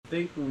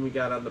think when we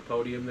got on the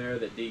podium there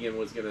that Deegan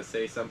was going to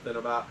say something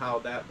about how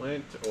that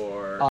went,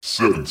 or...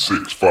 7,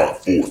 6, 5,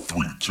 4,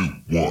 3, 2,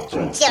 1.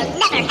 You'll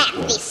never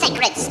have the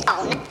sacred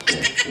stone.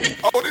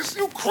 Oh, this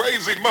you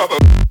crazy mother...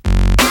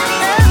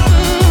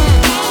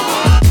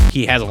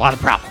 He has a lot of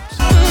problems.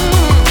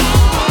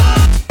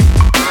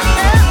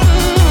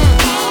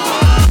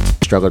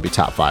 Struggle to be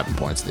top 5 in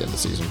points at the end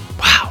of the season.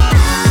 Wow.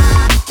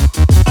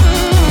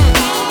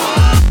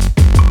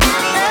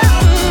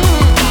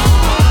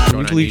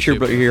 You bleach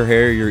your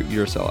hair,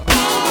 you're a sellout.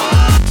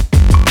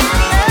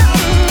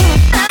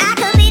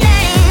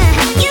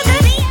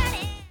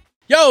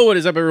 Yo, what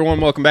is up, everyone?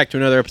 Welcome back to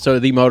another episode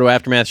of the Moto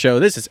Aftermath Show.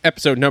 This is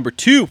episode number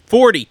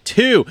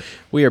 242.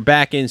 We are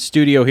back in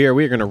studio here.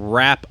 We are going to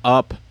wrap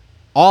up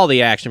all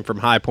the action from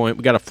High Point.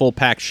 We got a full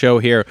pack show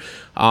here.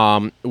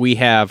 We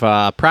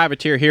have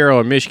privateer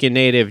hero and Michigan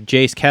native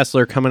Jace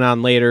Kessler coming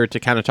on later to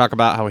kind of talk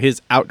about how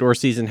his outdoor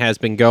season has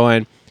been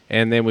going.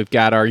 And then we've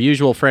got our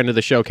usual friend of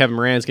the show, Kevin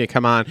Moranz, going to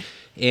come on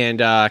and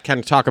kind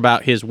of talk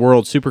about his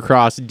World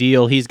Supercross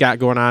deal he's got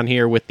going on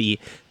here with the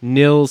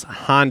Nils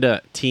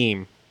Honda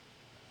team.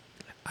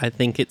 I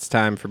think it's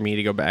time for me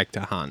to go back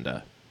to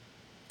Honda.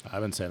 I've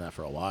been saying that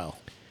for a while.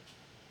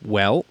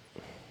 Well,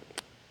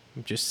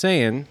 I'm just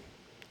saying,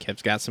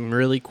 Kev's got some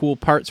really cool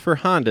parts for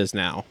Hondas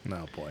now.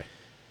 Oh, boy.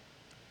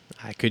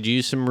 I could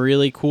use some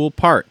really cool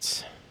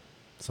parts.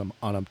 Some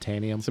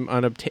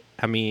unobtainium.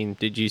 I mean,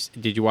 did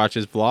you watch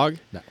his vlog?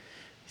 No.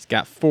 He's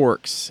got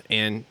forks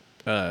and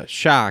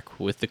shock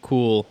with the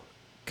cool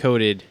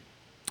coated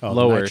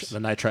lowers. The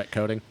nitrate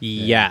coating?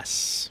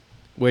 Yes.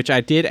 Which I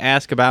did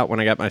ask about when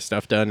I got my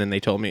stuff done, and they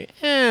told me,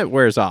 it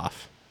wears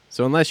off.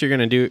 So unless you're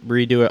going to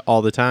redo it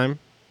all the time,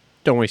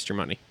 don't waste your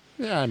money.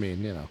 Yeah, I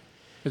mean, you know,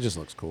 it just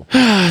looks cool.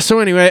 So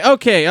anyway,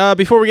 okay,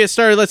 before we get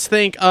started, let's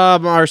thank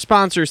our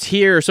sponsors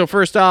here. So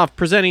first off,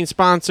 presenting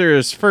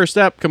sponsors. First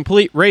up,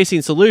 Complete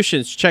Racing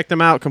Solutions. Check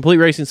them out,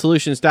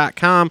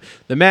 CompleteRacingSolutions.com.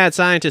 The mad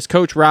scientist,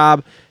 Coach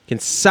Rob, can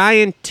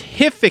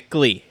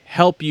scientifically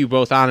help you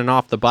both on and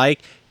off the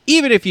bike,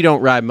 even if you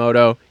don't ride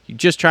moto. You're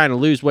just trying to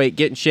lose weight,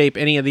 get in shape,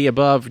 any of the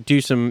above, do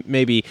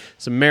maybe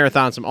some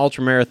marathons, some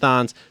ultra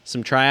marathons,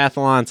 some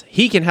triathlons.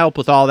 He can help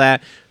with all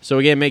that. So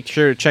again, make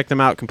sure to check them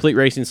out,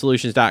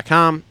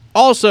 CompleteRacingSolutions.com.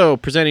 Also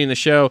presenting the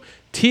show,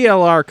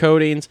 TLR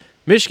Coatings,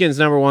 Michigan's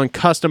 #1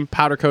 custom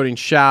powder coating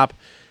shop.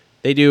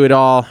 They do it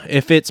all.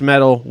 If it's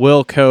metal,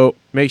 will coat.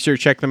 Make sure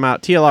to check them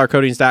out,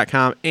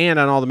 TLRcoatings.com, and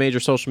on all the major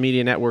social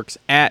media networks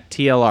at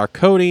TLR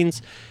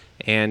Coatings.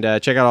 And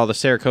check out all the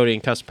Cerakote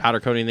and custom powder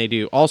coating they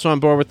do. Also on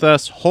board with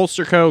us,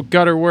 Holster Co.,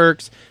 Gutter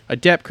Works,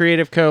 Adept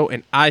Creative Co.,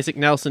 and Isaac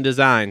Nelson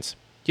Designs.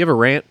 Do you have a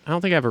rant? I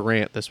don't think I have a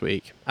rant this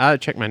week. I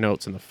checked my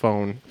notes on the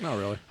phone. Not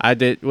really. I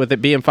did, with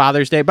it being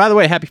Father's Day. By the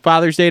way, happy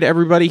Father's Day to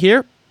everybody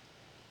here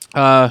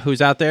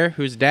who's out there,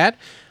 who's a dad.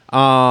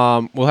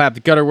 We'll have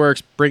the Gutter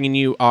Works bringing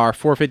you our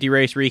 450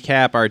 race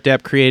recap, our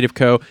Adept Creative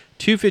Co.,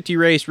 250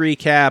 race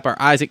recap, our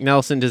Isaac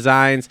Nelson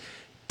Designs,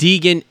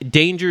 Deegan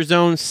Danger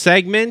Zone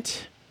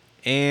segment.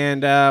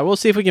 And we'll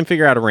see if we can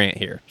figure out a rant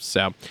here.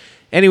 So,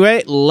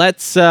 anyway,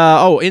 let's...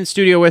 in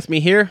studio with me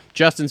here,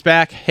 Justin's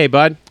back. Hey,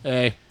 bud.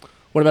 Hey.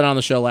 Would have been on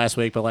the show last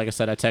week, but like I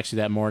said, I texted you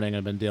that morning.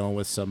 I've been dealing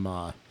with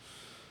some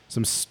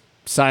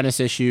sinus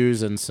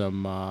issues and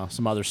some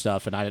other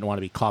stuff, and I didn't want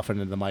to be coughing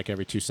into the mic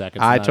every 2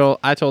 seconds. I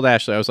told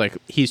Ashley, I was like,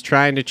 he's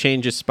trying to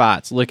change his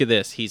spots. Look at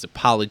this. He's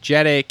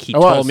apologetic. He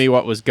told me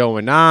what was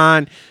going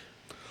on.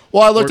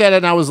 Well, I looked at it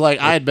and I was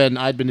like, I'd been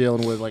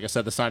dealing with, like I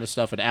said, the sinus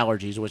stuff and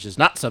allergies, which is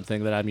not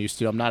something that I'm used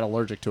to. I'm not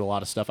allergic to a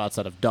lot of stuff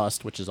outside of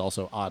dust, which is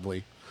also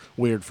oddly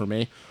weird for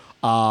me.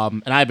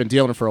 And I've been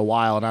dealing with it for a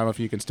while, and I don't know if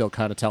you can still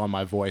kind of tell in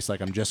my voice,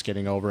 like I'm just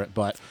getting over it.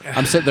 But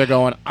I'm sitting there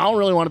going, I don't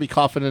really want to be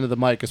coughing into the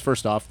mic, because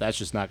first off, that's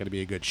just not going to be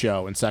a good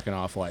show. And second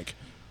off, like,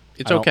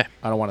 it's okay.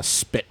 I don't want to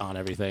spit on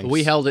everything.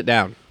 We held it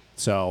down.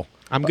 So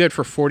I'm good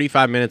for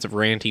 45 minutes of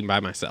ranting by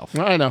myself.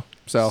 I know.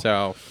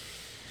 So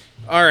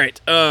all right.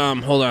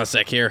 Hold on a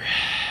sec here.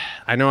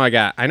 I know I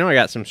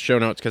got some show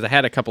notes because I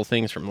had a couple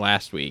things from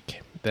last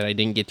week that I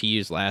didn't get to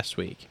use last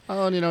week.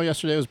 Oh, and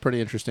yesterday was a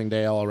pretty interesting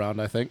day all around,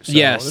 I think. So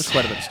yes. There's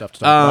quite a bit of stuff to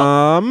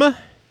talk about.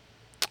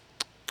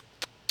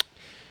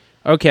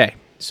 Okay.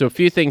 So a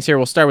few things here.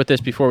 We'll start with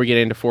this before we get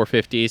into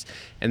 450s.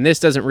 And this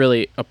doesn't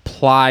really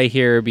apply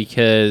here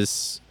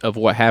because of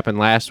what happened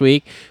last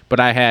week. But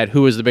I had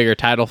who was the bigger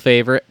title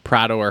favorite,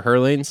 Prado or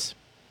Hurlings?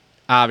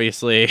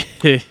 Obviously,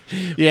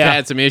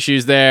 had some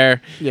issues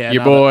there. Yeah,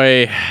 your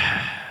boy.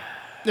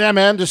 Yeah,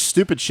 man, just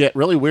stupid shit.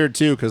 Really weird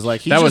too, because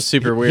like that was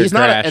super weird. He's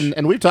not,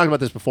 and we've talked about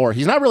this before.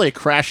 He's not really a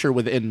crasher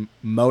within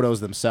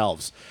motos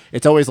themselves.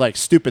 It's always like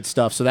stupid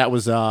stuff. So that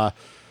was,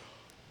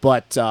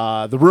 but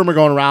the rumor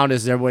going around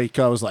is everybody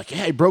goes like,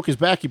 "Yeah, he broke his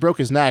back, he broke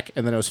his neck,"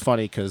 and then it was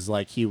funny because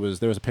like there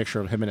was a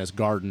picture of him in his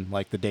garden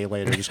like the day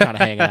later, just kind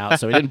of hanging out.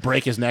 So he didn't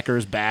break his neck or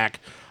his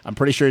back. I'm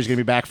pretty sure he's gonna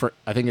be back for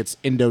I think it's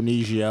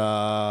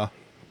Indonesia.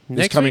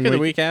 Next week or the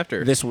week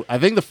after? I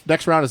think the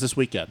next round is this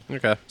weekend.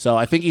 Okay. So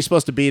I think he's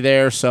supposed to be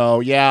there.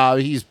 So, yeah,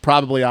 he's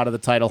probably out of the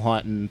title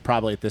hunt and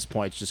probably at this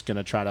point just going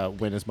to try to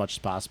win as much as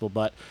possible.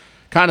 But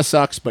Kind of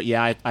sucks, but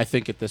yeah, I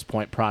think at this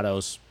point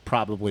Prado's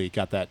probably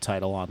got that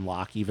title on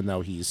lock, even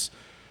though he's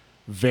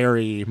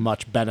very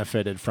much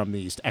benefited from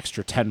these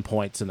extra 10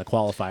 points in the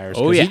qualifiers.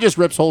 Oh, yeah. He just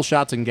rips hole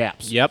shots and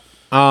gaps. Yep.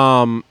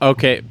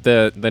 Okay,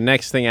 the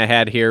next thing I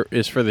had here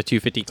is for the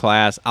 250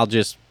 class. I'll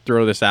just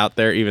throw this out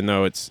there, even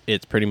though it's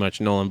pretty much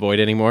null and void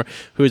anymore.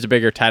 Who's a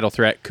bigger title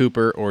threat,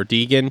 Cooper or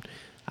Deegan?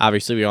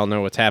 Obviously, we all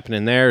know what's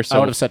happening there. So I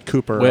would have said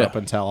Cooper up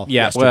until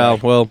yesterday.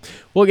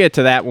 We'll get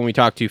to that when we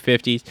talk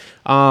 250s.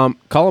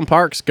 Colin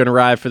Park's going to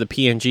ride for the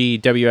PNG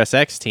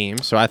WSX team,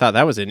 so I thought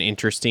that was an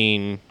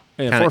interesting...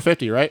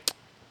 450, right?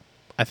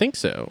 I think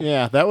so.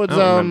 Yeah, that was. I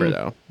don't remember,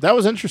 though. That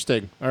was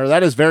interesting, or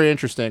that is very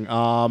interesting.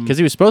 Because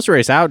he was supposed to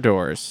race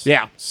outdoors.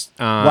 Yeah.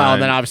 Well,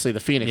 and then obviously the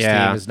Phoenix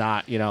team is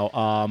not.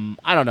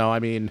 I don't know. I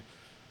mean,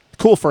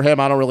 cool for him.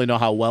 I don't really know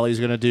how well he's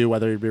going to do,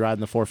 whether he'd be riding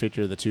the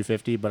 450 or the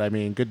 250. But I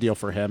mean, good deal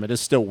for him. It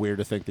is still weird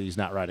to think that he's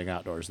not riding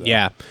outdoors, though.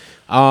 Yeah.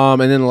 And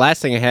then the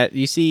last thing I had,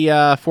 you see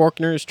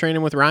Faulkner's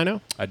training with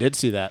Rhino? I did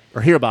see that,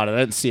 or hear about it. I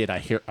didn't see it. I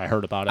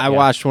heard about it. I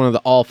watched one of the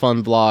All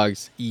Fun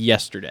vlogs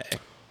yesterday.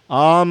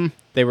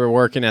 They were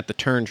working at the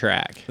turn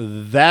track.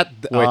 Which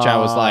I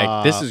was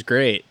like, this is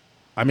great.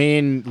 I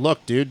mean,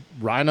 look, dude,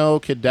 Rhino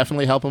could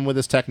definitely help him with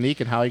his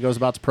technique and how he goes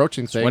about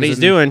approaching things. What he's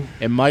doing.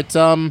 It might,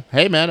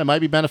 hey, man, it might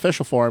be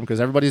beneficial for him because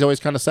everybody's always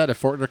kind of said if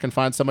Faulkner can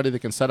find somebody that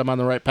can set him on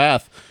the right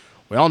path,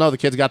 we all know the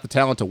kid's got the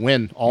talent to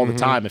win all the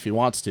time if he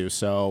wants to.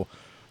 So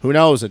who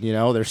knows? And,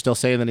 they're still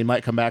saying that he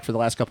might come back for the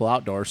last couple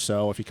outdoors.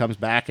 So if he comes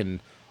back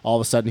and all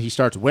of a sudden he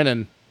starts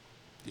winning,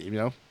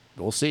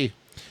 we'll see.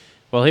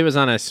 Well, he was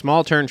on a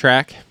small turn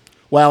track.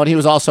 Well, and he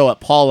was also at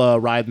Paula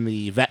riding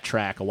the vet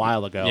track a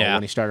while ago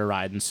when he started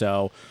riding.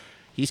 So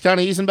he's kind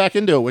of easing back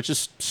into it, which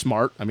is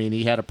smart. I mean,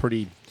 he had a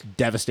pretty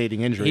devastating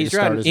injury.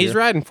 He's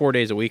riding 4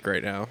 days a week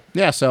right now.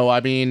 Yeah, so,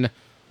 I mean,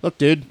 look,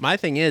 dude. My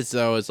thing is,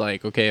 though, is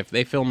like, okay, if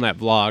they film that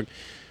vlog,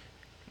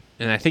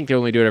 and I think they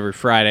only do it every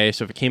Friday,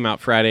 so if it came out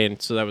Friday, and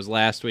so that was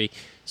last week,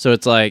 so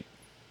it's like,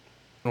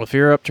 well, if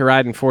you're up to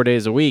riding 4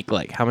 days a week,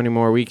 like, how many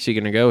more weeks are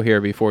you going to go here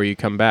before you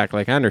come back?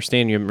 Like, I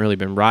understand you haven't really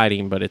been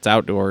riding, but it's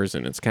outdoors,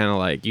 and it's kind of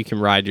like you can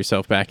ride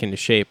yourself back into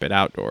shape at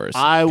outdoors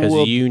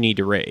because you need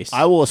to race.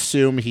 I will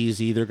assume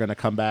he's either going to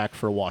come back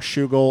for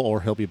Washougal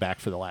or he'll be back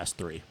for the last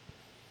 3.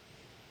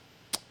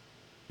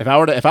 If I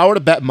were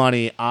to bet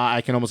money, I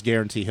can almost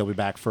guarantee he'll be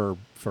back for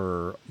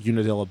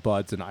Unadilla,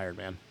 Buds, and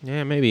Ironman.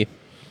 Yeah, maybe.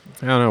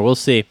 I don't know. We'll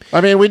see.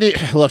 I mean, we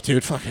need look,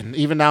 dude. Fucking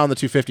even now in the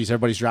 250s,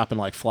 everybody's dropping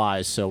like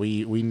flies. So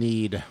we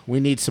need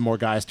some more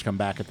guys to come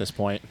back at this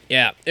point.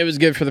 Yeah, it was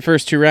good for the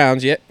first 2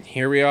 rounds. Yet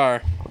here we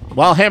are.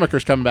 Well,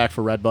 Hammaker's coming back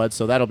for Redbud,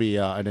 so that'll be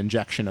an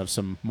injection of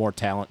some more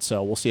talent.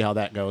 So we'll see how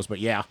that goes. But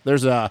yeah,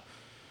 there's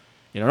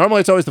normally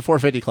it's always the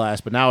 450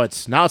 class, but now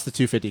it's the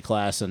 250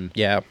 class, and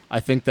I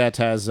think that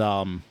has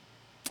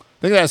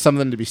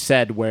something to be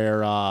said where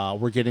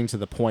we're getting to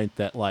the point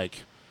that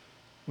like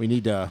we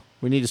need to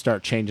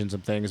start changing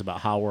some things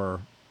about how we're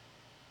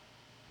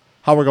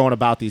going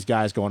about these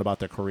guys going about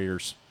their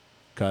careers,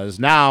 because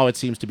now it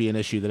seems to be an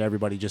issue that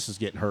everybody just is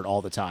getting hurt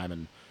all the time,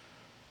 and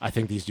I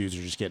think these dudes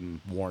are just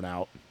getting worn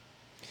out.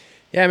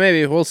 Yeah,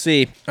 maybe. We'll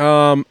see.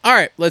 All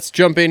right, let's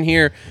jump in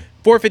here.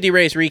 450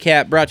 race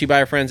recap brought to you by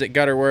our friends at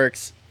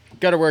Gutterworks.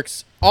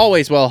 Gutterworks,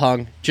 always well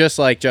hung, just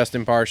like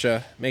Justin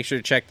Parsha. Make sure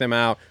to check them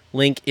out.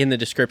 Link in the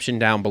description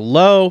down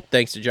below.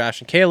 Thanks to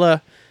Josh and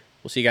Kayla.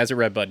 We'll see you guys at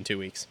Redbud in 2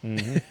 weeks.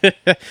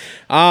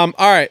 All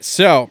right,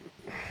 so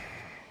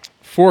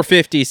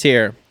 450s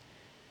here.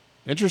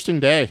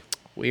 Interesting day.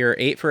 We are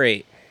 8 for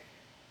 8.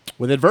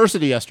 With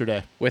adversity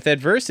yesterday.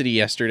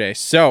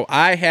 So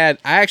I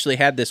actually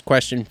had this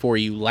question for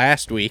you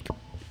last week,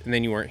 and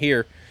then you weren't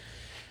here.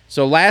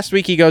 So last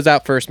week he goes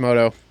out first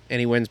moto, and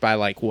he wins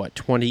by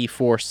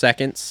 24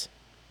 seconds?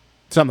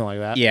 Something like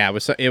that. Yeah, it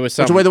was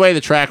something. The way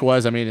the track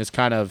was, I mean, it's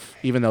kind of,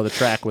 even though the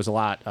track was a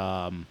lot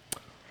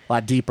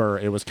deeper,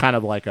 it was kind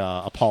of like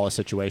a Paula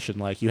situation.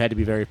 Like, you had to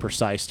be very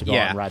precise to go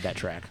out and ride that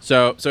track.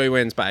 So he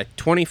wins by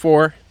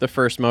 24 the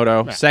first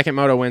moto. Yeah. Second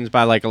moto wins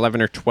by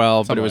 11 or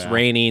 12, but it was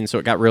raining, so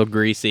it got real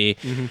greasy.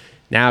 Mm-hmm.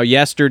 Now,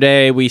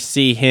 yesterday, we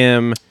see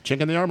him...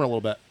 chink in the armor a little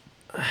bit.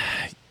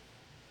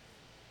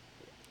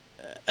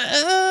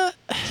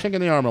 Chink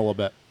in the armor a little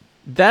bit.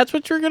 That's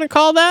what you're going to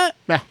call that?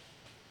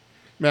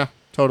 Yeah,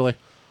 totally.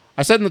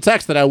 I said in the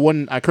text that I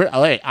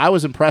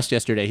was impressed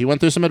yesterday. He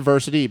went through some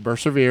adversity, he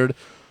persevered,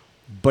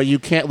 but you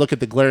can't look at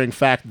the glaring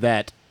fact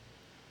that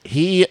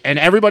he and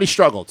everybody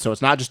struggled, so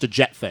it's not just a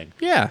Jet thing.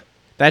 Yeah.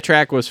 That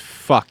track was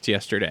fucked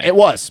yesterday. It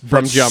was.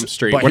 From Jump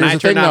Street. When I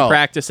turned on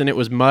practice and it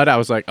was mud, I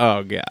was like,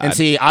 oh, God. And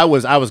see, I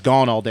was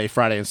gone all day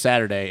Friday and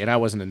Saturday, and I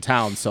wasn't in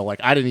town, so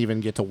I didn't even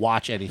get to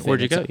watch anything.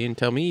 Where'd you go? You didn't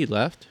tell me you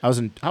left. I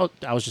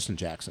was just in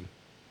Jackson.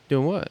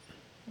 Doing what?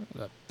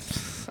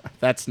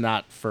 That's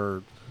not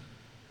for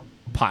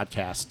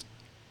podcast.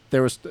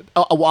 There was...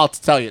 I'll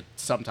tell you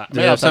sometime. Does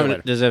it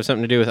have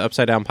something to do with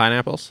upside down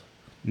pineapples?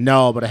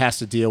 No, but it has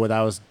to deal with...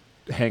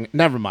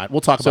 Never mind. We'll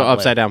talk about it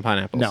upside down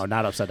pineapples. No,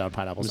 not upside down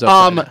pineapples.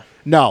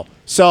 No.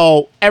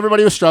 So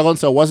everybody was struggling,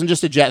 so it wasn't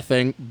just a Jet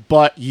thing,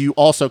 but you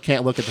also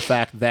can't look at the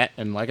fact that,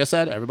 and like I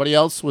said, everybody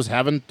else was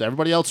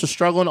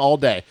struggling all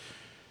day.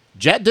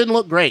 Jet didn't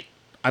look great.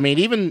 I mean,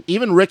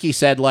 even Ricky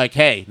said, like,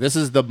 hey, this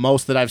is the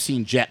most that I've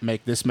seen Jet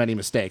make this many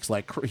mistakes.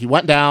 Like, he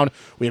went down.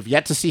 We have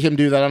yet to see him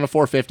do that on a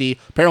 450.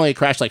 Apparently, he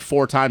crashed like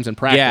 4 times in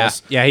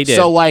practice. Yeah, he did.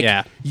 So, like,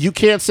 yeah. you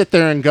can't sit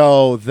there and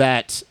go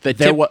that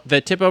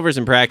the tip overs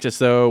in practice,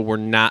 though, were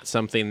not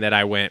something that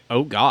I went,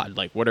 oh, God,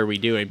 like, what are we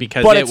doing?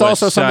 Because but it it's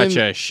was also such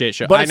a shit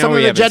show. But I it's know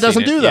something we that Jet haven't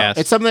seen doesn't do, it, though. yes.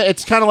 It's something.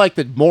 It's kind of like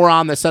the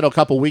moron that said a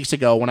couple weeks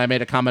ago when I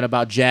made a comment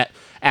about Jet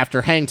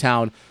after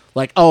Hangtown,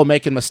 like, oh,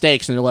 making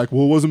mistakes. And you're like,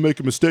 well, it wasn't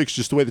making mistakes,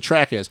 just the way the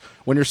track is.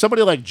 When you're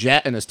somebody like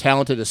Jet and as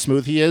talented as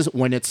smooth he is,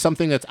 when it's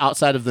something that's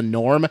outside of the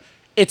norm,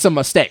 it's a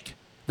mistake.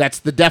 That's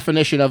the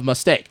definition of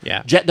mistake.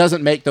 Yeah. Jet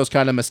doesn't make those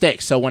kind of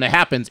mistakes. So when it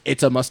happens,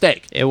 it's a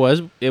mistake. It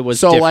was So,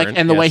 different, like,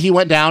 and the way yes. he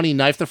went down, he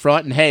knifed the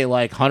front, and hey,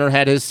 like, Hunter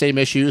had his same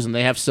issues, and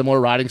they have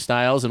similar riding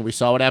styles, and we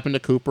saw what happened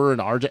to Cooper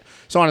and RJ,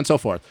 so on and so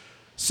forth.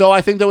 So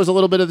I think there was a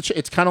little bit of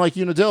it's kind of like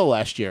Unadilla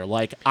last year.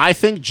 Like, I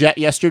think Jet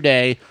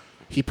yesterday,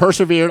 he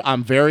persevered.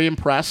 I'm very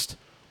impressed.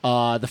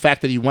 The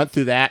fact that he went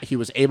through that, he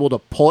was able to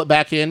pull it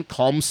back in,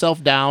 calm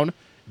himself down,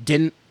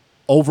 didn't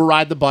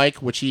override the bike,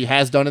 which he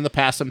has done in the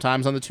past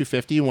sometimes on the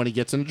 250 when he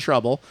gets into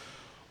trouble.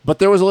 But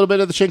there was a little bit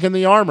of the chink in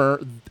the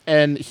armor,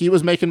 and he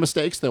was making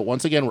mistakes that,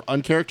 once again, were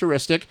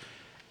uncharacteristic.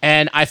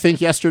 And I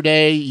think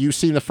yesterday, you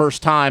seen the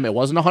first time, it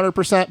wasn't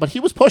 100%, but he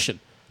was pushing.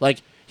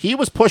 Like, he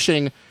was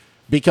pushing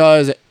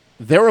because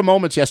there were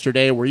moments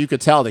yesterday where you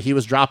could tell that he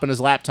was dropping his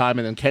lap time,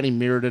 and then Kenny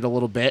mirrored it a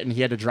little bit, and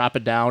he had to drop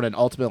it down, and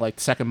ultimately, like,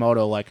 the second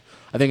moto, like,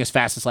 I think his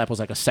fastest lap was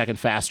like a second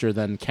faster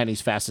than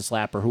Kenny's fastest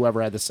lap, or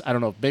whoever had this, I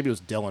don't know, maybe it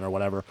was Dylan or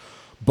whatever.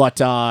 But,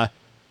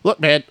 look,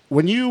 man,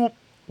 when you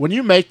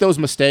make those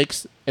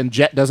mistakes, and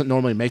Jet doesn't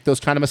normally make those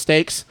kind of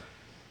mistakes,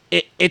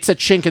 it's a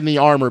chink in the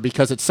armor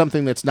because it's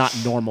something that's not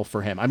normal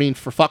for him. I mean,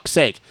 for fuck's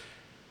sake.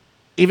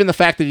 Even the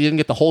fact that he didn't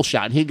get the hole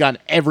shot, and he'd gotten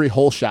every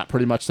hole shot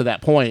pretty much to that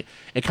point,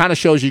 it kind of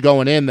shows you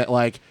going in that,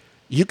 like,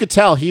 you could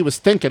tell he was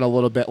thinking a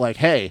little bit like,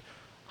 hey,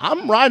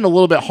 I'm riding a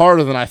little bit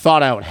harder than I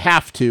thought I would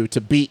have to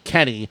beat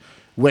Kenny,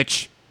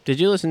 which... Did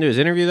you listen to his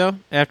interview, though,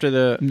 after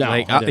the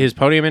his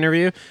podium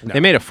interview? No. They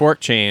made a fork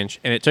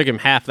change, and it took him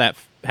half that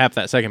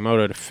second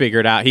moto to figure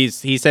it out. He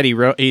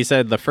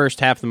said the first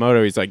half of the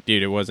moto, he's like,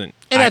 dude, it wasn't.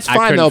 And that's I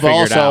fine, couldn't though, but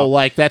figure it also, out.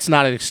 like, that's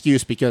not an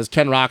excuse because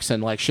Ken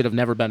Roxon, like, should have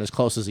never been as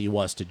close as he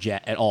was to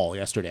Jet at all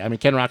yesterday. I mean,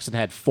 Ken Roxon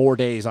had 4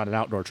 days on an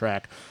outdoor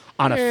track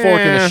on a fork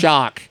and a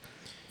shock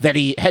that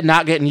he had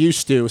not getting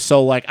used to.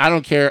 So, like, I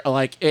don't care.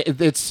 Like,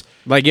 it's...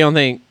 Like, you don't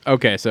think,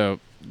 okay,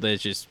 so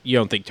you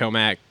don't think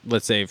Tomac,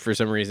 let's say for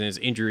some reason his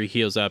injury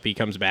heals up, he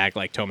comes back,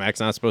 like Tomac's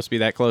not supposed to be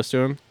that close to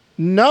him?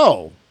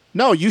 No,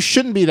 you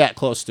shouldn't be that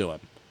close to him.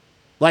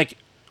 Like,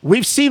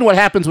 we've seen what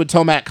happens when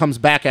Tomac comes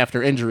back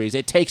after injuries.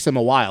 It takes him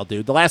a while,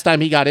 dude. The last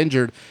time he got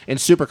injured in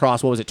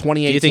Supercross, what was it,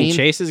 2018? Do you think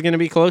Chase is going to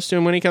be close to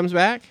him when he comes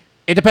back?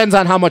 It depends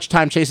on how much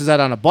time Chase is out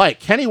on a bike.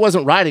 Kenny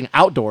wasn't riding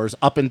outdoors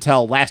up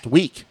until last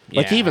week.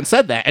 Like, he even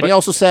said that. And he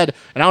also said,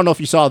 and I don't know if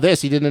you saw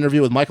this, he did an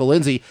interview with Michael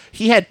Lindsay.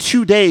 He had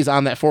 2 days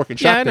on that fork and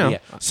shock. Yeah, I know. Video.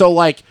 So,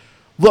 like,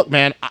 look,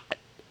 man,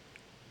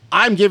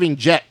 I'm giving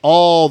Jet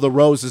all the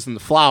roses and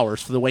the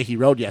flowers for the way he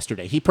rode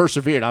yesterday. He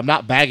persevered. I'm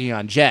not bagging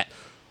on Jet.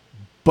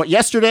 But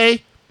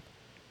yesterday,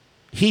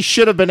 he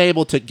should have been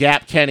able to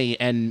gap Kenny,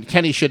 and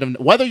Kenny should have,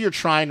 whether you're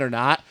trying or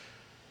not,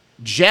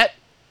 Jet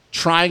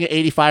trying at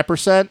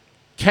 85%,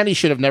 Kenny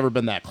should have never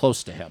been that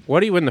close to him. What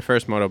did he win the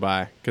first moto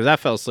by? Because I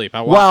fell asleep.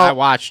 I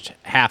watched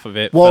half of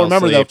it. Well,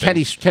 remember, though,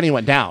 Kenny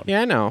went down.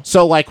 Yeah, I know.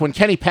 So, like, when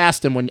Kenny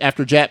passed him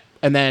after Jet,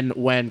 and then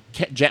when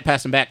Jet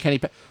passed him back,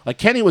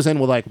 Kenny was in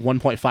with, like,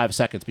 1.5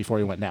 seconds before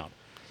he went down.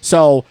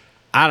 So,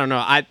 I don't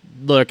know.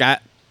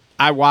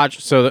 I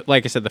watched, so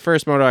like I said, the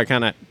first moto I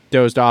kind of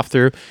dozed off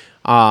through,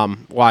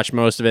 watched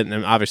most of it, and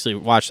then obviously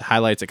watched the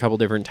highlights a couple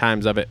different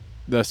times of it.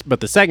 But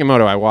the second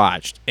moto I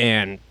watched,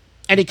 and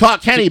he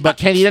caught Kenny, but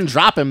Kenny didn't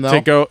drop him,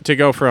 though. To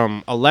go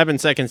from 11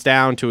 seconds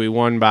down to he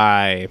won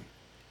by,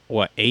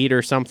 8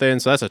 or something?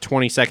 So that's a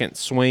 20-second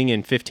swing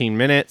in 15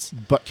 minutes.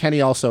 But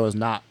Kenny also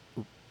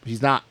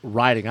he's not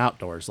riding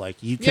outdoors. Like,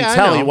 you can Yeah,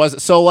 tell he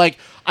wasn't. So, like,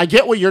 I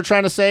get what you're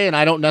trying to say, and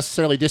I don't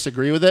necessarily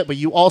disagree with it, but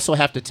you also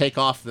have to take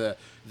off the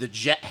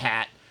Jet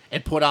hat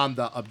and put on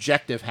the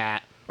objective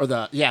hat, or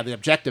the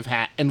objective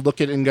hat, and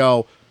look at it and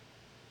go,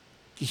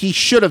 he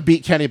should have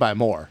beat Kenny by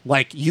more.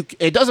 Like,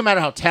 it doesn't matter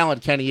how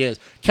talented Kenny is.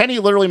 Kenny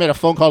literally made a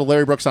phone call to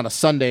Larry Brooks on a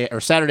Sunday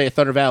or Saturday at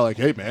Thunder Valley, like,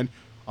 hey, man,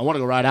 I want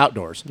to go ride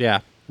outdoors. Yeah.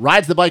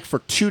 Rides the bike for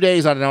 2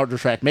 days on an outdoor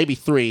track, maybe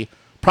 3.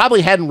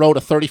 Probably hadn't rode a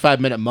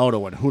 35-minute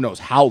moto in who knows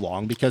how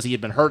long because he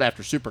had been hurt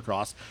after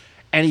Supercross.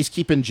 And he's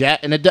keeping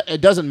Jet. And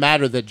it doesn't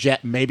matter that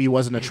Jet maybe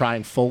wasn't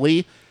trying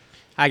fully.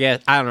 I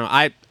guess, I don't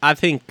know. I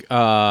think,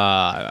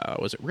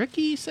 was it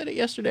Ricky said it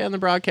yesterday on the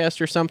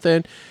broadcast or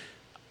something?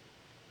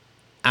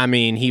 I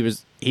mean, he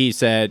was he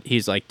said,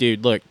 he's like,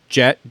 dude, look,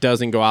 Jet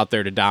doesn't go out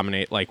there to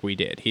dominate like we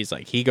did. He's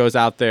like, he goes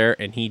out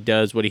there and he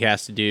does what he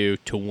has to do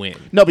to win.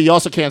 No, but you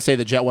also can't say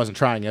that Jet wasn't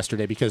trying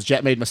yesterday because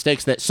Jet made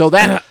mistakes. That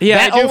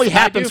only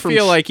happens from. I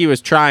feel like he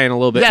was trying a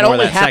little bit that more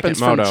only that happens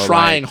second from moto.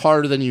 trying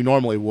harder than you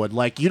normally would.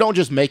 Like, you don't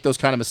just make those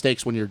kind of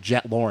mistakes when you're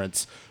Jet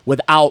Lawrence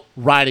without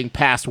riding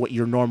past what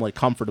you're normally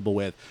comfortable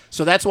with.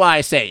 So that's why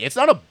I say it's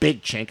not a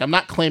big chink. I'm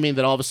not claiming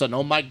that all of a sudden,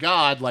 oh my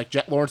God, like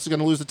Jet Lawrence is going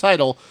to lose the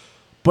title.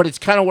 But it's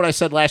kind of what I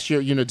said last year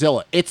at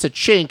Unadilla. It's a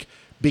chink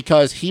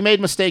because he made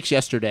mistakes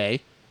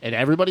yesterday, and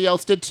everybody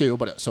else did too,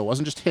 so it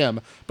wasn't just him.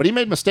 But he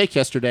made a mistake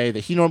yesterday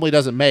that he normally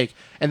doesn't make.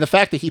 And the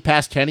fact that he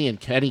passed Kenny and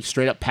Kenny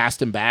straight up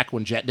passed him back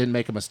when Jet didn't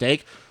make a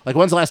mistake, like,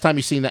 when's the last time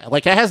you've seen that?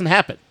 Like, that hasn't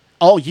happened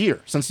all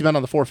year since he's been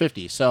on the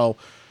 450. So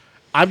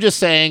I'm just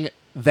saying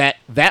that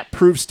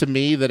proves to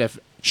me that if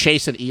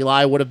Chase and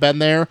Eli would have been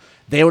there,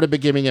 they would have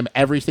been giving him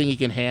everything he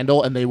can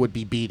handle, and they would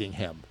be beating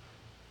him.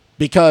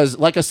 Because,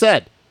 like I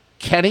said,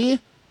 Kenny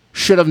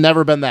should have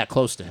never been that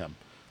close to him.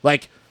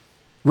 Like,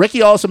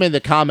 Ricky also made the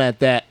comment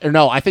that, or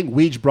no, I think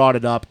Weege brought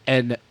it up,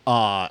 and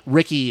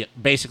Ricky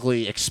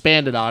basically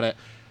expanded on it.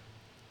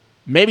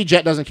 Maybe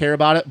Jet doesn't care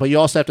about it, but you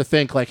also have to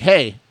think, like,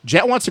 hey,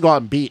 Jet wants to go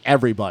out and beat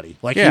everybody.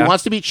 Like, he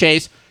wants to beat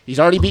Chase. He's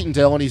already beaten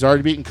Dylan. He's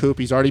already beaten Coop.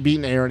 He's already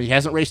beaten Aaron. He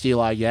hasn't raced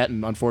Eli yet,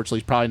 and unfortunately,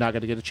 he's probably not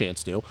going to get a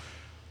chance to.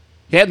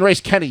 He hadn't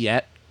raced Kenny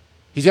yet.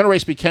 He's going to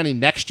race Kenny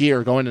next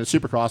year going into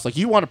Supercross. Like,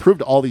 you want to prove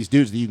to all these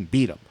dudes that you can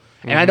beat them.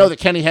 And I know that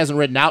Kenny hasn't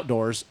ridden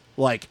outdoors.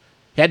 Like,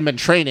 he hadn't been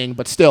training,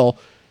 but still,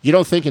 you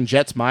don't think in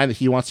Jet's mind that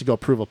he wants to go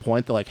prove a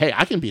point that, like, hey,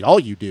 I can beat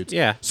all you dudes.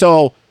 Yeah.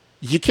 So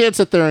you can't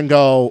sit there and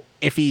go,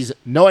 if he's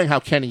knowing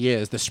how Kenny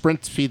is, the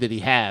sprint speed that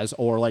he has,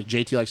 or like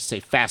JT likes to say,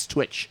 fast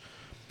twitch,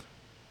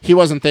 he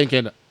wasn't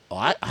thinking,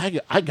 oh,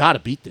 I got to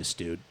beat this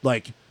dude.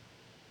 Like,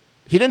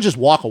 he didn't just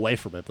walk away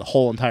from it the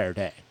whole entire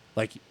day.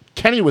 Like,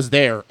 Kenny was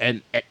there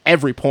and at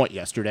every point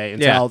yesterday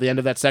until the end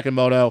of that second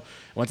moto.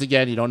 Once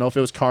again, you don't know if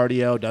it was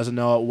cardio, doesn't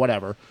know,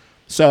 whatever.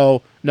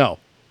 So, no.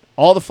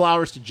 All the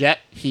flowers to Jet.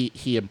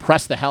 He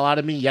impressed the hell out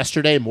of me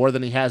yesterday more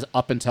than he has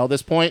up until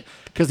this point.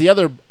 Because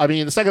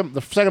the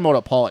second moto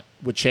at Paul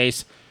with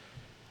Chase,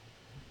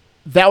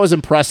 that was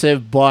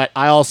impressive, but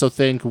I also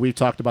think, we've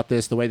talked about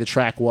this, the way the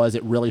track was,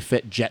 it really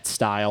fit Jet's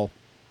style.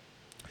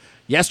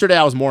 Yesterday,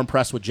 I was more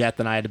impressed with Jet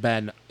than I had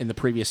been in the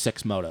previous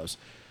 6 motos.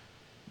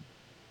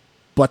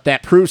 But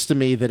that proves to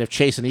me that if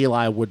Chase and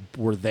Eli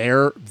were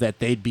there, that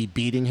they'd be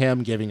beating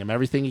him, giving him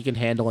everything he can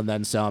handle, and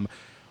then some.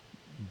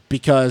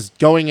 Because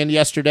going in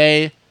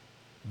yesterday,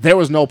 there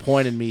was no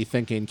point in me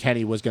thinking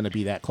Kenny was going to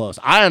be that close.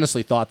 I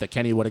honestly thought that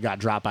Kenny would have got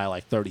dropped by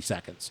like 30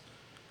 seconds.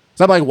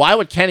 So I'm like, why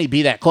would Kenny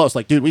be that close?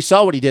 Like, dude, we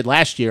saw what he did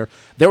last year.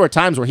 There were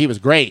times where he was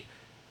great.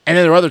 And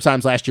then there were other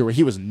times last year where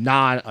he was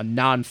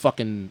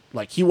non-fucking,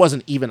 like, he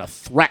wasn't even a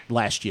threat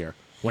last year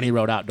when he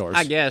rode outdoors.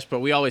 I guess, but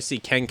we always see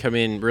Ken come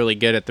in really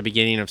good at the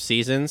beginning of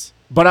seasons.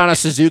 But on a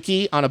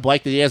Suzuki, on a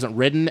bike that he hasn't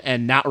ridden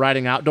and not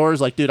riding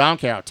outdoors, like, dude, I don't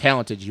care how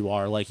talented you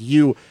are. Like,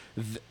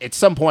 at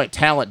some point,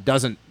 talent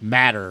doesn't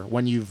matter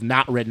when you've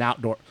not ridden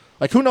outdoor.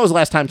 Like, who knows the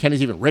last time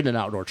Kenny's even ridden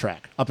an outdoor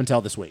track up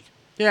until this week?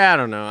 Yeah, I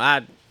don't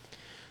know.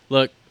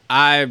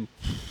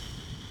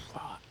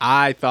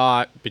 I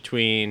thought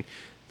between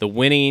the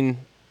winning,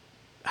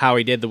 how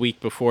he did the week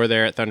before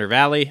there at Thunder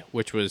Valley,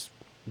 which was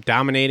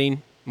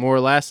dominating more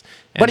or less.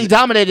 But he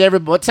dominated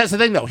everybody. That's the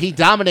thing, though. He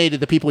dominated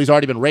the people he's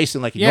already been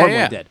racing like he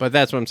normally did. But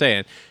that's what I'm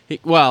saying.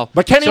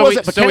 But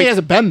Kenny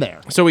hasn't been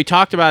there. So we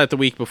talked about it the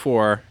week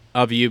before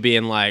of you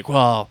being like,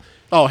 well,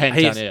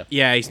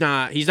 he's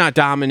not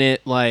dominant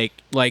like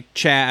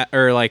Chad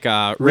or like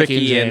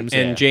Ricky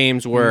and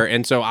James were.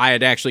 And so I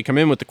had actually come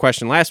in with the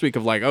question last week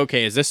of like,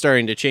 okay, is this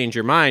starting to change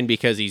your mind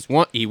because he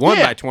won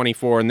by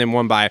 24 and then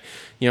won by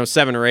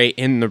 7 or 8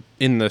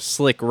 in the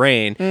slick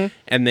rain,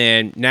 and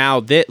then now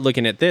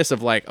looking at this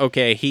of like,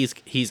 okay,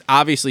 he's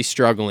obviously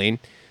struggling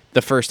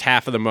the first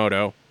half of the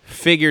moto,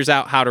 figures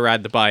out how to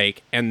ride the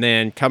bike, and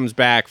then comes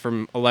back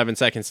from 11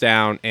 seconds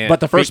down. But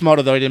the first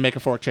moto, though, he didn't make a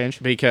fork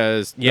change.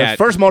 Because, the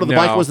first moto, the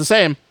bike was the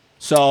same.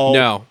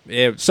 So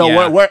that's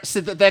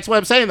what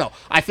I'm saying, though.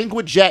 I think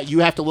with Jet, you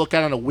have to look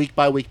at it on a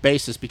week-by-week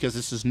basis because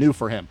this is new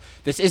for him.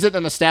 This isn't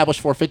an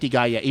established 450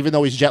 guy yet, even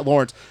though he's Jet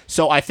Lawrence.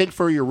 So I think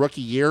for your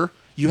rookie year,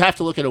 you have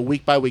to look at a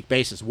week-by-week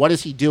basis. What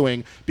is he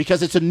doing?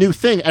 Because it's a new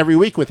thing every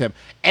week with him.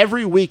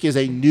 Every week is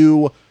a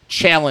new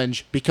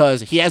challenge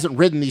because he hasn't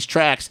ridden these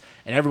tracks,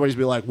 and everybody's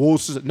be like, well,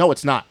 no,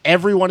 it's not.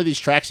 Every one of these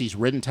tracks he's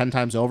ridden 10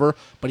 times over,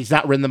 but he's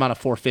not ridden them on a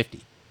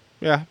 450.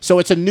 Yeah. So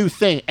it's a new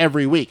thing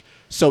every week.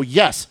 So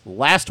yes,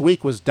 last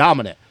week was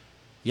dominant.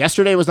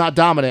 Yesterday was not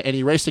dominant, and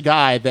he raced a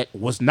guy that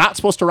was not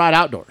supposed to ride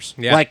outdoors.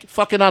 Yeah. Like,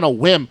 fucking on a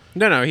whim.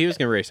 No, he was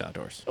going to race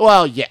outdoors.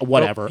 Well, yeah,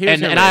 whatever. Well,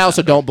 and I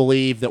also don't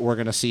believe that we're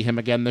going to see him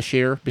again this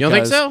year. You don't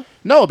think so?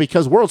 No,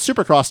 because World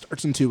Supercross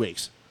starts in 2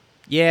 weeks.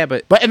 Yeah,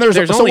 but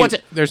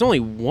there's only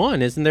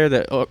one, isn't there,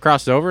 that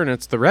crosses over, and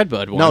it's the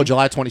Redbud one? No,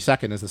 July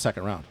 22nd is the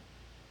second round.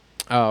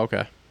 Oh,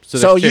 okay.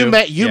 So you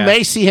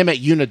may see him at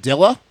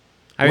Unadilla.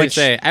 I would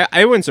say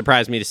it wouldn't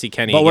surprise me to see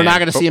Kenny. But we're again. not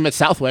going to see him at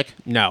Southwick.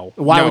 No.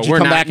 Why would you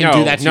come back and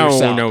do that to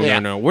yourself?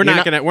 No. We're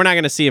not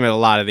gonna see him at a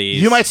lot of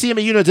these. You might see him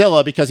at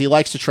Unadilla because he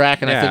likes to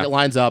track, and I think it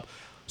lines up.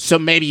 So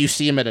maybe you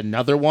see him at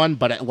another one,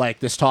 but at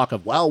like this talk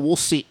of, well, we'll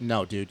see.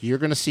 No, dude, you're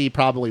going to see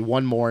probably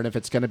one more, and if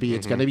it's going to be,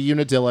 it's going to be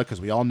Unadilla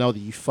because we all know that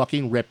you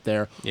fucking ripped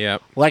there.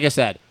 Yep. Like I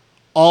said,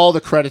 all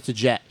the credit to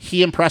Jet.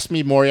 He impressed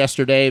me more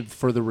yesterday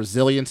for the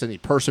resilience, and he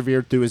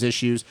persevered through his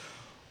issues.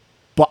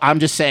 But I'm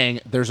just saying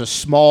there's a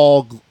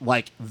small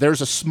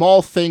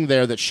thing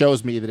there that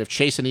shows me that if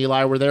Chase and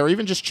Eli were there, or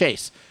even just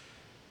Chase,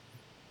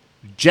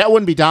 Jet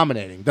wouldn't be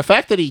dominating. The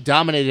fact that he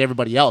dominated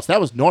everybody else, that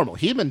was normal.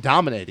 He'd been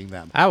dominating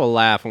them. I will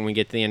laugh when we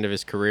get to the end of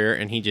his career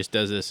and he just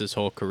does this his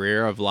whole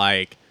career of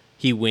like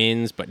he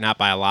wins but not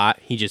by a lot.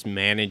 He just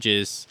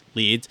manages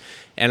leads.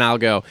 And I'll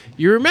go,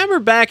 you remember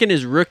back in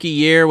his rookie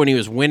year when he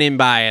was winning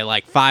by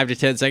like 5 to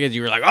 10 seconds,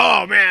 you were like,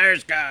 oh man,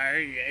 this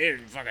guy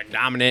is fucking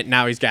dominant.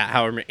 Now he's got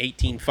however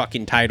 18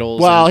 fucking titles.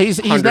 Well,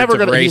 he's never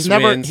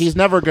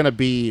gonna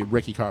be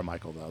Ricky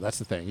Carmichael though. That's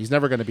the thing. He's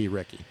never gonna be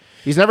Ricky.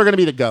 He's never gonna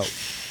be the GOAT.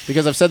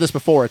 Because I've said this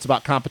before, it's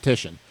about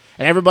competition.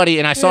 And everybody,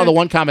 and I saw the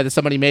one comment that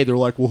somebody made, they were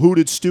like, well, who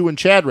did Stu and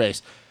Chad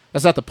race?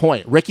 That's not the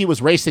point. Ricky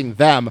was racing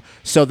them,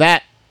 so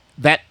that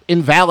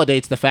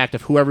invalidates the fact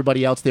of who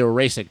everybody else they were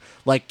racing.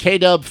 Like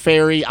K-Dub,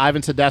 Ferry,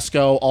 Ivan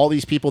Tedesco, all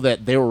these people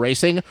that they were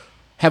racing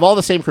have all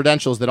the same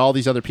credentials that all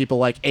these other people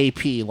like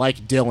AP,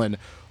 like Dylan,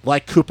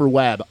 like Cooper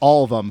Webb,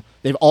 all of them.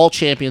 They've all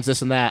champions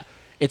this and that.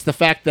 It's the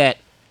fact that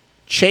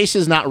Chase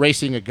is not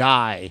racing a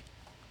guy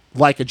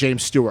like a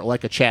James Stewart,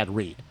 like a Chad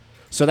Reed.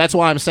 So that's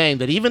why I'm saying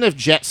that even if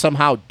Jet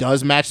somehow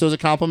does match those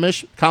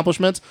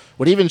accomplishments,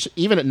 but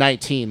even at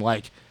 19,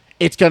 like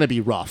it's going to be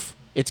rough.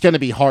 It's going to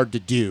be hard to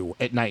do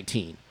at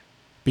 19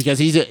 because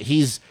he's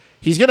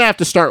going to have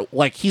to start,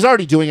 like he's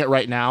already doing it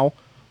right now,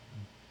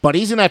 but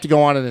he's going to have to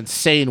go on an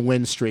insane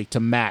win streak to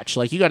match.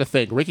 Like you got to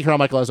think, Ricky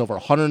Carmichael has over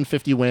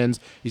 150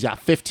 wins. He's got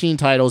 15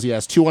 titles. He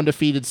has 2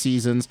 undefeated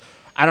seasons.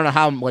 I don't know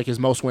how like his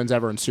most wins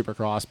ever in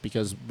Supercross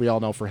because we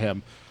all know for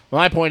him.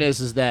 My point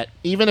is that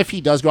even if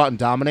he does go out and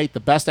dominate, the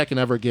best I can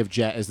ever give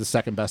Jet is the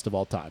second best of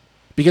all time.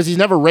 Because he's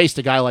never raced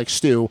a guy like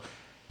Stu.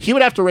 He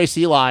would have to race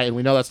Eli, and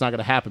we know that's not going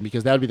to happen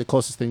because that would be the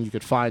closest thing you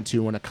could find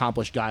to an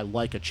accomplished guy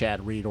like a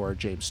Chad Reed or a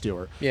James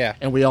Stewart. Yeah.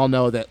 And we all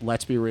know that,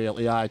 let's be real,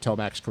 Eli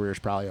Tomac's career is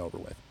probably over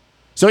with.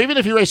 So even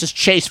if he races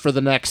Chase for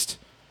the next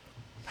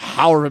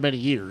however many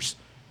years,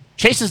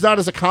 Chase is not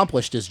as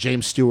accomplished as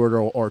James Stewart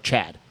or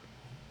Chad.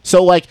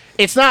 So, like,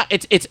 it's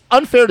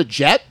unfair to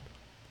Jet.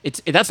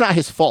 That's not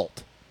his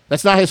fault.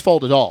 That's not his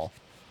fault at all.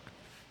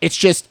 It's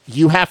just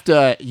you have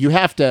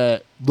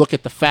to look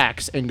at the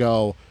facts and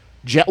go,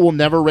 Jet will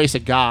never race a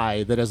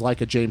guy that is like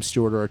a James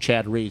Stewart or a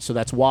Chad Reed. So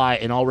that's why,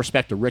 in all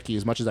respect to Ricky,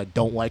 as much as I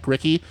don't like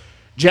Ricky,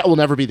 Jet will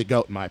never be the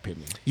GOAT in my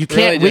opinion. You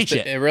can't reach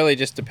it. It really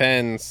just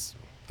depends.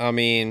 I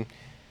mean,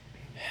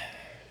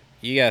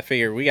 you got to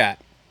figure we got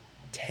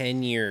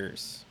 10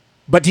 years.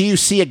 But do you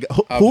see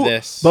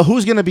this? But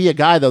who's going to be a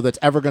guy though that's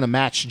ever going to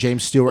match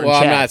James Stewart? Well,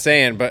 and Chad?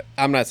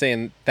 I'm not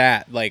saying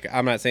that. Like,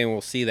 I'm not saying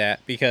we'll see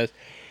that because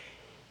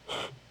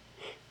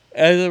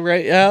as of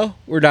right now,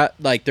 we're not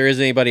like there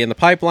isn't anybody in the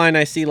pipeline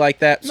I see like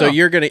that. So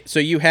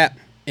you have,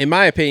 in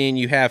my opinion,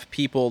 you have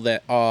people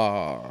that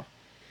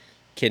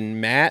can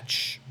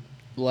match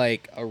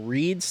like a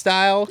Reed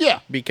style. Yeah.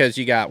 Because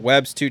you got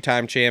Webb's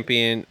 2-time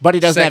champion, but he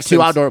doesn't have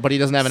two outdoor. But he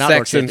doesn't have an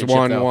outdoor Sexton's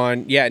championship.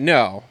 1-1. Yeah,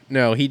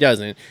 no, he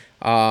doesn't.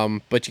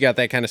 But you got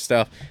that kind of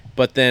stuff.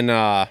 But then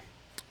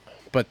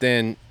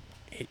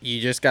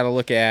you just got to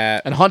look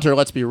at and Hunter.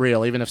 Let's be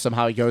real. Even if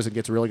somehow he goes and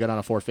gets really good on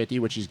a 450,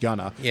 which he's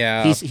gonna,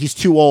 yeah, he's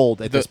too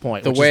old at this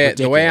point. The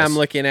way I'm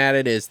looking at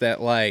it is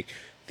that like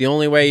the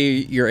only way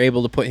you're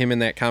able to put him in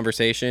that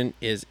conversation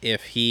is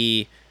if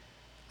he,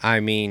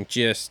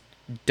 just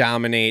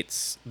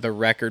dominates the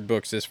record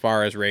books as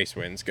far as race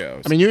wins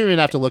goes. I mean, you even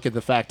have to look at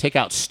the fact. Take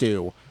out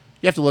Stu.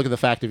 You have to look at the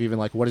fact of even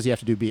like what does he have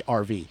to do to beat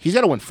RV? He's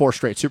got to win 4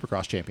 straight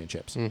Supercross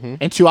championships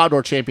and 2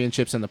 outdoor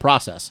championships in the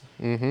process.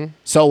 Mm-hmm.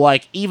 So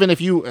like even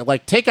if you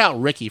like take out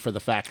Ricky for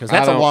the fact because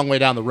that's a long way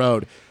down the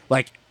road.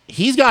 Like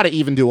he's got to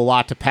even do a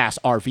lot to pass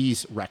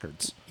RV's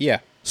records.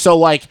 Yeah. So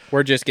like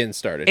we're just getting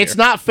started. It's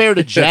not fair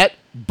to Jet,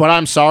 but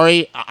I'm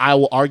sorry, I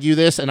will argue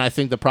this, and I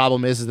think the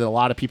problem is that a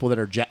lot of people that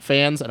are Jet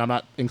fans, and I'm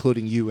not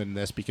including you in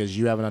this because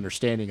you have an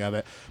understanding of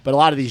it, but a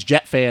lot of these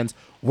Jet fans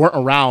weren't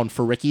around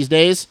for Ricky's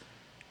days.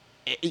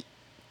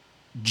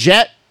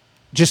 Jet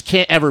just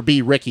can't ever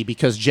be Ricky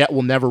because Jet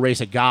will never race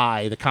a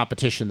guy the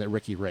competition that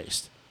Ricky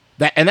raced.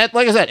 That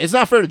like I said, it's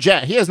not fair to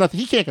Jet. He has nothing.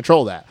 He can't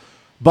control that.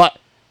 But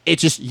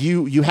it's just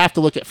you have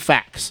to look at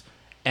facts,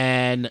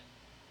 and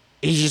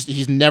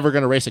he's never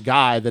going to race a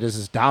guy that is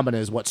as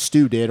dominant as what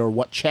Stu did or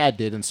what Chad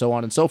did, and so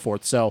on and so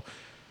forth. So,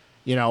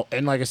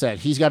 and like I said,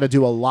 he's got to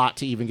do a lot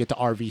to even get to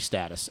RV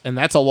status, and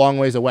that's a long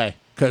ways away.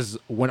 Because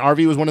when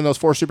RV was winning those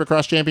 4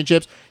 Supercross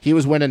championships, he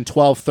was winning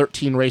 12,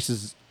 13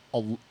 races.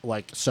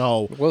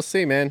 So we'll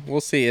see, man. We'll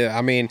see.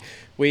 I mean,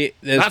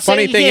 the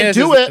funny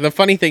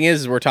thing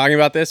is we're talking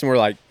about this and we're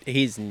like,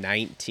 he's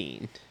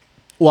 19.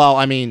 Well,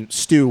 I mean,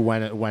 Stu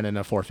went in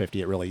a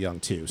 450 at really young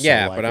too. So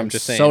Yeah, like, but I'm and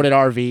just saying. So did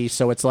RV.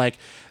 So it's like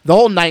the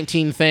whole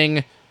 19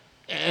 thing.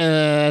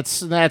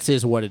 That's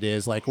is what it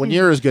is. Like when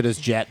you're as good as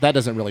Jet, that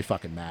doesn't really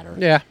fucking matter.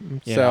 Yeah.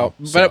 You So,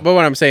 know, but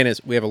what I'm saying is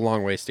we have a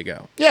long ways to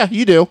go. Yeah,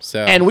 you do.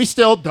 So- and we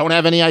still don't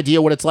have any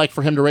idea what it's like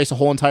for him to race a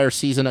whole entire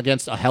season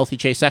against a healthy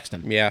Chase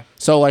Sexton. Yeah.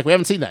 So like we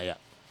haven't seen that yet.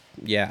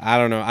 Yeah, I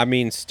don't know. I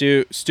mean,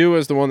 Stu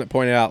was the one that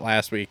pointed out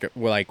last week,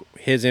 like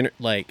his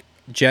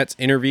Jet's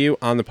interview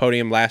on the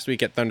podium last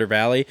week at Thunder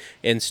Valley,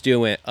 and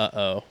Stu went,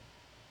 "Uh-oh."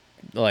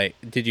 Like,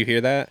 did you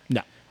hear that?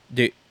 No.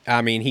 Dude,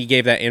 I mean, he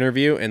gave that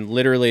interview, and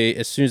literally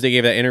as soon as they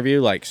gave that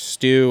interview, like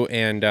Stu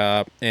and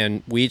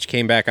Weech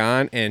came back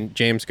on, and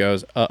James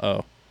goes,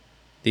 "Uh-oh,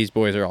 these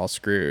boys are all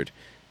screwed."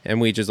 And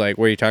Weech is like,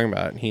 "What are you talking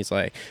about?" And he's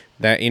like,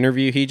 "That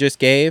interview he just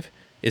gave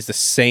is the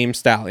same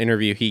style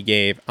interview he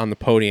gave on the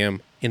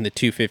podium in the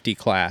 250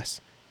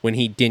 class when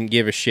he didn't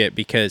give a shit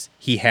because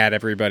he had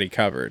everybody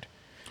covered."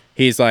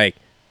 He's like,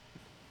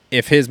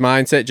 if his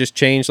mindset just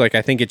changed like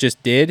I think it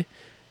just did,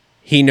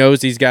 he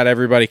knows he's got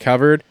everybody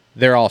covered.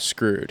 They're all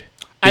screwed.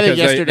 I think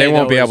Because yesterday they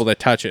won't be though, able to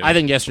touch it. I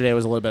think yesterday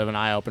was a little bit of an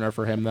eye opener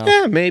for him though.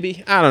 Yeah,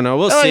 maybe. I don't know.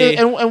 We'll see.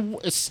 And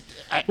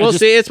We'll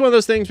see. It's one of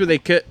those things where they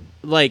could,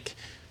 like,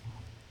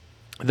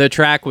 the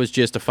track was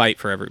just a fight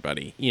for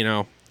everybody, you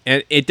know?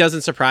 And it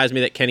doesn't surprise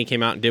me that Kenny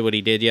came out and did what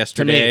he did To me,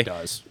 yesterday. it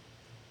does.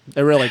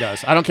 It really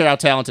does. I don't care how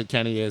talented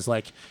Kenny is.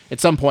 Like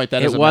at some point, that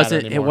doesn't matter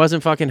anymore. It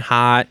wasn't fucking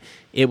hot.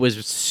 It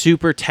was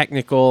super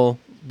technical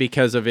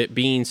because of it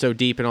being so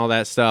deep and all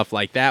that stuff.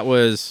 Like that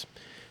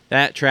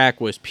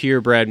track was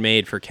purebred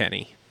made for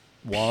Kenny.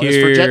 Well, it's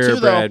for Jet 2, though.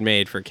 Purebred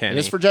made for Kenny. It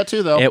is for Jet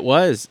 2, though. It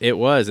was,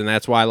 and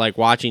that's why, like,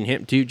 watching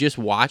him, dude, just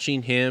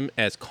watching him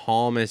as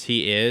calm as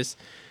he is,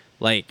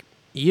 like,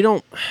 you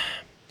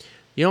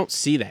don't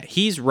see that.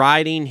 He's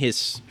riding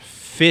his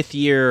 5th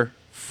year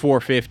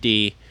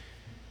 450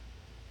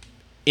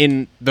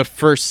 in the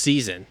first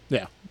season.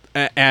 Yeah.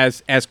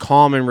 As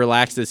calm and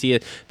relaxed as he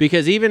is,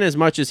 because even as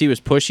much as he was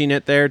pushing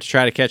it there to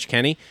try to catch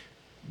Kenny,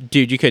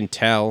 dude, you couldn't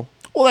tell.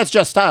 Well, that's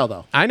just style,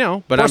 though. I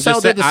know, but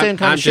Porcel did the same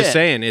kind I'm of just shit.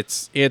 saying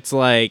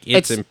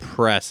it's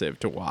impressive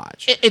to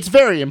watch. It's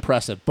very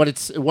impressive, but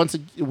it's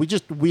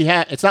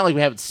it's not like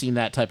we haven't seen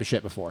that type of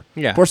shit before.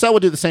 Yeah. Porcel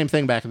would do the same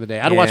thing back in the day.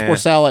 I'd watch Yeah.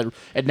 Porcel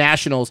at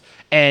nationals,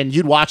 and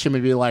you'd watch him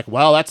and be like,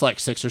 "Well, that's like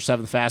 6th or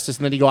 7th fastest,"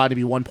 and then he'd go out and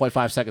be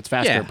 1.5 seconds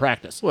faster in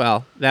practice.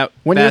 Well,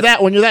 When you're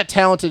that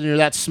talented and you're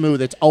that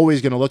smooth, it's always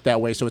going to look that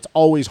way. So it's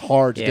always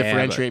hard to Yeah,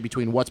 differentiate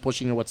between what's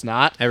pushing and what's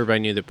not. everybody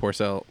knew that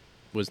Porcel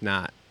was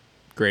not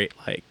great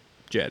like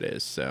Jet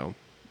is. So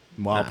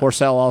Well,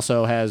 Porcel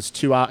also has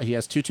two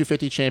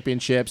 250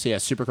 championships. He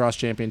has Supercross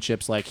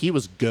championships. Like he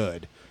was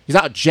good. He's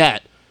not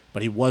Jet,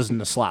 but he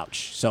wasn't a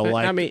slouch. So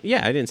like, I mean,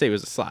 yeah, I didn't say he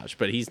was a slouch,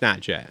 but he's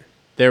not Jet.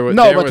 There was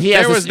no, there but was, he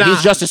there has. was not,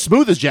 He's just as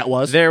smooth as Jet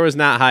was. There was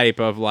not hype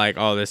of like,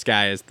 oh, this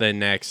guy is the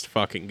next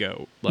fucking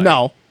GOAT. Like,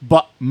 No,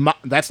 but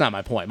that's not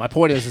my point. My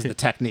point is the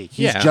technique.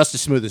 He's Yeah. just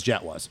as smooth as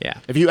Jet was. Yeah.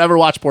 If you ever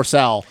watch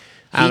Porcel,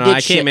 I don't know.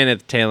 I came in at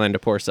the tail end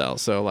of Porcel,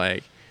 so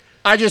like,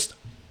 I just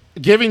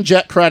giving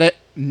Jet credit,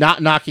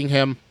 not knocking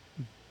him.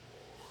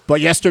 But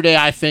yesterday,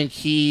 I think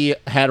he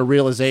had a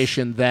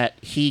realization that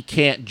he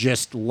can't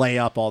just lay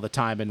up all the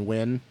time and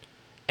win.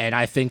 And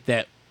I think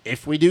that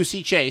if we do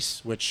see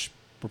Chase, which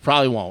we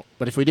probably won't,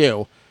 but if we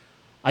do,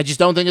 I just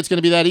don't think it's going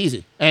to be that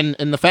easy. And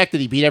the fact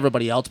that he beat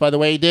everybody else by the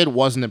way he did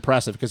wasn't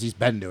impressive because he's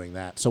been doing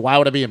that. So why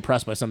would I be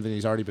impressed by something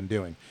he's already been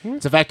doing?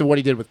 It's the fact of what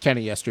he did with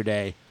Kenny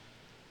yesterday.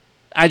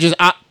 I just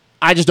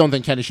don't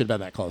think Kenny should have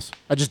been that close.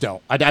 I just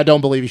don't. I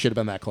don't believe he should have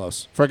been that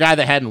close. For a guy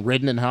that hadn't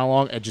ridden in how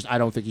long, I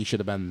don't think he should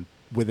have been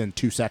within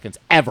 2 seconds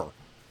ever.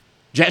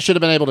 Jet should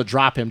have been able to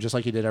drop him just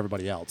like he did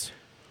everybody else.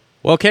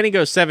 well, Kenny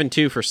goes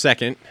 7-2 for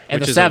second, And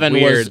which the is seven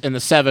weird.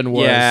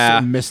 was Yeah.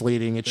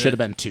 misleading. It should have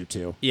been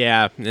 2-2.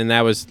 Yeah, and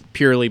that was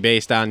purely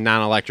based on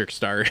non-electric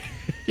start.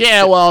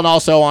 Yeah, well, and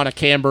also on a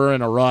camber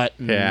and a rut,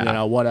 and,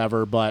 Yeah.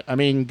 Whatever. But I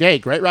mean,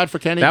 great ride for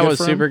Kenny. That Good was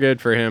for super him.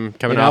 good for him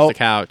coming You know, off the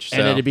couch. So.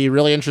 And it'd be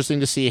really interesting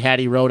to see had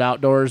he rode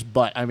outdoors.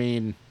 But I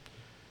mean,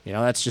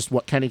 that's just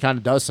what Kenny kind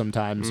of does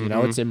sometimes.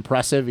 Mm-hmm. It's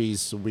impressive.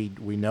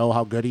 We know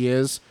how good he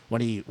is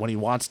when he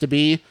wants to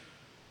be.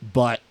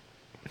 But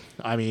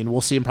I mean,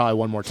 we'll see him probably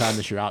one more time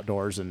this year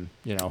outdoors, and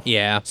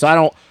Yeah. So I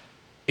don't.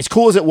 As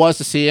cool as it was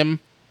to see him,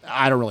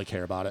 I don't really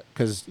care about it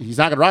because he's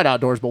not going to ride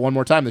outdoors, but one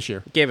more time this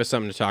year. Gave us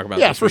something to talk about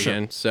Yeah, this for sure.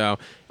 weekend. So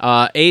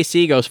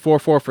AC goes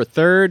 4-4 for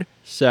third.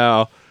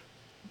 So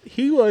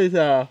he was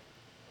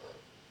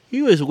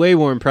way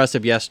more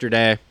impressive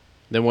yesterday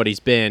than what he's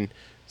been.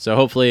 So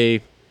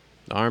hopefully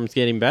the arm's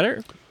getting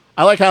better.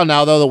 I like how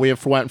now though that we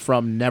have went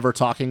from never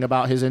talking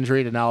about his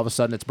injury to now all of a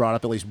sudden it's brought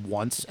up at least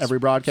once every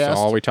broadcast. That's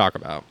all we talk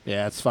about.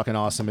 Yeah, it's fucking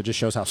awesome. It just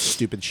shows how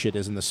stupid shit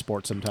is in this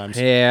sport sometimes.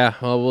 Yeah,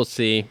 well, we'll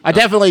see. I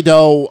definitely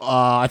though.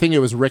 I think it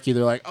was Ricky.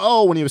 They're like,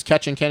 oh, when he was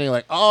catching Kenny,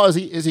 like, oh, is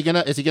he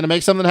gonna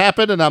make something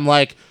happen? And I'm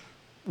like,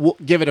 we'll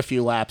give it a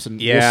few laps and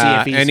we'll see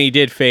Yeah, if he's. and he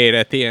did fade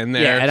at the end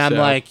there. Yeah, and I'm so.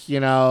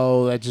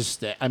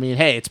 like, I mean,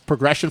 hey, it's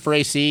progression for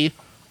AC.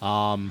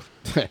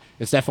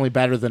 It's definitely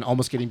better than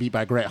almost getting beat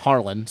by Grant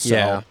Harlan. So,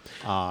 Yeah.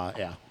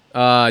 yeah.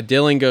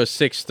 Dylan goes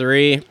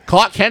 6'3".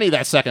 Caught Kenny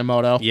that second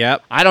moto.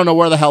 Yep. I don't know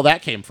where the hell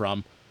that came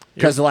from.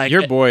 Because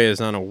Your boy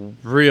is on a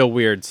real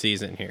weird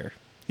season here.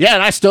 Yeah,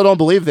 and I still don't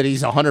believe that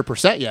he's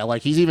 100% yet.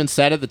 Like, he's even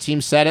said it. The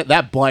team said it.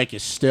 That bike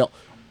is still...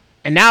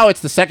 And now it's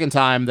the second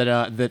time that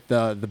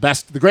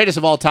the greatest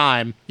of all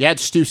time, you had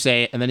Stu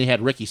say it, and then you had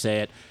Ricky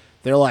say it.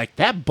 They're like,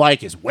 that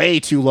bike is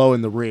way too low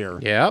in the rear.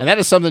 Yeah. And that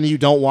is something you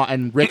don't want.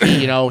 And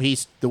Ricky,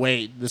 he's the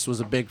way this was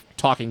a big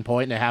talking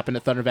point, and it happened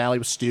at Thunder Valley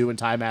with Stu and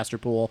Ty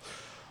Masterpool.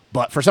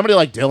 But for somebody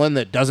like Dylan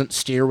that doesn't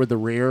steer with the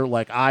rear,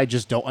 like, I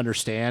just don't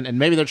understand. And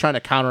maybe they're trying to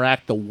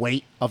counteract the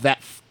weight of that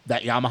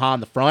Yamaha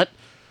on the front.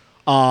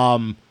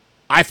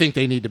 I think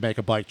they need to make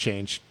a bike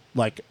change.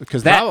 Like,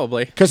 because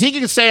he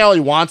can say all he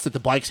wants that the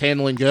bike's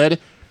handling good.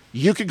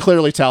 You can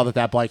clearly tell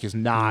that bike is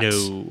not.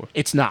 No.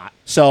 It's not.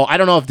 So I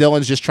don't know if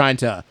Dylan's just trying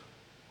to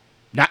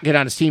not get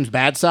on his team's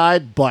bad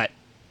side, but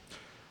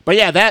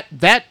yeah,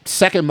 that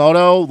second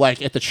moto, like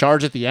at the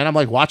charge at the end, I'm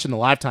like watching the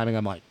live timing.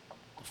 I'm like,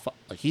 fuck,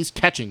 like he's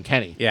catching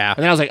Kenny. Yeah.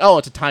 And then I was like, oh,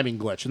 it's a timing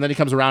glitch. And then he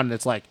comes around and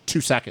it's like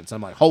 2 seconds.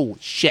 I'm like, holy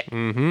shit.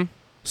 Mm-hmm.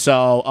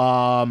 So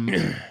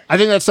I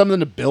think that's something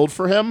to build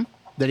for him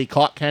that he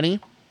caught Kenny.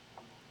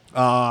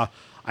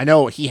 I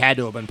know he had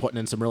to have been putting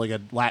in some really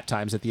good lap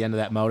times at the end of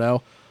that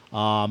moto.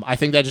 I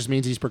think that just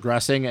means he's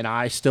progressing, and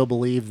I still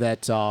believe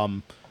that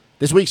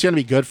this week's going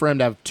to be good for him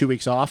to have 2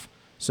 weeks off.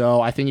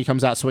 So I think he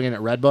comes out swinging at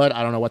Redbud.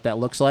 I don't know what that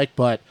looks like,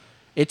 but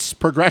it's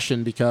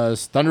progression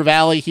because Thunder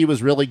Valley, he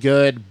was really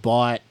good,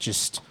 but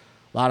just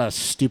a lot of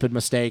stupid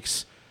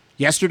mistakes.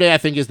 Yesterday, I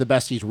think, is the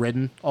best he's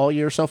ridden all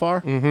year so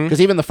far.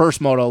 Because even the first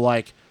moto,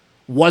 like,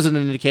 wasn't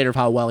an indicator of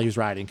how well he was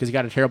riding because he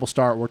got a terrible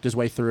start, worked his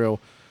way through.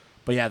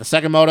 But yeah, the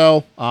second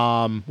moto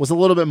was a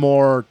little bit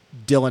more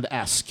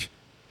Dylan-esque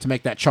to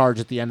make that charge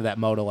at the end of that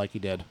moto like he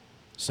did.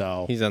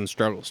 So he's on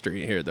struggle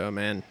street here, though,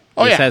 man.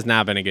 Oh, this yeah. has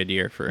not been a good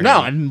year for him.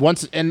 No,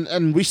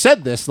 and we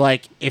said this,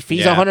 like, if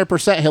he's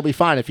 100%, he'll be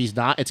fine. If he's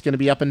not, it's going to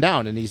be up and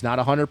down, and he's not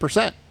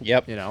 100%.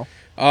 Yep.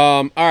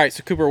 All right,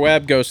 so Cooper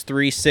Webb goes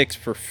 3.6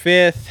 for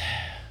 5th.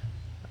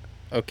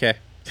 Okay.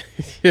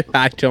 We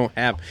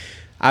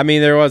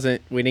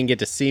didn't get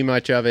to see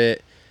much of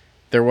it.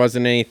 There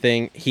wasn't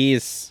anything. He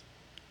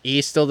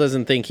still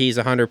doesn't think he's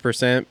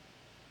 100%,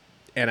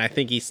 and I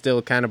think he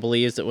still kind of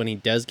believes that when he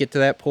does get to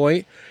that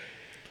point,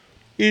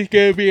 he's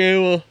going to be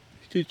able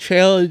to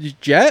challenge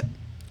Jet.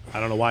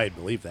 I don't know why you'd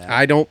believe that.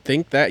 I don't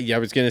think that. Yeah, I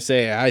was going to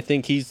say, I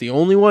think he's the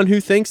only one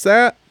who thinks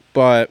that,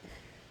 but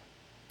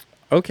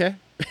okay.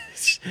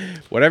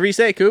 Whatever you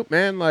say, Coop,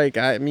 man. Like,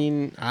 I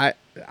mean, I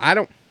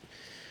don't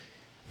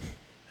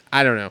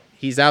know.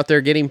 He's out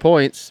there getting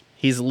points.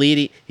 He's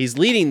leading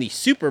the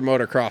super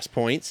motocross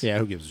points. Yeah,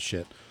 who gives a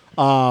shit?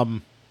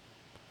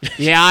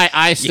 Yeah,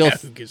 I still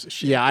who gives a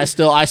shit? Yeah, I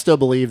still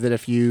believe that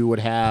if you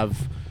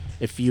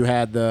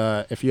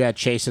had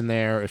Chase in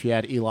there, if you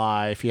had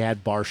Eli, if you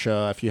had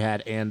Barsha, if you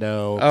had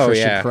Ando,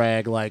 Christian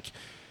Craig, like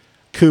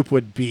Coop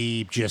would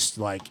be just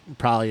like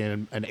probably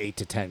an 8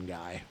 to 10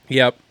 guy.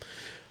 Yep.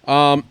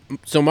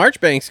 So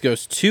Marchbanks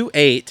goes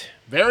 2.8.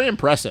 Very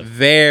impressive.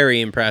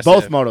 Very impressive.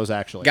 Both motos,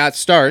 actually. Got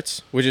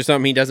starts, which is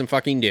something he doesn't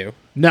fucking do.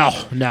 No.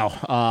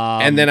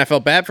 And then I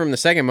felt bad for him the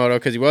second moto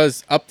because he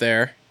was up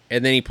there,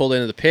 and then he pulled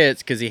into the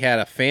pits because he had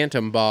a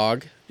phantom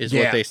bog, is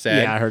what they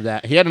said. Yeah, I heard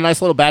that. He had a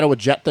nice little battle with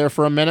Jet there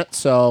for a minute,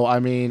 so,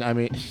 I mean,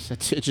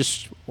 it's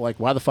just, like,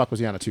 why the fuck was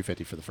he on a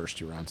 250 for the first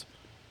 2 rounds?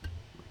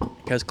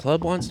 Because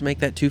Club wants to make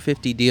that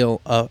 250 deal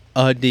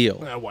a deal.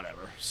 Whatever.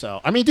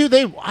 So, I mean, dude,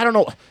 I don't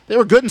know. They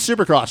were good in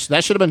Supercross.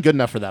 That should have been good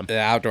enough for them. The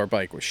outdoor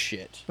bike was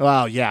shit.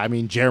 Well, yeah, I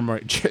mean,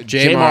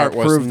 J-Mart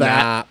was proved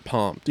that. Not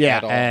pumped. Yeah,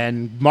 at all.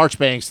 and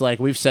Marchbanks, like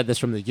we've said this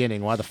from the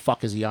beginning, why the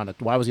fuck is he on it?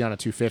 Why was he on a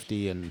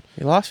 250? And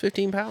he lost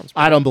 15 pounds.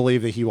 Bro. I don't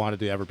believe that he wanted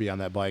to ever be on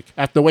that bike.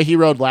 After the way he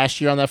rode last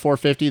year on that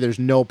 450, there's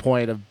no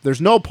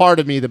part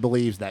of me that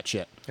believes that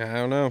shit. I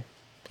don't know.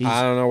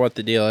 I don't know what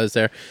the deal is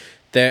there.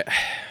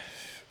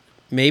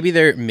 Maybe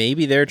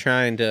they're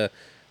trying to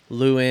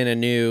lure in a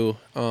new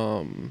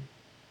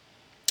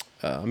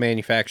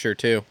manufacturer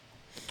too.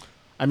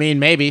 I mean,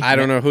 maybe. I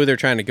don't know who they're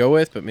trying to go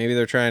with, but maybe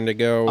they're trying to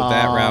go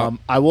that route.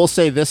 I will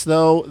say this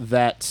though,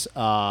 that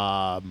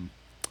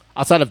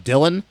outside of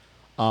Dylan,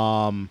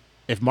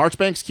 if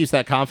Marchbanks keeps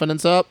that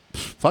confidence up,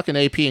 fucking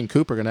AP and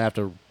Coop are gonna have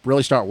to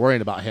really start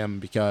worrying about him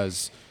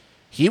because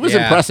he was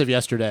impressive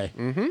yesterday.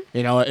 Mm-hmm.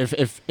 You know,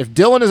 if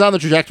Dylan is on the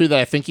trajectory that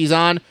I think he's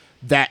on,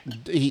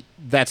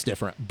 that's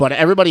different. But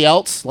everybody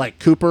else, like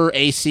Cooper,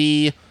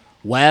 AC,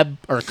 Webb,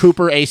 or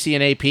Cooper, AC,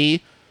 and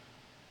AP,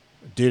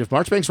 dude, if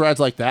Marchbanks rides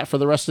like that for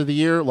the rest of the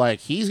year, like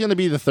he's going to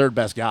be the third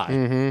best guy.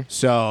 Mm-hmm.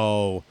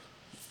 So,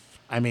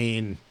 I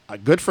mean,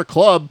 good for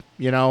Club,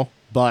 you know,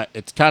 but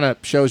it kind of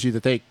shows you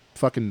that they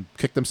fucking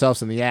kicked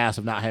themselves in the ass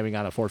of not having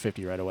on a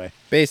 450 right away.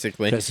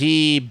 Basically. Because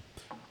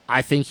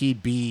I think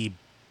he'd be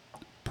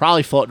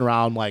probably floating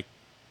around like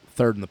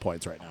third in the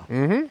points right now.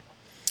 Mm-hmm.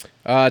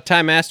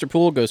 Ty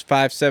Masterpool goes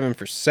 5.7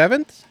 for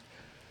 7th.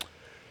 I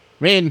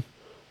mean,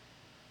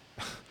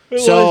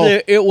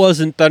 it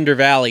wasn't Thunder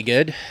Valley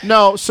good.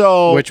 No,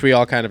 so which we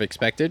all kind of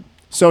expected.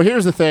 So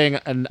here's the thing,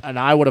 and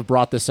I would have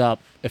brought this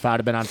up if I'd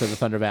have been onto the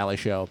Thunder Valley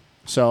show.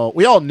 So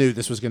we all knew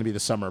this was going to be the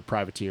summer of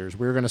privateers.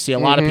 We were going to see a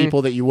lot of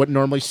people that you wouldn't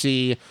normally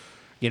see.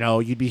 You know,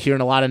 you'd be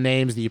hearing a lot of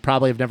names that you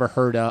probably have never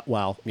heard of.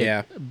 Well,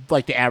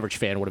 like the average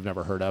fan would have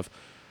never heard of.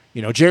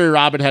 You know, Jerry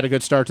Robin had a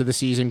good start to the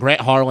season. Grant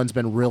Harlan's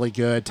been really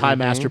good. Ty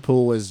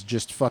Masterpool has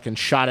just fucking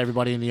shot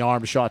everybody in the arm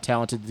to show how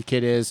talented the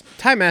kid is.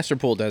 Ty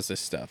Masterpool does this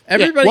stuff.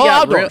 Everybody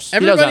got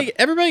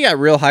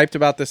real hyped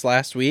about this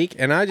last week,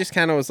 and I just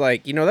kind of was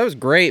like, you know, that was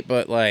great,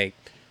 but like,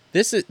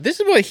 this is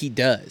what he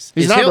does.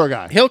 He's an outdoor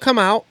guy. He'll come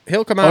out.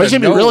 Oh, he's gonna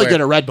be really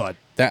good at Redbud.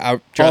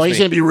 He's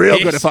gonna be real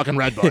good at fucking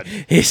Redbud.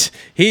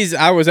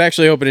 I was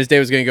actually hoping his day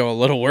was gonna go a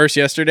little worse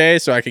yesterday,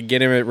 so I could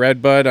get him at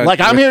Redbud.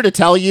 I'm here to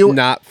tell you,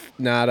 not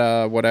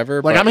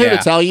whatever. Like, I'm here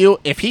to tell you,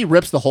 if he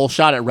rips the whole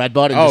shot at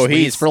Redbud and just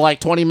leaves for like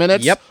 20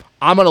 minutes,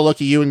 I'm gonna look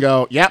at you and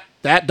go, yep,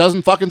 that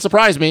doesn't fucking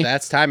surprise me.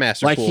 That's Ty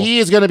Masterpool. Like, he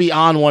is gonna be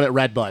on one at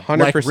Redbud, 100%.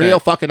 like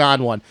real fucking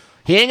on one.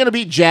 He ain't gonna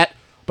beat Jet.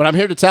 But I'm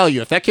here to tell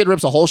you, if that kid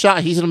rips a whole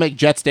shot, he's going to make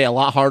Jet's day a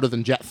lot harder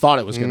than Jet thought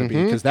it was going to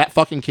be, because that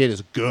fucking kid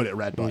is good at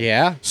Redbud.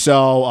 Yeah.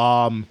 So,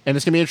 and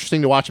it's going to be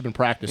interesting to watch him in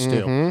practice,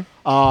 too.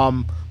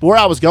 But where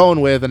I was going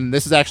with, and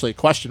this is actually a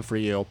question for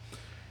you,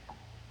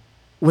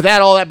 with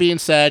all that being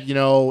said, you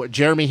know,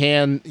 Jeremy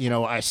Hand, you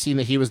know, I seen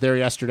that he was there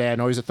yesterday. I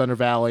know he's at Thunder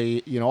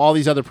Valley. You know, all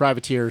these other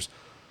privateers.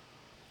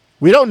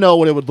 We don't know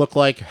what it would look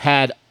like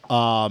had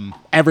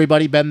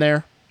everybody been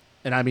there.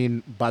 And I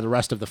mean by the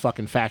rest of the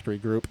fucking factory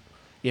group,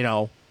 you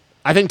know.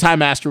 I think Ty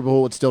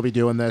Masterpool would still be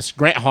doing this.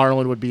 Grant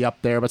Harlan would be up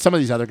there, but some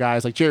of these other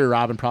guys, like Jerry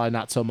Robin, probably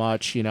not so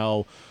much, you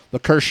know,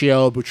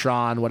 Lacurcio,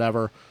 Boutron,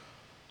 whatever.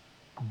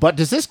 But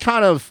does this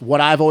kind of, what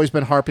I've always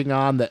been harping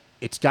on, that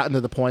it's gotten to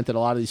the point that a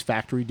lot of these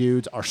factory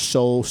dudes are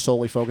so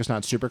solely focused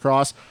on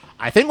Supercross?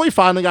 I think we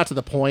finally got to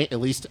the point,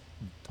 at least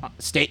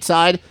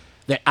stateside,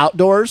 that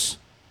outdoors,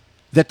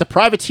 that the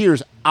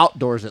privateers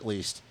outdoors at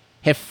least,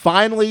 have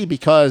finally,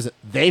 because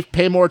they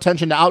pay more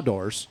attention to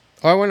outdoors.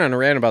 Oh, I went on a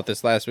rant about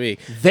this last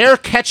week. They're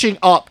catching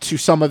up to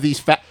some of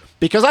these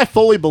because I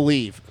fully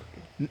believe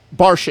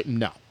Barsha.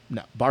 No,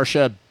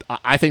 Barsha.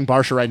 I think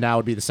Barsha right now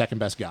would be the second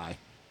best guy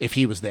if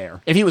he was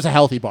there. If he was a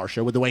healthy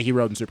Barsha with the way he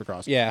rode in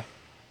Supercross. Yeah,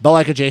 but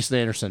like a Jason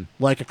Anderson,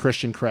 like a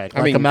Christian Craig.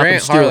 I mean,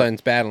 Grant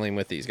Harlan's battling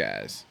with these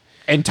guys.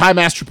 And Ty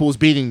Masterpool is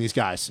beating these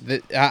guys.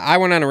 I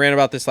went on a rant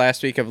about this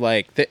last week of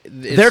like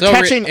they're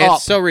catching up.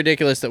 It's so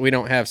ridiculous that we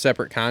don't have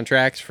separate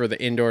contracts for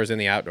the indoors and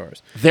the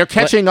outdoors. They're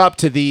catching up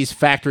to these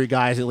factory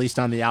guys, at least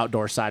on the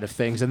outdoor side of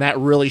things, and that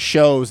really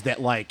shows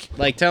that like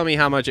tell me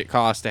how much it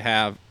costs to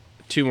have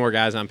two more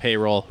guys on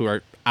payroll who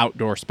are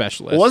outdoor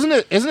specialists. Well,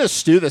 isn't it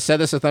Stu that said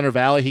this at Thunder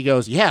Valley? He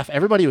goes, yeah, if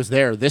everybody was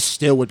there, this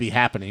still would be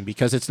happening,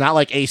 because it's not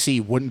like AC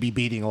wouldn't be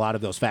beating a lot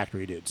of those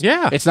factory dudes.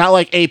 Yeah. It's not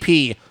like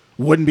AP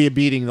wouldn't be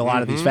beating a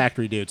lot of these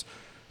factory dudes.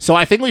 So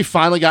I think we've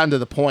finally gotten to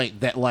the point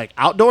that, like,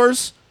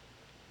 outdoors,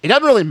 it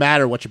doesn't really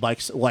matter what your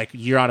bike's like.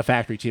 You're on a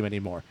factory team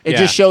anymore. It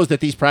just shows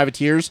that these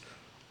privateers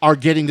are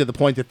getting to the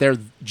point that they're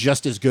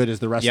just as good as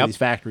the rest of these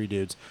factory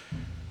dudes.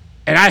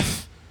 And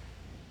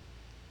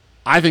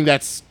I think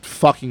that's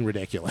fucking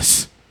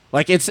ridiculous.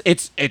 Like,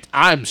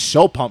 I'm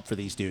so pumped for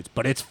these dudes,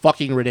 but it's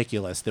fucking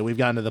ridiculous that we've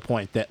gotten to the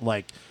point that,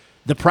 like,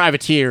 the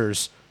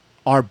privateers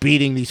are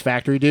beating these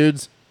factory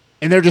dudes,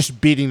 and they're just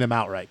beating them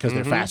outright because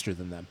they're faster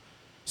than them.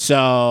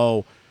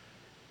 So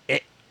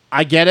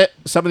I get it.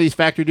 Some of these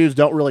factory dudes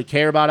don't really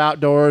care about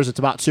outdoors. It's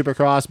about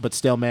Supercross, but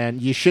still,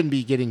 man, you shouldn't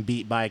be getting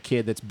beat by a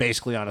kid that's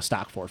basically on a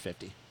stock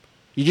 450.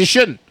 You just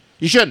shouldn't.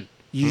 You shouldn't.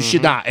 You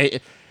should not.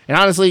 And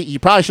honestly, you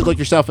probably should look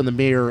yourself in the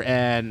mirror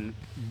and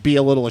be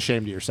a little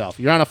ashamed of yourself.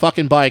 You're on a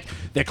fucking bike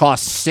that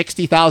costs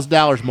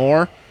 $60,000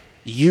 more.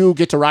 You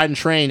get to ride and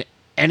train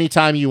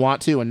anytime you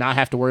want to and not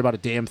have to worry about a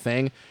damn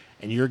thing.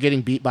 And you're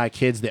getting beat by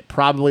kids that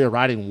probably are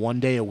riding one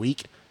day a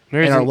week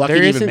and are lucky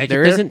to even make it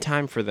there. There isn't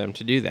time for them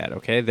to do that,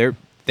 okay?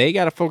 They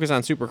got to focus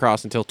on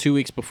Supercross until 2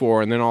 weeks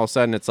before, and then all of a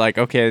sudden it's like,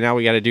 okay, now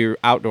we got to do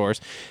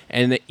outdoors.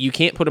 And you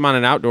can't put them on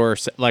an outdoor,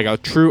 like a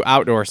true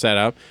outdoor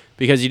setup,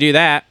 because you do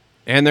that,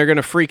 and they're going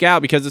to freak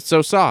out because it's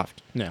so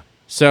soft. Yeah.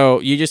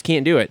 So you just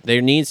can't do it.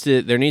 There needs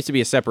to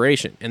be a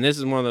separation. And this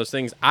is one of those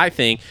things, I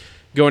think,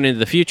 going into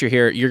the future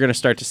here, you're going to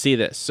start to see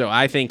this. So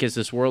I think as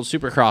this World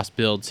Supercross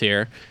builds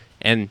here,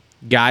 and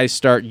guys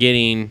start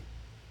getting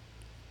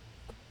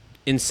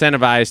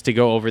incentivized to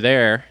go over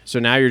there, so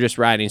now you're just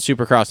riding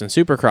Supercross and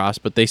Supercross,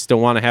 but they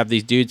still want to have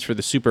these dudes for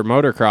the Super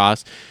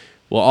Motocross.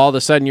 Well, all of a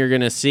sudden you're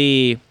going to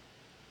see,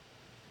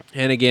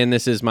 and again,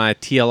 this is my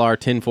TLR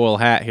tinfoil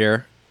hat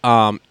here,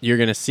 you're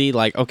going to see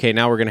like, okay,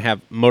 now we're going to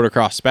have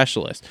motocross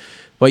specialists.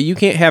 But you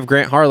can't have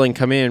Grant Harlan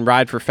come in,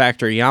 ride for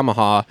factory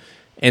Yamaha,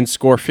 and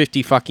score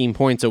 50 fucking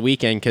points a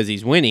weekend because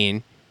he's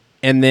winning,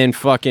 and then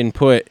fucking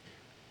put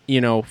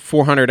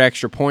 400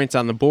 extra points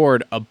on the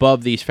board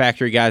above these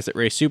factory guys that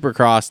race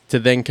Supercross to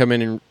then come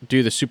in and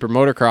do the Super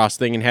Motocross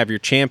thing and have your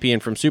champion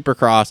from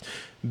Supercross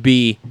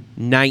be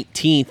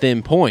 19th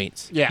in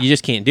points. Yeah. You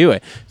just can't do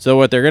it. So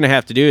what they're going to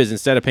have to do is,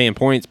 instead of paying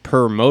points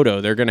per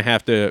moto, they're going to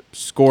have to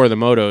score the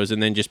motos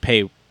and then just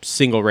pay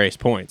single race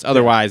points.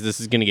 Otherwise, this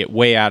is going to get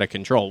way out of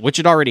control, which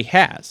it already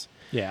has.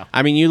 Yeah.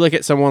 I mean, you look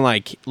at someone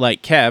like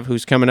Kev,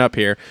 who's coming up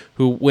here,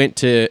 who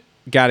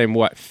got him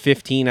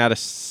 15 out of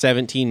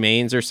 17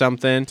 mains or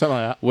something, Something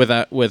like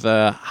that. with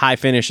a high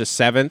finish of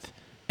 7th,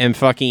 and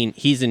fucking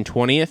he's in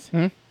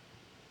 20th.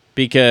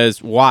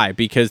 Because why?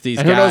 Because these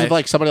and guys. who knows if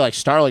like somebody like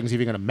Starling's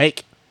even going to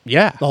make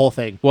Yeah. the whole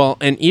thing. Well,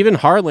 and even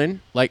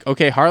Harlan,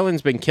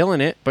 Harlan's been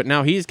killing it, but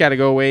now he's got to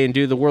go away and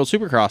do the World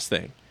Supercross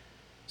thing.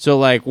 So,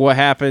 what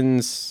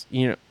happens,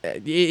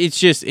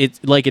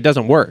 it's like it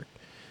doesn't work.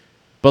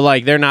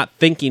 But, they're not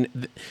thinking,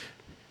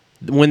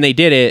 when they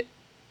did it,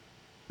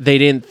 they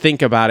didn't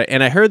think about it.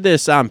 And I heard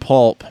this on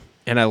Pulp,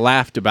 and I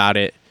laughed about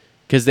it,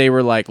 because they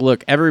were like,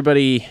 look,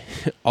 everybody,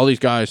 all these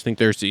guys think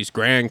there's these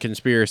grand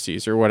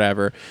conspiracies or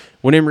whatever,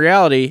 when in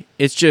reality,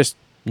 it's just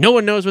no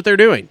one knows what they're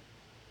doing.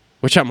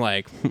 Which I'm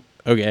like,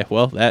 okay,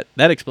 well, that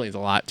explains a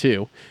lot,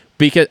 too.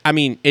 Because, I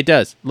mean, it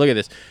does. Look at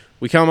this.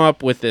 We come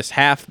up with this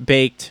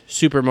half-baked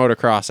super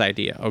motocross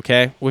idea,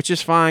 okay? Which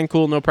is fine,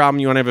 cool, no problem.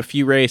 You want to have a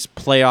few race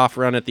playoff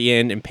run at the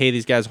end and pay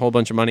these guys a whole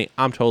bunch of money.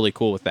 I'm totally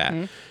cool with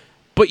that.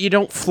 But you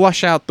don't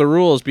flush out the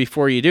rules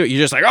before you do it.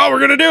 You're just like, oh, we're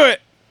going to do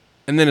it.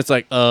 And then it's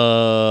like,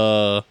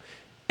 And,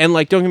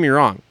 don't get me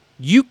wrong.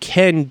 You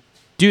can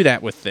do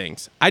that with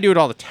things. I do it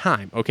all the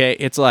time, okay?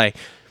 It's like,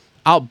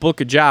 I'll book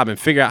a job and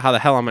figure out how the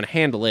hell I'm going to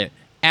handle it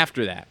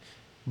after that.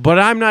 But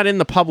I'm not in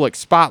the public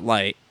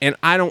spotlight, and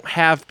I don't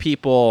have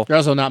people... You're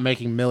also not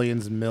making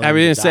millions and millions I was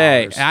going to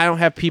say, dollars. I don't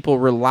have people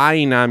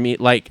relying on me.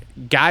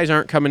 Guys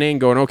aren't coming in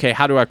going, okay,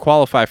 how do I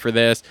qualify for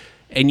this?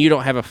 And you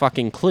don't have a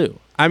fucking clue.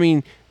 I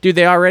mean, dude,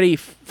 they already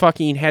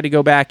fucking had to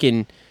go back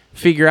and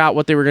figure out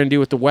what they were going to do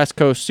with the West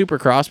Coast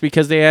Supercross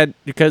because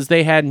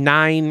they had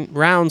 9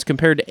 rounds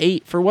compared to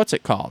 8 for what's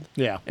it called.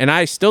 Yeah. And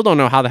I still don't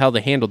know how the hell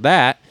they handled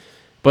that.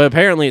 But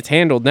apparently it's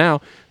handled now.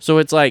 So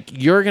it's like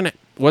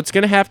what's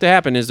gonna have to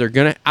happen is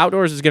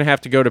Outdoors is gonna have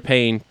to go to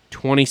paying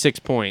 26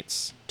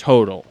 points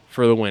total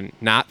for the win,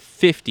 not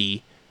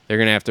 50. They're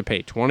gonna have to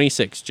pay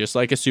 26, just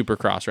like a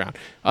Supercross round.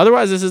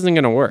 Otherwise, this isn't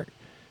gonna work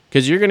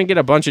because you're gonna get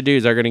a bunch of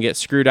dudes that are gonna get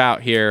screwed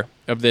out here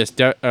of these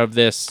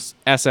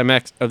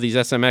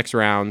SMX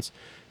rounds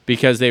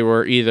because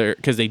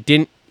they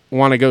didn't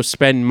want to go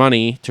spend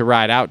money to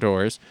ride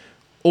Outdoors,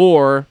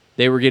 or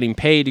they were getting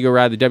paid to go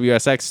ride the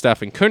WSX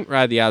stuff and couldn't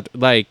ride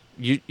the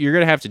you're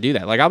going to have to do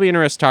that. I'll be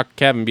interested to talk to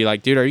Kevin and be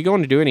like, dude, are you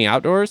going to do any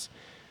Outdoors?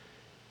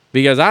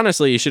 Because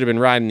honestly, you should have been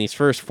riding these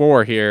first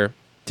 4 here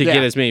to get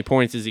as many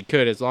points as he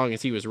could as long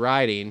as he was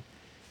riding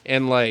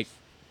and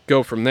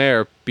go from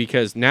there,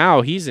 because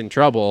now he's in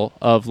trouble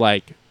of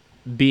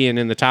being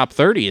in the top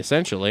 30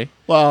 essentially.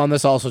 Well, and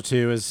this also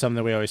too is something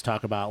that we always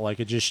talk about.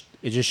 It just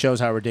shows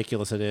how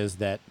ridiculous it is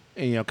that,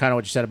 kind of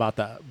what you said about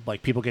the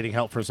people getting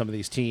help from some of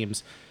these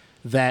teams,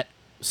 that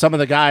some of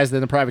the guys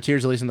in the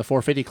privateers, at least in the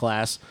 450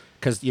 class,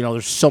 because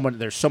there's so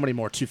many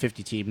more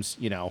 250 teams.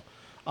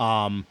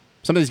 Some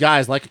of these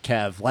guys like a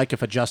Kev, like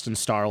if a Justin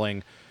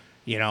Starling,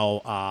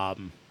 I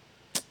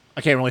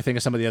can't really think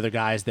of some of the other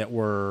guys that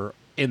were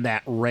in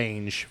that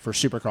range for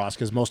Supercross,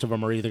 because most of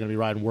them are either going to be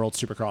riding World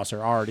Supercross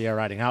or already are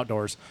riding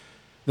Outdoors.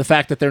 The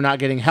fact that they're not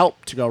getting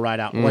help to go ride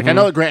out, I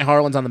know that Grant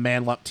Harlan's on the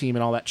Man Luck team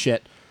and all that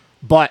shit,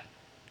 but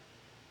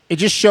it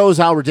just shows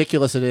how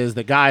ridiculous it is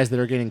that guys that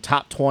are getting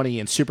top 20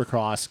 in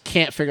Supercross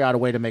can't figure out a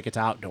way to make it to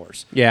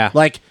Outdoors. Yeah.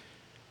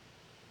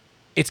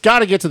 It's got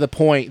to get to the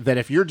point that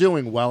if you're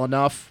doing well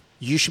enough,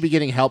 you should be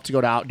getting help to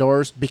go to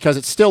Outdoors, because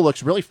it still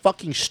looks really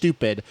fucking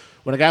stupid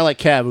when a guy like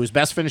Kev, whose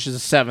best finish is a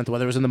 7th,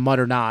 whether it was in the mud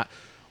or not,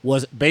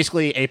 was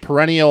basically a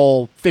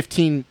perennial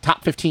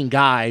top 15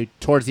 guy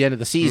towards the end of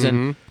the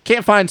season,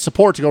 can't find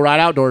support to go ride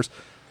Outdoors.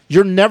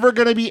 You're never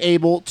going to be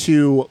able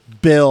to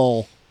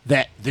bill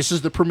that this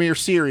is the Premier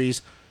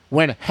Series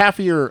when half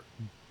of your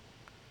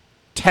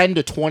 10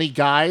 to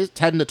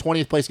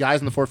 20th place guys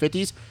in the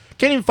 450s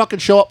can't even fucking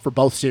show up for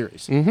both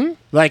series.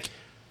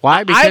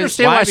 Why? Because, I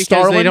understand why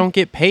Starling, they don't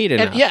get paid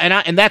enough.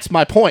 And that's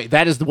my point.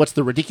 That is what's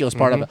the ridiculous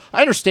part of it.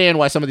 I understand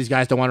why some of these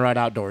guys don't want to ride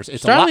Outdoors.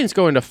 Starling's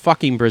going to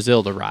fucking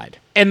Brazil to ride.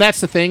 And that's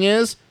the thing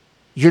is,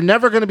 you're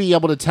never going to be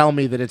able to tell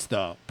me that it's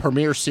the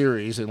Premier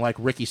Series, and like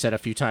Ricky said a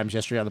few times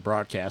yesterday on the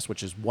broadcast,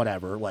 which is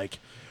whatever,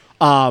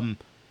 that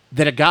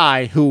a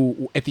guy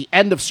who at the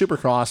end of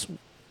Supercross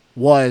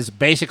was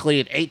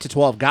basically an 8 to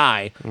 12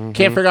 guy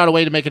can't figure out a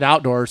way to make it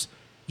Outdoors.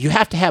 You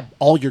have to have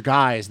all your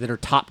guys that are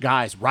top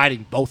guys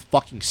riding both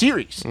fucking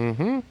series.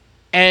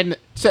 And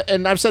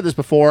I've said this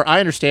before,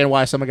 I understand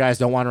why some guys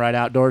don't want to ride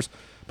Outdoors,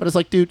 but it's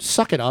like, dude,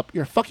 suck it up.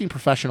 You're a fucking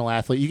professional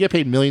athlete. You get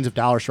paid millions of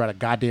dollars to ride a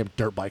goddamn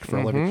dirt bike for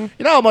a living.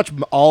 You know how much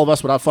all of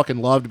us would fucking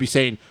love to be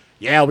saying,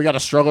 yeah, we got to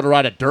struggle to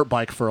ride a dirt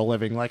bike for a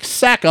living.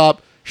 Sack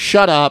up,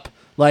 shut up.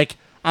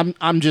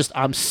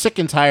 I'm sick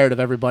and tired of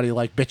everybody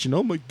bitching,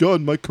 oh my God,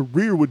 my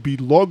career would be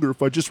longer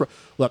if I just...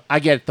 Look, I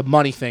get it. The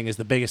money thing is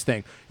the biggest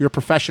thing. You're a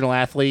professional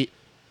athlete.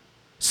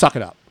 Suck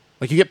it up.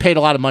 You get paid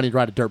a lot of money to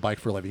ride a dirt bike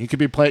for a living. You could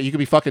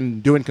be fucking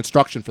doing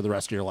construction for the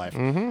rest of your life.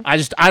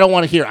 I don't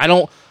want to hear.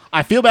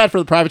 I feel bad for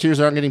the privateers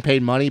that aren't getting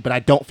paid money, but I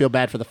don't feel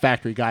bad for the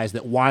factory guys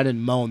that whine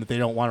and moan that they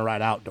don't want to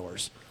ride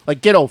Outdoors.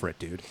 Get over it,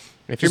 dude.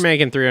 If you're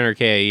making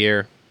 $300K a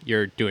year,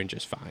 you're doing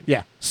just fine.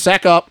 Yeah.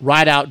 Sack up,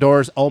 ride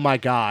outdoors. Oh, my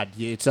God.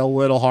 It's a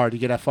little hard. You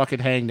get a fucking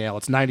hangnail.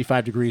 It's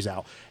 95 degrees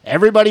out.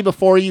 Everybody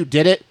before you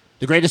did it.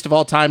 The greatest of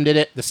all time did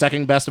it. The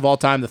second best of all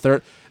time. The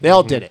third. They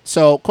all did it.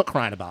 So quit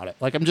crying about it.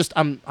 Like,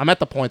 I'm at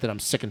the point that I'm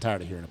sick and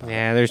tired of hearing about it.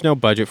 Yeah, there's no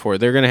budget for it.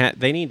 They're going to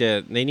they need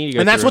to go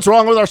And that's what's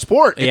wrong with our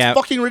sport. It's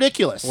fucking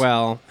ridiculous.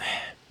 Well,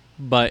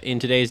 but in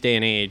today's day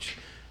and age,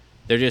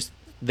 they're just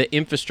the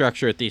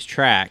infrastructure at these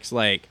tracks,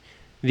 like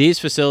these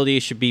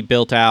facilities should be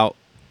built out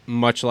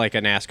much like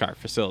a NASCAR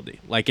facility.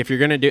 Like if you're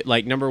going to do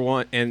like number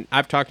one, and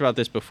I've talked about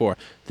this before,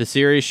 the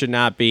series should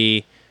not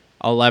be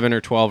 11 or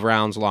 12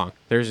 rounds long.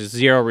 There's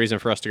zero reason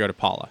for us to go to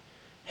Paula.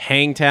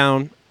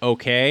 Hangtown,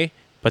 okay,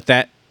 but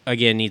that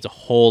again needs a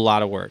whole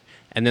lot of work.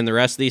 And then the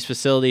rest of these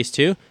facilities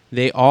too,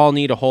 they all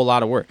need a whole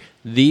lot of work.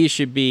 These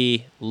should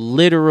be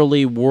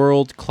literally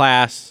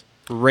world-class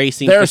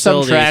racing there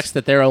facilities. There are some tracks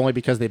that they're only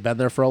because they've been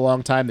there for a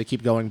long time. They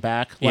keep going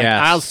back. Like,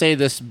 yes. I'll say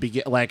this,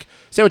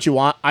 say what you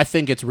want. I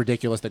think it's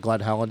ridiculous that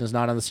Glen Helen is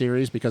not on the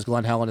series because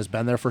Glen Helen has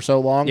been there for so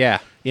long. Yeah.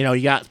 You know,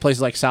 you got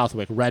places like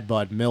Southwick,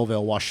 Redbud,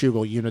 Millville,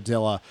 Washougal,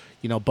 Unadilla,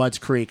 Budds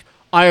Creek.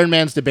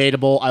 Ironman's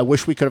debatable. I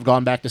wish we could have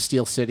gone back to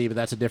Steel City, but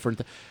that's a different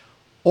thing.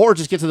 Or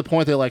just get to the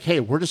point they're like, hey,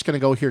 we're just going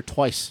to go here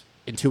twice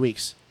in 2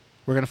 weeks.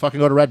 We're going to fucking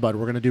go to Redbud.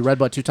 We're going to do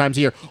Redbud 2 times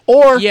a year.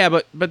 Or yeah,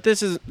 but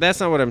that's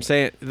not what I'm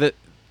saying.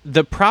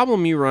 The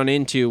problem you run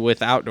into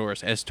with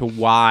outdoors as to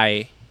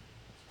why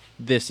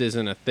this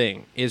isn't a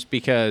thing is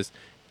because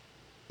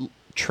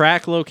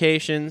track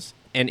locations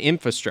and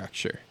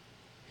infrastructure.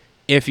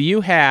 If we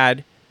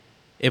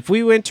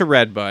went to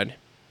Redbud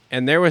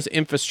and there was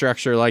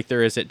infrastructure like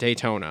there is at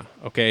Daytona,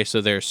 okay,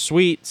 so there's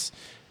suites,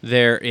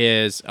 there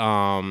is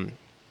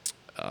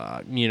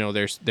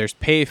there's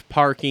paved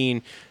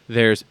parking,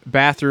 there's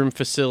bathroom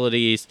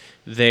facilities,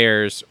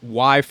 there's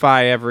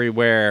Wi-Fi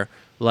everywhere.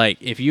 Like,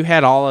 if you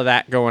had all of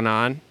that going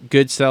on,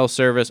 good cell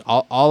service,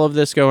 all of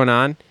this going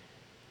on,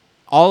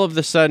 all of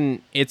a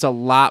sudden, it's a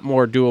lot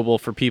more doable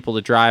for people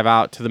to drive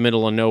out to the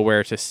middle of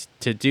nowhere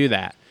to do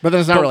that. But then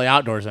it's not really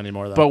outdoors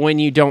anymore, though. But when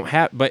you don't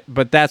have...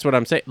 But that's what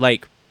I'm saying.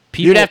 Like,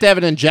 people... You'd have to have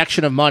an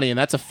injection of money, and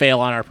that's a fail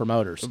on our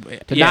promoters.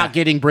 Not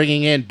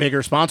bringing in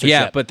bigger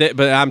sponsorship. Yeah,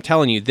 but I'm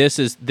telling you, this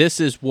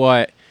is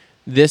what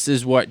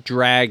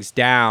drags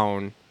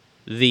down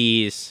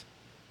these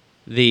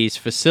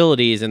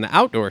facilities in the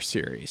outdoor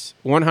series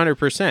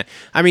 100%.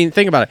 I mean,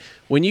 think about it.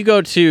 When you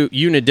go to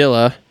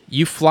Unadilla,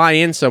 you fly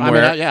in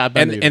somewhere, I've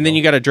been and then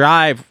you got to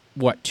drive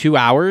 2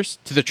 hours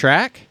to the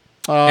track,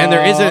 and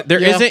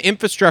there isn't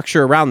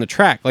infrastructure around the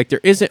track. Like there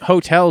isn't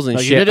hotels and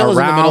shit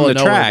around the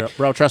track.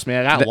 Bro, trust me,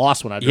 I got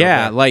lost when I drove.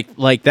 Yeah, there.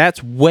 like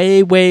that's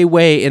way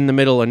in the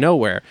middle of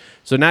nowhere.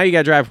 So now you got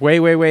to drive way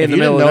in the middle of nowhere. If you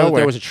didn't know that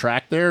there was a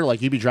track there,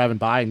 like you'd be driving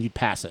by and you'd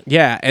pass it.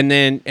 Yeah, and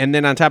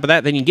then on top of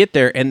that, then you get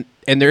there and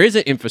there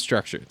isn't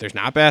infrastructure. There's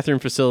not bathroom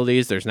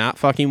facilities. There's not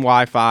fucking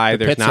Wi-Fi.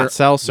 There's not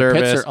cell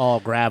service. The pits are all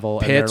gravel.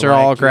 Pits are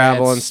all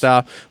gravel and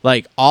stuff.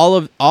 Like all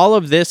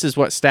of this is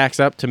what stacks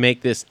up to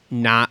make this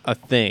not a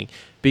thing.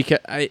 Because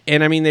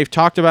they've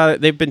talked about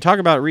it. They've been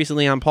talking about it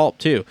recently on Pulp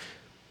too.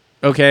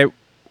 Okay,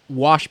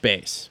 wash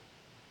base.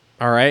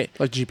 All right,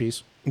 like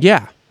GPs.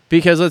 Yeah.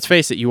 Because let's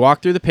face it, you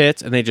walk through the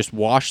pits and they just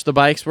wash the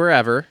bikes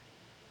wherever.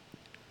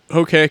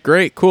 Okay,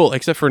 great, cool.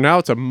 Except for now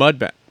it's a mud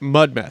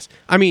mess.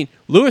 I mean,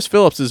 Lewis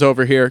Phillips is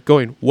over here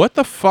going, what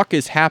the fuck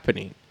is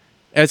happening?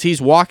 As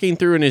he's walking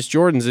through in his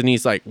Jordans and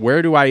he's like,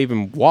 where do I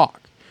even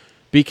walk?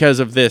 Because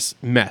of this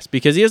mess.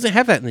 Because he doesn't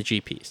have that in the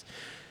GPs.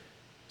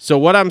 So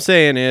what I'm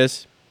saying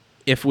is,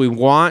 if we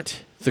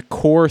want the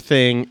core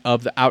thing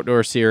of the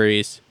outdoor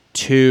series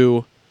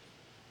to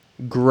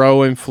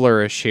grow and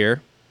flourish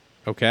here,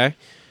 okay,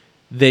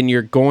 then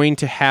you're going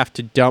to have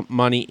to dump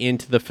money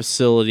into the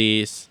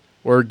facilities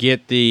or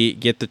get the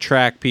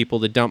track people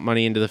to dump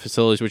money into the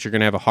facilities, which you're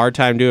going to have a hard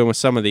time doing with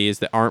some of these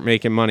that aren't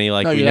making money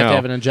like we know. You have to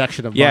have an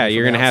injection of money. Yeah,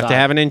 you're going to have to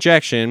have an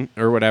injection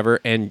or whatever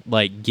and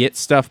like get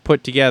stuff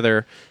put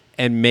together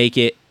and make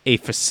it a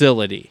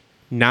facility,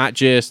 not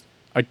just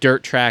a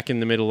dirt track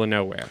in the middle of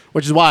nowhere.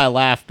 Which is why I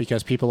laugh,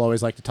 because people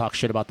always like to talk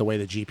shit about the way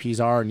the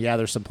GPs are. And yeah,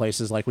 there's some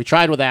places like we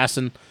tried with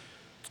Assen.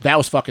 That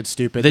was fucking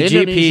stupid. The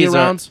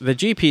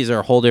GPs are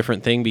a whole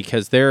different thing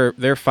because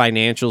their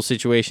financial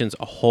situation's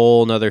a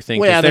whole nother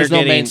thing. Well, yeah, there's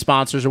no main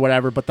sponsors or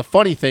whatever. But the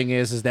funny thing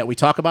is that we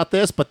talk about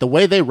this, but the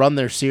way they run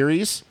their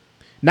series,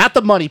 not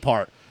the money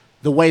part,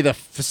 the way the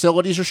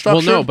facilities are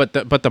structured. Well,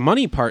 no, but the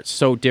money part's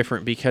so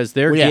different because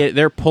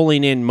they're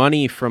pulling in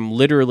money from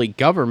literally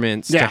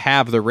governments to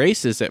have the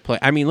races at play.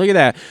 I mean, look at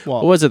that.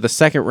 Well, what was it, the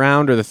second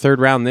round or the third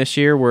round this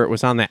year where it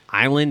was on that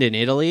island in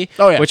Italy?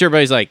 Oh, yeah. Which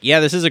everybody's like, yeah,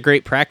 this is a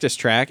great practice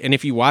track. And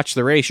if you watch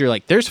the race, you're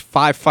like, there's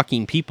 5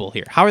 fucking people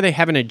here. How are they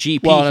having a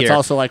GP here? Well, and it's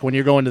also like when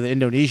you're going to the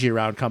Indonesia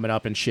round coming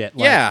up and shit.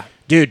 Like, yeah.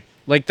 Dude.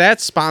 Like,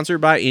 that's sponsored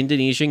by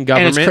Indonesian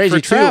government and it's crazy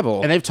for travel.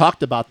 Too. And they've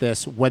talked about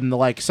this when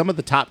some of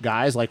the top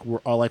guys,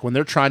 when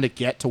they're trying to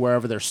get to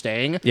wherever they're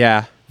staying,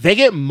 they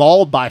get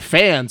mauled by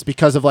fans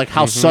because of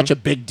how such a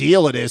big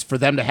deal it is for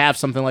them to have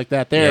something like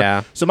that there.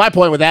 Yeah. So my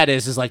point with that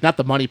is not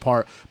the money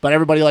part, but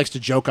everybody likes to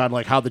joke on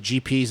how the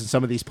GPs in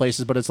some of these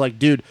places, but it's like,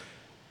 dude,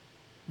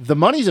 the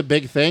money's a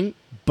big thing,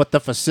 but the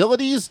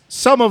facilities,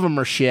 some of them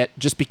are shit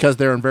just because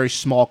they're in very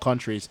small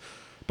countries.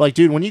 But like,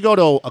 dude, when you go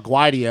to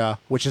Aguadia,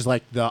 which is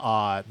like the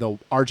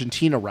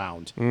Argentina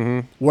round,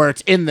 where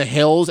it's in the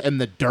hills and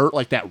the dirt,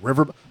 like that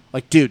river,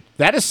 like, dude,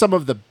 that is some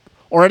of the.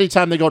 Or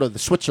anytime they go to the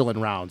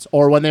Switzerland rounds,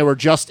 or when they were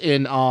just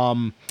in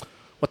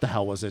what the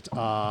hell was it?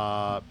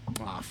 I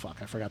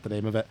forgot the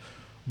name of it.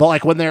 But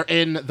like when they're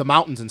in the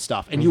mountains and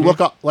stuff, and you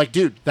look up, like,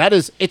 dude,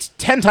 it's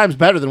 10 times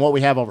better than what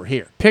we have over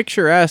here.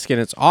 Picturesque,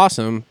 and it's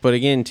awesome. But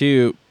again,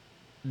 too,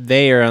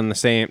 they're on the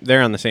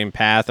same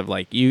path of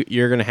like you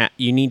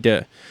need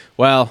to.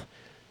 Well,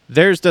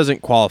 theirs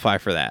doesn't qualify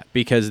for that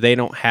because they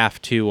don't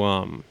have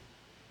to.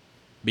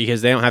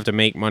 Because they don't have to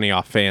make money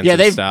off fans. Yeah,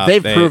 they've stuff.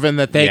 proven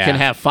that they can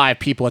have 5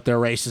 people at their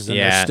races and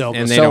they're still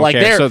and they don't like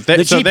care. the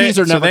GPs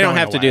are never. So they don't going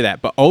have to away. do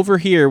that. But over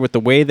here, with the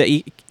way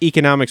the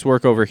economics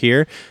work over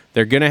here,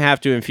 they're going to have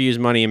to infuse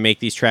money and make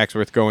these tracks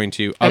worth going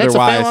to. And otherwise, it's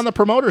a fail on the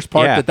promoters'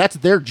 part that that's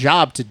their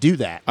job to do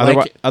that.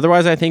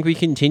 Otherwise, I think we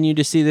continue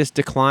to see this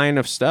decline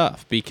of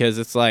stuff because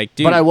it's like,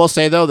 dude. But I will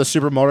say though, the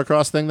super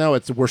motocross thing though,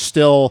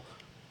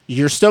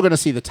 you're still going to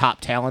see the top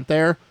talent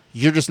there.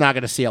 You're just not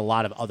going to see a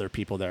lot of other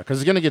people there because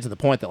it's going to get to the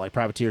point that like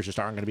privateers just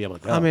aren't going to be able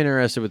to go. I'm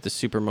interested with the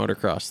super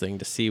motocross thing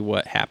to see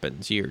what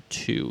happens year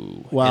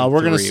 2. Well,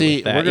 we're going to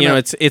see.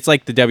 It's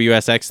like the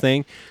WSX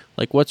thing.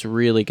 Like, what's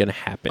really going to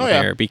happen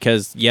there?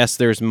 Because yes,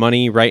 there's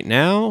money right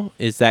now.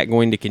 Is that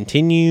going to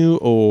continue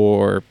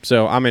or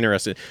so? I'm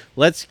interested.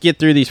 Let's get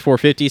through these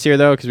 450s here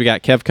though, because we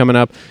got Kev coming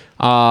up.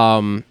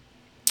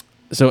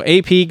 So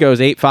AP goes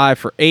 8.5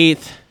 for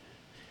 8th,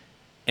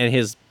 and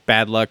his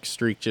bad luck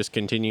streak just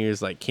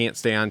continues. Like, can't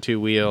stay on 2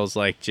 wheels.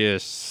 Like,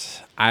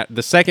 he's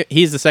the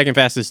second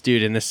fastest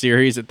dude in this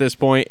series at this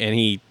point, and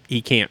he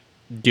can't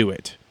do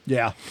it.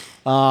 Yeah.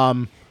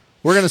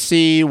 We're going to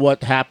see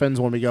what happens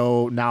when we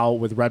go now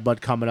with Redbud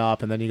coming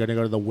up, and then you're going to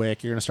go to the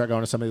Wick. You're going to start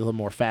going to some of the little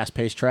more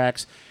fast-paced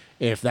tracks,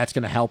 if that's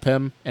going to help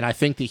him. And I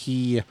think that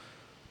he,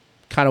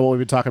 kind of what we've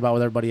been talking about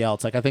with everybody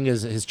else, like I think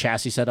his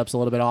chassis setup's a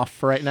little bit off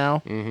for right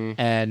now.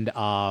 And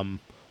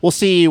we'll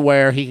see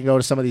where he can go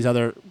to some of these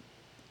other,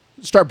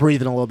 start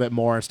breathing a little bit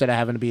more instead of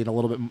having to be in a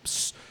little bit,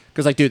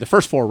 because like, dude, the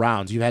first 4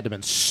 rounds, you had to have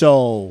been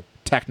so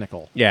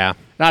technical. Yeah.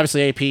 And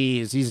obviously AP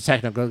he's a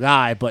technical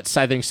guy, but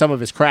I think some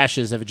of his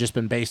crashes have just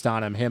been based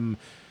on him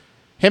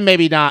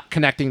maybe not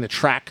connecting the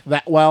track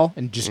that well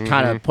and just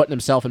kind of putting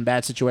himself in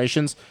bad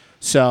situations.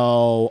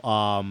 So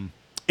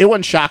it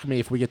wouldn't shock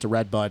me if we get to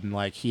Redbud and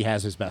like he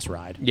has his best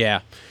ride.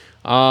 Yeah.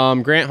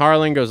 Grant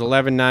Harlan goes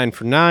 11.9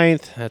 for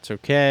 9th. That's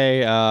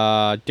okay.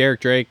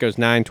 Derek Drake goes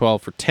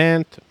 9.12 for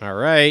 10th. All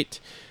right.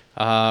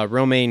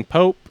 Romaine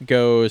Pope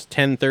goes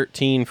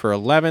 10.13 for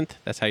 11th.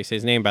 That's how you say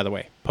his name, by the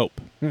way. Pope.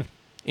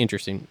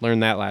 Interesting.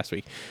 Learned that last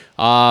week.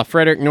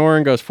 Frederick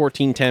Noren goes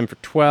 14.10 for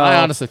 12th.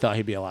 I honestly thought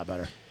he'd be a lot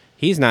better.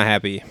 He's not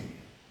happy.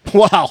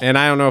 Wow. And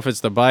I don't know if it's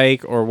the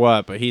bike or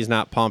what, but he's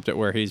not pumped at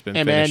where he's been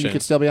finishing. Man, you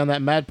could still be on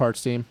that Mad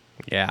Parts team.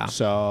 Yeah.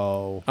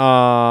 So,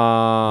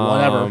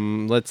 whatever.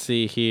 Let's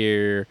see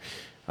here.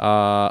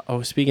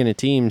 Speaking of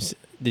teams,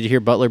 did you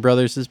hear Butler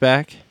Brothers is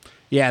back?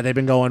 Yeah, they've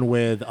been going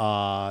with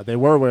they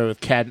were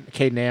with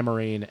Caden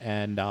Amarine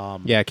and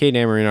yeah, Caden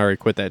Amarine already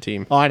quit that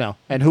team. Oh, I know.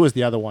 And who was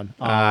the other one?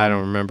 I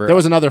don't remember. There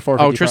was another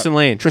 450. Tristan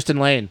Lane. Tristan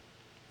Lane.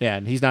 Yeah,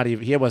 and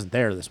he wasn't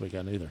there this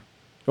weekend either.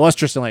 It was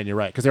Tristan Lane, you're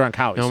right, because they're on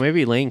Cowies. No,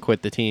 maybe Lane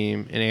quit the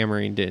team and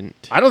Amarine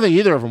didn't. I don't think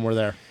either of them were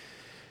there.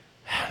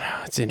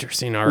 It's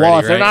interesting already. Well,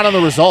 if they're not on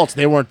the results,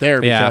 they weren't there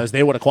because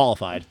they would have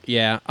qualified.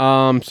 Yeah.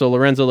 So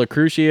Lorenzo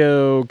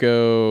Lacrucio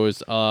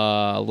goes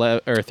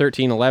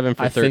 13-11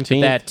 for 13th. I think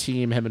that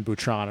team, him and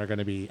Boutron, are going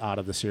to be out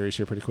of the series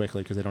here pretty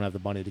quickly because they don't have the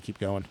money to keep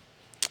going.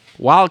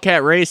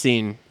 Wildcat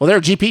Racing. Well, they're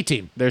a GP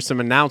team. There's some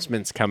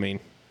announcements coming.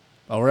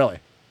 Oh, really?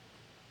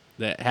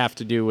 That have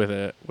to do with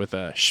a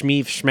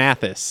Schmeef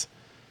Schmathis.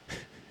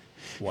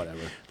 Whatever.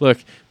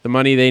 Look, the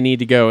money they need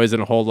to go isn't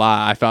a whole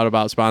lot. I thought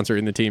about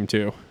sponsoring the team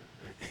too.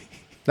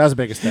 That was the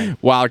biggest thing.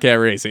 Wildcat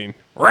Racing.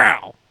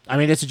 Wow. I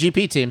mean, it's a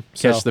GP team.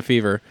 Catch the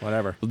fever.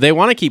 Whatever. They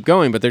want to keep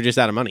going, but they're just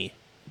out of money.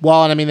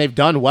 Well, and I mean, they've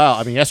done well.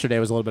 I mean, yesterday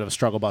was a little bit of a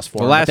struggle bus for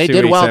them. The last they 2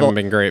 did weeks well, haven't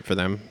been great for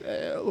them.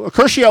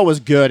 Curcio was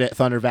good at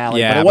Thunder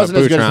Valley, but it wasn't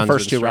as good as the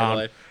first 2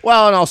 rounds.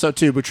 Well, and also,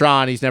 too,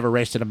 Boutron, he's never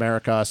raced in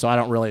America, so I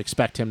don't really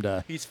expect him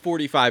to... He's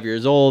 45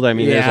 years old. I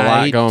mean, there's a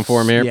lot going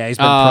for him here. Yeah, he's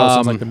been pro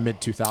since like the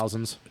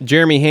mid-2000s.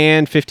 Jeremy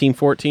Hand,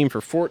 15-14 for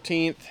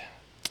 14th.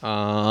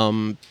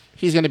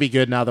 He's going to be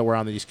good now that we're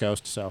on the East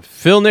Coast. So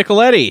Phil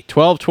Nicoletti,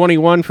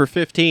 12-21 for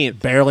 15th.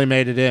 Barely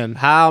made it in.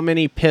 How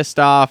many pissed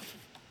off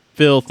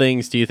Phil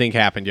things do you think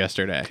happened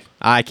yesterday?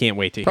 I can't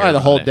wait to hear Probably the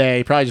whole it. day.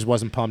 He probably just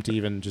wasn't pumped to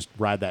even just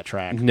ride that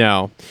track.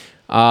 No.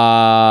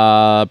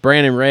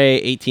 Brandon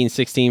Ray,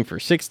 18-16 for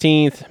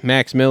 16th.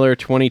 Max Miller,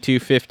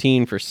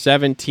 22-15 for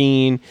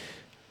 17.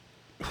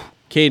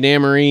 Cade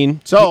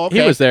Amarine. So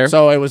okay. He was there.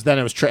 So it was had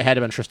to have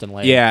been Tristan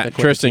Lane. Yeah,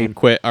 Tristan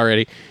quit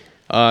already.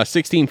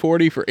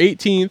 16-40 for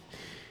 18th.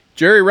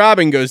 Jerry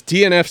Robin goes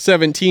DNF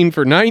 17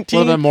 for 19. A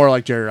little bit more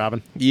like Jerry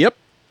Robin. Yep.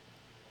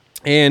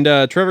 And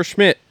Trevor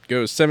Schmidt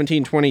goes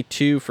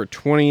 1722 for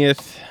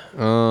 20th.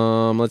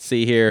 Let's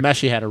see here.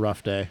 Meshi had a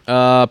rough day.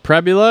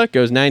 Prebula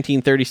goes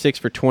 1936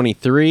 for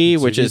 23,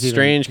 So which is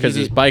strange because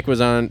his bike was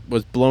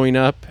blowing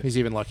up. He's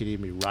even lucky to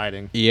even be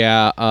riding.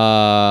 Yeah.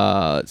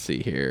 Let's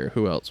see here.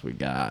 Who else we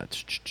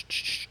got?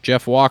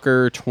 Jeff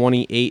Walker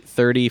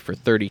 2830 for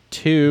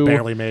 32.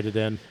 Barely made it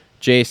in.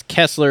 Jace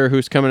Kessler,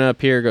 who's coming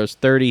up here, goes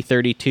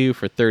 30-32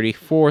 for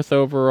 34th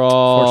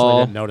overall.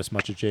 Fortunately, didn't notice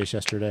much of Jace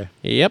yesterday.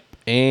 Yep,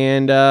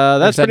 and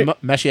that's said, pretty.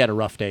 Meshi had a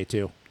rough day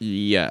too.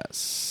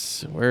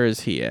 Yes, where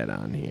is he at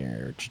on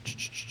here?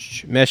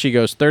 Meshi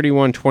goes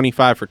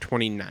 31-25 for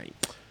 29th.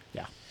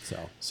 Yeah.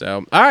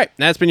 So, all right,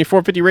 that's been your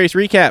 450 race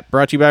recap.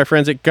 Brought to you by our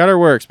friends at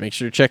Gutterworks. Make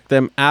sure to check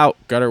them out.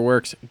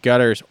 Gutterworks,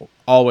 gutters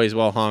always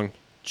well hung.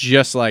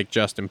 Just like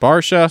Justin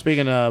Barsha.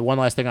 Speaking of one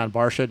last thing on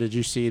Barsha, did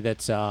you see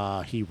that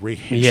he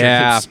re-injured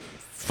Yeah,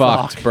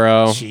 fucked,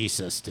 bro.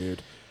 Jesus,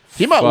 dude.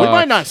 We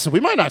might not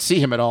see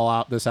him at all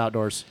out this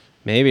outdoors.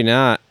 Maybe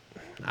not.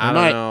 I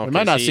don't know. We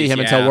might not see him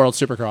until World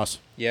Supercross.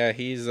 Yeah,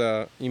 he's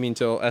you mean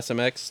till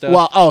SMX stuff?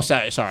 Well,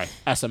 sorry,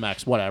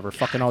 SMX, whatever.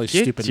 Fucking all these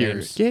stupid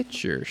names.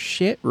 Get your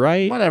shit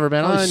right. Whatever,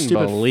 man. All these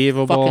stupid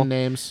fucking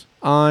names.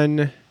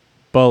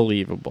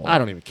 Unbelievable. I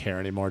don't even care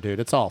anymore, dude.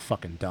 It's all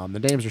fucking dumb. The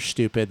names are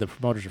stupid. The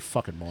promoters are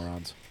fucking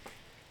morons.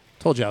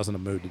 Told you I was in the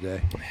mood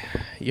today.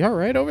 You all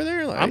right over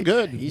there? Like, I'm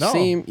good.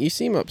 You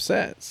seem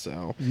upset.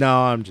 So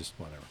no, I'm just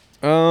whatever.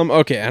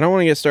 Okay. I don't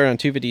want to get started on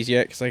 250s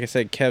yet because, like I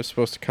said, Kev's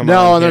supposed to come.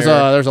 No, on and here.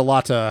 there's a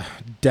lot to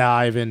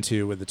dive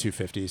into with the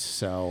 250s.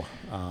 So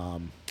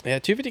yeah,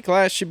 250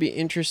 class should be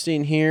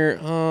interesting here.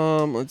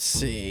 Let's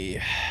see.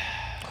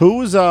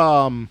 Who's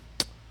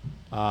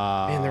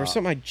Man, there was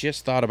something I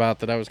just thought about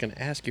that I was going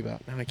to ask you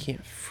about. Now I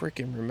can't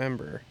freaking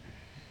remember.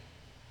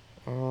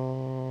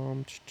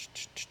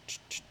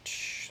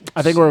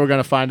 I think we're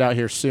going to find out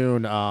here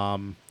soon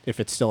if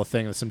it's still a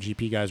thing that some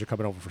GP guys are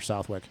coming over for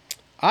Southwick.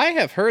 I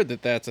have heard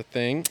that that's a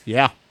thing.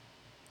 Yeah.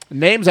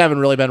 Names haven't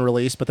really been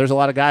released, but there's a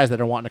lot of guys that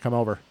are wanting to come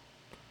over.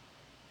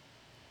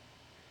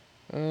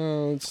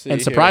 Let's see.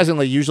 And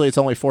surprisingly, usually it's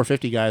only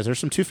 450 guys. There's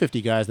some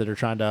 250 guys that are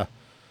trying to,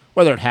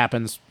 whether it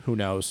happens, who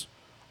knows.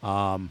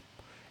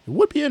 It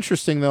would be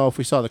interesting, though, if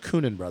we saw the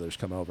Coonan brothers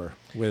come over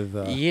with...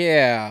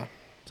 yeah.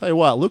 Tell you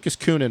what, Lucas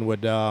Coonan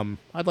would...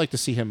 I'd like to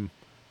see him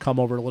come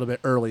over a little bit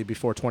early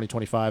before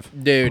 2025.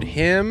 Dude,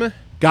 him...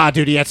 God,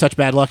 dude, he had such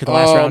bad luck at the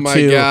last round, my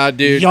too. God,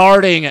 dude.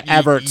 Yarding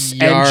Everts,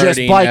 and just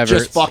bike Everts.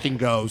 just fucking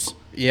goes.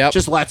 Yep.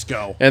 Just let's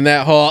go. And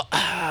that whole...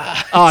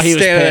 he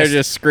was standing there pissed.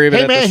 just screaming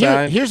hey, at man, the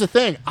sign. Here's the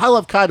thing. I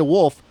love Kai de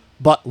Wolf,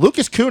 but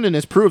Lucas Coonan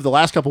has proved the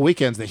last couple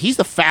weekends that he's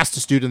the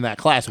fastest dude in that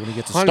class when he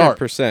gets a start.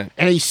 100%.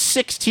 And he's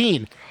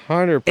 16.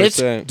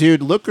 100%.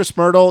 Dude, Lucas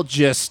Myrtle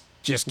just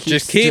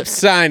keeps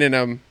signing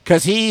him.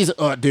 because he's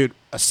dude.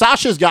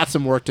 Sasha's got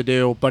some work to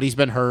do, but he's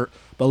been hurt.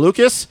 But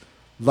Lucas,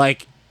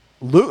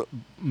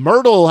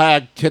 Myrtle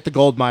had hit the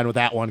gold mine with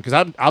that one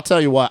because I'll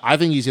tell you what, I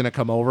think he's gonna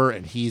come over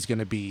and he's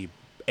gonna be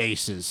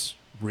aces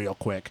real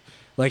quick.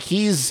 Like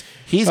he's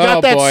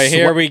got that. Oh boy,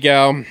 here we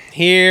go.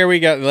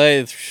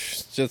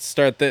 Let's just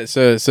start this.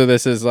 So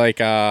this is like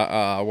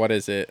what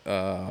is it?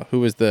 Who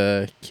was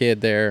the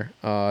kid there?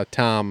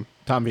 Tom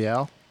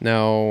Vial.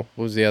 No,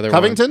 what was the other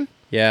Covington? one?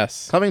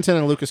 Yes. Covington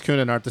and Lucas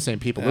Coonan aren't the same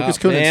people. Lucas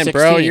Oh, Coonan's man, 16.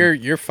 bro,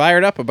 you're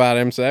fired up about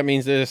him, so that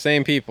means they're the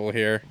same people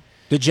here.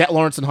 Did Jet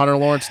Lawrence and Hunter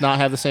Lawrence not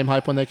have the same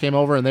hype when they came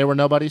over and they were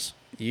nobodies?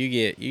 You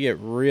get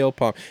real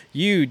pumped.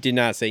 You did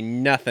not say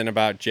nothing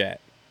about Jet.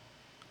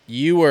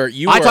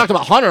 I talked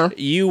about Hunter.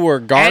 You were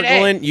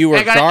gargling.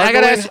 I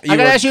gotta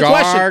ask you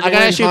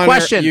a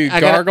question. You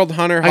gargled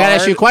Hunter hard. I gotta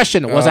ask you a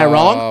question. Was I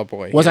wrong? Oh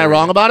boy. Was I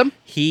wrong about him?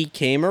 He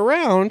came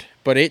around,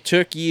 but it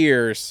took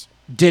years.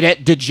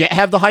 Did Jet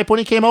have the hype when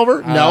he came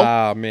over? No.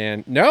 Oh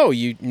man. No.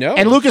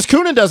 And Lucas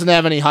Coonan doesn't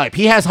have any hype.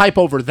 He has hype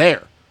over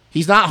there.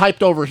 He's not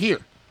hyped over here.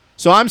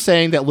 So I'm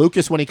saying that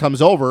Lucas, when he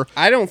comes over...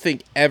 I don't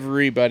think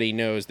everybody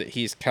knows that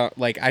he's...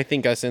 I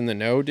think us in the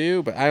know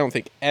do, but I don't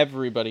think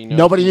everybody knows.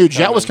 Nobody knew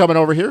Jet was coming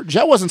over here.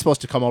 Jet wasn't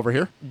supposed to come over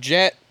here.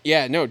 Jet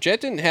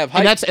didn't have hype.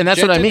 And that's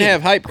Jet what I mean. didn't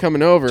have hype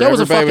coming over. Jet was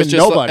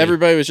nobody.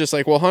 Everybody was just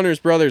like, well, Hunter's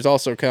brother's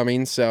also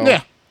coming, so...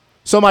 Yeah.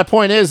 So my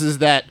point is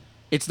that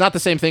it's not the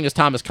same thing as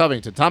Thomas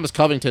Covington. Thomas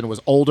Covington was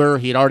older.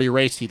 He had already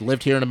raced. He'd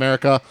lived here in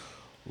America.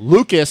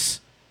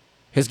 Lucas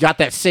has got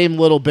that same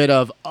little bit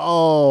of,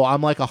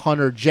 I'm like a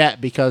Hunter Jet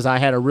because I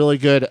had a really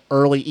good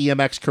early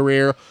EMX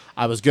career.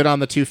 I was good on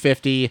the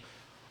 250.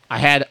 I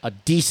had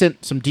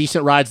some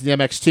decent rides in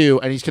the MX2,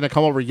 and he's going to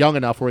come over young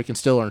enough where he can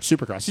still learn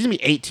Supercross. He's going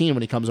to be 18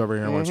 when he comes over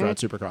here and learns to ride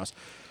Supercross.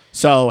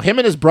 So him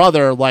and his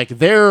brother,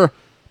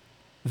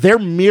 they're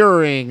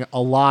mirroring a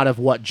lot of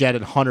what Jet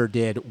and Hunter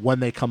did when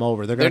they come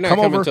over. They're going to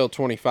come over until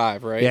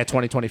 25, right? Yeah,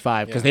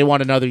 2025 because they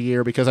want another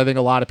year because I think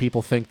a lot of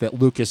people think that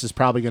Lucas is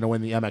probably going to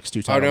win the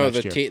MX2 title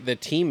next year. The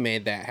team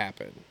made that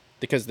happen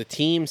because the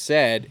team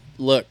said,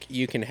 look,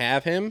 you can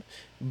have him,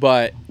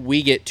 but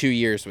we get 2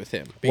 years with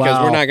him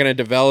because we're not going to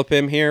develop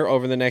him here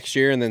over the next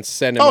year and then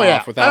send him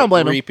off without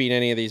reaping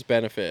any of these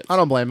benefits. I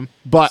don't blame him.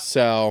 But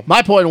so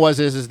my point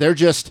is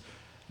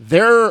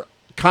they're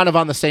kind of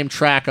on the same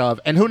track of,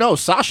 and who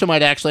knows, Sasha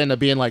might actually end up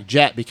being like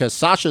Jet, because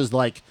Sasha's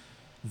like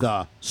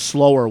the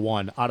slower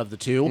one out of the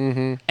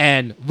two,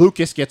 and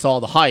Lucas gets all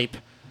the hype.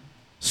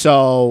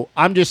 So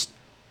I'm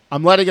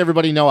letting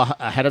everybody know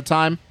ahead of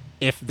time,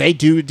 if they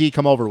do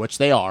come over, which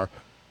they are,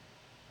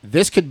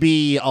 this could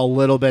be a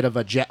little bit of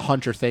a Jet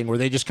Hunter thing where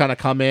they just kind of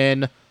come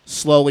in,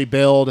 slowly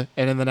build,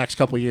 and in the next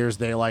couple of years,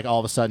 they like all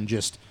of a sudden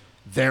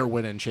they're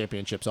winning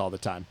championships all the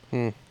time,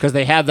 because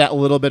they have that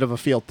little bit of a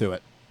feel to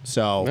it.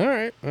 So, All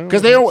right.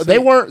 because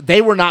they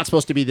were not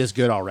supposed to be this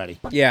good already.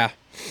 Yeah.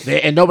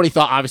 And nobody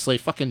thought, obviously,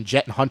 fucking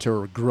Jet and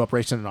Hunter grew up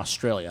racing in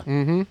Australia.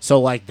 Mm-hmm.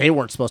 So, like, they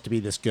weren't supposed to be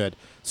this good.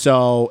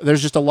 So,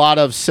 there's just a lot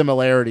of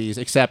similarities,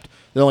 except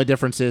the only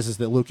difference is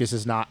that Lucas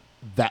is not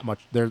that much.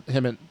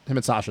 Him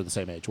and Sasha are the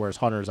same age, whereas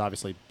Hunter is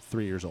obviously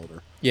 3 years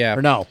older. Yeah.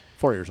 Or no,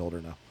 4 years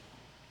older now.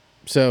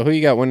 So, who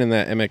you got winning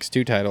that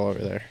MX2 title over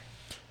there?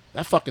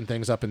 That fucking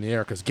thing's up in the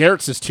air because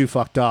Garrett's is too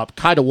fucked up.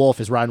 Kaida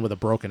Wolf is riding with a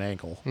broken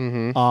ankle.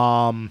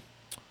 Mm-hmm.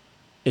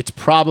 It's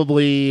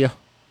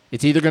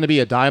either going to be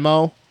a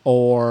Dymo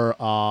or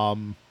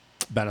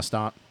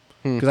Benestant,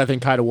 because I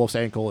think Kaida Wolf's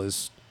ankle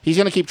he's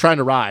going to keep trying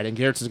to ride, and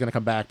Garrett's is going to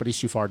come back, but he's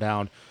too far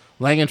down.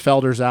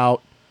 Langenfelder's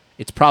out.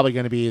 It's probably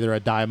going to be either a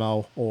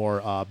Dymo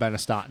or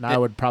Benestant, and I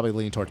would probably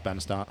lean towards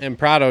Benestant. And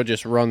Prado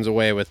just runs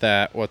away with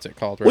that. What's it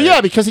called? Right? Well,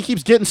 yeah, because he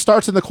keeps getting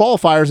starts in the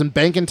qualifiers and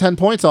banking 10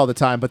 points all the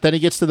time, but then he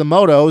gets to the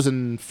motos,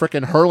 and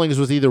frickin' Hurlings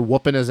was either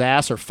whooping his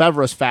ass, or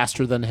Fevra's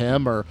faster than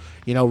him, or,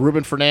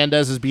 Ruben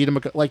Fernandez has beat him.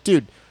 Like,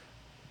 dude,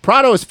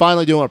 Prado is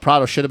finally doing what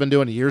Prado should have been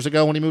doing years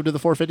ago when he moved to the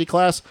 450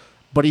 class,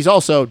 but he's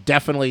also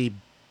definitely...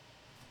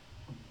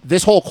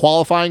 This whole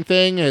qualifying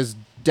thing has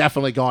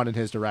definitely gone in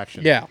his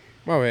direction. Yeah.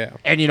 Oh, yeah.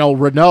 And,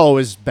 Renault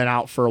has been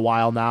out for a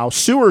while now.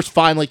 Sewer's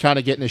finally kind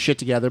of getting his shit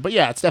together. But,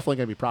 yeah, it's definitely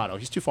going to be Prado.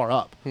 He's too far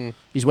up.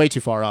 He's way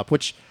too far up,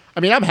 which,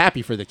 I'm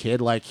happy for the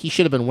kid. Like, he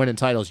should have been winning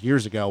titles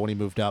years ago when he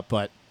moved up.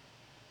 But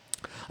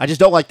I just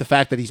don't like the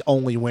fact that he's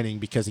only winning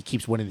because he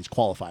keeps winning these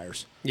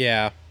qualifiers.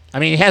 Yeah.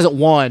 He hasn't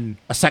won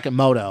a second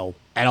moto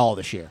at all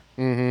this year.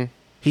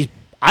 Mm-hmm.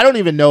 I don't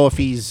even know if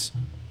he's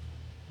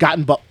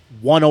gotten but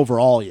one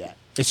overall yet.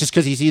 It's just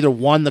because he's either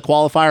won the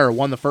qualifier or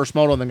won the first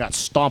moto and then got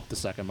stomped the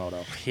second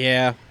moto.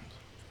 Yeah.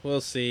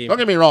 We'll see. Don't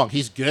get me wrong.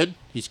 He's good.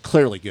 He's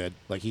clearly good.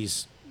 Like,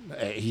 he's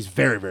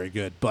very, very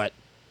good. But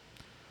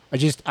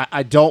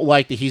I don't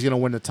like that he's going to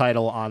win the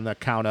title on the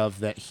count of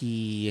that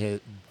the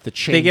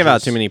changes. They give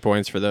out too many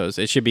points for those.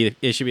 It should be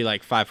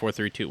like 5, 4,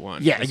 3, 2,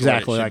 1. Yeah,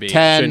 exactly. Like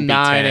 10,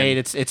 9, 8.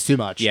 It's too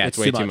much. Yeah, it's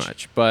way too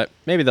much. But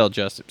maybe they'll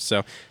adjust it.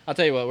 So I'll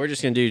tell you what. We're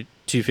just going to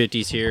do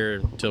 250s here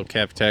until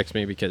Kev texts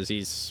me, because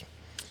he's...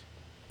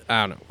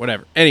 I don't know,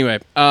 whatever. Anyway,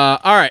 all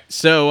right,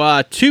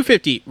 so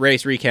 250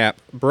 race recap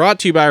brought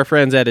to you by our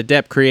friends at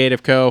Adept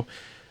Creative Co.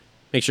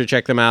 Make sure to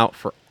check them out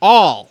for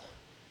all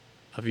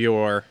of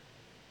your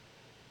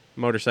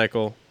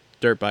motorcycle,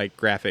 dirt bike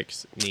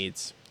graphics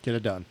needs. Get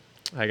it done.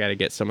 I got to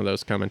get some of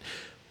those coming.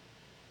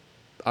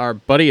 Our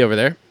buddy over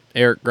there,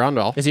 Eric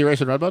Grondal. Is he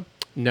racing Redbud?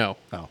 No.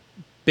 Oh.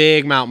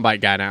 Big mountain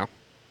bike guy now.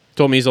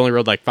 Told me he's only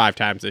rode like 5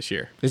 times this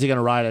year. Is he going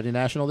to ride Eddie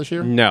National this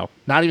year? No.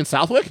 Not even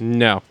Southwick?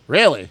 No.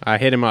 Really? I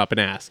hit him up and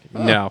asked.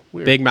 Oh, no.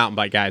 weird. Big mountain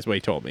bike guy is what he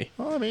told me.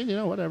 Well,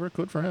 whatever.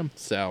 Good for him.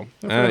 So,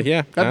 him.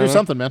 yeah. Gotta do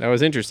something, man. That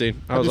was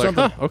interesting. I was like,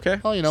 something. huh, okay.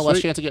 Well, less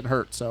chance of getting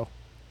hurt, so.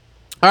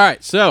 All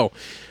right, so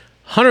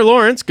Hunter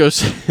Lawrence goes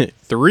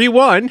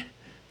 3-1.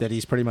 That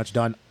he's pretty much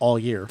done all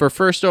year. For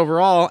first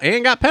overall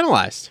and got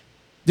penalized.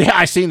 Yeah,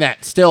 I seen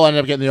that. Still ended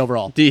up getting the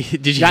overall.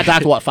 Did you got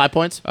docked to what, 5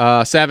 points?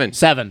 7.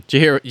 7.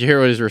 Did you hear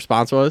what his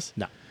response was?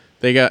 No.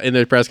 They go in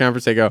the press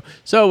conference. They go,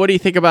 so what do you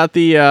think about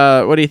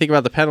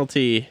the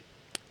penalty?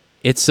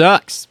 It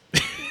sucks.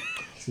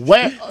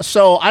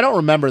 So I don't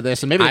remember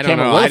this, and maybe the I don't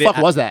camera. know. What the fuck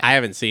was that? I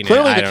haven't seen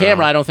Clearly it. the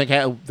camera. I don't think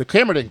the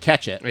camera didn't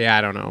catch it. Yeah,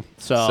 I don't know.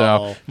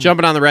 So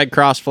jumping on the red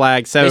cross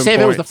flag. 7 They say points.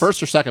 if it was the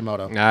first or second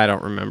moto. I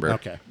don't remember.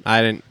 Okay,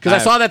 I didn't because I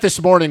saw that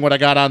this morning when I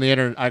got on the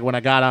internet. When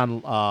I got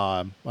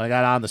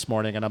on this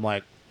morning, and I'm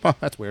like, huh,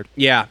 that's weird.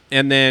 Yeah,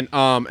 and then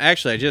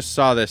actually I just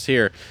saw this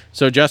here.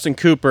 So Justin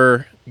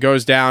Cooper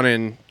goes down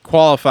in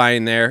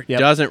qualifying there. Yep.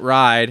 Doesn't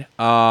ride.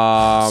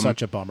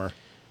 Such a bummer.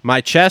 My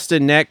chest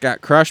and neck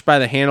got crushed by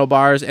the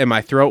handlebars, and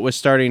my throat was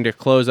starting to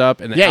close up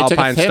in the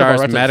Alpine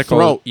Stars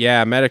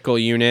medical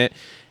unit.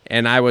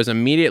 And I was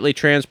immediately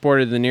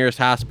transported to the nearest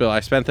hospital.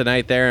 I spent the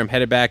night there. I'm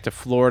headed back to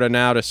Florida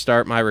now to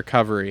start my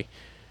recovery.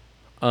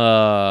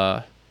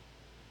 On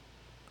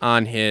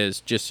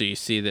his, just so you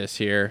see this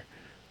here,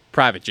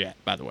 private jet,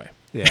 by the way.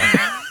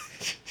 Yeah.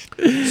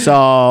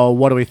 So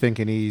what are we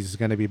thinking? He's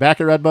going to be back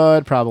at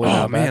Redbud? Probably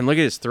not. Oh, man, look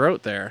at his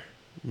throat there.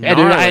 Yeah,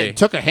 dude, I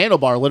took a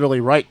handlebar literally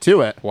right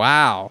to it.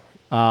 Wow.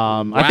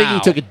 I think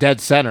he took it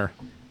dead center.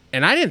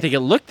 And I didn't think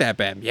it looked that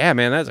bad. Yeah,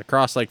 man, that's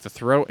across like the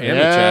throat and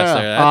the chest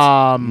there.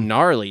 That's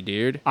gnarly,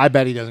 dude. I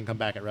bet he doesn't come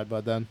back at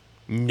Redbud then.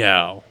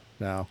 No.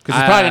 Because he's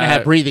probably going to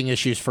have breathing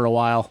issues for a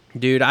while.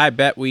 Dude, I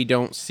bet we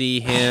don't see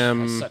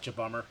him. That's such a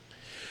bummer.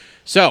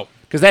 So,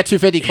 because that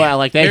 250 class,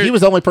 like that, he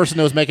was the only person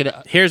who was making it.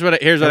 Here's what I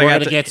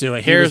got to get to.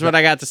 Here's what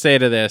I got to say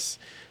to this.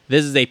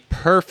 This is a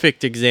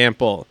perfect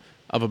example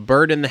of a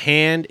bird in the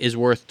hand is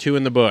worth 2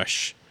 in the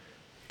bush.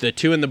 The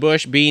 2 in the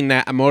bush being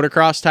that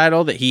motocross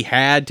title that he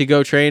had to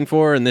go train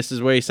for, and this is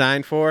what he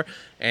signed for.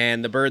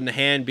 And the bird in the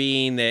hand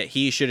being that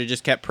he should have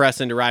just kept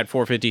pressing to ride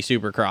 450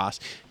 Supercross.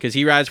 Because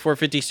he rides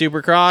 450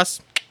 Supercross,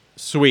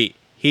 sweet.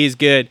 He's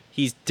good.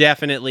 He's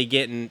definitely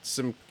getting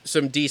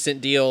some decent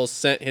deals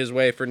sent his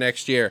way for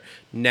next year.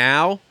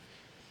 Now,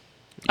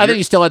 I think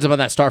he still ends up on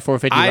that Star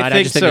 450 I ride. think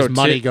I just think so, his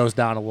money too. goes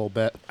down a little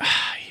bit.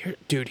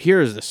 Dude,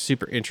 here is the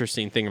super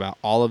interesting thing about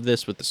all of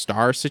this with the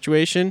Star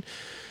situation.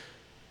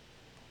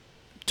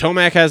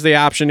 Tomac has the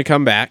option to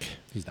come back.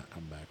 He's not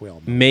coming back. We all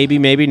know Maybe,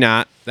 that. maybe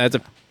not.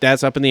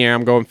 That's up in the air.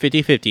 I'm going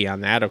 50-50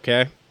 on that,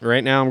 okay?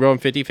 Right now I'm going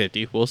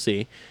 50-50. We'll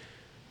see.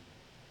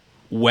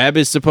 Webb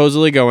is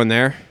supposedly going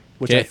there.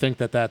 Which okay? I think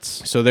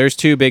that's... So there's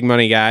 2 big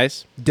money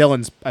guys.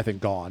 Dylan's, I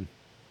think, gone.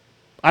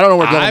 I don't know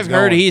where Dylan's I've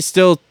heard going. he's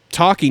still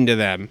talking to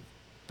them.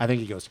 I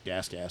think he goes to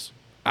gas.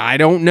 I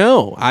don't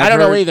know. I don't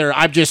know either.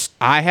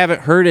 I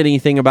haven't heard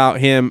anything about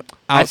him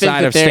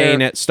outside that of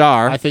staying at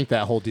Star, I think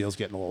that whole deal's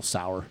getting a little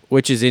sour.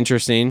 which is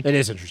interesting. It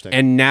is interesting.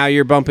 And now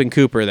you're bumping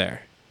Cooper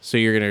there. So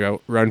you're going to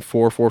go run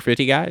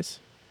 450 guys?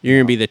 You're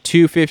going to be the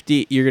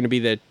 250. You're going to be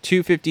the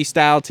 250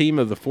 style team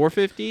of the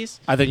 450s.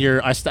 I think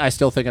I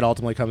still think it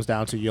ultimately comes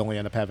down to you only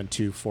end up having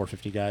 2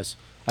 450 guys.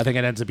 I think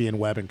it ends up being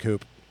Webb and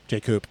Coop, J.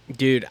 Coop.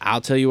 Dude,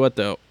 I'll tell you what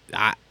though.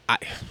 I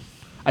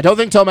don't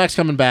think Tomac's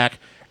coming back,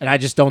 and I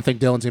just don't think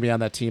Dylan's gonna be on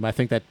that team. I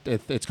think that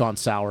it's gone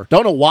sour.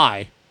 Don't know why.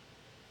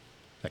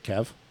 Is that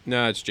Kev?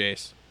 No, it's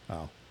Jace.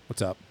 Oh,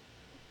 what's up?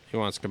 He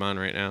wants to come on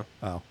right now.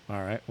 Oh,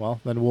 all right.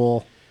 Well, then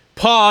we'll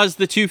Pause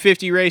the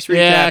 250 race recap.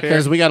 yeah, here.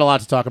 because we got a lot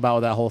to talk about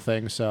with that whole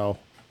thing. So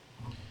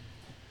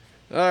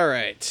All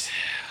right,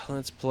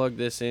 let's plug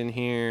this in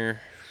here.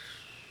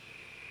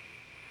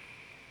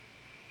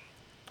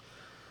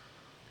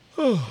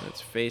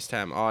 Let's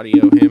FaceTime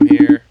audio him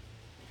here.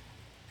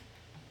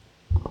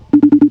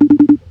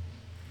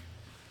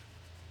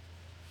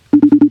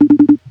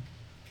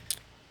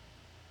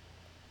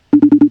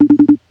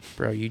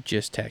 Bro, you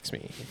just text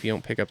me. If you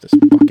don't pick up this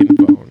fucking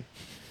phone,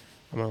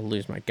 I'm gonna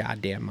lose my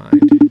goddamn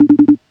mind.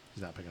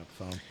 he's not picking up the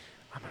phone.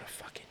 I'm gonna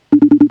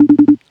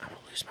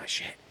lose my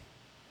shit.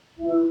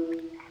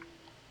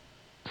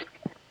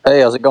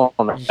 Hey, how's it going,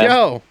 man?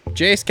 Yo,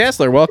 Jace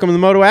Kessler, welcome to the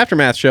Moto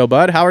Aftermath Show,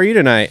 bud. How are you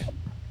tonight?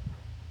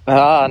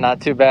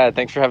 Not too bad.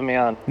 Thanks for having me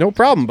on. No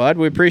problem, bud.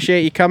 We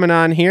appreciate you coming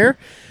on here.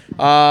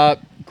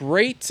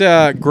 Great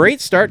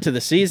start to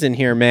the season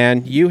here,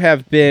 man.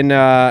 You've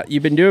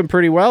been doing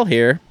pretty well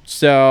here.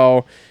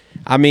 So,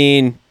 I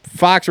mean,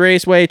 Fox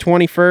Raceway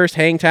 21st,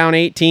 Hangtown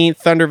 18th,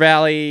 Thunder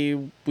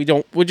Valley. We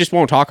just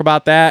won't talk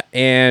about that.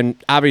 And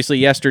obviously,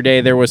 yesterday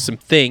there was some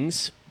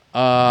things.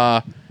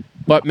 But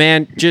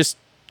man, just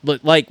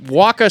like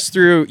walk us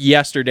through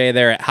yesterday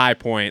there at High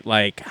Point,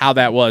 like how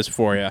that was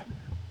for you.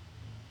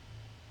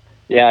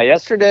 Yeah,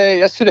 yesterday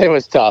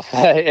was tough.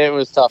 It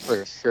was tough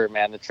for sure,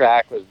 man. The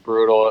track was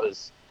brutal. It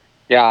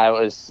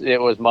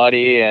was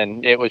muddy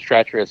and it was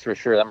treacherous for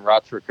sure. Them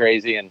ruts were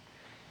crazy, and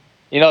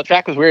the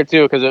track was weird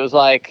too because it was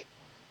like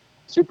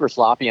super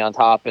sloppy on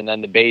top, and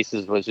then the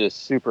bases was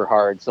just super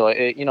hard. So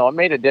it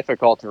made it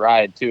difficult to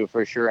ride too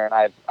for sure. And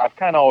I've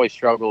kind of always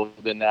struggled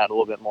in that a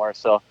little bit more.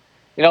 So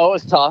it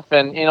was tough,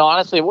 and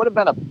honestly, it would have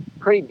been a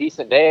pretty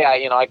decent day.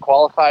 I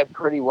qualified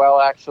pretty well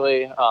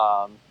actually.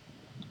 I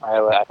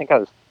think I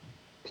was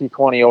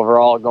P20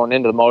 overall going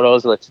into the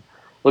motos, which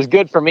was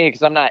good for me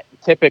because I'm not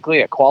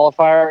typically a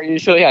qualifier.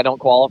 Usually I don't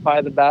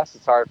qualify the best.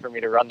 It's hard for me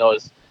to run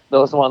those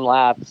one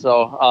laps.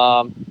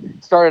 So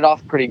started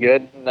off pretty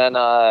good, and then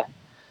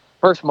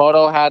first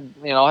moto had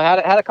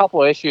a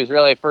couple of issues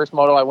really. First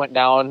moto I went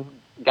down,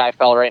 guy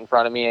fell right in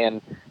front of me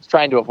and was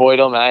trying to avoid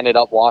him, and I ended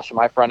up washing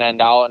my front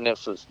end out, and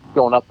this was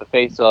going up the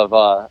face of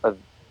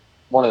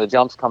one of the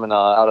jumps coming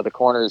out of the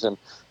corners, and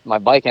my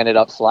bike ended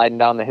up sliding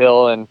down the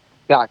hill and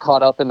got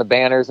caught up in the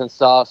banners and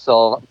stuff.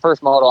 So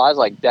first moto I was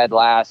like dead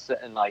last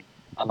and like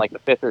on like the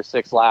 5th or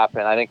 6th lap,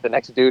 and I think the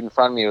next dude in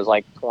front of me was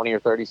like 20 or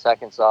 30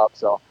 seconds up.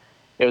 So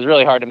it was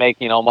really hard to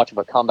make much of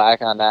a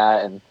comeback on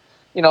that, and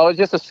it was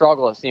just a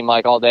struggle. It seemed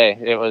like all day.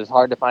 It was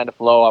hard to find a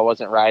flow. I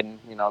wasn't riding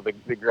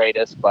the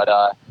greatest, but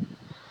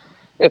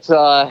it's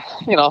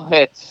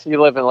it's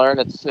you live and learn.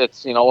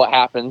 It's what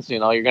happens.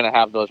 You're gonna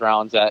have those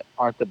rounds that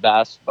aren't the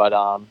best, but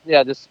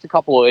just a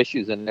couple of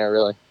issues in there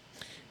really.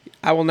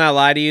 I will not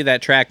lie to you.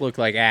 That track looked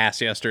like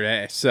ass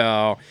yesterday.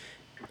 So,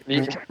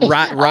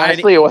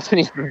 honestly, it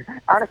wasn't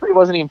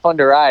even fun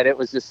to ride. It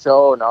was just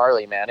so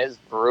gnarly, man. It was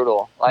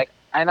brutal.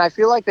 And I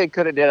feel like they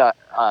could have did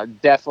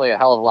definitely a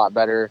hell of a lot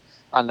better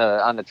on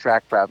the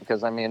track prep,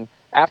 because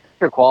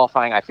after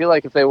qualifying, I feel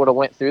like if they would have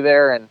went through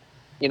there and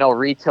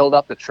re-tilled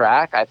up the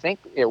track, I think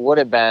it would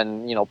have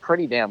been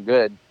pretty damn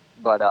good.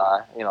 But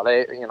I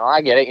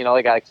get it.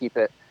 They got to keep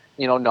it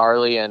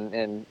gnarly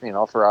and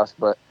for us,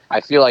 but I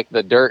feel like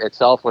the dirt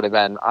itself would have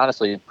been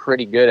honestly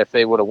pretty good if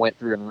they would have went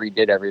through and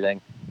redid everything.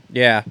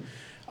 Yeah.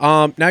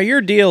 Now your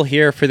deal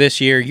here for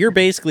this year, you're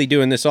basically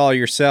doing this all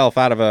yourself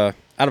out of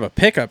a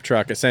pickup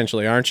truck,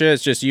 essentially, aren't you?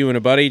 It's just you and a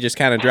buddy just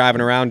kind of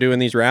driving around doing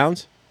these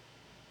rounds.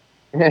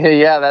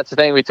 Yeah, that's the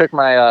thing. We took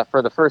my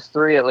for the first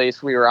 3 at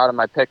least. We were out of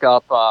my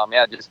pickup.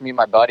 Yeah, just me and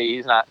my buddy.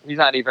 He's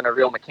not even a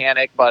real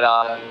mechanic,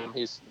 but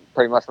he's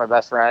pretty much my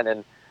best friend,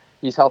 and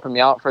he's helping me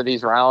out for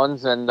these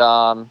rounds, and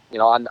on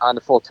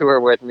the full tour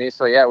with me.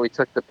 So yeah, we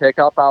took the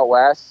pickup out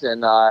west,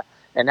 and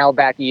now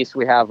back east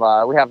we have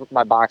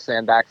my box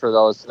van back for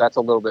those. So that's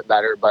a little bit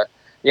better, but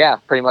yeah,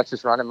 pretty much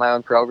just running my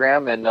own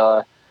program and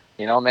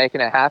making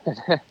it happen.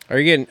 Are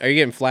you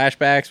getting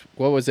flashbacks?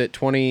 What was it,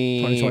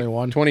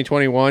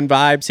 2021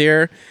 vibes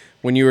here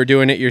when you were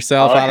doing it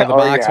yourself out of the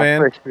box van?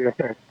 For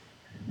sure.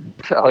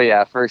 Oh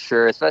yeah, for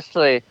sure.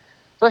 Especially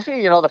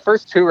the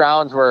first 2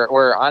 rounds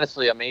were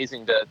honestly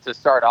amazing to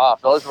start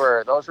off. Those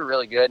were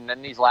really good, and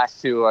then these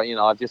last 2,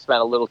 I've just been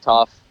a little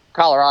tough.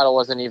 Colorado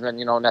wasn't even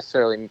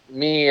necessarily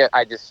me.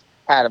 I just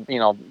had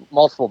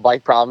multiple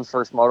bike problems.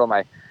 First moto,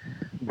 my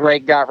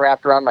brake got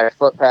wrapped around my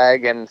foot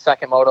peg, and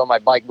second moto my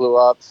bike blew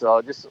up,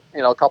 so just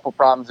a couple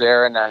problems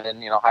there, and then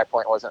High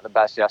Point wasn't the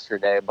best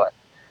yesterday, but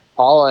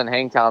Paula and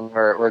Hangtown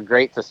were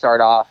great to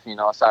start off,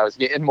 so I was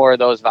getting more of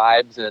those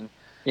vibes, and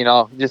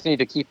just need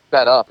to keep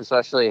that up.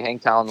 Especially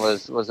Hangtown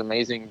was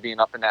amazing, being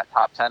up in that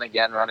top 10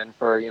 again, running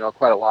for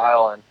quite a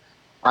while, and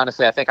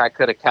honestly I think I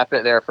could have kept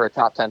it there for a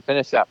top 10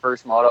 finish. That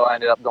first moto I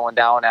ended up going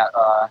down at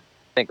I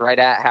think right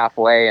at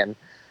halfway, and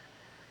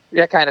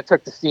yeah, kind of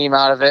took the steam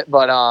out of it,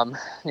 but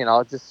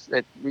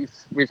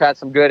we've had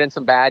some good and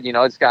some bad.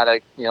 It's got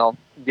to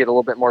get a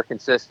little bit more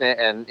consistent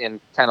and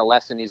kind of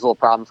lessen these little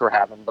problems we're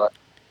having. But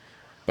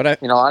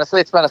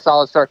honestly, it's been a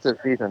solid start to the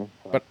season.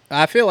 But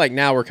I feel like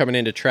now we're coming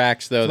into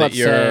tracks though that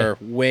you're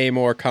way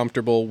more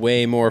comfortable,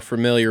 way more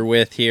familiar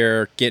with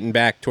here. Getting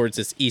back towards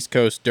this East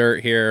Coast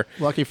dirt here.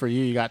 Lucky for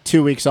you, you got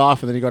 2 weeks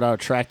off, and then you go down a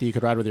track that you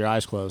could ride with your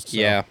eyes closed. So.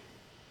 Yeah.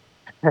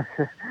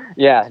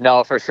 Yeah,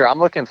 no, for sure. I'm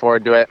looking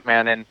forward to it,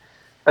 man, and.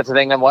 That's the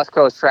thing. Them West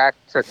Coast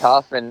tracks are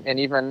tough, and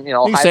even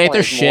you say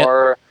they're shit.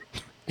 More...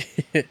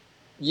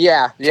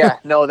 yeah,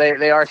 no,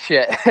 they are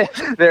shit.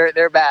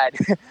 they're bad.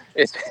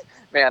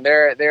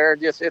 They're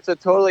just it's a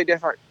totally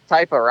different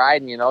type of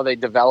ride, and they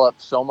develop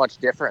so much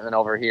different than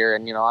over here.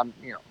 And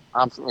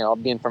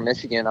I'm being from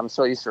Michigan, I'm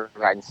so used to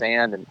riding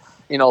sand and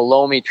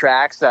loamy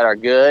tracks that are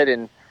good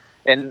and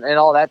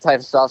all that type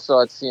of stuff. So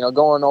it's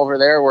going over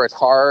there where it's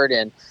hard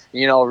and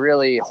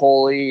really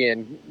holy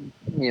and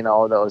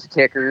those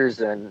kickers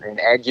and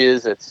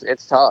edges.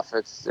 It's tough.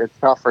 It's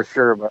tough for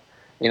sure. But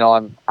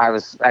I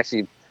was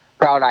actually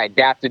proud I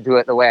adapted to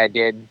it the way I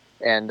did,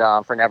 and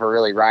for never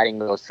really riding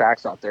those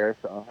tracks out there.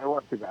 So it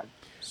wasn't too bad.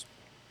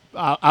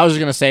 I was just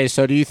gonna say.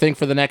 So do you think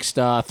for the next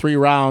 3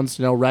 rounds,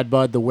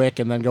 Redbud, the Wick,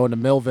 and then going to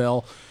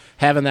Millville,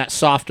 having that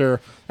softer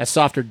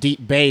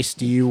deep base,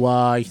 do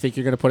you think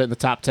you're gonna put it in the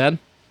top 10?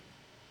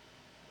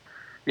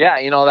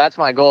 Yeah, that's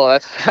my goal.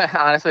 That's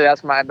honestly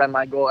been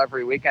my goal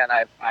every weekend.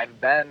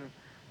 I've been,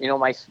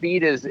 my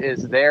speed is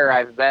there.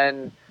 I've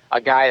been a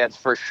guy that's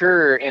for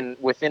sure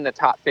within the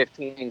top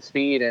 15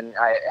 speed, and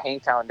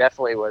Hangtown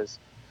definitely was.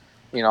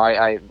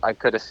 I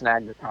could have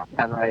snagged the top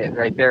 10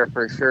 right there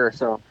for sure.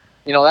 So,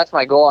 that's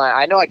my goal.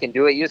 I know I can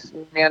do it.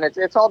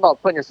 It's all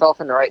about putting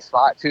yourself in the right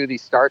spot too.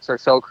 These starts are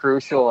so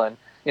crucial, and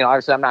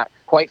obviously I'm not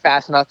quite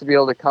fast enough to be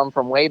able to come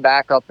from way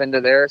back up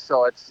into there.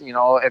 So it's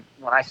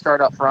when I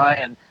start up front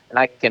and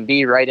I can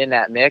be right in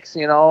that mix,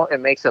 it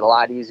makes it a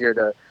lot easier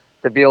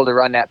to be able to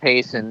run that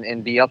pace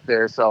and be up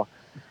there. So,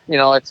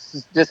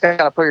 it's just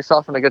kind of put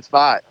yourself in a good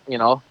spot,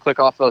 click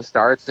off those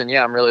starts. And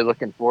yeah, I'm really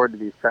looking forward to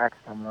these tracks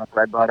coming up.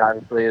 Redbud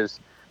obviously is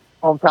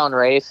hometown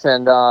race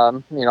and,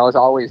 is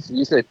always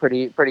usually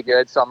pretty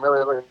good. So I'm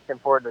really looking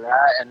forward to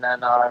that. And then,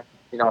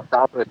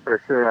 Southwood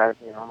for sure.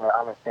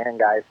 I'm a sand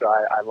guy, so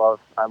I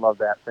love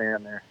that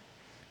sand there.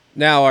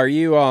 Now, are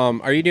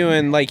you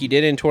doing like you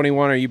did in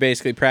 21? Are you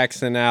basically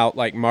practicing out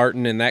like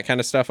Martin and that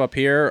kind of stuff up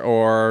here,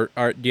 or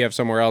do you have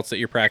somewhere else that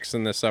you're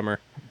practicing this summer?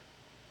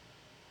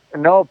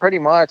 No, pretty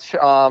much.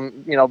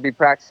 Be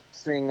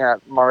practicing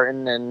at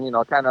Martin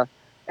and kind of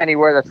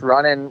anywhere that's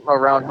running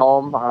around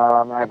home.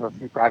 I have a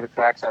few private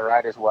tracks I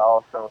ride as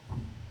well, so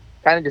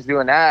kind of just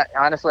doing that.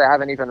 Honestly, I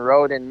haven't even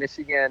rode in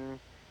Michigan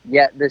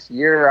yet this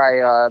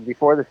year.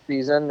 Before the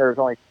season, there was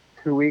only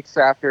 2 weeks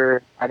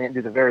after I didn't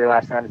do the very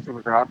last round of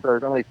Supercross. So there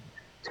was only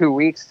 2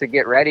 weeks to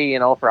get ready,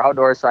 for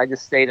outdoors. So I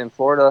just stayed in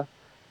Florida,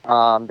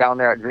 down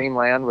there at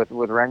Dreamland with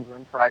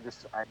Renslin. So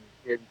I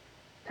did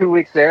 2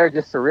 weeks there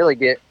just to really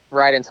get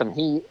right in some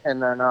heat,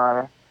 and then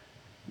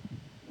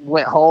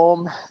went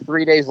home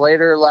 3 days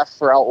later, left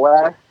for out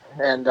west,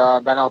 and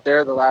been out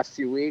there the last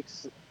few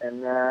weeks,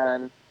 and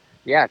then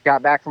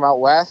got back from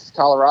out west,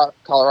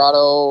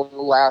 Colorado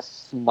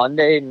last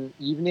Monday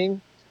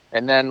evening.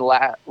 And then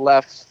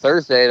left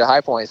Thursday to High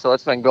Point. So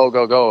it's been go.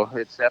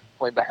 It's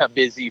definitely been a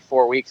busy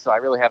 4 weeks. So I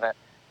really haven't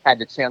had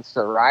the chance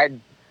to ride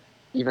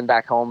even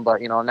back home.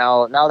 But,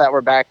 now that we're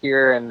back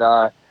here and,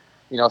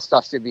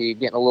 stuff should be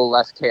getting a little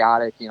less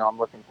chaotic, I'm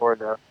looking forward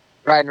to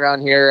riding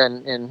around here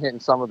and hitting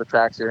some of the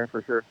tracks here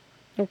for sure.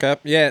 Okay.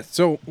 Yeah.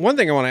 So one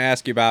thing I want to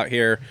ask you about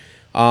here,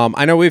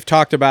 I know we've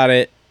talked about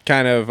it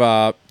kind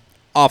of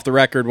off the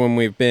record when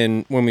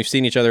we've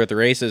seen each other at the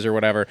races or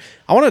whatever.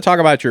 I want to talk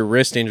about your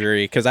wrist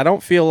injury because I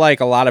don't feel like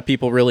a lot of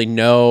people really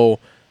know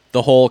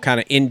the whole kind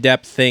of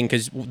in-depth thing,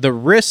 because the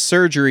wrist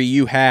surgery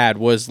you had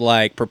was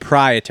like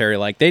proprietary.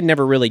 Like they'd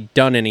never really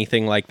done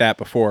anything like that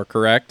before,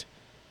 correct?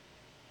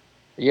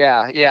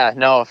 Yeah,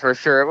 no, for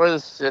sure.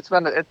 It's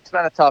been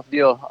a tough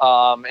deal.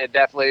 It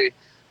definitely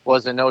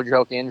was a no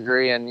joke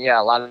injury, and yeah,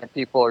 a lot of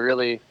people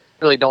really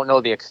don't know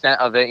the extent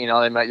of it. You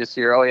know, they might just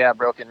hear, oh yeah,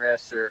 broken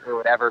wrist or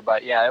whatever.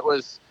 But yeah,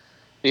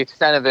 the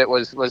extent of it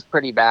was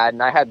pretty bad,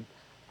 and I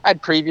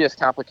had previous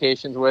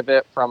complications with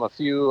it from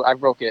I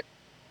broke it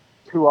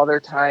 2 other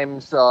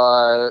times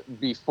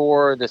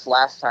before this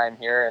last time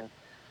here, and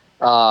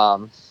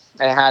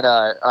I had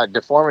a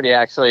deformity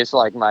actually. It's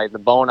like the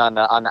bone on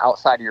the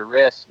outside of your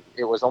wrist,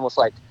 it was almost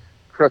like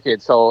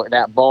crooked, so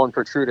that bone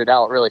protruded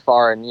out really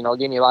far, and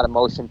gave me a lot of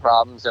motion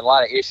problems and a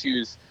lot of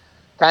issues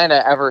kind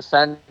of ever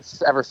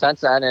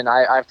since then. And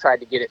I've tried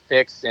to get it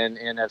fixed,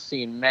 and I've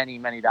seen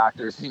many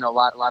doctors,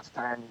 lots of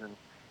times, and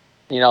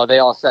they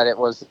all said it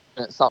was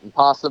something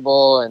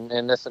possible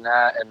and this and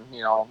that. And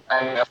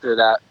after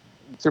that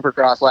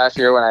Supercross last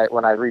year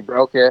when I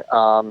rebroke it,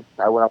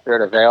 I went up there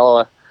to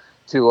Vail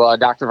to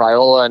Dr.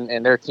 Viola,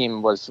 and their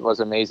team was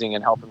amazing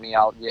in helping me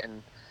out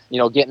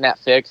getting that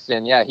fixed.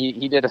 And yeah,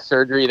 he did a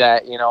surgery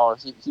that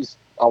he's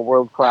a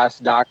world-class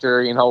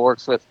doctor,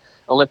 works with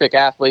Olympic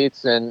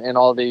athletes and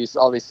all these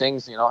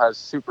things, has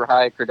super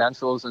high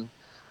credentials,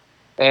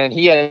 and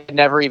he had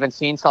never even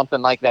seen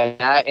something like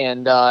that,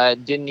 and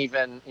didn't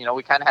even,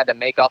 we kind of had to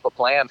make up a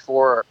plan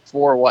for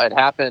what had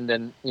happened.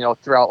 And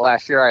throughout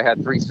last year I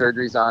had 3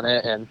 surgeries on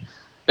it, and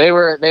they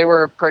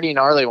were pretty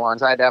gnarly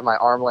ones. I had to have my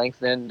arm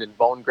lengthened and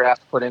bone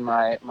graft put in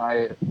my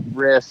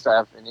wrist. I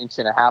have 1.5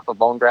 inches of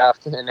bone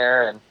graft in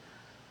there, and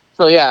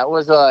so yeah, it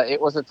was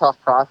a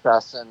tough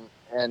process.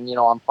 And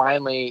I'm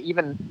finally,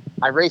 even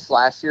I raced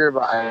last year,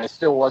 but I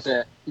still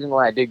wasn't, even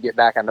when I did get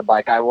back on the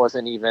bike, I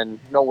wasn't even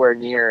nowhere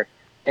near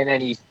in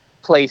any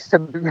place to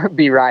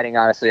be riding.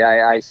 Honestly,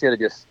 I should have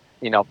just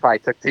probably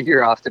took the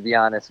year off, to be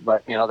honest.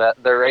 But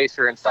the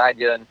racer inside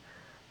you, and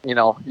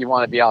you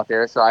want to be out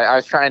there. So I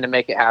was trying to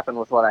make it happen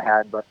with what I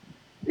had. But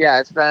yeah,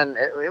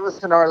 it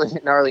was a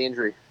gnarly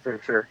injury for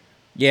sure.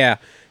 Yeah.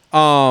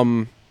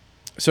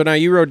 So now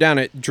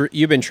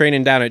you've been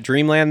training down at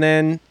Dreamland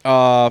then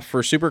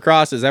for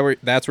Supercross. Is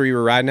that's where you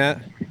were riding at?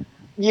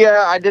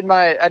 Yeah, I did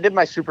my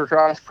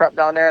Supercross prep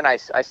down there, and I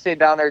stayed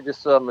down there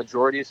just a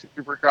majority of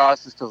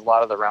Supercross, just because a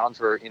lot of the rounds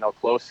were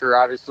closer,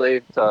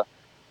 obviously, to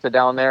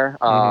down there.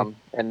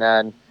 And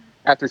then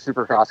after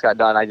Supercross got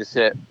done, I just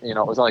hit, it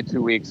was only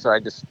 2 weeks, so I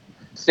just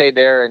stayed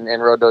there and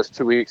rode those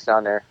 2 weeks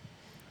down there.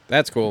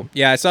 That's cool.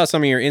 Yeah, I saw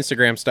some of your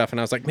Instagram stuff, and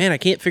I was like, man, I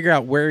can't figure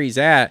out where he's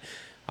at.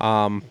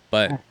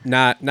 But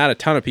not a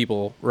ton of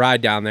people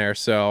ride down there,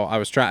 so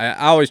I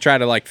always try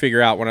to like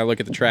figure out when I look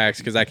at the tracks,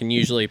 because I can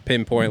usually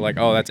pinpoint like,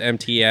 oh, that's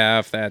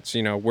MTF, that's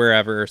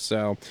wherever.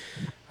 So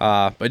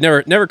but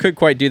never could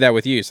quite do that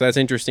with you, so that's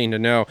interesting to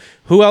know.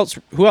 Who else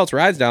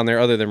rides down there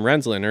other than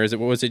Rensland, or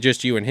was it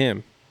just you and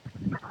him?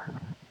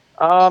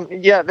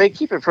 Yeah, they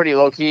keep it pretty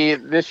low key.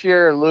 This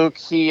year, Luke,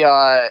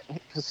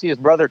 his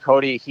brother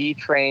Cody, he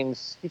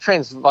trains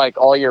like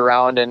all year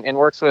round and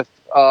works with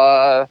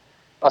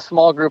a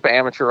small group of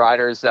amateur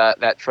riders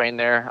that train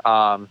there.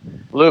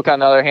 Luke, on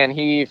the other hand,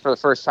 he, for the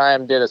first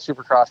time, did a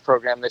Supercross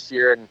program this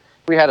year, and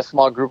we had a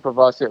small group of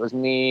us. It was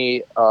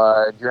me,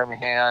 Jeremy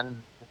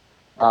Hand,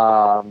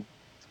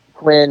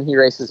 Quinn, he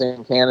races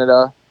in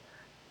Canada,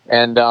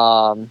 and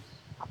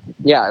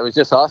yeah, it was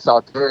just us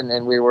out there,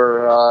 and we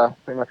were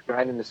pretty much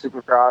grinding the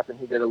Supercross, and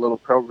he did a little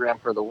program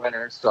for the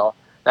winners, so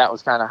that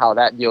was kind of how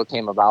that deal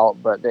came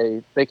about. But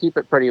they keep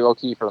it pretty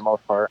low-key for the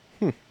most part.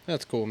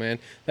 That's cool, man.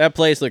 That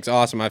place looks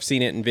awesome. I've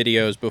seen it in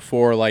videos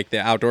before, like the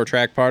outdoor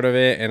track part of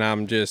it, and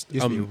I'm just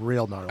used to be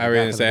real gnarly. I was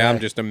gonna say I'm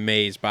just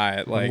amazed by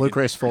it. When Luke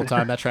raced full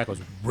time, that track was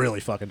really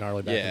fucking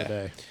gnarly back in the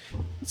day.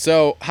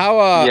 So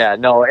how? Yeah,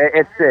 no,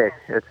 it's sick.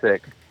 It's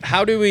sick.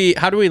 How do we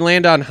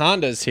land on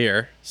Hondas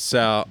here?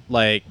 So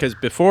like, because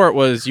before it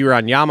was you were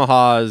on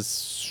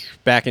Yamahas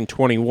back in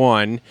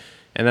 21.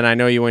 And then I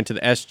know you went to the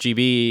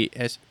SGB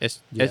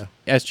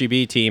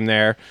team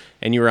there,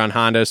 and you were on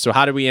Hondas. So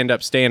how did we end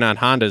up staying on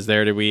Hondas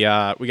there? Did we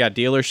got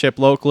dealership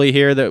locally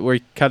here that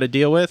we cut a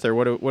deal with, or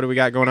what do we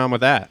got going on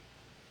with that?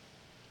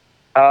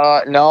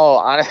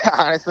 No,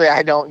 honestly,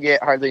 I don't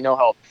get hardly no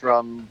help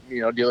from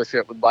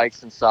dealership with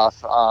bikes and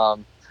stuff.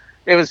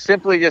 It was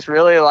simply just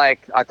really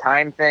like a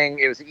time thing.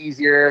 It was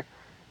easier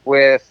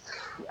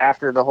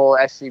after the whole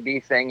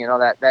SCB thing.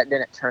 That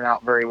didn't turn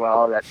out very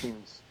well. That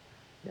seems.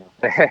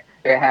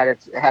 It had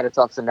its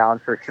ups and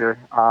downs for sure.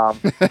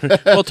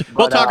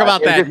 We'll talk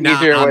about that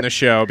not on the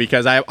show,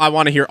 because I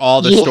want to hear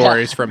all the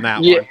stories from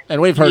that one.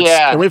 And we've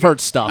heard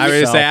stuff. I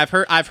was gonna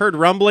say I've heard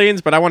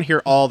rumblings, but I want to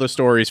hear all the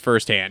stories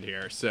firsthand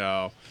here.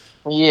 So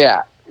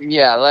yeah.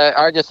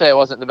 I just say it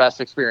wasn't the best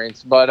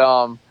experience, but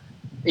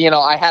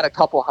I had a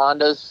couple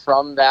Hondas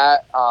from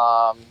that.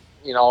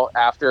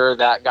 After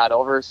that got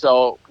over,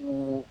 so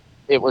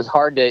it was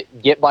hard to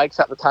get bikes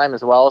at the time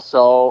as well,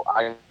 so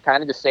I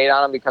kind of just stayed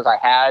on them because I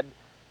had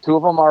 2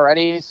 of them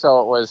already,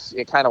 so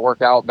it kind of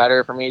worked out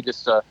better for me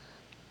just to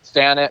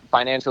stay on it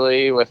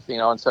financially with,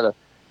 instead of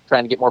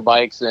trying to get more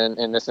bikes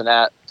and this and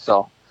that.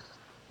 So,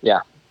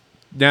 yeah.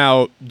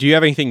 Now, do you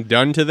have anything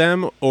done to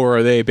them, or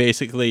are they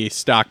basically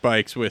stock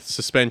bikes with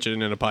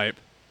suspension and a pipe?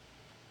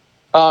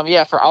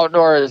 Yeah, for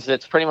outdoors,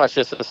 it's pretty much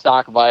just a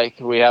stock bike.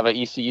 We have an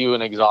ECU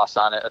and exhaust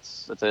on it.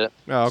 That's it.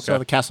 Oh, okay. So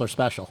the Kessler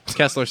Special.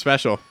 Kessler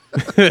Special.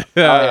 Oh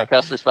yeah,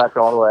 Kessler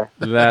Special all the way.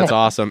 That's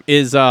awesome.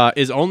 Is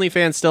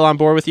OnlyFans still on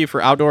board with you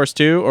for outdoors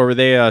too, or were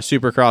they a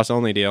Supercross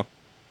only deal?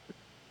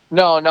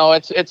 No,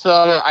 it's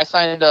I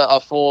signed a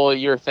full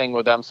year thing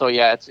with them, so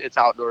yeah, it's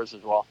outdoors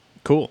as well.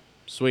 Cool,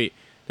 sweet.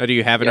 Now, do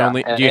you have an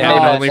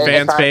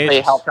OnlyFans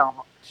page?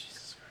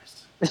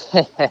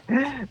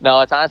 No,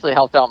 it's honestly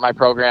helped out my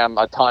program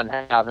a ton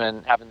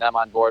having them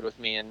on board with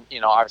me, and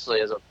obviously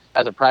as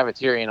a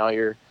privateer,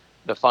 you're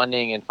the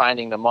funding and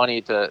finding the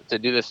money to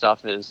do this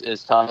stuff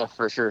is tough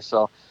for sure.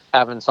 So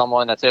having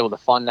someone that's able to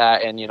fund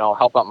that and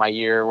help out my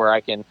year where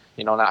I can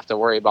not have to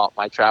worry about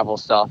my travel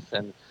stuff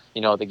and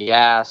the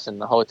gas and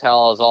the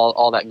hotels,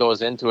 all that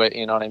goes into it,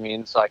 you know what I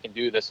mean? So I can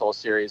do this whole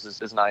series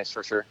is nice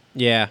for sure.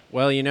 Yeah,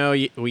 well,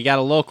 we got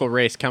a local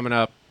race coming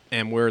up,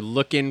 and we're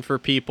looking for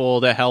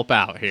people to help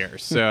out here.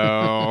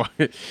 So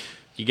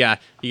you got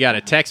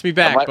to text me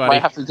back, buddy.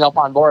 Might have to jump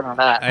on board on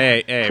that.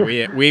 Hey,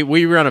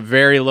 we run a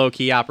very low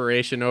key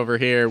operation over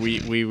here.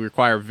 We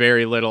require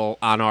very little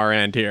on our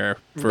end here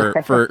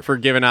for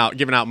giving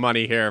out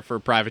money here for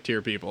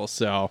privateer people.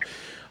 So,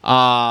 you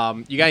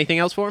got anything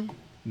else for him?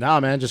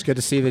 No, man, just good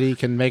to see that he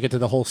can make it to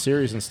the whole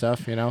series and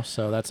stuff,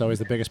 so that's always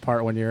the biggest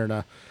part when you're in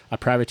a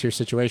privateer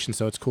situation,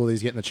 so it's cool that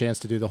he's getting the chance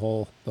to do the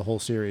whole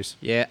series.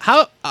 Yeah.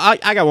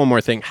 I got one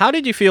more thing. How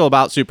did you feel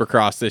about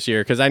Supercross this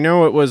year? Because I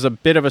know it was a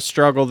bit of a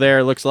struggle there.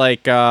 It looks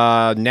like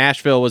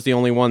Nashville was the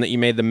only one that you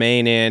made the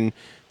main in.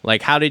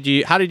 Like, how did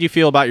you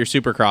feel about your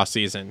Supercross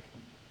season?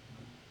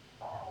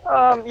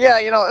 Yeah,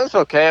 it was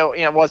okay.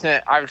 It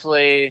wasn't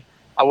obviously.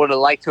 I would have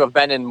liked to have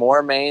been in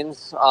more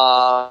mains,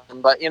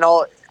 but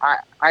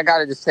I got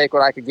to just take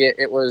what I could get.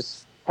 It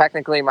was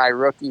technically my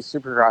rookie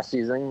Supercross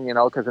season,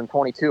 because in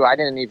 22 I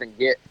didn't even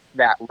get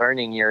that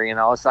learning year,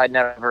 so I'd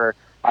never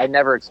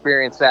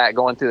experienced that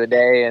going through the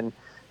day and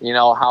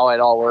how it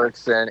all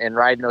works and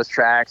riding those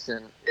tracks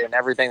and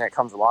everything that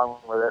comes along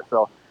with it.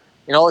 So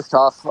it was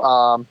tough.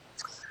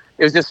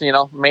 It was just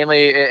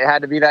mainly it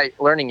had to be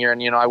that learning year,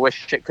 and I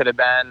wish it could have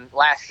been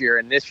last year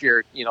and this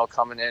year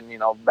coming in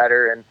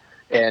better and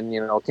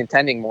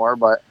contending more.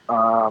 But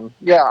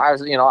yeah, I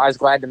was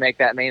glad to make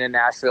that main in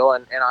Nashville,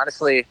 and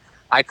honestly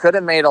I could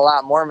have made a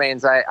lot more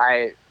mains.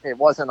 It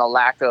wasn't a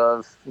lack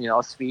of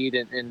speed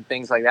and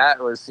things like that.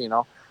 It was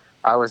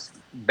I was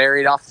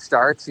buried off the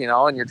starts,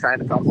 and you're trying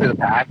to come through the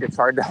pack. It's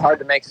hard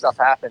to make stuff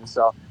happen.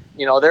 So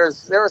there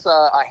was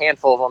a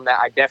handful of them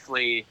that I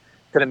definitely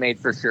could have made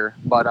for sure.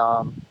 But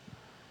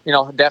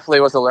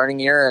definitely was a learning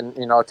year,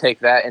 and take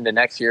that into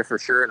next year for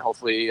sure, and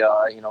hopefully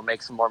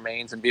make some more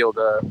mains and be able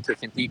to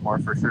compete more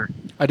for sure.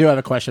 I do have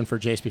a question for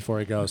Jace before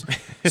he goes.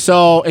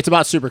 So it's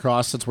about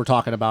Supercross since we're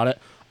talking about it.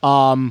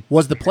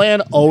 Was the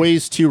plan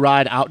always to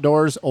ride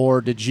outdoors,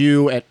 or did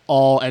you at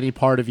all, any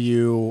part of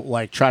you,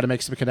 try to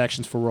make some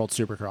connections for World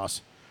Supercross?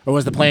 Or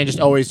was the plan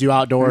just always do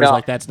outdoors,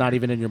 No. that's not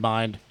even in your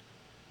mind?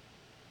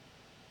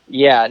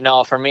 Yeah,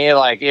 no, for me,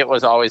 it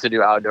was always to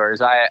do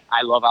outdoors. I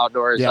love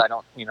outdoors. Yeah. I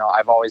don't,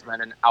 I've always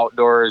been an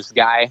outdoors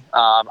guy.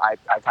 I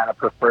kind of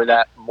prefer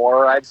that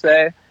more, I'd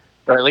say,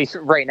 or at least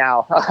right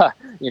now,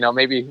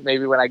 maybe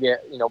when I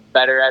get,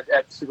 better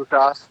at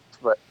Supercross,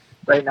 but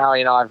right now,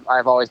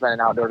 I've always been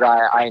an outdoor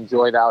guy. I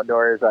enjoy the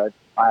outdoors.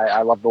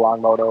 I love the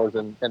long motos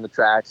and the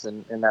tracks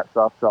and that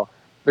stuff. So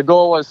the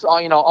goal was,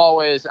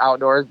 always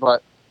outdoors,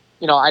 but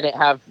I didn't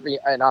have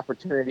an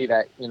opportunity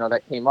that,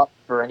 that came up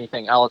for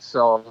anything else.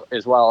 So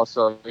as well.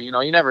 So, you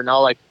never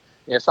know,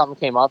 if something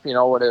came up,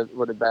 would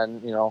have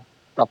been,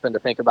 something to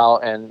think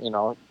about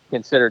and,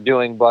 consider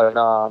doing. But,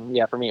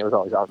 yeah, for me, it was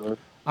always outdoors.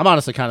 I'm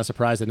honestly kind of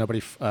surprised that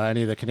nobody,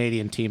 any of the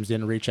Canadian teams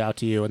didn't reach out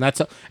to you. And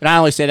I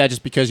only say that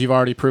just because you've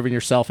already proven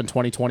yourself in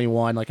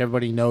 2021.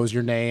 Everybody knows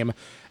your name.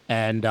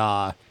 And,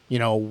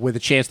 with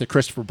a chance that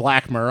Christopher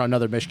Blackmer,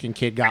 another Michigan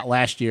kid, got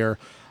last year,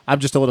 I'm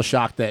just a little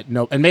shocked that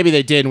and maybe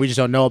they did and we just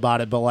don't know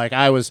about it. But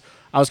I was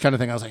kind of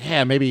thinking, I was like,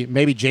 yeah, maybe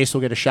Jace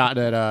will get a shot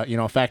at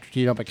a factory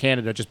team up in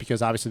Canada, just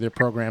because obviously their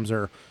programs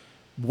are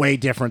way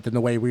different than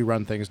the way we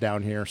run things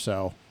down here.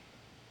 So.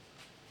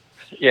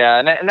 Yeah,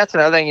 and that's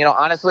another thing.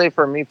 Honestly,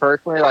 for me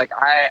personally,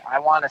 I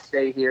want to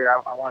stay here.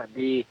 I want to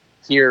be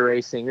here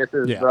racing. This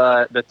is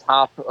the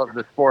top of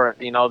the sport.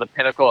 The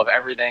pinnacle of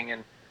everything.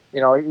 And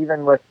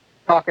even with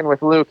talking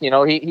with Luke,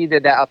 he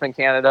did that up in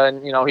Canada,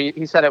 and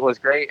he said it was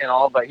great and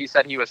all, but he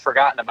said he was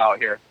forgotten about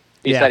here.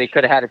 He said he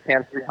could have had a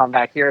chance to come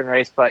back here and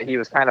race, but he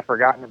was kind of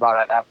forgotten about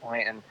it at that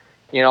point. And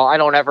I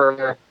don't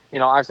ever,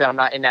 obviously I'm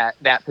not in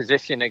that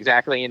position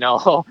exactly,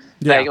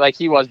 like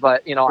he was,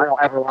 but I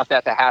don't ever want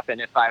that to happen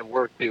if I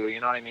were to, you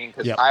know what I mean?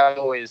 Because I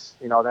always,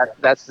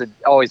 that's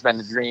always been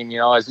the dream,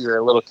 as you were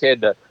a little kid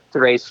to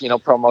race,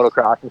 pro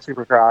motocross and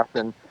supercross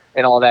and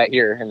all that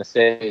here in the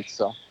States.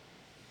 So.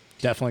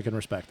 Definitely can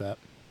respect that.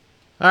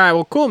 All right,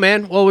 well, cool,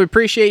 man. Well, we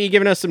appreciate you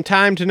giving us some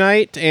time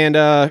tonight,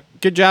 and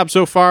good job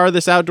so far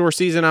this outdoor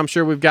season. I'm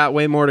sure we've got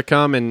way more to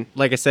come, and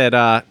like I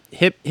said,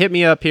 hit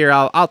me up here.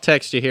 I'll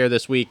text you here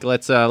this week.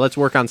 Let's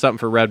work on something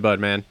for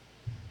Redbud, man.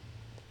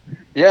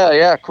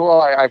 Yeah,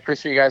 cool. I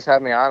appreciate you guys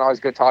having me on.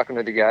 Always good talking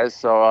with you guys.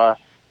 So,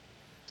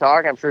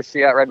 I'm sure see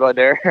you at Redbud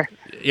there.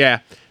 Yeah.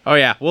 Oh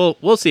yeah.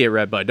 We'll see you at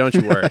Redbud. Don't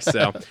you worry.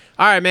 So, all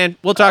right, man.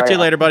 We'll talk to you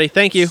later, buddy.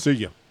 Thank you. See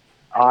you.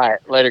 All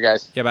right, later,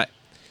 guys. Yeah, bye.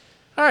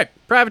 All right,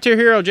 Privateer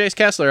Hero Jace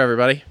Kessler,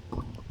 everybody.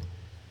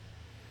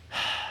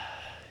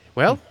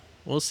 Well,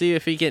 we'll see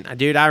if he can.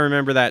 Dude, I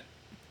remember that.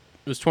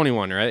 It was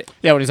 21, right?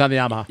 Yeah, when he's on the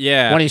Yamaha.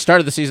 Yeah. When he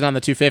started the season on the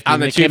 250, On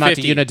and the he came out to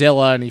 250.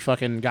 Unadilla, and he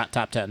fucking got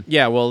top 10.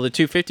 Yeah, well, the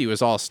 250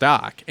 was all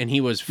stock, and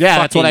he was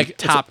that's what fucking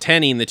top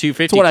 10ing the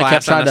 250 what I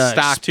kept class on trying a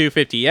to stock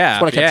 250. Yeah,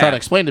 That's what I kept trying to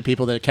explain to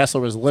people, that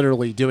Kessler was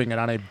literally doing it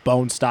on a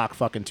bone stock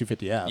fucking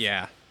 250F.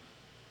 Yeah.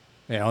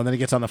 You know, and then he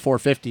gets on the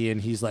 450,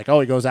 and he's like,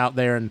 oh, he goes out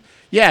there, and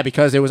yeah,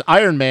 because it was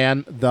Iron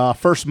Man, the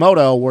first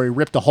moto where he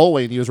ripped a hole,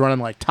 and he was running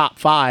like top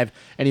 5,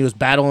 and he was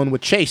battling with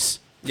Chase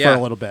for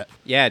a little bit.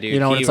 Yeah, dude. You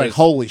know, and he it's like, was-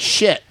 holy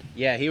shit.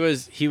 Yeah, he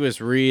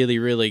was really,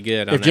 really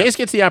good. If Jace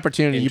gets the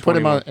opportunity, in you put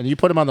him 21. on, and you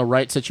put him on the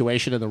right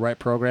situation and the right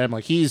program,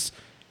 like he's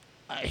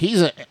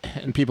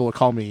and people would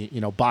call me,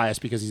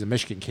 biased because he's a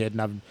Michigan kid,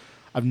 and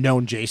I've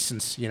known Jace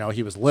since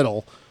he was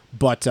little,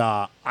 but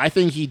I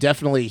think he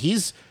definitely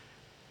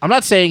I'm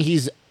not saying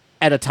he's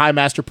at a Time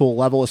Master Pool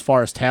level as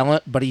far as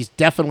talent, but he's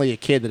definitely a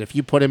kid that if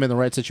you put him in the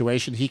right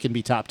situation, he can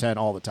be top 10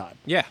 all the time.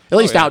 Yeah. At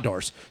least yeah.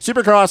 outdoors.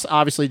 Supercross,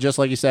 obviously, just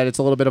like you said, it's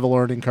a little bit of a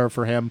learning curve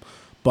for him,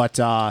 but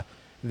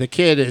the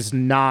kid is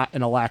not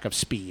in a lack of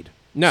speed.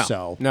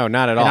 No, no,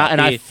 not at all.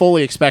 And I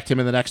fully expect him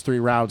in the next 3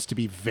 rounds to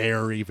be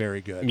very, very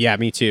good. Yeah,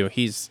 me too.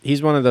 He's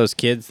one of those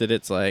kids that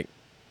it's like,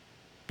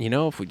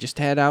 if we just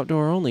had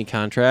outdoor only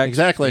contracts,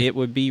 Exactly. it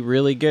would be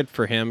really good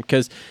for him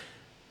because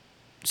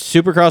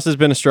Supercross has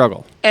been a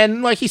struggle.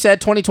 And like he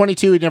said,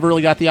 2022, he never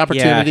really got the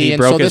opportunity. Yeah, he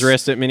and broke so his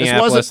wrist at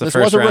Minneapolis the This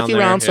first was a round rookie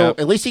there, round, so yep.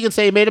 at least he can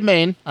say he made a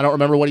main. I don't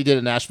remember what he did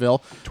in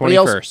Nashville.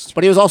 21st.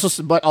 But he was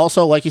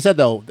also, like you said,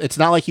 though, it's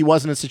not like he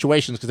wasn't in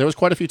situations, because there was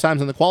quite a few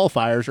times in the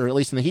qualifiers, or at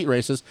least in the heat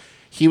races,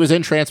 he was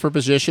in transfer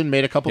position,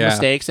 made a couple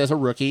mistakes as a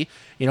rookie.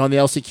 In the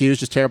LCQs,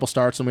 just terrible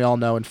starts, and we all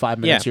know in 5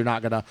 minutes you're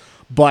not gonna.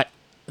 But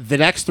the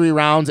next 3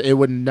 rounds, it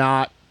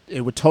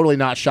would totally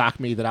not shock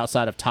me that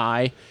outside of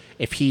Ty,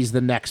 if he's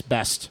the next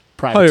best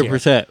privateer.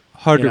 100%.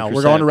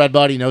 We're going to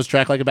Redbud. He knows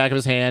track like the back of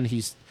his hand.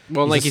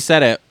 Like you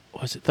said,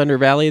 was it Thunder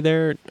Valley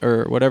there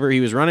or whatever? He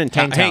was running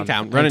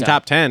Hangtown, running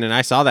top 10, and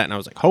I saw that and I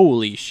was like,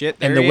 holy shit!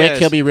 And the Wick,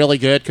 he'll be really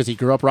good because he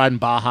grew up riding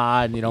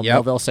Baja, and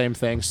Millville, same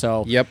thing.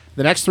 So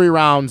the next 3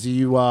 rounds,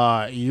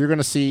 you're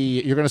gonna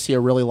see a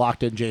really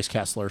locked in Jace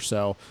Kessler.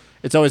 So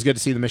it's always good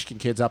to see the Michigan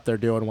kids up there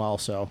doing well.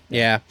 So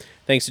yeah.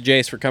 Thanks to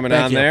Jace for coming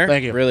on there.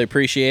 Thank you. Really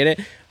appreciate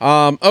it.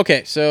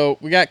 Okay, so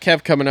we got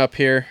Kev coming up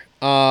here.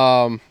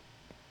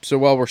 So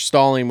while we're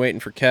stalling, waiting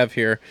for Kev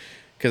here,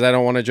 because I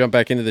don't want to jump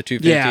back into the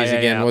 250s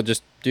again. Yeah. We'll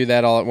just do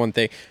that all at one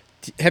thing.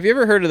 Have you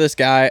ever heard of this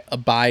guy,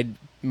 Abide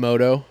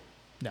Moto?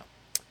 No.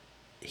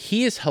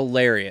 He is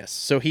hilarious.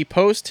 So he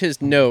posts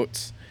his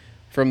notes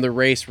from the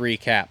race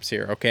recaps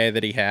here, okay,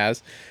 that he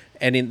has.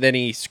 And then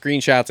he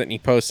screenshots it and he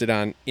posts it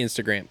on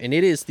Instagram. And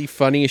it is the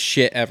funniest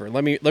shit ever.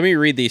 Let me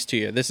read these to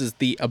you. This is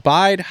the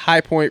Abide High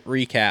Point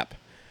recap.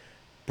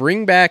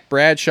 Bring back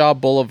Bradshaw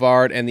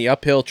Boulevard and the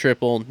uphill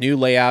triple. New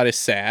layout is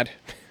sad.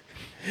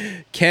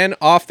 Ken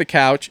off the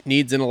couch,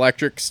 needs an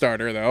electric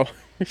starter though.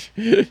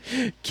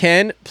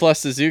 Ken plus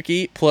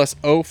Suzuki plus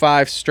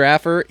 05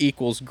 Straffer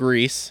equals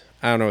Grease.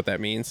 I don't know what that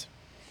means.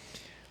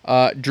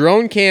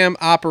 Drone cam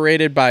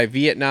operated by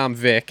Vietnam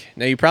Vic.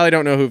 Now you probably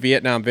don't know who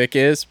Vietnam Vic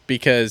is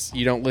because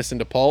you don't listen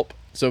to Pulp.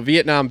 So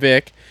Vietnam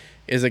Vic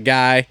is a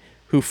guy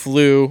who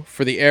flew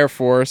for the Air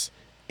Force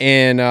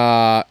in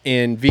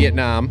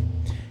Vietnam.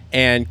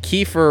 And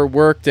Kiefer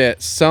worked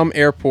at some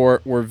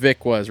airport where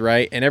Vic was,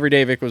 right? And every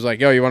day Vic was like,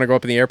 yo, you want to go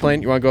up in the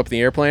airplane? You want to go up in the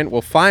airplane?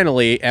 Well,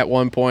 finally, at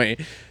one point,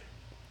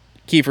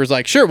 Kiefer's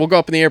like, sure, we'll go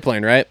up in the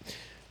airplane, right?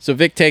 So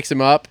Vic takes him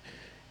up,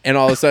 and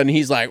all of a sudden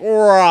he's like,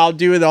 I'll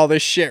do all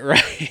this shit,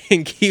 right?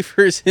 And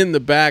Kiefer's in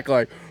the back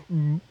like,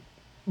 and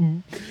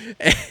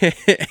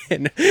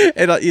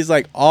he's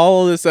like,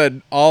 all of a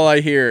sudden, all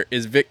I hear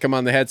is Vic come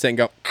on the headset and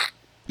go,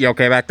 you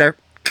okay back there?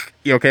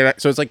 You okay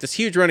back? So it's like this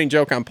huge running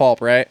joke on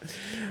Pulp, right?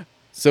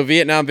 So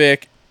Vietnam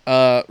Vic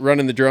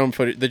running the drone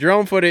footage. The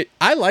drone footage,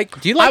 I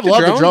like. Do you like I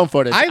love the drone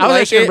footage. I was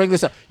actually going to bring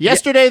this up.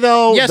 Yesterday,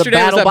 though, the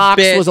battle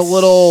box was a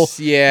little...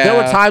 Yeah.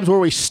 There were times where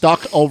we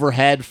stuck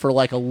overhead for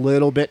like a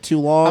little bit too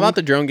long. How about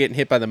the drone getting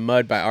hit by the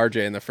mud by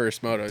RJ in the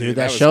first moto? Dude,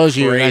 that shows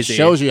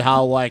you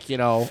how, like, fucking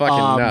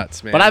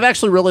nuts, man. But I've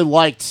actually really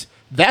liked...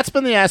 That's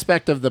been the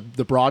aspect of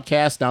the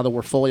broadcast now that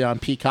we're fully on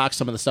Peacock,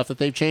 some of the stuff that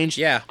they've changed.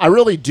 Yeah. I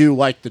really do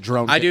like the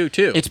drone. I do,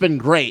 too. It's been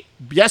great.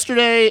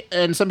 Yesterday,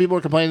 and some people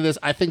were complaining of this,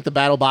 I think the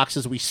battle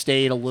boxes, we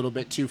stayed a little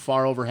bit too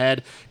far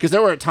overhead. Because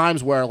there were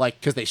times where,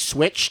 like, because they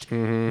switched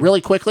really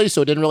quickly,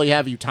 so it didn't really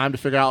have you time to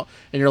figure out.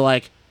 And you're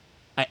like,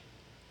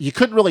 you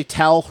couldn't really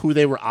tell who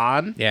they were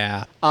on.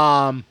 Yeah.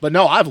 But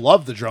no, I've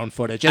loved the drone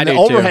footage. And I the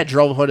do, too. overhead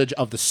drone footage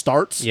of the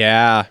starts.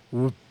 Yeah.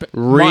 Money.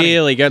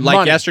 Really good. Like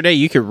Money. yesterday,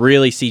 you could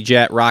really see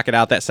Jet rocket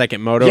out that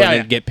second moto and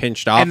then get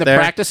pinched off And the there.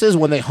 practices,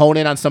 when they hone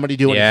in on somebody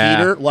doing Yeah. a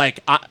heater,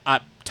 like,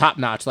 top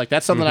notch. Like,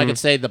 that's something I could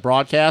say the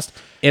broadcast.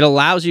 It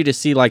allows you to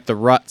see like the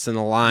ruts and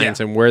the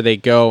lines Yeah. and where they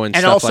go and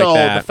stuff also like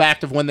that. the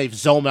fact of when they've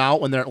zoomed out,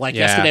 when they're like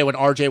yesterday when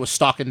RJ was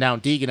stalking down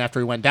Deegan after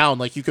he went down,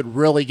 like you could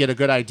really get a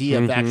good idea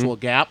of the actual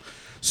gap.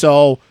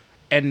 So,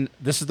 and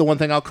this is the one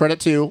thing I'll credit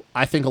to.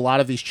 I think a lot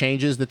of these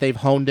changes that they've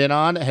honed in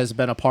on has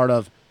been a part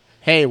of,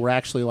 hey, we're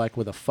actually like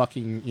with a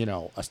fucking,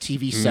 a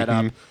TV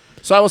setup.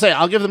 So I will say,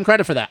 I'll give them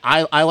credit for that.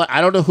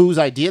 I don't know whose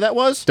idea that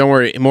was. Don't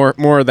worry,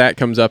 more of that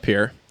comes up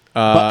here.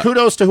 But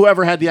kudos to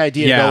whoever had the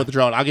idea to yeah. go with the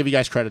drone. I'll give you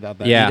guys credit on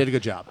that. Yeah. You did a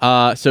good job.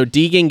 So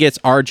Deegan gets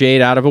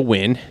RJ'd out of a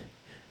win.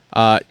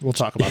 We'll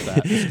talk about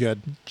that. It's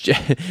good.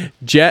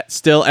 Jet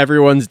still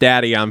everyone's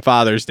daddy on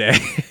Father's Day.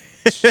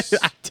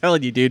 I'm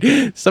telling you,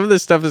 dude. Some of the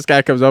stuff this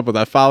guy comes up with,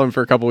 I follow him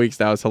for a couple weeks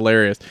now. It's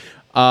hilarious.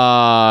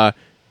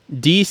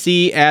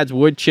 DC adds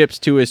wood chips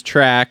to his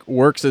track.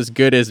 Works as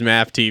good as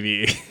MAP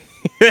TV.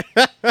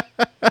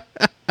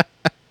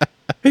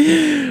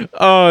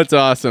 Oh, it's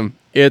awesome.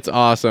 It's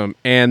awesome.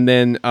 And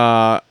then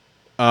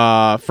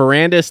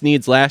Ferrandis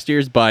needs last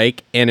year's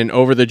bike and an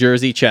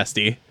over-the-jersey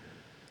chesty.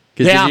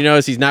 Because did you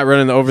notice he's not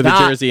running the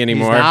over-the-jersey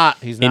anymore?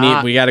 He's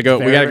not. We got to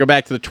go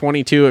back to the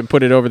 22 and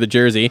put it over the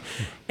jersey.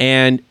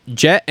 And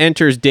Jet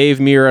enters Dave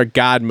Mirra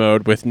God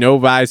mode with no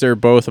visor,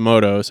 both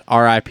motos.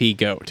 RIP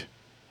GOAT.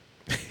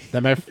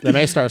 Them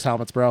A-Stars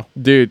helmets, bro.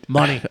 Dude,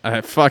 Money.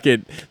 That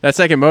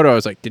second moto, I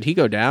was like, did he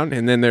go down?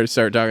 And then they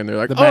start talking. They're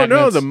like, The oh, no,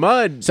 magnets. the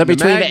mud. So the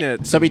between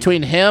magnets.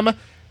 between him,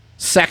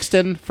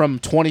 Sexton from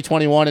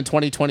 2021 and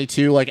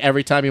 2022, like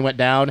every time he went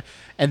down,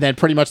 and then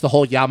pretty much the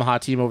whole Yamaha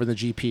team over in the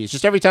GPs,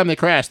 just every time they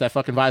crash, that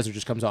fucking visor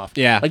just comes off.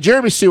 Yeah. Like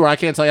Jeremy Sewer, I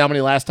can't tell you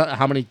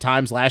how many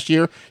times last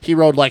year he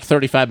rode like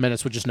 35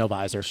 minutes with just no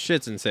visor.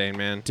 Shit's insane,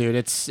 man. Dude,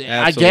 it's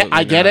Absolutely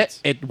I get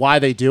nuts. it why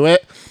they do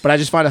it, but I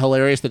just find it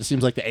hilarious that it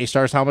seems like the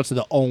A-Stars helmets are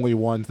the only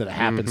ones that it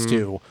happens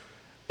to.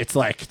 It's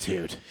like,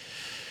 dude,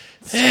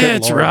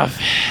 It's Lord. rough.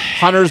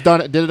 Hunter's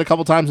did it a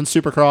couple times in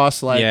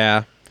Supercross. Like,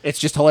 Yeah. it's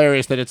just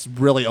hilarious that it's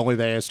really only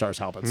the A-Stars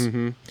helmets.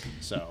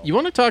 So You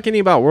want to talk any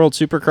about World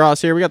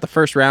Supercross here? We got the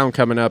first round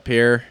coming up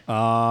here.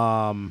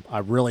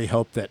 I really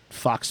hope that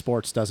Fox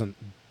Sports doesn't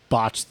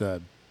botch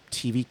the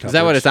TV coverage. Is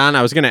that what it's on?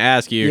 I was going to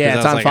ask you. 'cause Yeah, I it's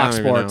was on like, I Fox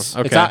don't even Sports.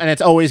 know. It's Okay. on, and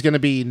it's always going to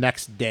be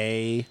next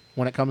day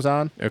when it comes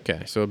on.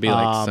 Okay, so it'll be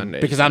like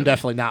Sunday. Because I'm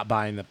definitely not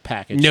buying the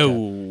package. No.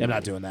 I'm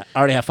not doing that. I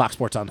already have Fox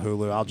Sports on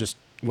Hulu. I'll just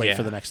wait Yeah.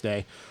 for the next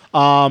day.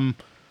 I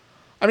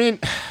mean,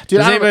 dude,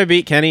 Does anybody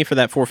beat Kenny for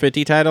that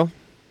 450 title?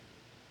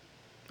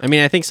 I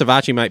mean, I think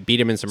Savachi might beat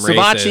him in some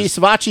races.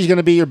 Savachi's going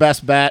to be your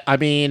best bet. I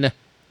mean,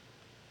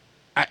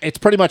 it's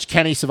pretty much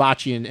Kenny,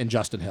 Savachi, and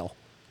Justin Hill.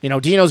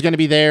 Dino's going to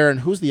be there, and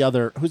who's the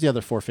other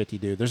 450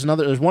 dude? There's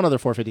one other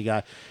 450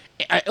 guy.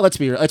 Let's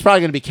be real. It's probably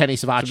going to be Kenny,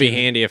 Savachi. It'd be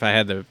handy if I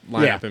had the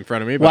lineup in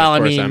front of me. But Well,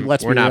 of I course mean,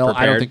 let's we're be not real.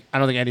 prepared. I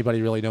don't think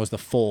anybody really knows the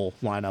full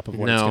lineup of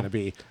what it's No. going to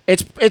be.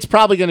 It's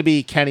probably going to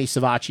be Kenny,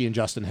 Savachi, and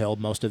Justin Hill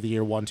most of the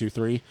year. 1, 2,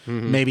 3.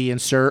 Maybe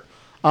insert.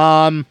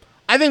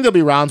 I think there'll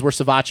be rounds where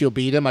Savachi will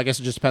beat him. I guess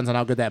it just depends on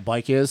how good that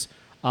bike is.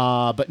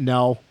 But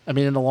no, I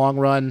mean, in the long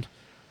run,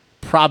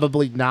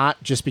 probably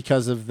not. Just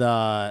because of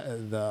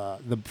the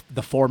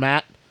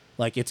format.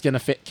 Like, it's going to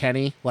fit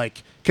Kenny.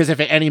 Like, because if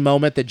at any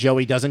moment that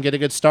Joey doesn't get a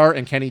good start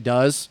and Kenny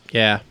does,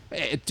 Yeah.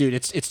 dude,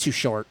 it's too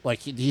short. Like,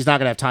 he's not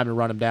going to have time to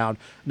run him down.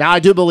 Now, I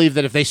do believe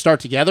that if they start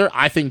together,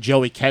 I think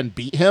Joey can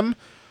beat him.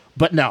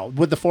 But no,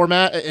 with the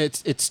format,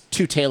 it's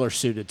too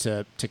tailor-suited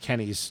to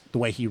Kenny's, the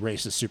way he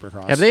races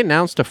Supercross. Have they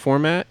announced a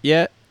format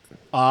yet?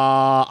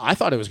 I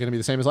thought it was going to be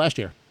the same as last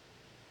year.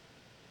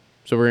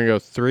 So we're going to go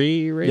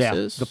 3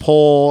 races? Yeah, the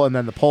pole, and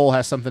then the pole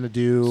has something to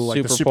do,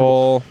 like the Super Super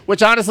Bowl.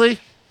 Which, honestly,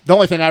 the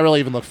only thing I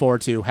really even look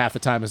forward to half the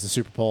time is the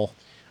Super Bowl.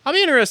 I'll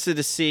be interested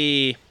to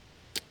see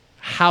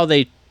how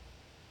they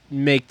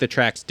make the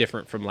tracks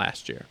different from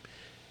last year.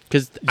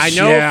 Because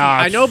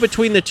I know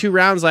between the 2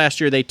 rounds last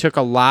year, they took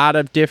a lot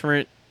of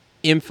different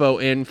info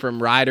in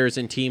from riders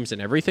and teams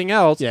and everything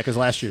else. Yeah, because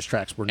last year's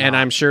tracks were not. And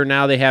I'm sure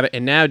now they have it.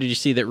 And now, did you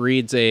see that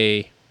Reed's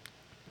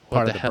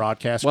part of the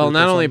broadcast Well, group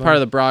not or only something? part of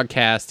the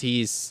broadcast,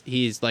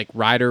 he's like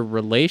rider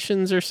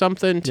relations or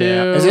something too.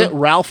 Yeah. Is it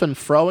Ralph and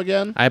Fro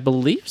again? I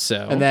believe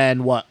so. And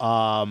then what?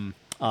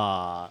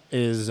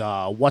 Is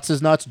what's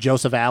his nuts?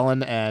 Joseph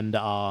Allen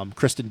and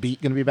Kristen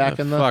Beat going to be back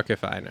in the? Fuck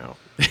if I know.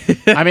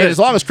 I mean, as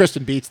long as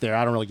Kristen Beat's there,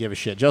 I don't really give a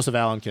shit. Joseph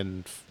Allen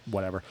can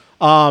whatever.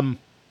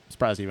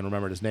 Surprised I even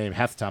remembered his name.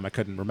 Half the time I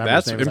couldn't remember.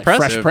 That's his name. It was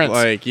impressive. Like Fresh Prince.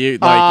 Like you said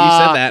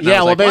that. And I Yeah, was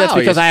well, like, maybe that's wow,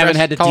 because he's I haven't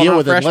had to calling deal out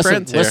with it, Fresh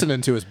Prince here.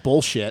 listening to his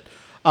bullshit.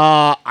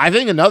 I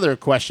think another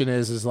question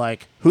is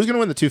like, who's going to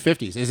win the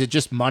 250s? Is it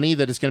just money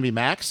that it's going to be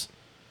Max?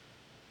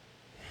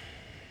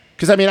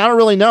 Because I mean, I don't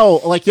really know.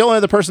 Like the only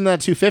other person that had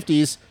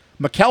 250s,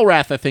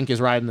 McElrath, I think,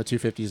 is riding the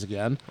 250s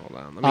again. Hold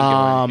on, let me get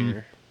one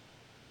here.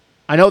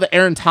 I know that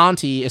Aaron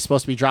Tonti is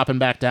supposed to be dropping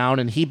back down,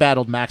 and he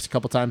battled Max a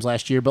couple times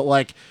last year. But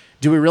like,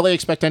 Do we really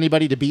expect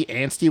anybody to beat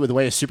Ansty with the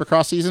way a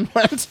Supercross season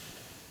went?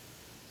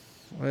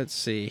 Let's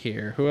see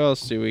here. Who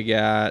else do we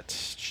got?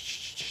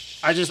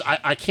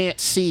 I can't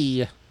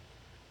see.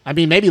 I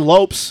mean, maybe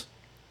Lopes.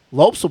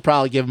 Lopes will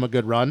probably give him a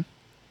good run.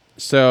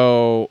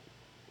 So,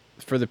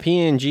 for the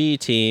PNG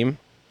team,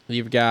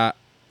 you've got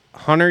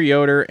Hunter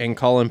Yoder and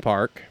Colin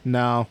Park.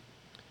 No.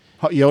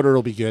 Yoder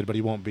will be good, but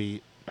he won't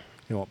be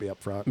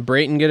up front.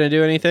 Brayton gonna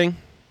do anything?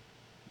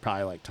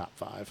 Probably like top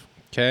 5.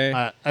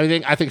 Okay.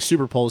 I think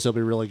Super Poles he'll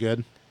be really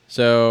good.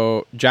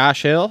 So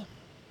Josh Hill.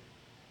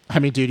 I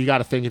mean, dude, you got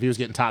to think if he was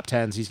getting top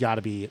 10s, he's got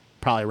to be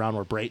probably around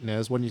where Brayton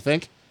is. Wouldn't you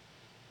think?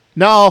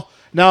 No.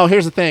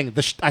 Here's the thing.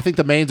 I think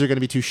the mains are going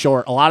to be too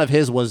short. A lot of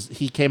his was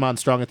he came on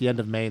strong at the end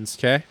of mains.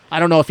 Okay. I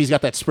don't know if he's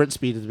got that sprint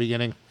speed at the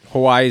beginning.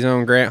 Hawaii's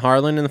own Grant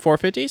Harlan in the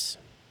 450s.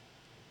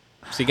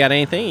 Has he got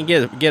anything?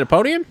 He get a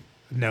podium?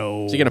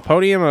 No. Is he going to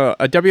podium a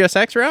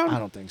WSX round? I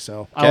don't think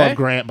so. Okay. I love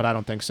Grant, but I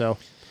don't think so.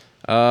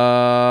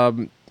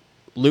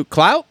 Luke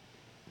Clout?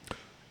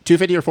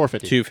 250 or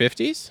 450?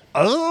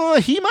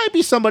 250s. He might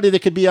be somebody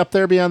that could be up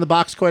there beyond the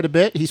box quite a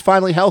bit. He's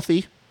finally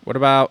healthy. What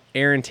about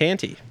Aaron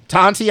Tanti?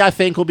 Tanti, I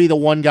think, will be the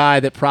one guy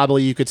that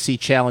probably you could see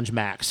challenge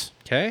Max.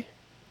 Okay.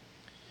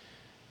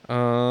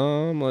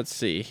 Let's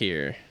see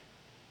here.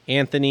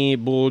 Anthony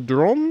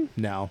Boudron?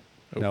 No.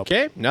 Nope.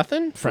 Okay,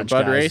 nothing French for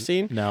Bud guys.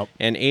 Racing. Nope.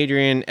 And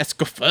Adrian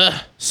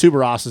Escoffier.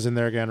 Subaros is in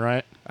there again,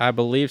 right? I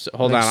believe so.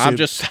 Hold I on, think I'm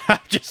just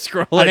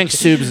scrolling. I think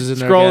Subs is in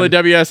there Scrolling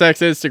again. the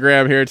WSX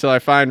Instagram here until I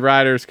find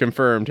riders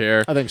confirmed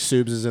here. I think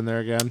Subs is in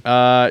there again.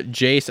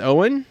 Jace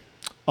Owen.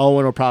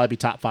 Owen will probably be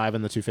top 5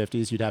 in the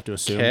 250s, you'd have to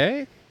assume.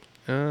 Okay.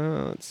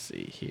 Let's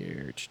see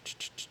here.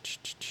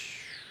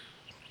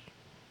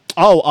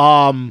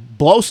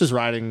 Blos is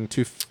riding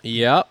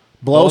Yep.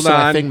 Blos Hold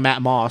and on. I think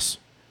Matt Moss.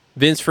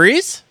 Vince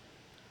Freeze.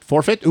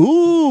 450?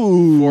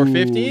 Ooh.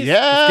 450s.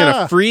 Yeah. It's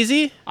gonna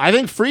freezy. I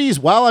think Freeze.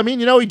 Well, I mean,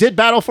 he did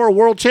battle for a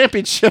world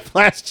championship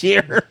last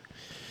year.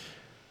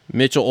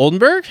 Mitchell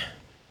Oldenburg.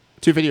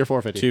 250 or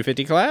 450?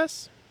 250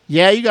 class.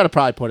 Yeah, you got to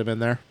probably put him in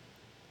there.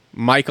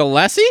 Michael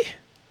Lessie.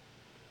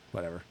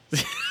 Whatever.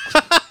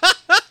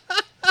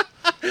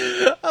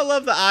 I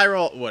love the eye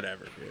roll.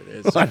 Whatever,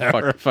 dude.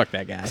 Fuck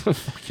that guy.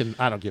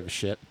 I don't give a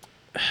shit.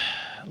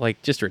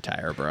 Like, just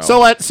retire, bro.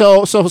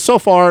 So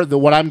far,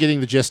 what I'm getting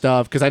the gist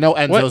of, because I know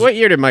Enzo's what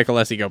year did Michael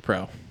Lessie go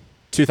pro?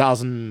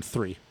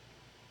 2003.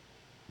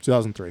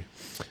 2003.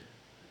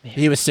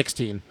 He was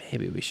 16.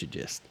 Maybe we should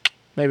just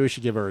Maybe we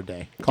should give her a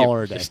day. Call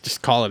her a day.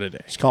 Just call it a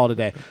day. Just call it a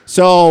day.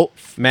 So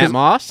Matt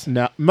Moss?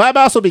 No, Matt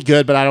Moss will be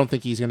good, but I don't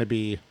think he's going to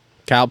be.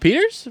 Kyle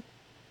Peters?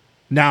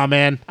 Nah,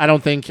 man. I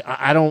don't think.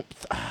 I don't.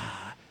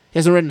 He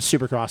hasn't ridden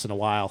Supercross in a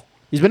while.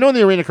 He's been doing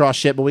the arena cross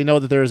shit, but we know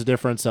that there is a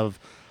difference of.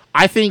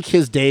 I think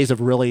his days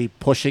of really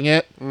pushing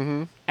it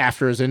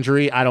after his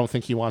injury, I don't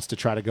think he wants to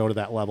try to go to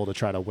that level to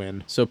try to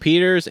win. So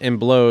Peters and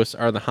Blos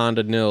are the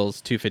Honda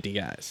Nils 250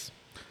 guys.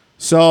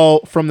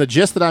 So from the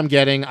gist that I'm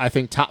getting, I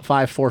think top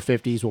 5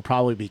 450s will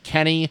probably be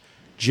Kenny,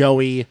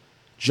 Joey,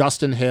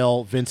 Justin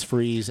Hill, Vince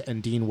Freeze,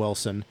 and Dean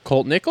Wilson.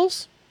 Colt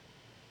Nichols?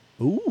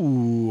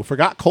 Ooh,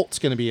 forgot Colt's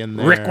going to be in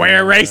there. Rick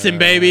Ware Racing,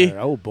 baby.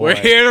 Oh, boy. We're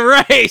here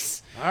to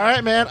race. All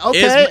right, man.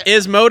 Okay.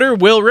 Is motor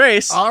will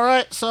race. All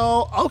right.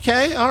 So,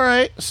 okay. All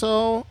right.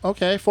 So,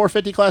 okay.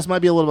 450 class might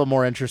be a little bit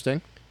more interesting.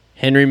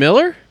 Henry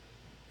Miller?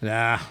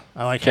 Nah,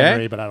 I like Okay.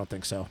 Henry, but I don't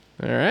think so.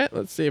 All right.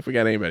 Let's see if we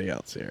got anybody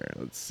else here.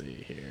 Let's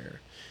see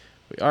here.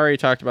 We already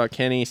talked about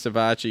Kenny,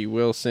 Savachi,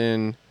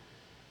 Wilson.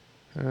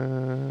 All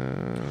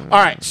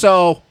right.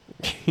 So,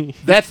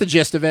 that's the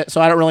gist of it.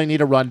 So, I don't really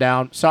need a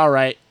rundown. So, all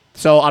right.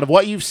 So, out of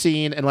what you've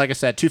seen, and like I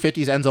said,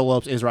 250s, Enzo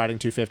Lopes is riding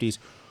 250s.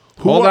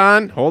 Hold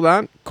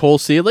on. Cole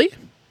Seeley?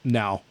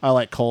 No, I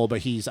like Cole,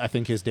 but I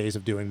think his days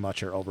of doing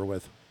much are over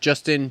with.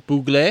 Justin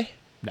Bougle?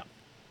 No.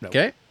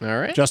 Okay. All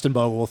right. Justin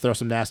Bogle will throw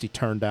some nasty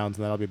turn downs,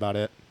 and that'll be about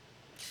it.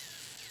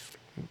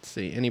 Let's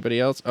see. Anybody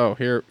else? Oh,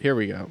 here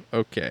we go.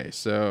 Okay,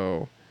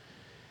 so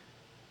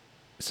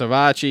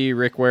Savachi,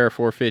 Rick Ware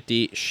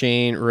 450,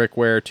 Shane, Rick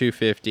Ware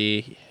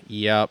 250.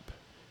 Yep.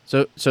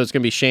 So it's going to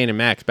be Shane and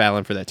Max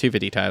battling for that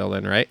 250 title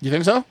then, right? You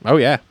think so? Oh,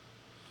 yeah.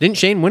 Didn't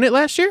Shane win it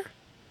last year?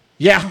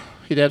 Yeah,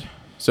 he did.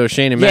 So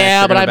Shane and Max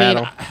Yeah, are but gonna I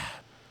mean, battle.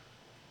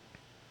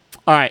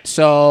 all right.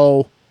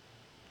 So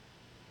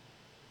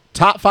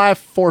top 5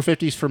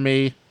 450s for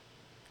me: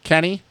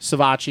 Kenny,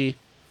 Savachi,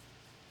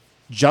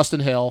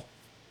 Justin Hill,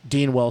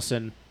 Dean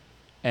Wilson,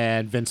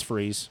 and Vince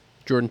Freeze.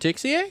 Jordan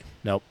Tixier?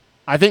 Nope.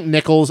 I think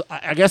Nichols.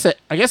 I guess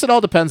it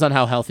all depends on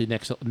how healthy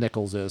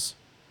Nichols is.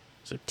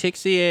 So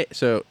Tixier.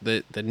 So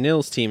the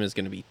Nils team is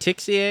going to be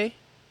Tixier,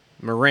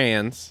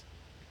 Moranz,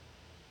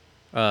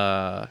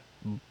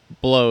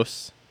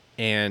 Blos,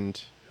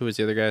 and who was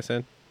the other guy I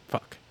said?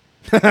 Fuck.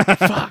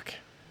 Fuck.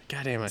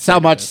 Goddamn. That's how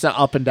much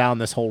up and down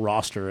this whole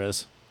roster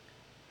is.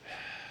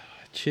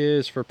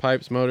 Chiz for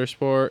Pipes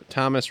Motorsport.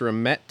 Thomas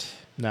Ramet.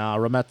 No,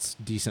 Ramet's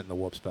decent in the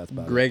whoops, but that's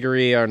about it.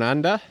 Gregory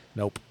Arnanda.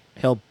 Nope.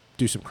 He'll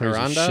do some crazy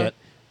Aranda. shit.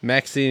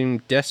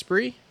 Maxime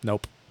Despres.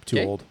 Nope. Too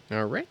Okay. old.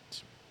 All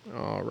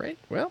right.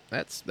 Well,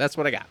 that's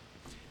what I got.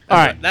 All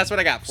right. That's what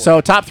I got for you.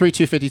 So top 3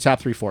 250, top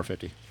 3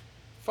 450.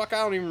 Fuck, I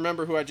don't even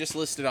remember who I just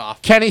listed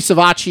off. Kenny,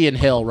 Savachi, and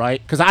Hill,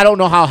 right? Because I don't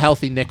know how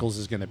healthy Nichols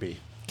is going to be.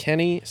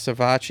 Kenny,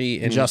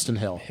 Savachi, and Justin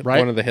Hill, right?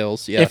 One of the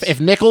Hills, yes. If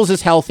Nichols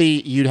is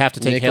healthy, you'd have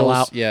to take Hill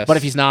Nichols, out. yes. But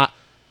if he's not,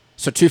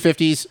 so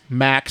 250s,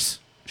 Max,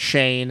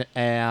 Shane,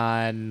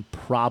 and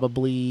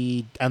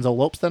probably Enzo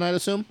Lopes, then I'd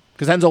assume?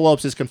 Because Enzo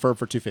Lopes is confirmed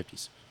for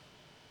 250s.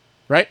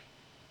 Right?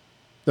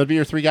 That'd be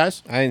your 3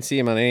 guys? I didn't see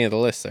him on any of the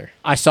lists there.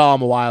 I saw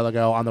him a while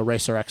ago on the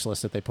Racer X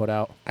list that they put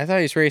out. I thought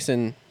he was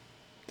racing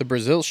the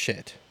Brazil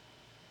shit.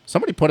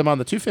 Somebody put him on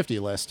the 250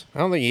 list. I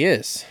don't think he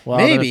is. Well,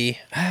 maybe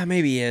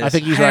he is. I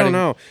think he's I riding-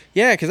 don't know.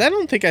 Yeah, because I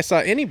don't think I saw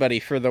anybody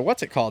for the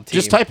what's it called team.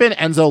 Just type in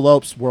Enzo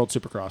Lopes World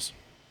Supercross.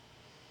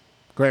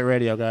 Great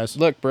radio, guys.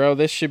 Look, bro,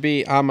 this should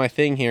be on my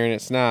thing here, and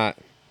it's not.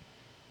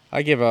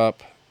 I give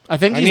up. I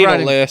think I he's need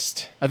riding. a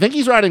list. I think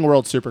he's riding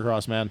World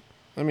Supercross, man.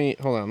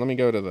 Hold on. Let me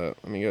go to their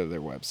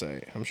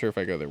website. I'm sure if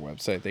I go to their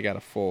website, they got a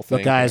full thing.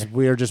 Look, guys, here.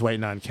 we're just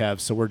waiting on Kev,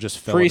 so we're just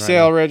filling right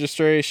Pre-sale now.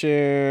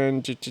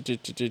 registration.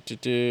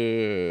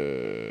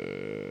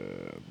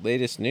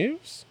 Latest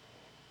news.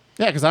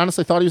 Yeah, because I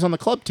honestly thought he was on the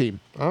club team.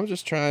 I'm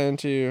just trying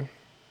to.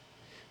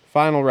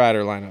 Final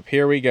rider lineup.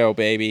 Here we go,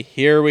 baby.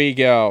 Here we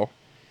go.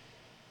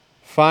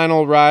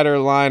 Final rider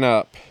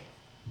lineup.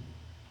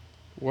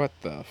 What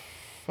the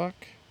fuck?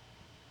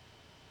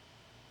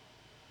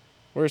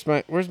 Where's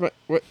my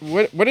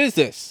what is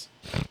this?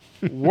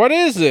 What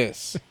is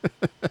this?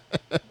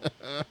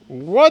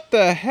 What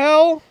the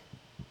hell?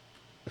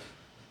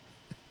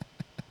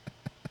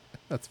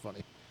 That's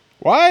funny.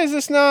 Why is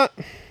this not?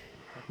 Oh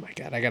my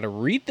god, I gotta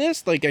read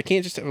this? Like, I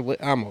can't just have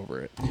I'm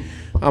over it.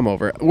 I'm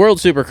over it. World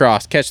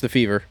Supercross, catch the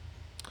fever.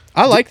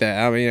 I like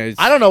that. I mean,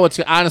 I don't know what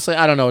to honestly.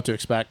 I don't know what to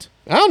expect.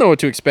 I don't know what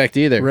to expect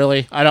either.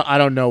 Really, I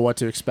don't know what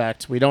to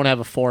expect. We don't have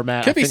a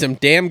format. Could be some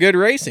damn good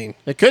racing.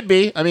 It could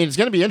be. I mean, it's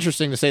going to be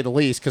interesting to say the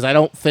least because I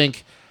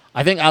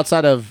think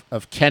outside of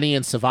Kenny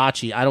and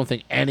Savachi, I don't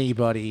think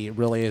anybody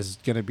really is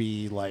going to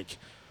be like,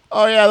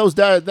 oh yeah,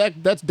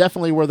 that's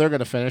definitely where they're going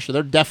to finish. Or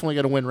they're definitely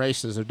going to win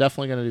races. They're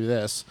definitely going to do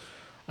this.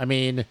 I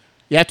mean,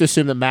 you have to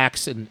assume that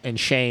Max and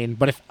Shane.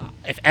 But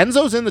if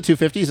Enzo's in the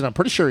 250s, and I'm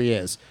pretty sure he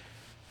is,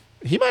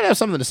 he might have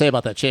something to say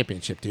about that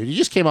championship, dude. He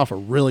just came off a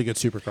really good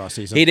Supercross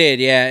season. He did,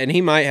 yeah, and he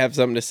might have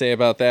something to say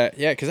about that.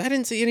 Yeah, because I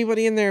didn't see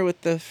anybody in there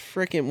with the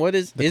freaking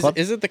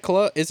is it the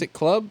club? Is it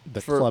club?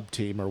 Club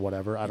team or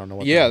whatever. I don't know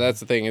what. Yeah, that's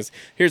the thing.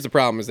 Here's the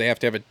problem: is they have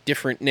to have a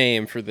different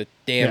name for the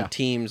damn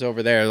teams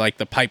over there, like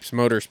the Pipes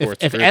Motorsports.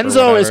 If group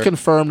Enzo or is whatever.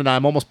 confirmed, and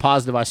I'm almost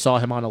positive I saw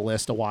him on a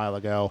list a while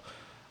ago,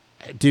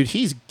 dude,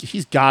 he's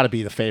got to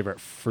be the favorite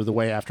for the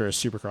way after his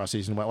Supercross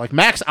season went. Like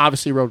Max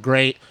obviously rode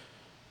great.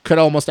 Could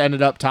almost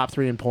ended up top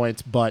 3 in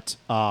points, but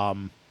or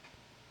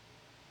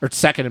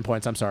second in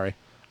points. I'm sorry,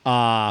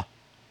 but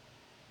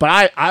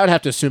I would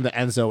have to assume that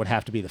Enzo would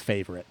have to be the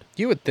favorite.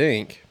 You would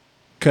think,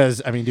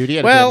 because I mean, dude, he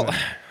had well, a good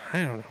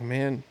I don't know,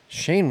 man.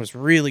 Shane was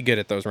really good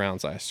at those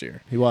rounds last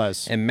year. he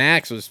was. And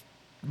Max was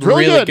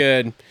Really really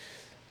good. good.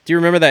 Do you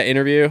remember that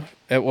interview?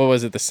 What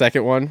was it, the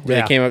second one? Where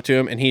Yeah. they came up to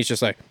him, and he's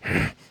just like,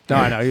 No,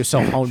 I know he was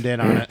so honed in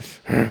on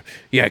it.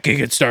 yeah,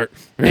 good start.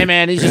 Hey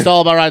man, he's just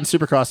all about riding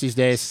Supercross these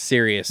days.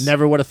 Serious.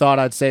 Never would have thought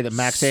I'd say that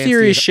Max Hansky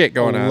Serious is shit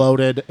going on.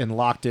 loaded and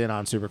locked in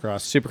on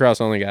Supercross.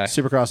 Supercross only guy.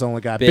 Supercross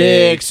only guy. Big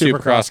Big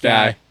Supercross Supercross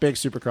guy. guy. Big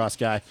Supercross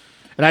guy.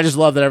 And I just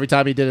love that every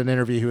time he did an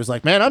interview, he was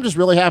like, man, I'm just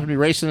really happy to be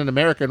racing in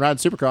America and riding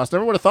Supercross.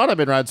 Never would have thought I'd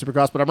been riding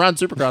Supercross, but I'm riding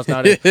Supercross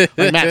now.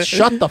 Like, Matt,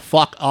 shut the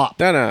fuck up.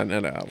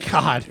 No.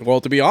 God.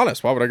 Well, to be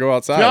honest, why would I go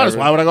outside? To be honest,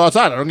 why would I go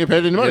outside? I don't get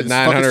paid any money. It's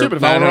fucking 900 stupid.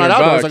 If I want to ride 900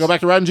 outdoors, I bucks. go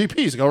back to riding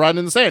GPs. I go riding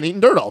in the sand,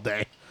 eating dirt all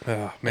day. Oh,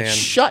 Like, man.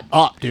 shut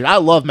up, dude. I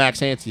love Max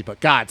Hansky, but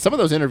God, some of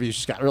those interviews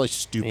just got really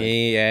stupid.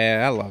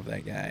 Yeah, I love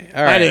that guy.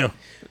 All right. I do.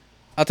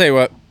 I'll tell you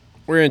what.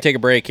 We're going to take a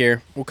break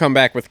here. We'll come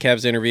back with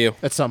Kev's interview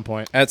At some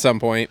point. at some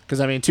point.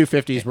 Because, I mean,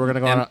 250s, we're going to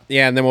go on a...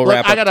 And then we'll Look,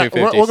 wrap up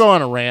 250s. We'll go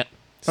on a rant.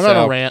 I'm on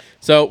a rant.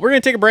 So we're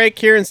going to take a break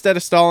here instead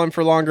of stalling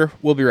for longer.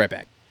 We'll be right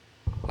back.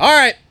 All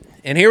right.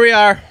 And here we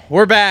are.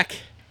 We're back.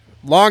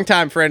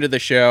 Longtime friend of the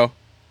show.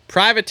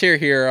 Privateer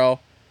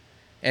hero.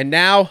 And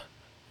now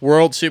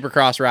world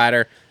supercross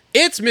rider.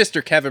 It's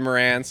Mr. Kevin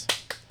Moranz.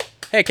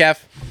 Hey, Kev.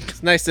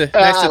 It's nice to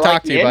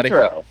talk to you, buddy.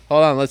 Intro.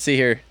 Hold on. Let's see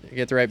here.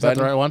 Get the right Is that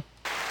button. the right one?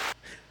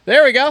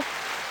 There we go.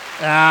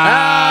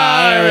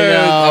 There we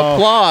go.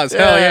 Applause.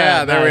 Hell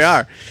yeah. There we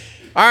nice. are.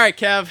 All right,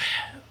 Kev.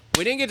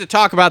 We didn't get to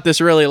talk about this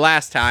really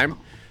last time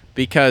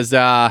because,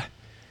 well,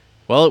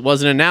 it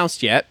wasn't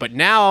announced yet. But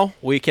now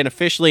we can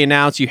officially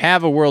announce you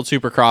have a World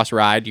Supercross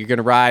ride. You're going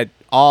to ride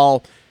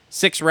all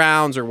 6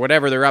 rounds or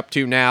whatever they're up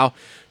to now.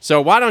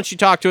 So why don't you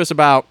talk to us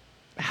about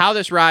how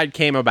this ride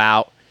came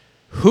about,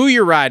 who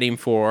you're riding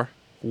for,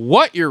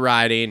 what you're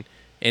riding,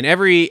 and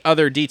every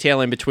other detail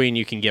in between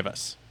you can give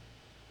us.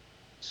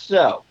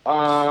 So,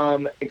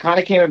 it kind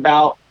of came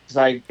about because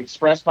I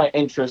expressed my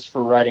interest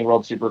for riding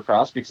World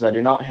Supercross because I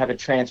do not have a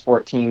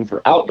transport team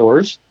for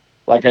outdoors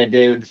like I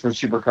did for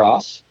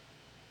Supercross.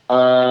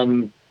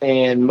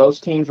 And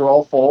most teams were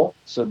all full.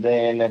 So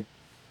then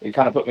it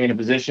kind of put me in a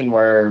position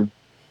where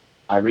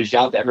I reached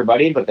out to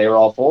everybody, but they were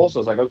all full. So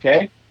I was like,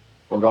 okay,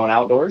 we're going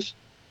outdoors.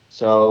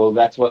 So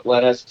that's what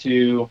led us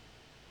to.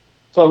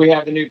 So we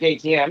have the new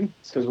KTM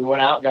because we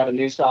went out, got a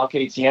new style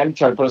KTM,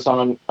 tried to put us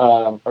on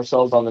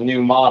ourselves on the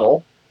new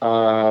model.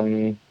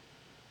 And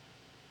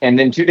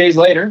then 2 days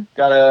later,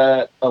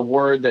 got a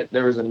word that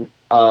there was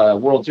a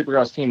World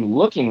Supercross team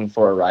looking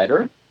for a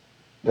rider.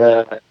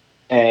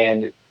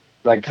 And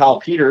like Kyle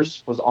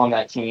Peters was on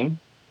that team.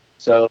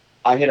 So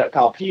I hit up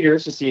Kyle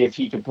Peters to see if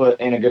he could put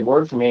in a good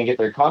word for me and get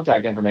their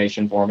contact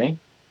information for me.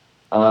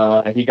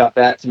 He got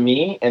that to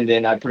me, and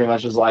then I pretty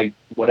much was like,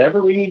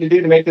 whatever we need to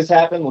do to make this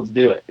happen, let's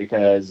do it,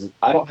 because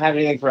I don't have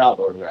anything for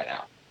outdoors right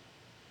now.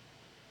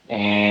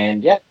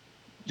 And yeah,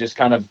 just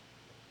kind of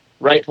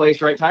right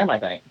place, right time, I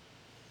think.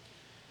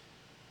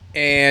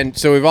 And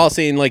so we've all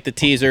seen like the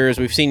teasers.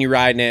 We've seen you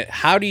riding it.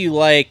 How do you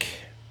like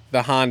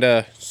the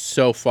Honda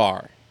so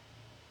far?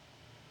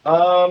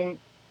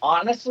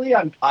 Honestly,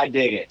 I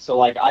dig it. So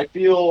like I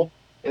feel,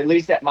 at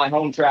least at my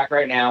home track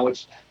right now,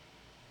 which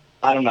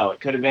I don't know, it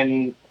could have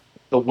been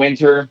the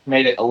winter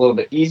made it a little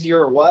bit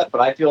easier or what,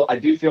 but I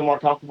do feel more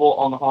comfortable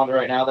on the Honda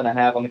right now than I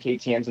have on the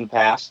KTMs in the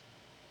past.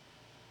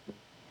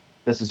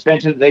 The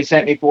suspension that they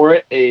sent me for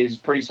it is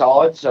pretty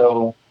solid,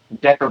 so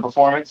Decker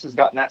Performance has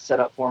gotten that set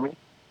up for me.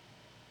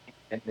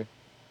 And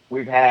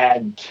we've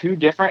had 2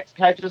 different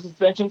types of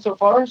suspension so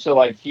far. So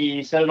like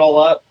he set it all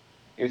up,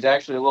 it was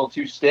actually a little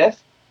too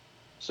stiff.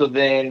 So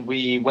then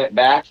we went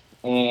back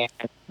and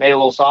made it a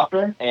little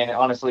softer, and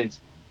honestly,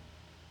 it's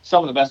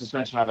some of the best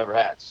suspension I've ever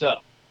had. So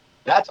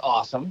that's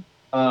awesome.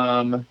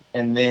 And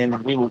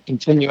then we will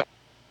continue.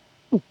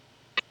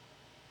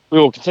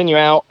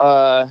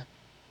 Out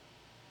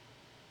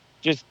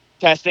just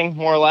testing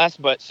more or less,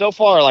 but so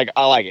far, like,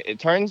 I like it. It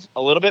turns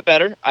a little bit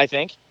better, I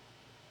think.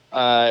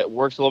 It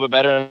works a little bit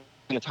better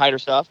in the tighter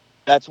stuff.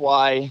 That's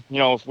why,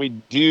 if we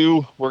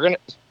do,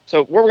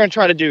 so what we're gonna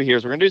try to do here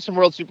is we're gonna do some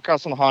World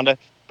Supercross on the Honda,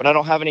 but I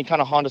don't have any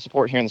kind of Honda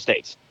support here in the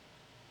States.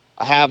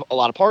 I have a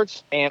lot of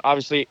parts and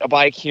obviously a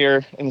bike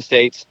here in the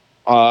States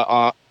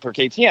for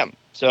KTM.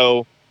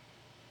 So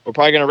we're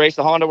probably going to race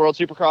the Honda World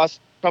Supercross,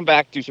 come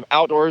back, do some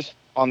outdoors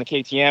on the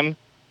KTM.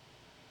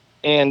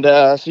 And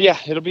so, yeah,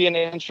 it'll be an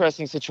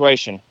interesting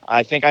situation.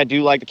 I think I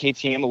do like the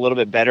KTM a little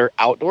bit better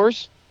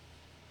outdoors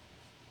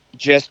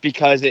just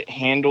because it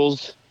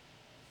handles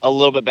a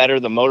little bit better.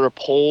 The motor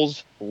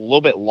pulls a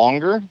little bit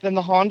longer than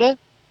the Honda.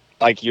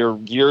 Like your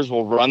gears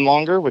will run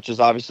longer, which is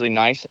obviously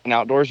nice in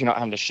outdoors. You're not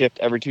having to shift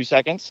every 2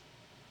 seconds.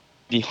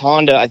 The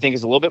Honda, I think,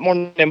 is a little bit more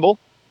nimble,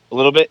 a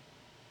little bit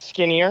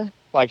skinnier,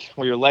 like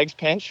where your legs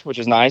pinch, which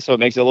is nice. So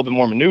it makes it a little bit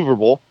more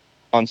maneuverable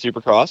on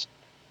Supercross.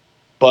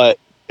 But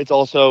it's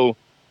also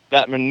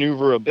that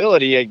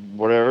maneuverability,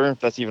 whatever, if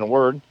that's even a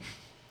word.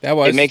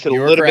 It makes it a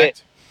little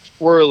bit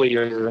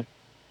squirrelier,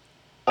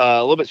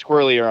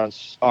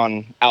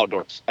 on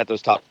outdoors at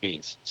those top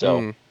speeds.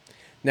 So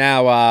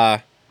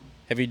now,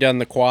 have you done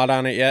the quad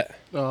on it yet?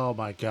 Oh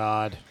my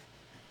God.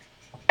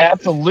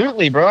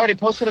 Absolutely, bro. I already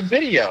posted a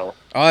video.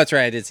 Oh, that's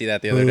right. I did see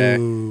that the other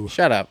day.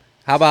 Shut up.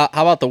 How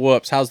about the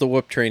whoops? How's the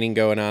whoop training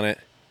going on it?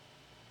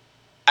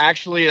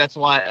 Actually, that's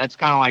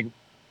kind of like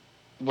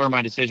where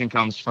my decision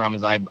comes from.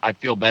 Is I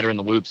feel better in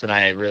the whoops than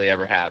I really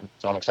ever have.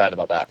 So I'm excited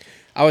about that.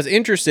 I was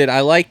interested.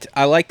 I liked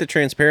the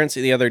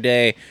transparency the other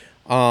day.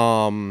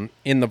 In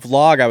the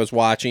vlog I was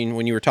watching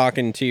when you were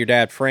talking to your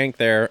dad Frank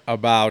there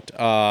about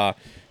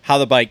how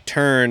the bike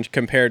turned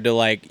compared to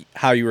like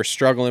how you were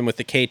struggling with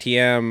the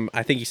KTM.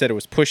 I think you said it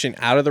was pushing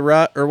out of the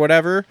rut or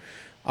whatever.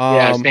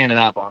 Standing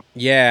up on.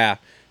 Yeah.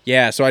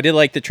 So I did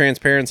like the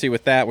transparency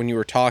with that when you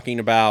were talking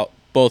about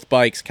both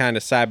bikes kind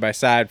of side by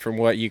side from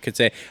what you could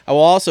say. I will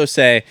also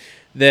say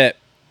that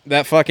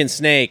fucking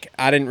snake,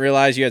 I didn't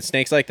realize you had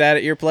snakes like that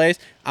at your place.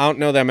 I don't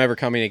know that I'm ever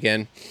coming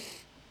again.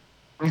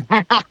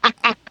 I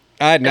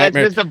had That's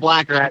just a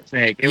black rat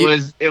snake. It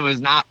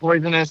was not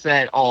poisonous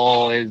at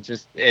all.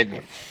 It's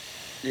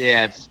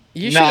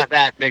not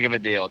that big of a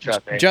deal,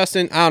 trust me.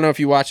 Justin, I don't know if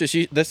you watch this.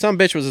 The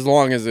sumbitch was as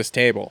long as this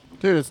table.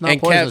 Dude, it's not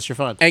poisonous. You're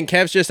fine. And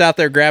Kev's just out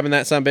there grabbing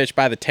that sumbitch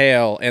by the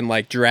tail and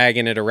like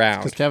dragging it around.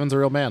 Because Kevin's a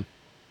real man.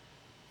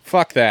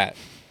 Fuck that.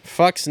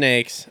 Fuck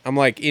snakes. I'm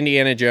like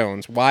Indiana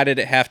Jones. Why did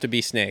it have to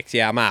be snakes?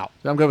 Yeah, I'm out.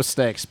 I'm good with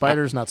snakes.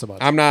 Spiders, not so much.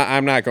 I'm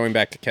not going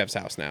back to Kev's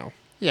house now.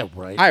 Yeah,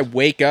 right. I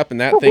wake up and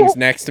that thing's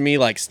next to me,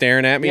 like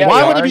staring at me. Yeah,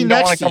 why would it be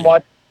next to you?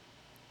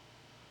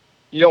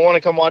 You don't want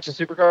to come watch a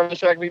supercar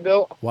track be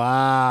built?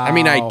 Wow. I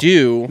mean, I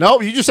do.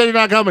 No, you just said you're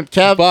not coming.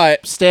 Kev,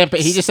 but stamp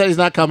it. He just said he's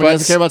not coming. He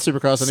doesn't care about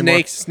Supercross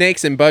anymore.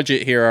 Snakes and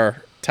budget here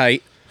are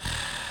tight.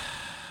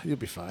 You'll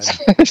be fine.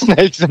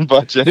 Snakes and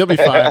budget. You'll be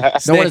fine.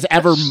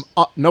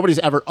 Nobody's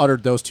ever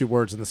uttered those 2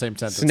 words in the same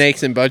sentence.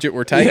 Snakes and budget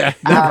were tight. Yeah,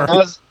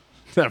 never.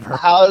 Never.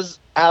 How's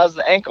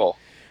the ankle?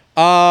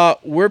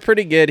 We're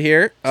pretty good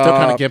here. Still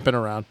kind of gimping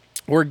around.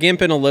 We're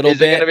gimping a little bit.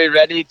 Is it going to be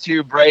ready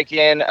to break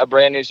in a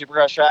brand new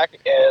Supercross track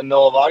in the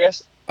middle of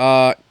August?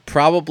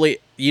 Probably.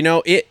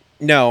 No.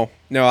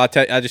 I'll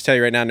just tell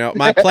you right now. No,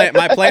 my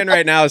plan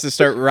right now is to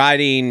start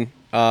riding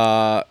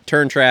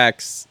turn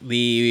tracks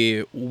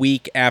the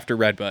week after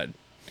Redbud.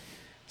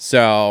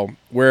 So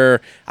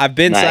I've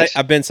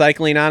been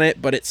cycling on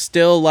it, but it's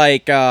still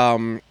like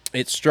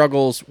it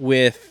struggles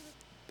with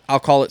I'll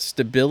call it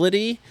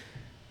stability.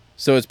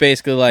 So it's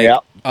basically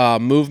like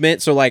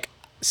movement. So like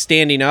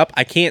standing up,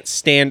 I can't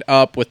stand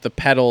up with the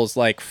pedals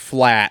like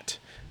flat.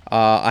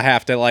 I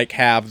have to like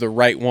have the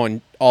right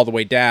one all the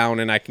way down,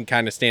 and I can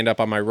kind of stand up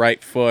on my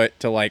right foot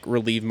to like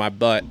relieve my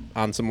butt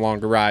on some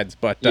longer rides.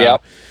 But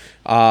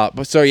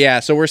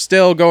so we're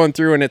still going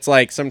through, and it's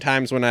like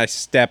sometimes when I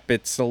step,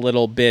 it's a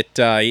little bit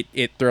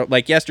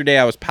like yesterday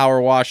I was power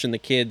washing the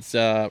kids'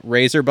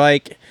 Razor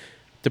bike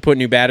to put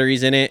new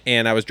batteries in it,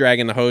 and I was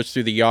dragging the hose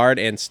through the yard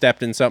and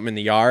stepped in something in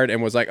the yard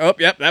and was like, oh,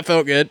 yep, that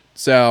felt good.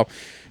 So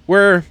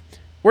we're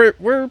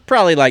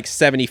probably like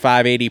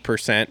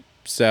 75-80%.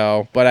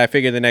 So, but I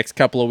figure the next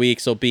couple of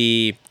weeks will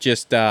be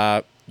just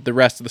the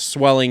rest of the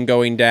swelling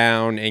going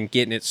down and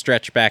getting it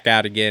stretched back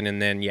out again,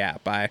 and then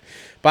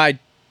by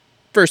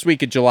first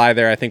week of July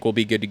there, I think we'll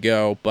be good to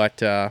go.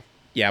 But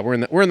we're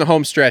in the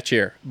home stretch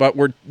here, but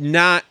we're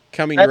not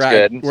coming to ride.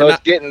 That's good. So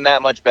it's getting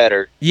that much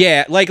better.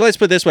 Yeah, like let's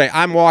put it this way: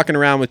 I'm walking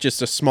around with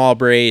just a small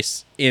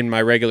brace in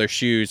my regular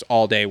shoes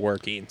all day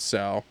working.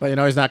 So, but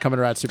he's not coming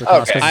to ride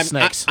Supercross because of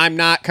snakes. I'm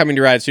not coming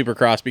to ride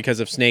Supercross because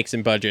of snakes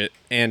and budget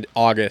and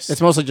August.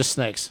 It's mostly just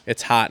snakes.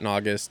 It's hot in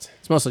August.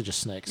 It's mostly just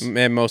snakes.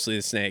 And mostly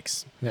the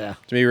snakes. Yeah.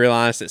 To be real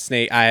honest,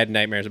 I had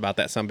nightmares about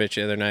that sumbitch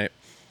the other night.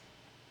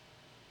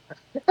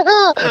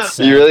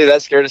 You really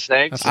that scared of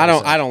snakes? I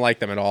don't like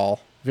them at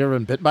all. Have you ever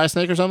been bit by a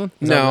snake or something?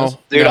 No.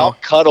 Dude, I'll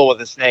cuddle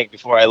with a snake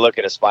before I look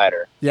at a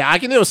spider. Yeah, I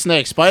can deal with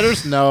snakes.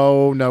 Spiders,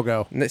 no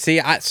go. See,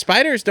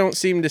 spiders don't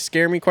seem to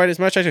scare me quite as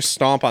much. I just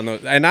stomp on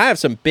those. And I have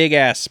some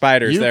big-ass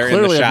spiders there in the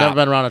shop. You clearly have never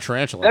been around a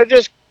tarantula.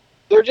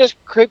 They're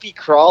just creepy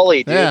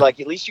crawly, dude. Yeah.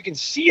 Like, at least you can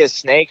see a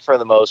snake for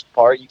the most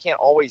part. You can't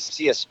always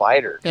see a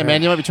spider. Yeah,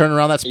 man, you might be turning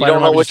around that spider. You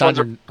don't know which ones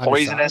are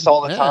poisonous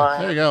all the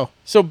time. There you go.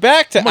 So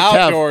back to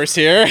outdoors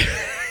here.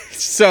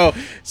 So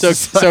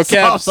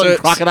Kev,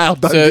 Crocodile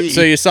Dundee.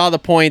 so you saw the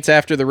points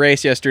after the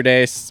race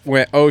yesterday.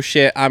 Went, oh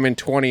shit, I'm in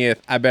 20th.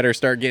 I better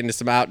start getting to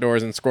some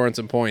outdoors and scoring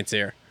some points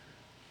here.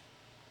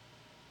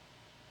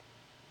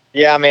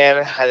 Yeah,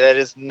 man, that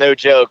is no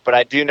joke. But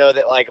I do know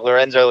that like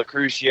Lorenzo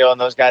Lacrucio and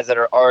those guys that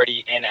are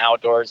already in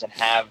outdoors and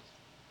have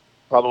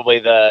probably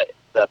the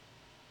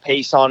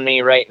pace on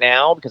me right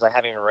now because I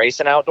haven't even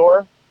raced an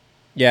outdoor.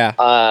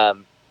 Yeah.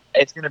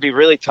 It's going to be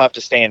really tough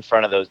to stay in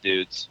front of those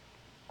dudes.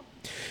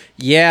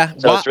 Yeah.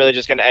 So it's really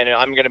just going to, and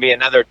I'm going to be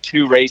another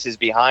 2 races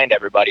behind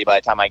everybody by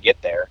the time I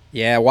get there.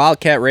 Yeah,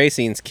 Wildcat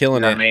Racing's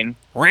killing it. I mean,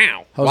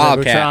 wow. Jose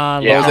Wildcat.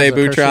 Butron, yeah. Jose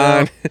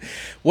Butron.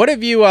 What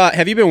have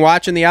you been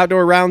watching the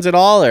outdoor rounds at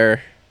all,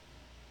 or?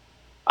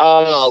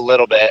 A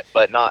little bit,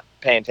 but not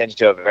paying attention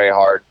to it very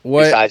hard.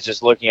 Besides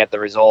just looking at the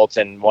results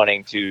and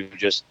wanting to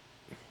just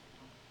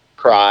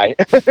cry.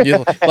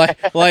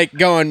 like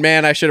going,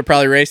 man, I should have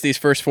probably raced these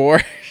first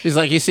 4.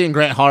 He's seeing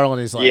Grant Harlan.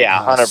 He's like, yeah,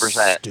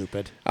 100%.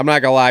 Stupid. I'm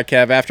not gonna lie,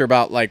 Kev. After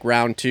about like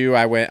round 2,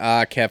 I went,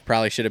 Kev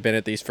probably should have been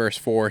at these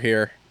first 4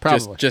 here.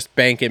 Probably. Just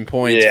banking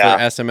points for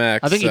SMX.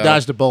 I think he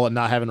dodged a bullet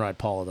not having ride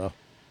Paula though.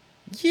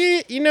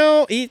 Yeah,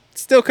 he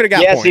still could have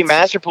got points. See,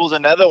 Masterpool's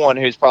another one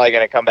who's probably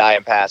going to come by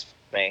and pass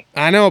me.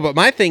 I know, but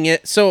my thing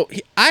is,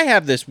 I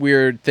have this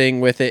weird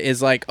thing with it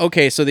is like,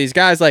 okay, so these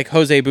guys like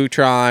Jose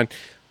Butron,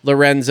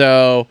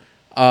 Lorenzo,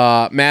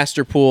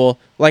 Masterpool,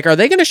 like, are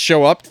they going to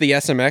show up to the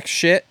SMX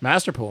shit?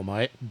 Masterpool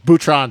might.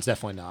 Butron's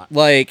definitely not.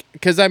 Like,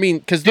 because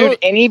dude,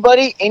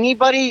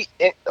 anybody,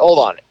 hold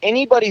on,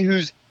 anybody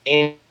who's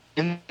in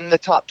the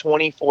top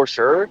 20 for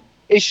sure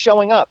is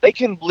showing up. They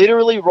can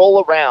literally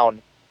roll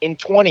around in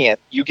 20th.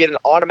 You get an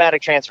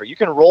automatic transfer. You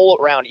can roll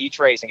around each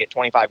race and get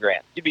 25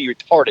 grand. You'd be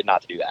retarded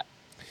not to do that.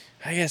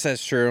 I guess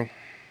that's true.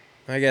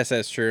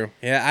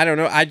 Yeah, I don't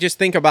know. I just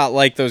think about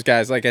like those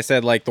guys, like I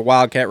said, like the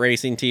Wildcat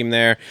Racing team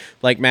there,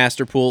 like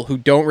Masterpool, who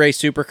don't race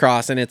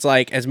Supercross, and it's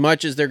like as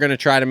much as they're going to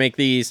try to make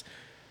these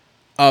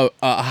a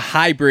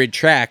hybrid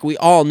track, we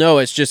all know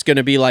it's just going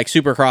to be like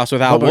Supercross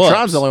without whoops.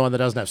 Tron's the only one that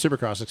doesn't have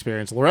Supercross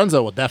experience.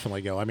 Lorenzo will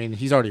definitely go. I mean,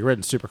 he's already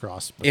ridden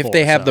Supercross before, if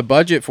they have the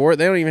budget for it.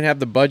 They don't even have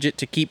the budget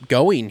to keep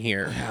going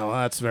here. Yeah, well,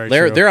 that's very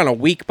true. They're on a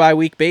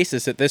week-by-week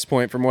basis at this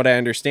point, from what I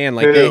understand.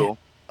 Like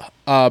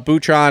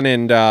Butron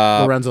and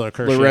Lorenzo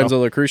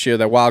Lacrucio,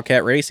 the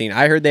Wildcat Racing.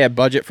 I heard they have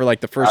budget for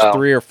like the first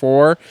 3 or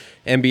 4,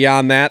 and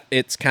beyond that,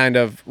 it's kind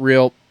of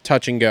real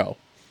touch and go.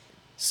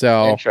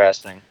 So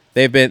interesting.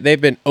 They've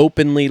been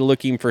openly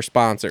looking for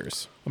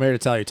sponsors. I'm here to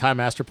tell you, Ty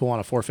Masterpool on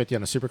a 450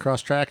 on a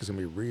Supercross track is gonna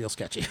be real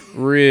sketchy.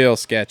 Real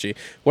sketchy.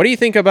 What do you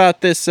think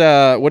about this?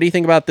 What do you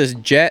think about this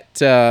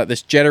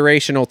this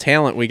generational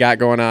talent we got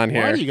going on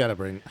here? Why do you gotta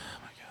bring? Oh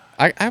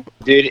my god,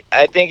 dude!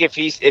 I think if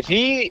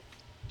he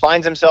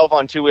finds himself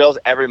on 2 wheels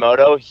every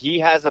moto, he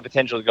has the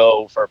potential to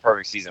go for a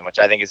perfect season, which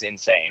I think is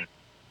insane.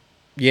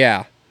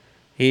 Yeah.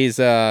 He's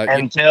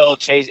until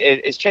Chase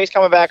is Chase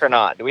coming back or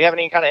not? Do we have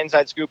any kind of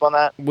inside scoop on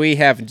that? We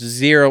have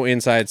zero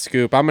inside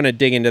scoop. I'm gonna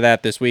dig into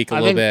that this week a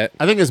little bit.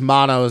 I think his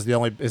mono is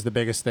the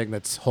biggest thing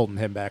that's holding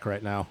him back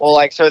right now. Well,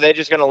 like, so they're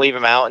just gonna leave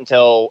him out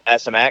until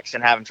SMX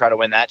and have him try to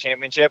win that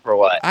championship, or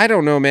what? I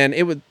don't know, man.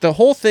 It was the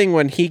whole thing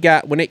when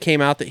it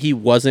came out that he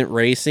wasn't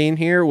racing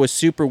here was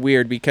super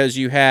weird because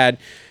you had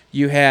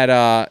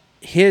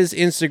his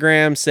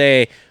Instagram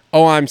say,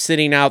 oh, I'm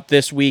sitting out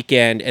this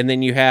weekend, and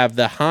then you have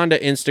the Honda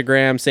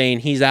Instagram saying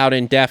he's out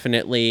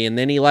indefinitely, and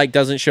then he like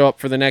doesn't show up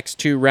for the next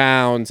 2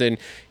 rounds, and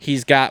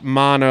he's got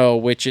mono,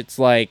 which it's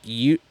like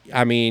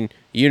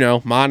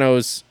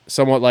mono's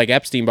somewhat like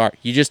Epstein-Barr.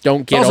 You just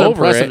don't get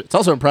over it. It's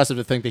also impressive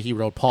to think that he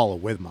rode Paula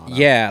with mono.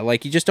 Yeah,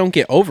 like you just don't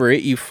get over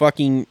it. You have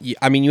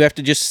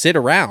to just sit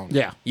around.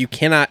 Yeah. You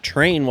cannot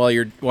train while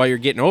you're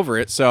getting over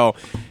it. So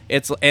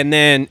it's and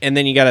then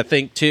you got to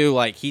think too,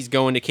 like he's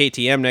going to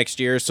KTM next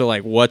year, so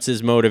like what's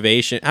his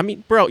motivation? I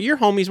mean, bro, you're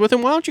homies with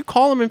him. Why don't you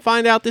call him and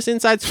find out this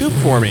inside scoop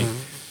for me?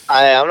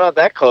 I'm not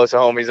that close to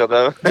homies with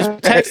him.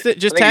 Just text it.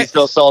 Just I think he's text.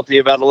 still salty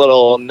about a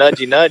little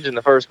nudgy nudge in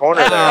the first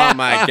corner there. Oh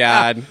my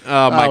god.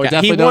 Oh my god.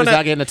 Definitely knows he's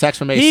not getting a text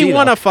from AC. He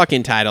won a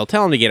fucking title.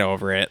 Tell him to get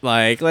over it.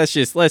 Like let's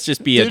just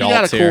be Dude,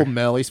 adults he here. got a cool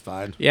mill. He's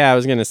fine. Yeah, I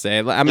was gonna say.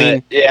 I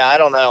mean, yeah, I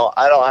don't know.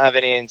 I don't have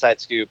any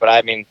inside scoop, but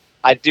I mean,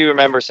 I do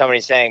remember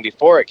somebody saying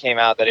before it came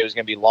out that it was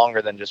going to be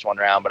longer than just 1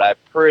 round, but I'm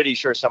pretty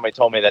sure somebody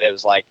told me that it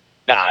was like,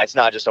 nah, it's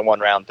not just a 1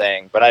 round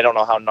thing, but I don't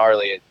know how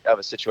gnarly of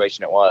a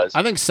situation it was.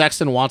 I think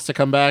Sexton wants to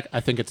come back.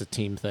 I think it's a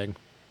team thing.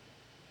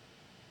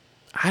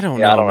 I don't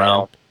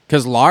know.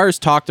 Because Lars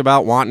talked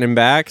about wanting him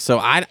back, so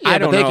I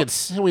don't know.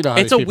 We know how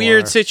it's a these weird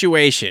people are.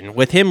 situation.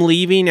 With him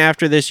leaving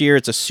after this year,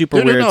 it's a super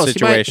Dude, who weird knows?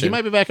 situation. He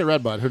might be back at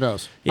Redbud. Who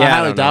knows? Yeah, I I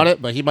highly don't doubt know.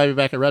 it, but he might be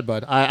back at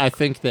Redbud. I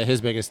think that his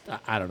biggest.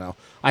 I don't know.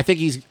 I think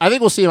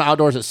we'll see him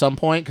outdoors at some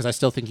point because I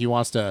still think he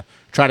wants to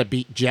try to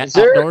beat Jet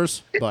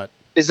outdoors. But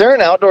is there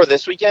an outdoor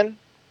this weekend?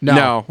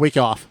 No. week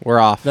off. We're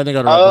off. Then they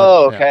go to Redbud.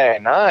 Oh, okay,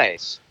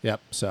 nice. Yep.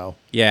 So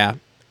Yeah.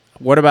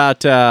 What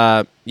about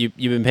you've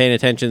been paying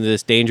attention to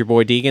this Danger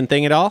Boy Deegan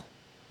thing at all?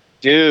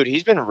 Dude,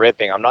 he's been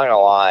ripping. I'm not gonna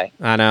lie.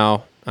 I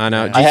know.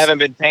 I haven't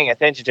been paying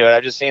attention to it.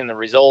 I've just seen the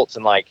results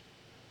and like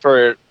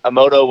for a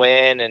moto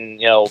win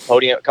and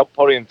a couple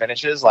podium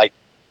finishes. Like,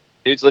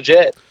 dude's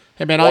legit.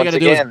 hey man, all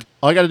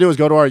you gotta do is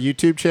go to our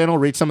YouTube channel,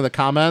 read some of the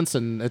comments,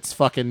 and it's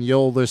fucking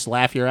you'll just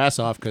laugh your ass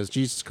off because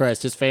Jesus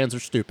Christ, his fans are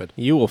stupid.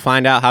 You will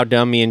find out how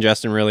dumb me and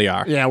Justin really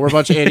are. Yeah, we're a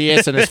bunch of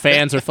idiots, and his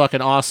fans are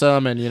fucking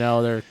awesome, and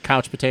they're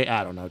couch potato.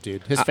 I don't know,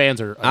 dude. His fans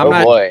are.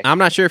 I'm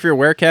not sure if you're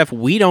aware, Kev.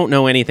 We don't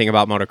know anything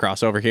about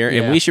motocross over here, and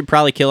Yeah. we should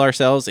probably kill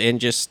ourselves and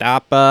just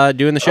stop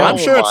doing the show. I'm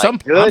sure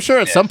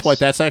at some point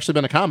that's actually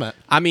been a comment.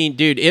 I mean,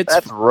 dude,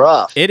 That's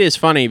rough. It is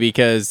funny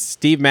because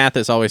Steve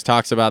Mathis always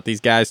talks about these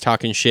guys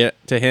talking shit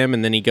to him,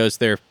 and then he goes to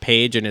their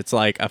page, and it's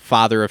like a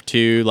father of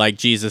 2, like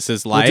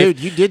Jesus' life. Well, dude,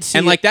 you did see,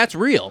 and like that's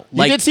real.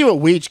 You did see what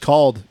Weege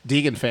called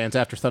Deegan fans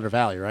after Thunder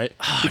Valley, right?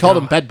 He called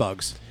them bed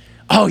bugs.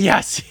 Oh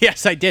yes,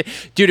 I did,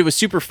 dude. It was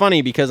super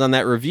funny because on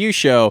that review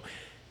show,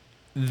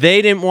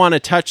 they didn't want to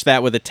touch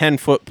that with a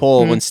 10-foot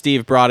pole when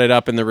Steve brought it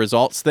up in the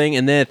results thing,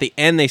 and then at the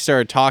end they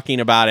started talking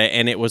about it,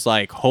 and it was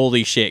like,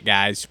 holy shit,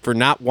 guys, for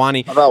not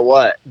wanting. About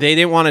what? They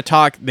didn't want to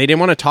talk. They didn't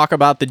want to talk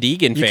about the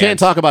Deegan fans. You can't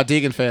talk about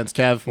Deegan fans,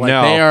 Kev. Like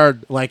No. they are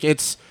like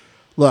it's.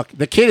 Look,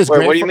 the kid is Wait,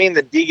 great. what do you mean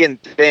the Deegan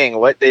thing?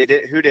 What they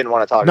did? Who didn't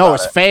want to talk No, about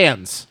it's it?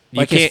 fans.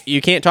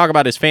 You can't talk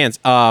about his fans.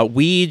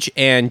 Weege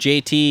and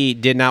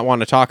JT did not want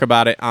to talk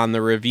about it on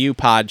the review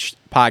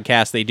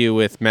podcast they do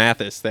with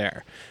Mathis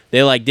there.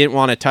 They like didn't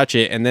want to touch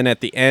it, and then at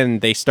the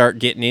end they start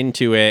getting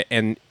into it,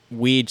 and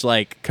Weege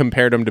like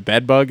compared them to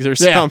bed bugs or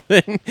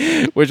something,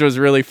 which was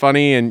really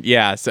funny. And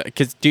yeah,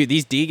 because dude,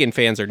 these Deegan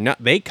fans are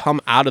not. They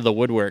come out of the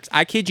woodworks.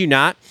 I kid you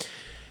not.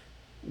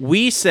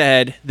 We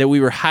said that we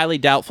were highly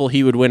doubtful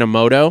he would win a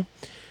moto.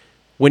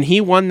 When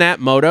he won that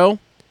moto,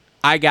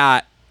 I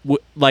got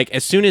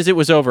as soon as it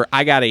was over,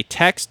 I got a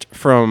text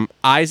from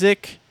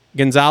Isaac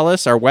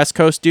Gonzalez, our West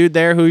Coast dude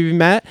there who we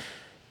met,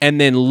 and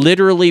then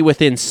literally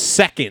within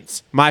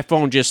seconds, my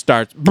phone just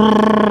starts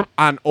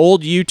on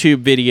old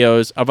YouTube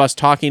videos of us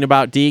talking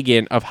about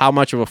Deegan of how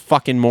much of a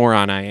fucking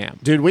moron I am.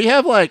 Dude, we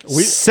have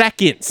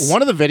seconds.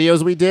 One of the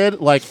videos we did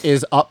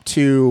is up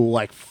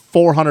to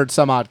 400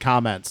 some odd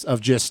comments of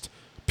just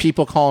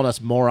people calling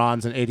us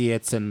morons and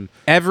idiots and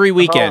every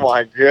weekend. Oh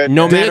my goodness.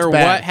 No Dude, matter it's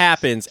bad. what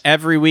happens,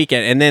 every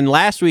weekend. And then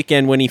last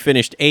weekend when he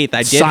finished 8th,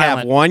 I did have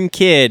Silent. one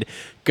kid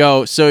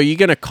go, so you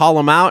going to call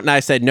him out? And I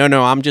said, no,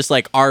 I'm just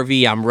like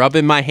RV. I'm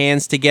rubbing my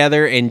hands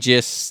together and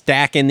just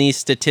stacking these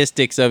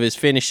statistics of his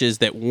finishes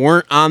that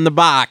weren't on the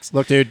box.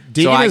 Look, dude,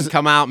 so I can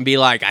come out and be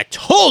like, I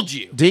told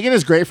you. Deegan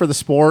is great for the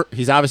sport.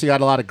 He's obviously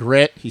got a lot of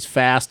grit. He's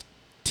fast.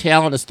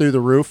 Talent is through the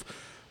roof.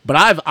 But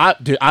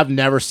I've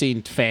never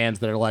seen fans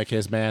that are like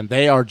his, man.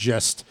 They are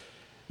just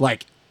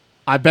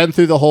I've been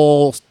through the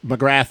whole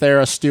McGrath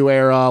era, Stu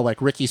era,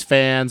 Ricky's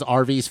fans,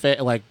 RV's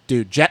fans,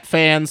 Jet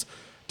fans.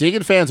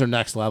 Deegan fans are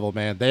next level,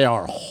 man. They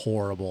are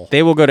horrible.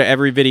 They will go to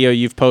every video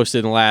you've posted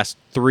in the last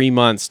 3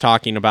 months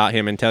talking about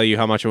him and tell you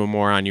how much of a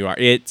moron you are.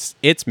 It's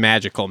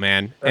magical,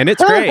 man, and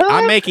it's great.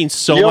 I'm making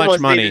so you much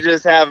almost money. Need to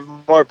just have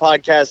more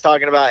podcasts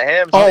talking about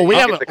him. Oh, we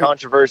have the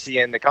controversy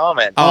in the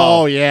comments.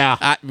 Oh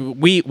yeah,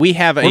 we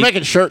have we're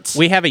making shirts.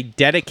 We have a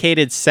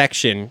dedicated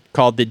section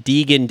called the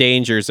Deegan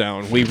Danger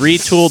Zone. We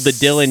retooled the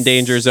Dylan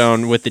Danger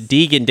Zone with the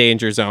Deegan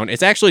Danger Zone.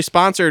 It's actually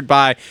sponsored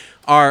by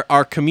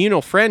our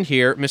communal friend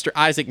here, Mr.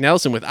 Isaac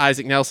Nelson with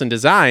Isaac Nelson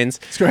Designs.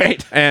 It's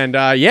great. And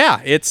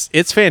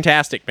it's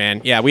fantastic,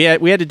 man. Yeah, we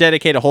had to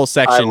dedicate a whole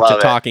section to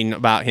talking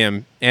about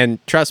him.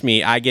 And trust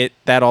me, I get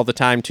that all the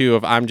time too.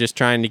 Of I'm just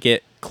trying to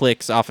get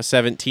clicks off a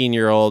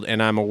 17-year-old,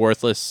 and I'm a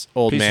worthless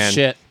old Piece man. of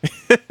shit.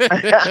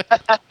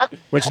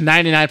 Which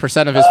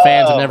 99% of his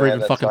fans have never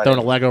even fucking thrown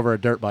a leg over a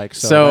dirt bike.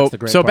 So that's the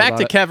great part back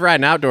to Kev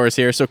riding outdoors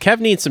here. So Kev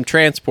needs some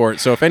transport.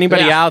 So if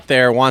anybody out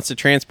there wants to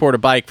transport a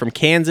bike from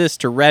Kansas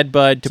to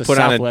Redbud to put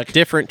on a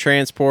different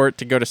transport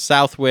to go to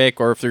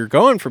Southwick, or if they're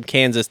going from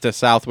Kansas to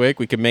Southwick,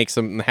 we could make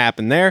something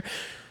happen there.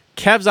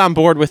 Kev's on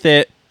board with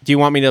it. Do you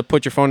want me to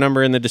put your phone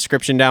number in the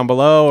description down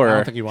below? Or I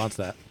don't think he wants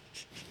that.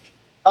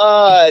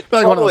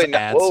 Probably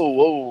not.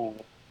 Whoa.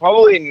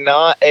 Probably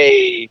not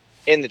in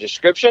the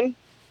description,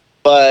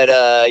 but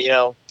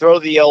throw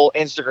the old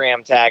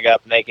Instagram tag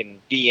up and they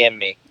can DM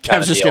me.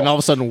 Kev's just getting all of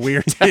a sudden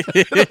weird.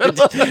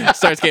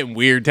 Starts getting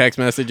weird text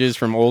messages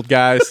from old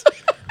guys.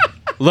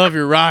 Love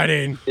your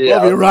riding. Yeah,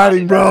 love your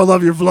riding, bro.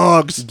 Love your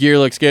vlogs. Gear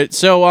looks good.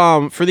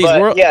 So for these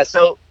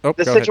the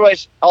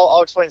situation,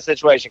 I'll explain the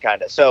situation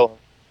kind of. So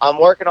I'm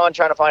working on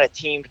trying to find a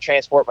team to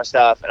transport my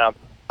stuff, and I'm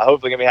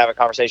hopefully gonna be having a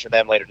conversation with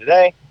them later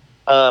today.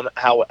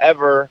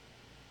 However,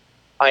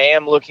 I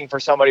am looking for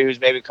somebody who's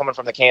maybe coming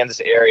from the Kansas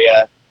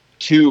area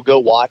to go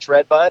watch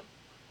Redbud.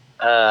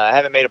 I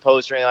haven't made a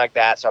post or anything like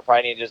that, so I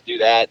probably need to just do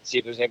that and see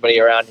if there's anybody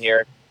around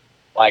here.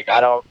 Like,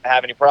 I don't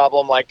have any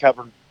problem, like,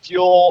 covering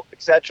fuel,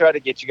 etc., to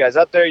get you guys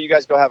up there. You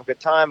guys go have a good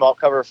time. I'll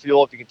cover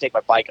fuel if you can take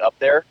my bike up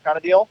there, kind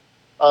of deal.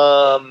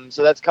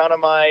 So that's kind of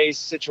my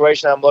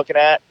situation I'm looking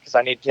at, because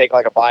I need to take,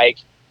 like, a bike,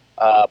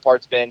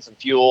 parts bin, some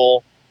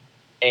fuel,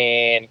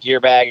 and gear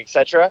bag,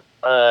 etc.,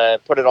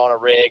 put it on a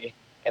rig,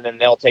 and then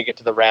they'll take it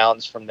to the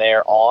rounds from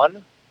there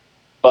on.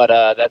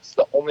 But that's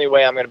the only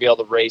way I'm going to be able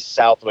to race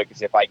Southwick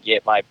is if I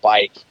get my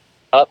bike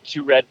up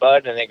to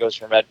Redbud, and then it goes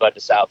from Redbud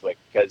to Southwick,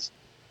 because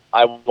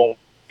I won't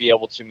be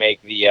able to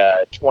make the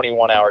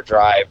 21-hour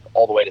drive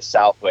all the way to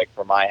Southwick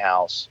from my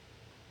house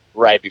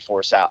right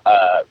before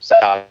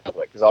Southwick,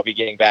 because I'll be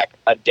getting back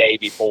a day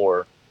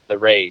before the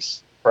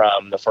race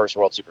from the first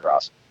World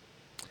Supercross.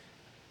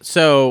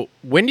 So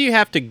when do you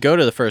have to go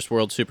to the first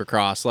World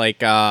Supercross?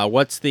 Like,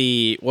 what's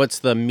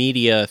the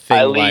media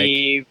thing like? I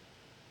leave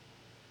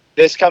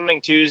this coming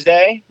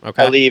Tuesday.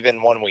 Okay. I leave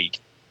in 1 week.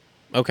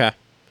 Okay.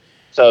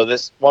 So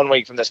this 1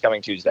 week from this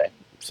coming Tuesday.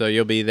 So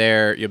you'll be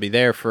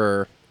there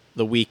for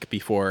the week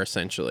before,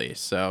 essentially.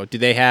 So do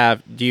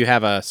you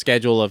have a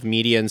schedule of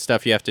media and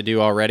stuff you have to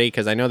do already?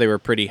 Because I know they were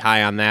pretty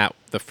high on that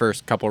the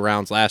first couple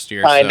rounds last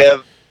year. Kind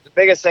of. The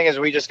biggest thing is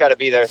we just got to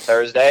be there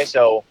Thursday.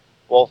 So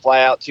we'll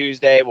fly out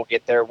Tuesday. We'll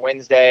get there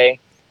Wednesday,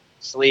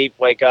 sleep,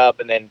 wake up,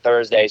 and then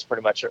Thursday is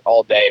pretty much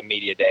all day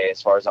media day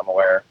as far as I'm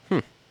aware.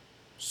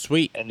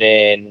 Sweet. And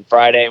then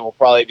Friday will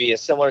probably be a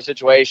similar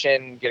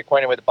situation, get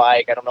acquainted with the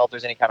bike. I don't know if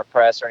there's any kind of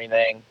press or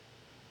anything.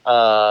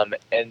 And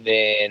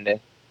then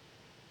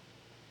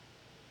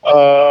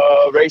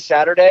race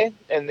Saturday.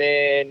 And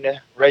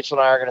then Rachel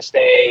and I are going to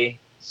stay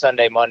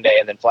Sunday, Monday,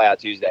 and then fly out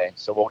Tuesday.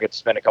 So we'll get to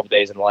spend a couple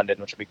days in London,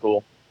 which will be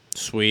cool.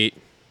 Sweet.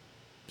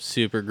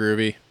 Super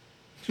groovy.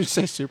 You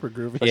say super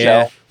groovy?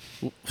 Yeah.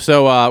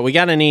 So we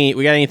got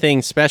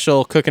anything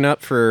special cooking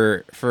up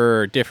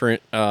for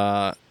different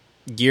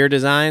gear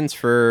designs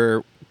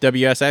for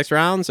WSX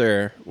rounds,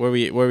 or what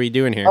are we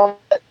doing here?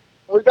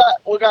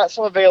 We got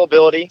some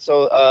availability.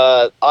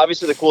 So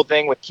obviously the cool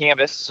thing with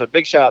Canvas. So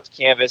big shout out to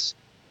Canvas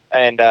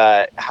and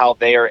how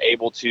they are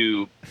able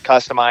to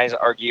customize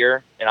our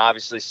gear, and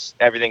obviously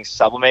everything's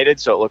sublimated,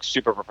 so it looks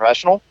super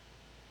professional.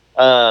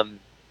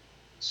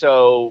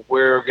 So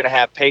we're going to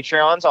have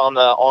Patreons on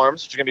the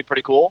arms, which are going to be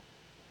pretty cool.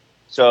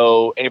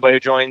 So anybody who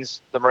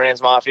joins the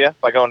Moranz Mafia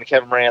by going to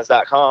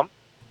kevinmoranz.com,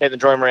 hitting the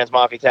Join Moranz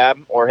Mafia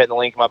tab, or hitting the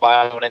link in my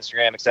bio on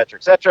Instagram, etc.,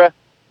 etc.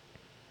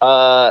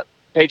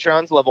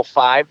 Patreons level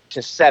 5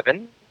 to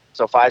 7.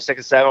 So 5, 6,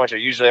 and 7, which are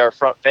usually our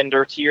front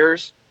fender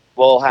tiers,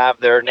 will have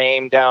their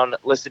name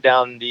listed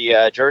down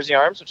the jersey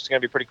arms, which is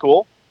going to be pretty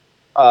cool.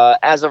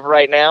 As of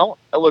right now,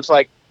 it looks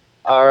like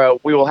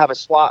we will have a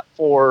slot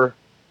for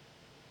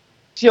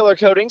TLR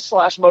Coating /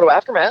 Moto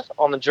Aftermath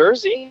on the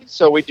jersey.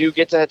 So we do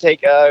get to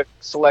take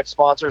select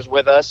sponsors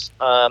with us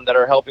that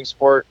are helping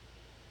support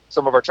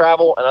some of our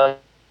travel and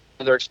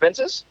other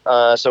expenses.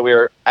 So we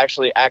are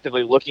actually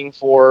actively looking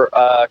for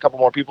a couple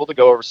more people to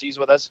go overseas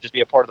with us, just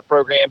be a part of the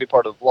program, be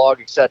part of the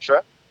vlog,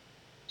 etc.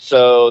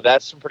 So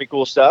that's some pretty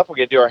cool stuff. We're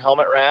going to do our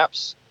helmet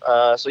wraps.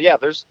 So yeah,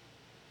 there's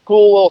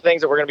cool little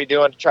things that we're going to be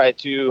doing to try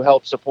to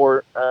help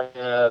support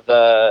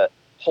the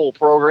whole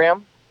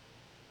program.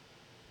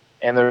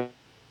 And there's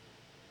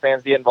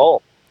fans get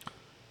involved.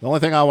 The only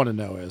thing I want to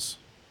know is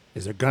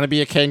there going to be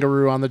a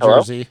kangaroo on the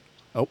jersey?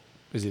 Oh,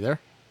 is he there?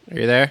 Are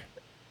you there?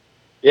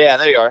 Yeah,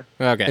 there you are.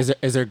 Okay.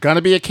 Is there going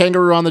to be a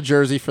kangaroo on the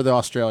jersey for the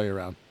Australia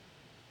round?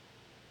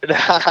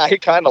 I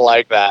kind of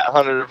like that.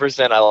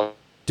 100% I love it.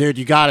 Dude,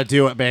 you got to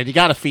do it, man. You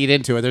got to feed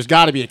into it. There's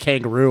got to be a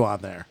kangaroo on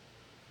there.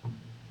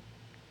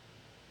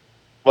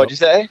 What'd you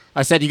say?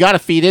 I said you got to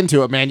feed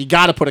into it, man. You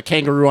got to put a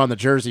kangaroo on the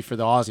jersey for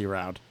the Aussie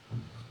round.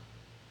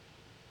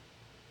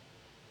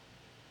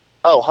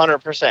 Oh,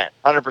 100%.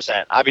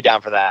 100%. I'd be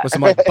down for that. With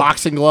some like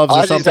boxing gloves or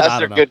I'll just something. ask I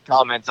their don't know. good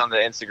comments on the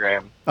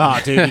Instagram. Oh,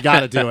 dude, you got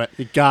to do it.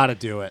 You got to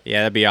do it. Yeah,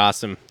 that'd be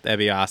awesome. That'd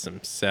be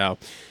awesome. So,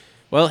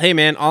 well, hey,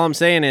 man, all I'm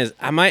saying is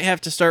I might have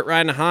to start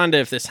riding a Honda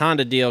if this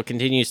Honda deal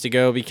continues to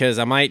go because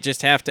I might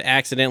just have to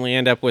accidentally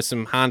end up with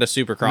some Honda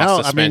Supercross No,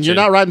 suspension. I mean, you're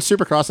not riding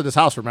Supercross at his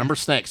house. Remember,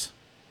 snakes.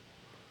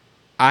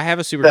 I have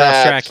a Supercross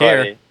That's track here.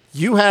 funny.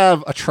 You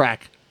have a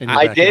track in your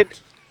I backyard.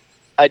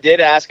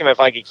 did ask him if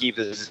I could keep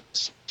this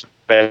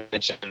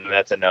suspension.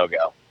 That's a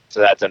no-go. So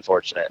that's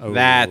unfortunate. Oh,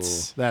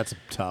 That's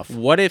tough.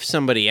 What if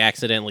somebody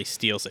accidentally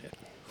steals it?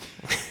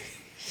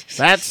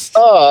 That's.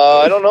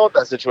 Oh, I don't know what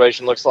that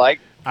situation looks like.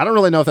 I don't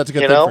really know if that's a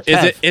good You thing know? for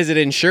Kev. Is it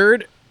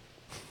insured?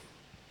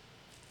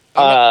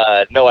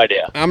 No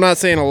idea. I'm not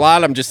saying a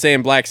lot. I'm just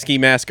saying black ski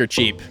masks are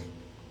cheap.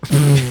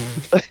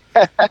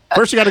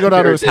 First, you got to go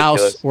down to his house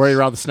Ridiculous. where you're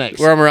around the snakes.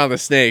 Where I'm around the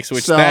snakes,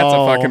 which So, that's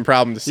a fucking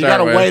problem to you start got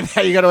to with. weigh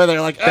that. You got to weigh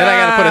there. Like, Then I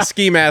got to put "Ah." a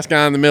ski mask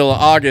on in the middle of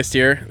August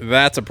here.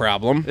 That's a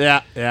problem.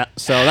 Yeah.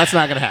 So that's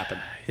not going to happen.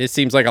 It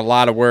seems like a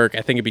lot of work.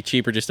 I think it'd be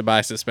cheaper just to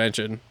buy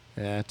suspension.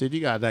 Yeah, dude,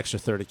 you got an extra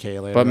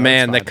 30K later. But That's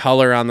man, the fine.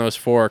 color on those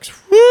forks,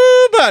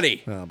 woo,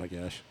 buddy! Oh my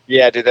gosh.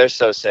 Yeah, dude, they're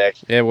so sick.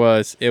 It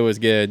was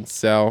good.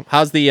 So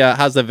how's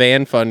the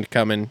van fund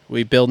coming?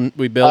 We building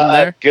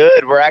there?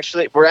 Good. We're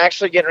actually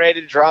getting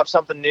ready to drop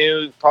something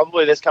new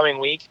probably this coming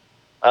week.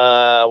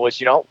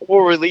 Which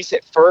we'll release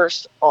it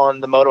first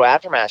on the Moto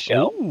Aftermath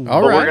show. Ooh.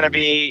 All But right. we're gonna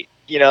be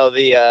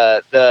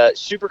the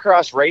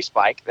Supercross race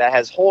bike that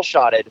has hole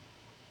shotted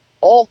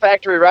all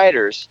factory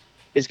riders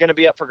is gonna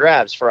be up for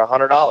grabs for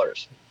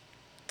 $100.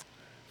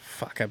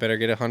 Fuck! I better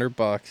get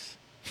 $100.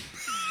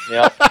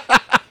 Yep.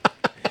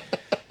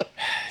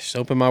 Just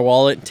open my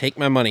wallet and take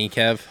my money,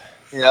 Kev.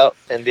 Yep,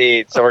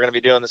 indeed. So we're going to be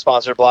doing the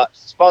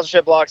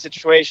sponsorship block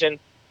situation.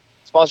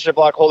 Sponsorship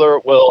block holder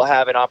will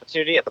have an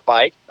opportunity at the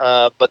bike,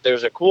 but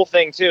there's a cool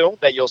thing too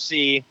that you'll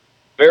see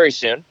very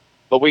soon.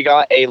 But we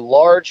got a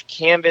large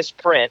canvas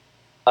print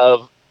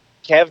of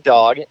Kev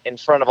Dog in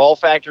front of all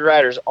factory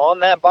riders on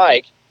that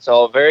bike.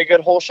 So a very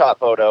good hole shot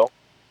photo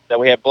that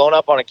we have blown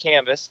up on a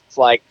canvas. It's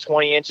like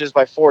 20 inches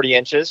by 40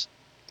 inches,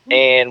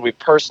 and we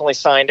personally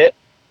signed it.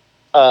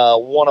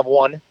 One of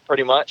one,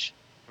 pretty much.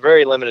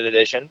 Very limited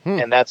edition,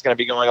 and that's going to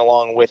be going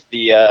along with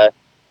the.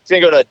 It's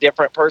going to go to a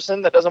different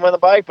person that doesn't win the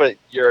bike, but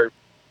your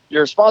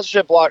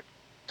sponsorship block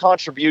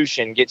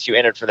contribution gets you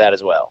entered for that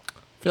as well.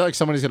 I feel like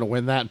somebody's going to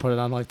win that and put it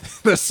on like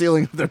the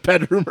ceiling of their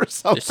bedroom or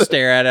something. Just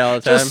stare at it all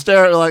the time. Just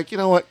stare at it like, you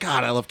know what?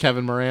 God, I love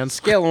Kevin Moranz.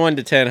 Scale of 1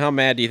 to 10. How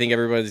mad do you think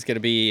everybody's gonna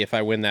be if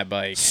I win that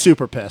bike?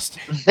 Super pissed.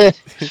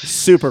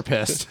 Super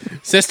pissed.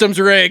 System's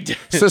rigged.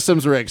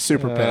 Systems rigged.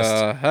 Super pissed.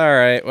 All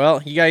right.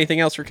 Well, you got anything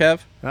else for Kev?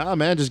 Oh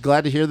man, just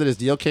glad to hear that his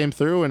deal came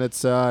through, and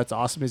it's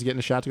awesome. He's getting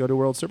a shot to go to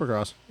World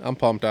Supercross. I'm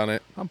pumped on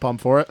it. I'm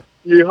pumped for it.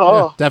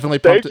 Yeehaw! Yeah, definitely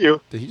pumped. Thank you.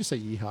 Did he just say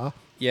yeehaw?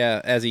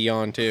 Yeah, as a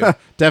yawn too.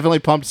 Definitely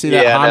pumped to see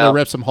that Yeah, Honda no.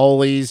 rip some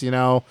holies.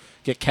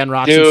 Get Ken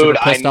Roxon Dude, super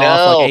I pissed off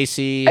know. like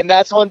AC. And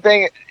that's one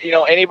thing,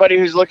 anybody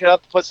who's looking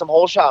up to put some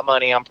hole shot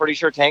money, I'm pretty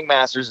sure Tank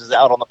Masters is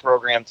out on the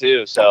program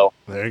too. So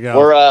There you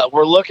go.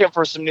 we're looking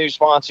for some new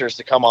sponsors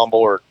to come on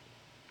board.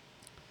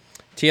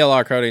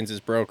 TLR Coatings is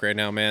broke right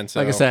now, man. So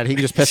Like I said, he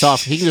can just piss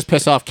off. He can just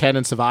piss off Ken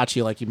and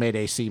Savachi like he made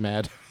AC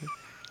mad.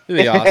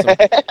 it'll be awesome.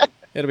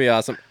 It'll be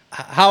awesome.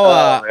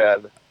 How?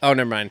 man. Oh,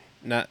 never mind.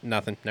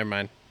 Nothing. Never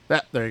mind.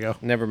 There you go.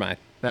 Never mind.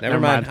 Never Never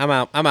mind.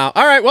 mind. I'm out.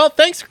 All right. Well,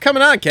 thanks for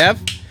coming on,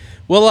 Kev.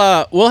 We'll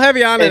have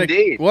you on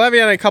Indeed. we'll have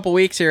you on in a couple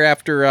weeks here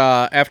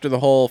after the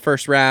whole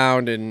first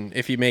round and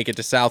if you make it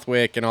to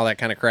Southwick and all that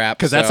kind of crap.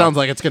 Because that So, sounds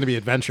like it's going to be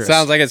adventurous.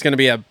 sounds like it's going to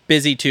be a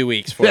busy 2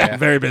 weeks for yeah, you.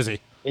 very busy.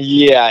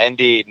 Yeah,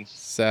 indeed.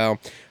 So,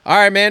 all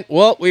right, man.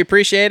 Well, we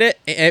appreciate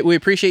it. We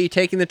appreciate you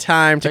taking the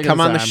time to Taking come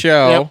the on the time.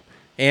 show. Yep.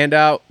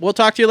 And we'll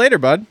talk to you later,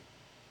 bud.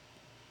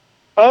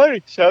 All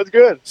right, sounds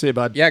good. See you,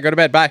 bud. Yeah, go to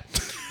bed. Bye.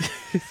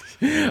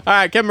 All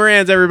right, Kevin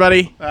Moranz,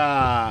 everybody.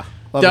 Love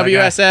that guy.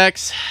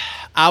 WSX,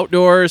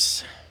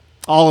 outdoors,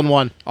 all in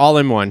one. all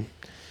in one.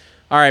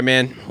 All right,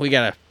 man. We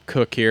got to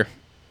cook here.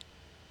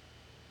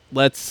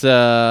 Let's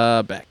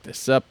back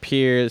this up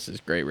here. This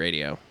is great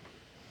radio.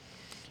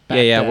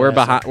 Yeah, we're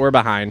behind. We're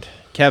behind.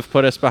 Kev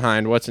put us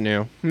behind. What's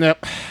new?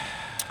 Yep.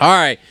 All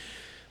right.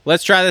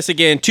 Let's try this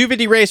again.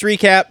 250 race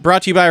recap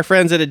brought to you by our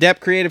friends at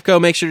Adept Creative Co.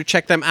 Make sure to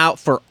check them out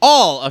for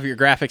all of your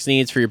graphics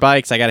needs for your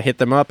bikes. I got to hit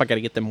them up. I got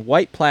to get them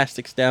white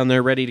plastics down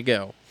there ready to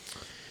go.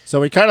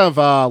 So we kind of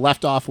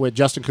left off with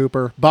Justin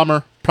Cooper.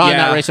 Bummer. Probably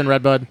Yeah. not racing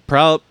Redbud.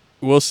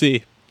 We'll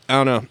see.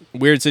 I don't know.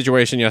 Weird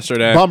situation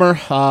yesterday. Bummer.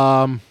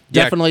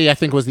 Definitely, I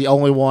think, was the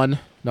only one.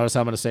 Notice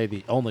how I'm going to say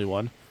the only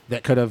one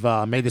that could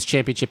have made this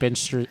championship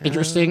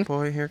interesting.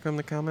 Boy, here come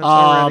the comments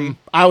already.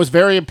 I was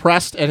very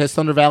impressed at his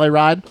Thunder Valley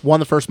ride. Won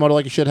the first moto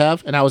like he should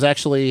have, and I was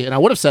actually, and I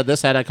would have said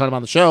this had I caught him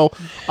on the show.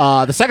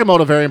 The second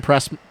moto very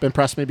impressed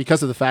me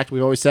because of the fact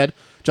we always said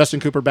Justin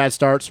Cooper bad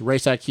starts,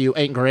 race IQ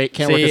ain't great,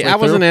 can't work his See, way I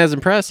wasn't through. as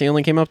impressed. He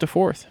only came up to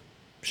fourth.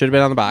 Should have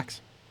been on the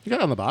box. You got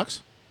on the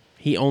box.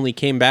 He only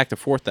came back to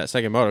fourth that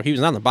second moto. He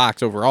was on the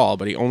box overall,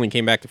 but he only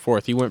came back to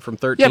fourth. He went from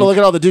 13th. Yeah, but look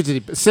at all the dudes.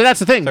 See, that's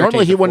the thing.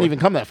 Normally he 13th to wouldn't fourth. even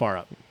come that far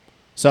up.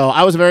 So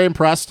I was very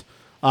impressed.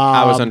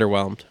 I was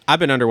underwhelmed. I've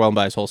been underwhelmed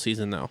by his whole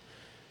season, though.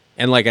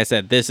 And like I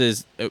said, this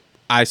is...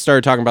 I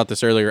started talking about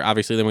this earlier,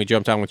 obviously, then we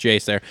jumped on with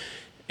Jace there.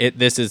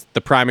 This is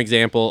the prime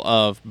example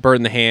of bird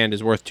in the hand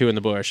is worth two in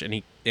the bush.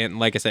 And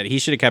like I said, he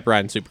should have kept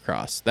riding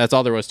Supercross. That's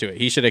all there was to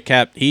it. He should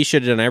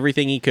have done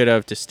everything he could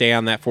have to stay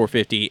on that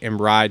 450 and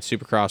ride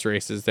Supercross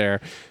races there,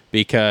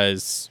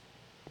 because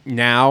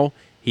now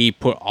he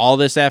put all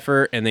this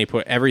effort and they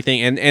put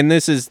everything, and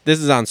this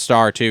is on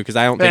Star too, because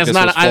I don't think this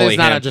was fully it's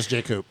not him. just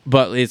J. Coop.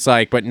 But it's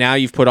like, but now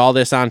you've put all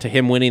this onto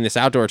him winning this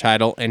outdoor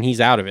title, and he's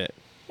out of it.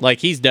 Like,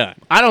 he's done.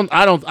 I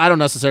don't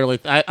necessarily.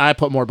 I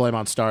put more blame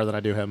on Star than I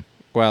do him.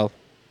 Well,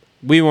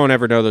 we won't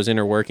ever know those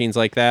inner workings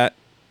like that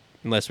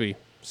unless we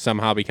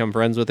somehow become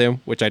friends with him,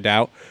 which I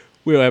doubt.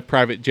 We'll have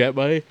private jet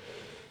money.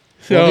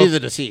 So, well, neither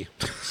does he.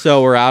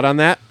 So we're out on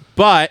that.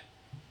 But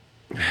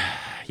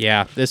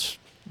yeah, that's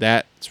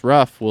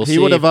rough. We'll see. He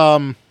would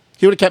have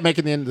kept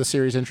making the end of the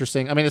series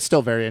interesting. I mean, it's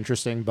still very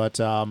interesting, but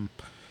bummer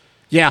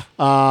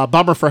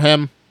for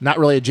him. Not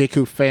really a J.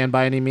 Coop fan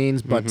by any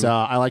means, but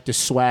I like his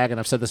swag, and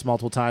I've said this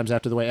multiple times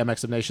after the way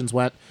MX of Nations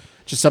went.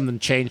 Just something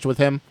changed with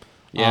him.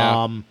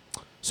 Yeah.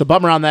 So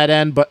bummer on that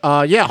end, but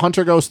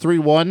Hunter goes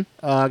 3-1,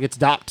 gets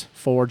docked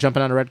for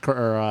jumping on a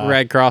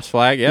red cross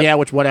flag. Yep. Yeah,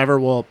 which whatever.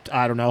 Well,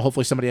 I don't know.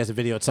 Hopefully somebody has a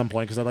video at some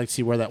point because I'd like to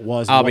see where that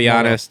was. I'll be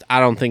honest. I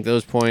don't think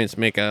those points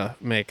make a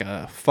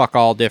fuck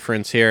all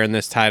difference here in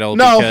this title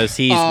because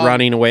he's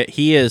running away.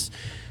 He's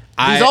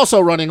also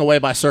running away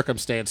by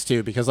circumstance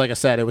too, because like I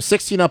said, it was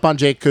 16 up on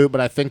Jake Coop,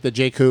 but I think the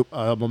Jake Coop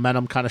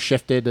momentum kind of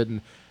shifted,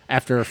 and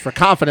for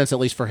confidence, at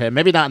least for him,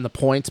 maybe not in the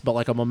points, but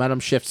like a momentum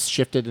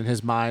shifted in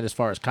his mind as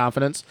far as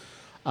confidence.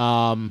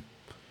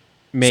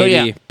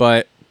 Maybe,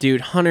 but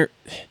dude, Hunter,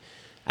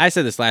 I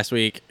said this last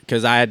week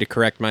because I had to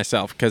correct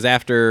myself, because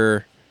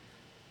after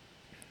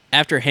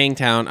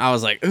Hangtown, I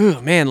was like, ooh,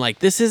 man, like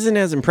this isn't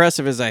as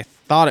impressive as I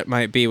thought it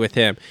might be with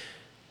him.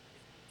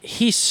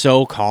 He's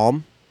so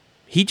calm.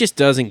 He just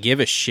doesn't give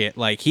a shit.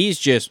 Like he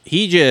just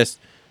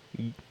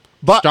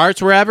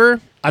starts wherever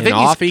and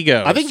off he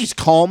goes. I think he's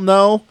calm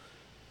though,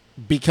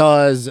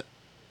 because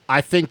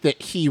I think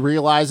that he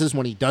realizes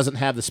when he doesn't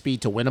have the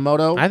speed to win a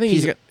moto. I think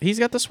he's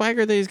got the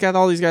swagger that he's got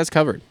all these guys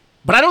covered.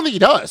 But I don't think he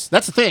does.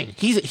 That's the thing.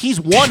 He's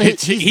won.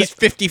 He's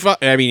 55.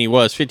 I mean, he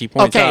was 50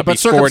 points up. But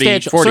he's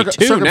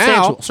 42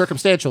 now.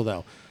 Circumstantial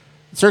though.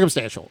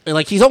 Circumstantial.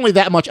 Like he's only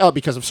that much up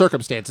because of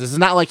circumstances. It's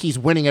not like he's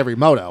winning every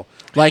moto.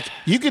 Like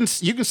you can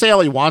say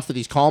all he wants that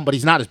he's calm, but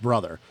he's not his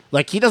brother.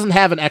 Like he doesn't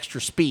have an extra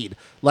speed.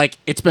 Like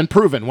it's been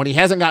proven when he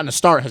hasn't gotten a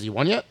start. Has he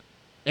won yet?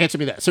 Answer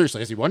me that.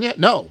 Seriously, has he won yet?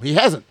 No, he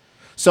hasn't.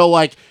 So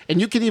like,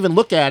 and you can even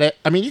look at it.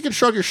 I mean, you can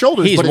shrug your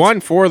shoulders. He's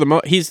won for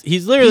the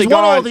he's literally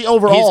won all the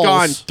overalls. He's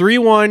gone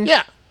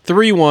 3-1,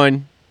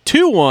 3-1,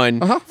 2-1,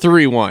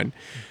 3-1.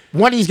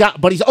 When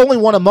but he's only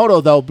won a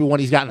moto though. When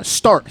he's gotten a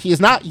start, he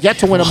has not yet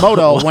to win a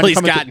moto. Well, he's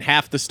gotten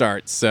half the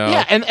starts. So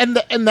yeah,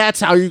 and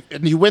that's how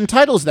you win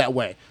titles that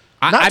way.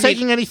 Not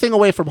taking anything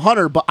away from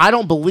Hunter, but I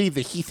don't believe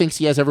that he thinks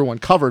he has everyone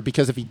covered,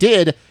 because if he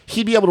did,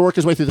 he'd be able to work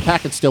his way through the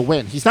pack and still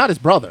win. He's not his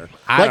brother.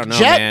 I don't know,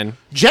 man.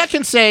 Jet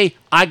can say,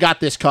 I got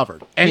this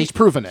covered, and he's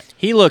proven it.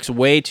 He looks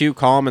way too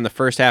calm in the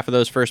first half of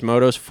those first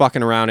motos,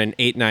 fucking around in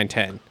 8, 9,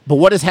 10. But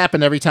what has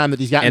happened every time that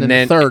he's gotten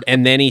into third?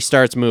 And then he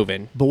starts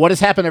moving. But what has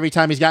happened every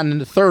time he's gotten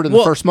into third in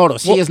the first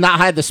motos? He has not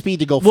had the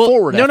speed to go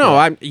forward. No,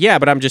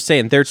 but I'm just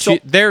saying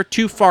they're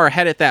too far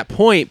ahead at that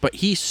point. But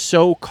he's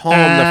so calm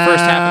the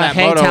first half of that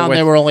Hangtown, moto.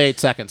 They were only 8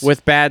 seconds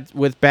with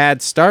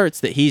bad starts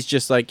that he's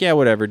just like, yeah,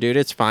 whatever, dude,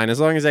 it's fine as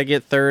long as I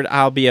get third,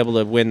 I'll be able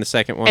to win the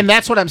second one. And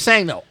that's what I'm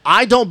saying though.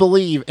 I don't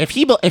believe if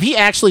he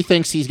actually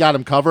thinks he's got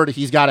him covered,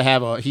 he's got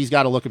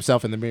to look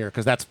himself in the mirror,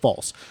 because that's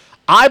false.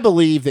 I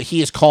believe that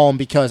he is calm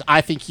because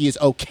I think he is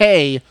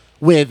okay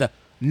with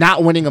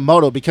not winning a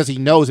moto, because he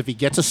knows if he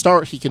gets a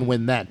start, he can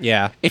win then.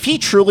 Yeah. If he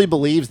truly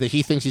believes that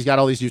he thinks he's got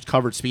all these dudes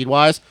covered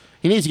speed-wise,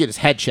 he needs to get his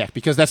head checked,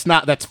 because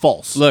that's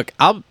false. Look,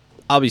 I'll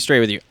be straight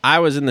with you. I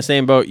was in the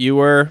same boat you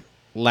were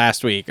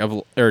last week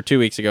or 2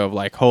 weeks ago of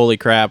like, holy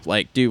crap,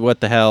 like, dude,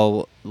 what the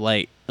hell?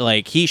 Like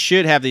he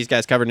should have these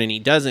guys covered and he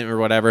doesn't, or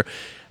whatever.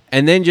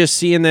 And then just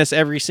seeing this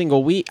every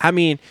single week. I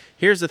mean,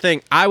 here's the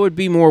thing. I would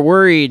be more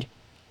worried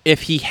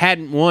if he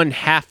hadn't won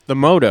half the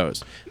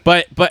motos.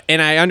 But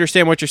and I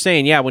understand what you're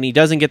saying. Yeah, when he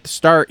doesn't get the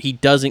start, he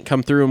doesn't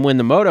come through and win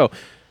the moto.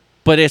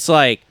 But it's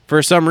like,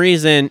 for some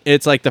reason,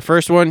 it's like the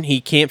first one,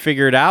 he can't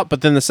figure it out.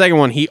 But then the second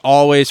one, he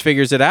always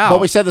figures it out. But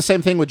we said the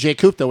same thing with J.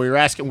 Coop, though.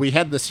 We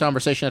had this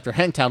conversation after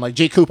Hangtown. Like,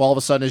 J. Coop all of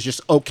a sudden is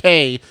just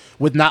okay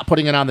with not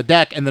putting it on the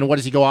deck. And then what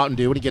does he go out and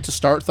do when he gets a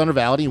start at Thunder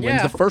Valley? He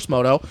wins the first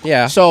moto.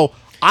 Yeah. So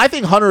I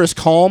think Hunter is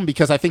calm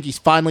because I think he's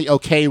finally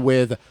okay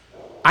with,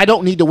 I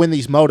don't need to win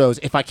these motos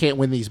if I can't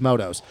win these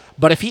motos.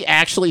 But if he's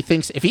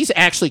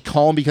actually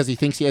calm because he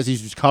thinks he has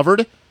these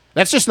covered,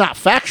 that's just not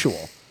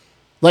factual.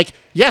 Like,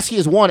 yes, he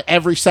has won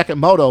every second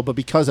moto, but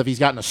because he's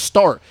gotten a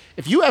start.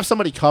 If you have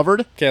somebody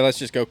covered... Okay, let's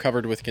just go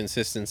covered with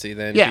consistency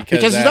then. Yeah,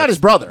 because he's not his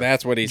brother.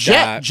 That's what he's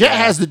got. Jet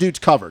has the dudes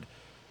covered.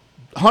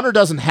 Hunter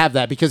doesn't have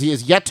that because he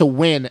has yet to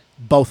win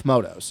both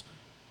motos.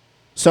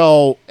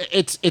 So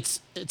it's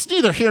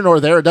neither here nor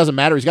there. It doesn't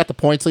matter. He's got the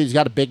points lead. He's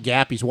got a big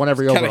gap. He's won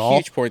every Got overall. a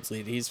huge points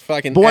lead. He's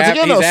fucking. But once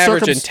again, he's though,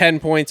 averaging 10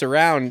 points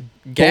around.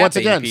 But once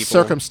again, people.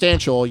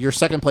 circumstantial. Your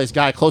second place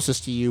guy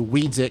closest to you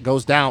weeds it,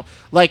 goes down.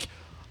 Like,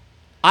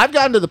 I've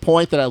gotten to the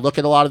point that I look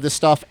at a lot of this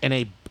stuff in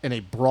a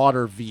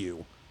broader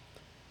view.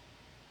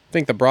 I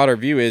think the broader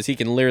view is he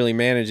can literally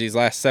manage these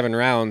last 7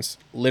 rounds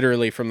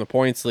literally from the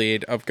points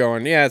lead of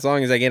going, yeah, as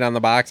long as I get on the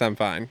box, I'm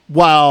fine.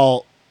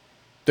 Well,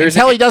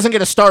 until he doesn't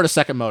get a start a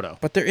second moto.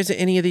 But there isn't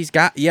any of these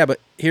guys. Yeah, but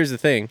here's the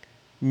thing.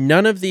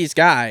 None of these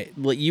guys,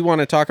 you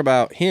want to talk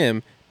about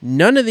him,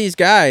 none of these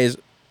guys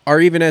are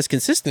even as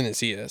consistent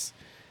as he is.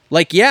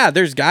 Like, yeah,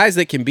 there's guys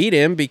that can beat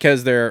him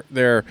because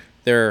they're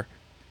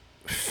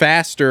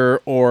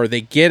faster or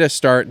they get a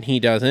start and he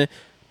doesn't,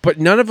 but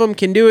none of them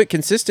can do it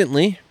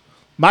consistently.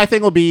 My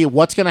thing will be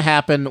what's going to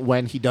happen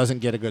when he doesn't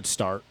get a good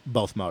start,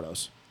 both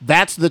motos.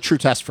 That's the true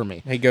test for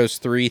me. He goes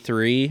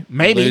 3-3,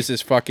 maybe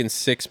loses fucking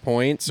 6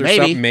 points or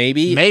something,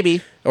 maybe, or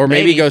maybe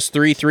maybe goes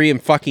 3-3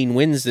 and fucking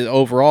wins it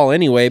overall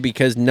anyway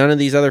because none of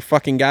these other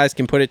fucking guys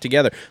can put it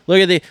together.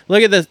 Look at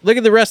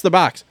the rest of the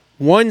box.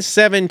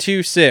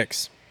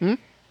 1-7-2-6.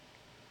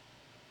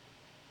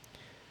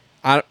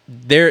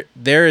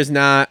 There is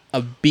not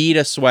a bead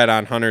of sweat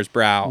on Hunter's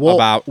brow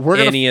about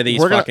any of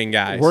these fucking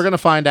guys. We're gonna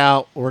find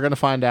out. We're gonna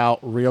find out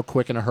real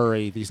quick in a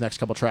hurry. These next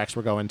couple tracks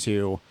we're going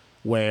to,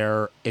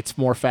 where it's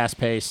more fast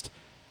paced,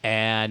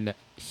 and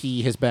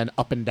he has been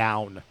up and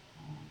down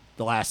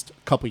the last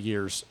couple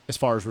years as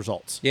far as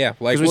results. Yeah,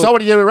 like we saw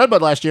what he did with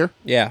Redbud last year.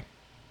 Yeah,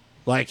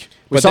 like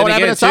we saw what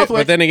happened at Southwick.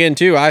 But then again,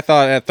 too, I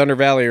thought at Thunder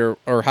Valley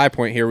or High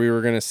Point here we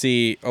were going to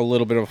see a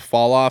little bit of a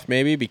fall off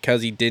maybe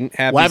because he didn't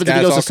have. What these happens if guys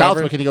he goes all to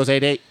Southwick covered? and he goes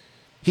 8-8?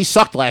 He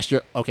sucked last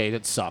year. Okay, he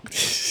didn't suck.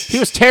 He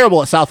was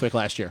terrible at Southwick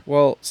last year.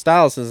 Well,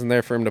 Styles isn't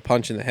there for him to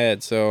punch in the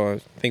head, so I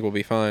think we'll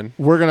be fine.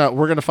 We're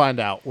gonna find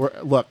out.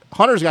 Look,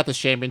 Hunter's got this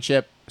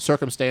championship,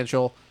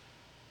 circumstantial,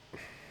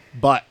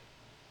 but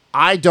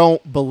I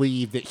don't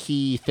believe that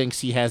he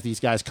thinks he has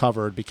these guys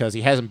covered because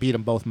he hasn't beat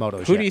them both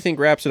motos. Who yet. do you think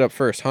wraps it up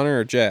first,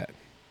 Hunter or Jet?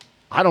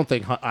 I don't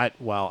think.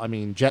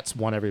 Jet's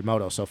won every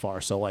moto so far,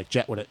 so like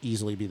Jet would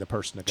easily be the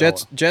person to go.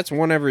 Jet's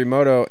won every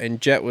moto,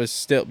 and Jet was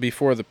still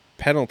before the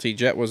penalty.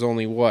 Jet was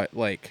only what,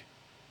 like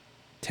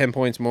 10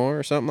 points more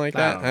or something like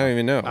that. I don't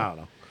even know. I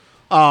don't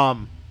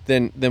know.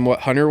 Than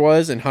what Hunter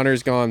was, and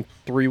Hunter's gone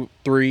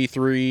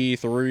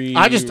 3-3.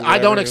 I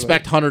don't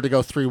expect Hunter to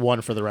go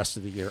 3-1 for the rest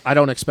of the year. I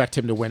don't expect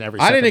him to win every.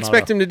 I didn't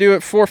expect him to do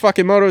it 4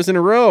 fucking motos in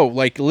a row.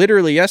 Like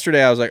literally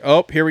yesterday, I was like,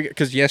 oh, here we go,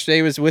 because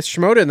yesterday was with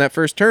Shimoda in that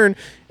first turn,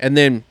 and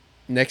then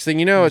next thing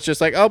you know, it's just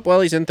like, oh,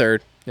 well, he's in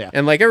third. Yeah.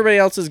 And like everybody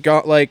else is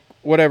gone, like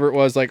whatever it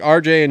was, like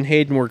RJ and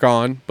Hayden were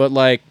gone, but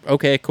like,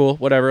 okay, cool,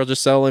 whatever. I'll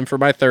just settle in for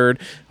my third.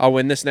 I'll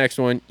win this next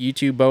one. You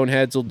two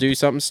boneheads will do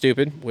something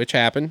stupid, which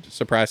happened.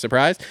 Surprise,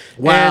 surprise.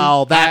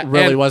 Well, that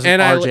really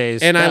wasn't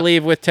RJ's. I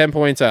leave with 10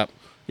 points up.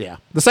 Yeah.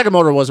 The second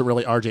motor wasn't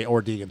really RJ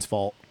or Deegan's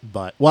fault,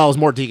 but, well, it was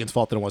more Deegan's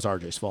fault than it was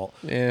RJ's fault.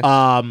 Yeah.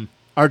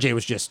 RJ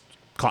was just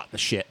caught in the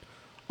shit.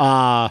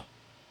 No,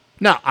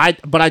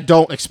 but I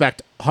don't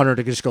expect Hunter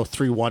to just go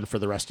 3-1 for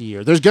the rest of the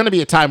year. There's going to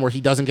be a time where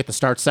he doesn't get to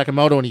start second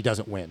moto and he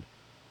doesn't win.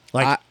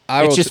 Like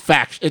it's just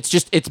fact. It's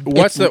just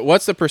what's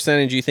the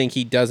percentage you think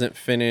he doesn't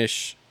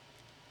finish?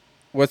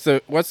 What's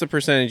the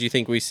percentage you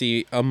think we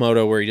see a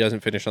moto where he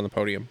doesn't finish on the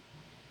podium?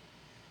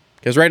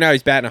 Because right now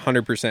he's batting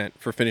 100%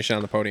 for finishing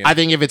on the podium. I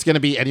think if it's going to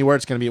be anywhere,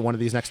 it's going to be one of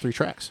these next 3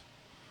 tracks.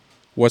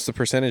 What's the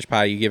percentage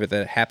pie you give it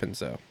that it happens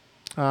though?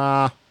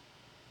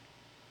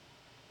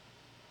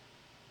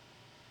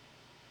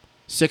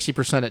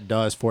 60% it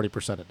does,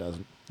 40% it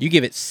doesn't. You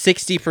give it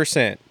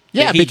 60%.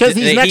 Yeah, because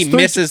he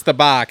misses the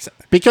box.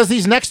 Because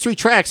these next 3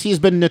 tracks, he's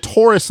been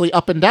notoriously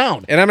up and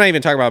down. And I'm not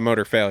even talking about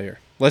motor failure.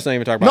 Let's not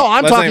even talk about. No,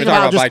 I'm talking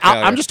about bike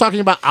failure. I'm just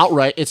talking about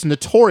outright. It's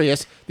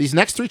notorious. These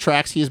next 3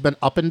 tracks, he has been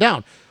up and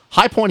down.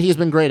 High Point, he's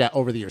been great at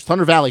over the years.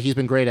 Thunder Valley, he's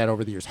been great at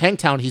over the years.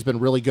 Hangtown, he's been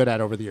really good at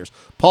over the years.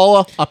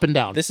 Paula, up and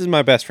down. This is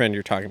my best friend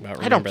you're talking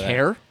about. I don't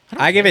care.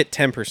 I give it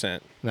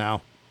 10%.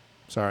 No.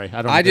 Sorry,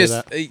 I don't agree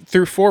with that.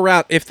 Through 4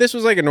 rounds, if this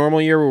was like a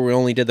normal year where we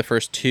only did the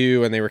first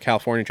 2 and they were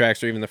California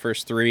tracks or even the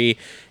first 3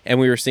 and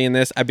we were seeing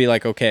this, I'd be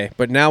like, okay.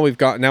 But now we've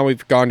gone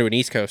to an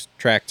East Coast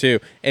track too,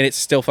 and it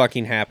still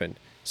fucking happened.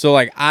 So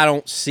like I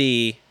don't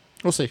see.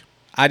 We'll see.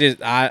 I don't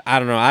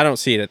know. I don't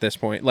see it at this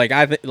point. Like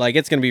like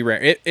it's gonna be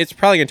rare. It's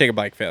probably gonna take a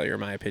bike failure in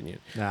my opinion.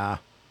 Nah.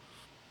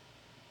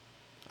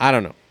 I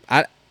don't know.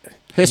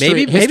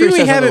 History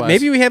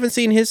Maybe we haven't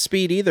seen his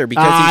speed either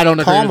because he's I don't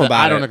calm agree with that.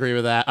 about I don't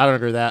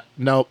agree with that.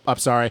 Nope. I'm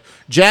sorry.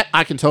 Jet,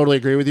 I can totally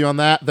agree with you on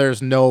that.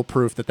 There's no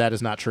proof that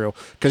is not true.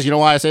 Because you know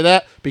why I say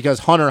that?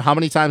 Because Hunter, how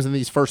many times in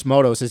these first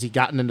motos has he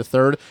gotten into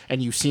third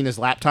and you've seen his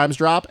lap times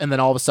drop and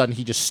then all of a sudden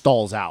he just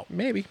stalls out?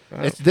 Maybe.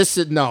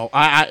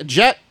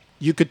 Jet,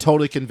 you could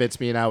totally convince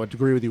me, and I would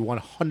agree with you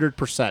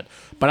 100%.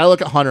 But I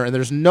look at Hunter, and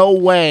there's no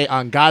way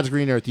on God's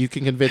green earth you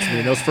can convince me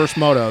in those first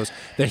motos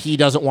that he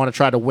doesn't want to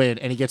try to win,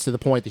 and he gets to the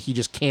point that he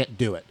just can't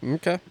do it.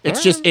 Okay.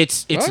 It's just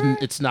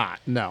it's not.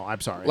 No,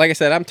 I'm sorry. Like I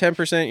said, I'm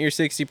 10%, you're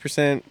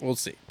 60%. We'll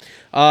see.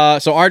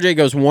 So RJ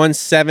goes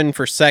 1-7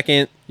 for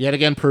second. Yet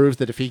again proves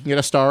that if he can get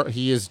a start,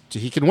 he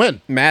can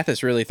win.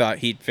 Mathis really thought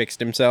he'd fixed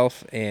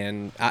himself,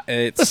 and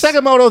it's The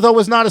second moto though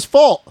was not his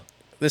fault.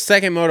 the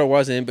second moto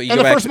wasn't. But you And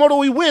go the back first moto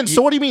we win.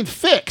 So what do you mean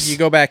fix? You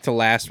go back to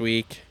last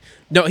week.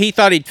 No, he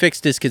thought he'd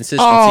fixed his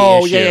consistency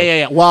Oh, issue.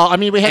 yeah. Well, I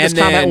mean, we had this And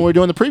comment then- when we were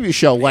doing the preview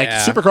show. Like,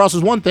 Yeah. Supercross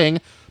is one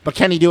thing, but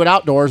can he do it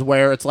outdoors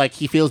where it's like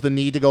he feels the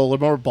need to go a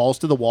little more balls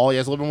to the wall? He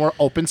has a little more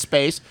open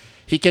space.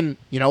 He can,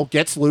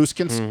 gets loose,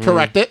 can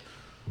correct it.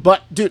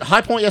 But, dude,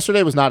 High Point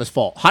yesterday was not his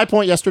fault. High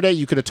Point yesterday,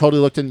 you could have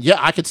totally looked in. Yeah,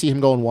 I could see him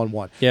going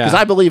 1-1. Yeah. Because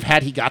I believe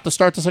had he got the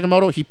start to second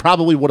moto, he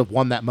probably would have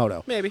won that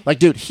moto. Maybe. Like,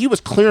 dude, he was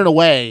clearing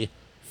away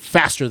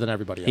faster than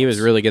everybody else. He was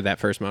really good that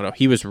first moto.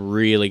 He was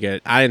really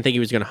good. I didn't think he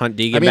was going to hunt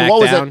Deegan I mean, back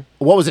what was down. it?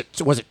 What was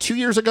it? Was it 2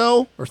 years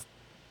ago or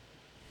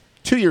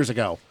 2 years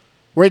ago,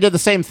 where he did the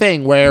same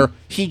thing where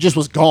he just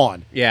was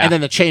gone, Yeah. and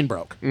then the chain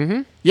broke.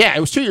 Mm-hmm. Yeah, it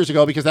was 2 years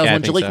ago because that was Yeah, I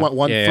when think Jalik so.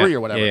 went 1-3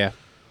 or whatever. Yeah.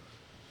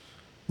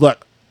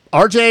 Look,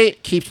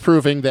 RJ keeps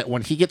proving that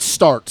when he gets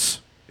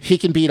starts, he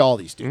can beat all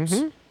these dudes.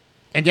 Mm-hmm.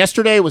 And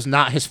yesterday was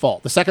not his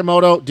fault. The second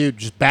moto, dude,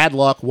 just bad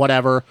luck,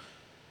 whatever.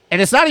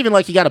 And it's not even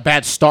like he got a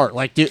bad start.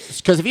 Like, dude,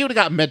 because if he would have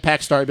got a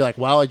mid-pack start, he'd be like,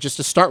 well, just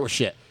to start with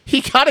shit.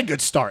 He got a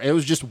good start. It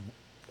was just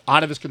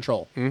out of his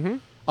control. Mm-hmm.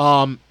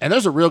 And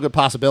there's a real good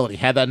possibility.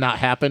 Had that not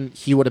happened,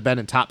 he would have been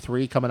in top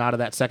 3 coming out of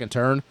that second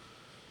turn.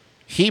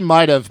 He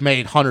might have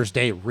made Hunter's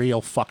day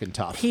real fucking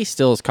tough. He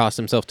still has cost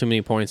himself too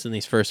many points in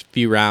these first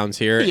few rounds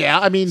here. Yeah,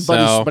 I mean,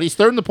 So- but he's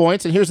third in the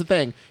points. And here's the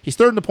thing: he's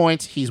third in the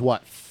points. He's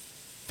what,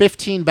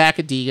 15 back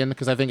of Deegan,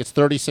 because I think it's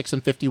 36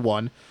 and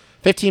 51.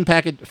 15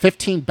 back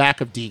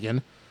of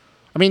Deegan.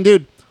 I mean,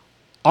 dude,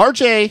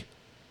 RJ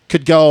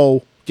could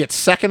go get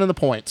second in the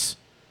points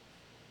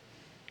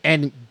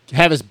and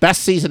have his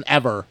best season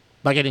ever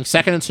by getting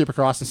second in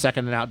Supercross and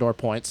second in outdoor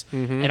points.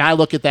 Mm-hmm. And I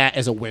look at that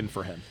as a win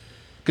for him.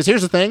 Because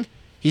here's the thing: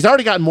 he's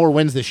already gotten more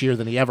wins this year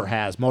than he ever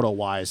has,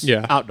 moto-wise,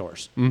 Yeah.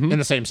 outdoors in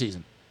the same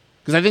season.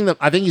 Because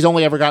I think he's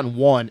only ever gotten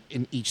one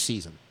in each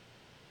season.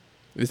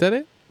 Is that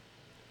it?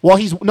 Well,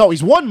 he's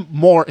won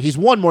more. He's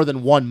won more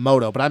than one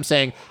moto, but I'm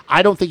saying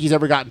I don't think he's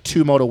ever gotten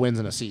 2 moto wins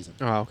in a season.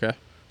 Oh, okay.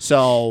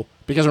 So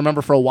because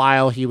remember for a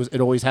while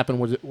it always happened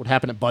would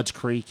happen at Budds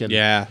Creek, and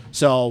Yeah.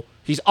 so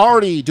he's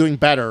already doing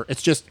better.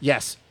 It's just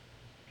yes,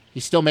 he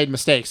still made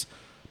mistakes,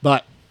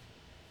 but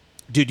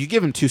dude, you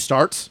give him 2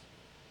 starts,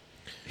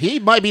 he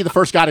might be the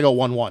first guy to go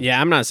 1-1.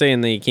 Yeah, I'm not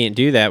saying that he can't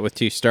do that with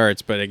 2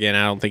 starts, but again,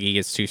 I don't think he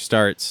gets 2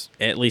 starts.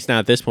 At least not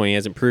at this point. He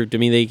hasn't proved to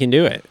me that he can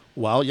do it.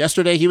 Well,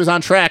 yesterday he was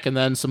on track, and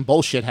then some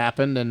bullshit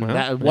happened, and Well,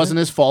 that wasn't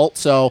his fault.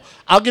 So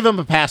I'll give him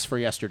a pass for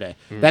yesterday.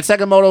 That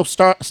second moto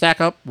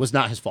stack up was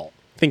not his fault.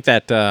 I think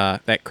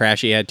that crash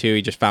he had too,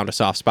 he just found a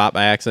soft spot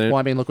by accident. Well,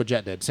 I mean, look what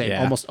Jet did. Same,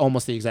 Yeah.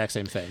 almost the exact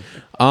same thing.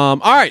 All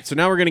right, so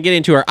now we're going to get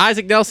into our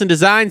Isaac Nelson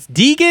Designs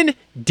Deegan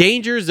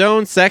Danger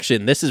Zone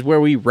section. This is where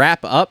we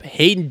wrap up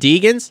Hayden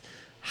Deegan's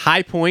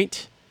High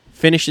Point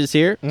finishes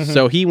here.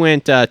 So he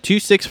went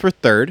 2-6 for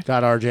third.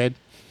 Got RJ.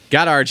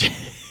 Got RJ.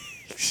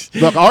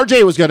 Look,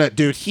 RJ was gonna,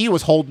 dude. He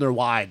was holding her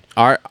wide.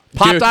 Popped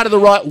Popped out of the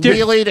rut,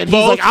 wheelied, and he's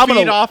both like, "I'm feet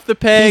gonna off the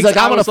pegs. He's like,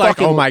 I "I'm gonna was like,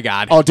 fucking." oh my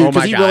god. Oh, dude, Oh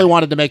because my he God. really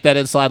wanted to make that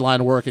inside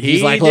line work, and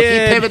he's He like, "Look,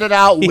 did. he pivoted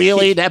out,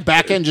 wheelied, that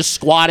back end just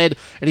squatted,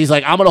 and he's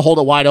like, I'm gonna hold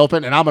it wide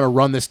open, and I'm gonna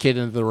run this kid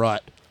into the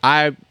rut."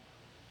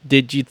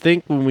 Did you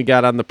think when we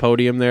got on the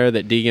podium there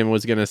that Deegan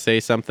was going to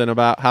say something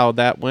about how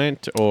that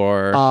went,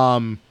 or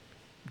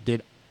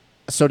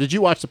Did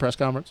you watch the press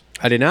conference?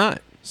 I did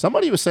not?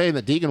 Somebody was saying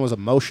that Deegan was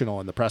emotional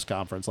in the press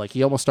conference, like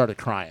he almost started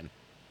crying.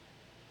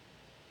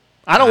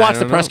 I don't watch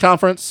the press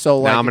conference, so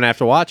like Now I'm gonna have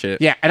to watch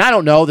it. yeah, and I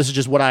don't know. This is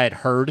just what I had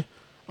heard.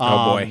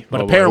 Oh boy,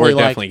 but Oh, boy. apparently, we're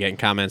like, definitely getting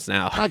comments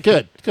now.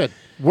 Good.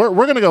 We're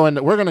gonna go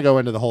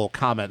into the whole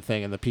comment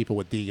thing and the people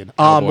with Deegan.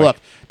 Oh, boy. Look,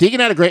 Deegan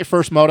had a great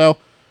first moto.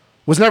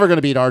 Was never going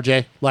to beat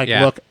RJ. Like,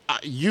 Yeah. look,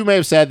 you may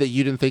have said that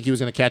you didn't think he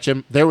was going to catch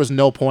him. There was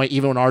no point,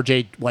 even when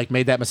RJ like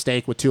made that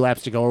mistake with 2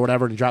 laps to go or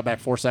whatever, and he dropped back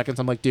 4 seconds.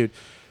 I'm like, dude,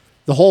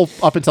 the whole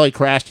up until he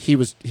crashed, he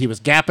was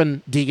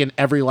gapping Deegan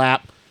every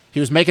lap.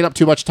 He was making up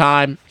too much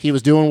time. He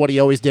was doing what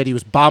he always did. He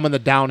was bombing the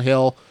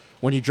downhill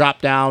when you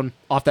drop down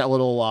off that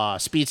little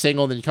speed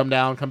signal, then you come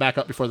down, come back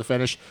up before the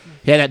finish.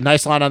 He had that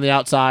nice line on the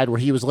outside where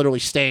he was literally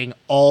staying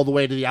all the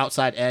way to the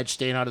outside edge,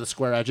 staying out of the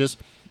square edges.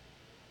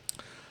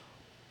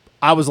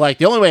 I was like,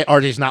 the only way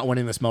RJ's not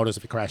winning this moto is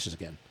if he crashes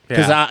again,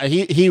 because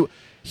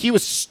he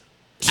was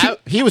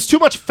too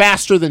much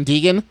faster than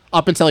Deegan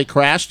up until he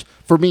crashed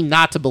for me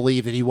not to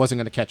believe that he wasn't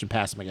going to catch and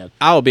pass him again.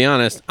 I'll be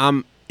honest,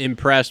 I'm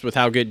impressed with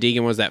how good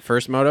Deegan was that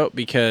first moto,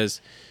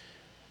 because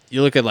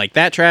you look at like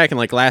that track and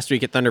like last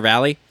week at Thunder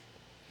Valley,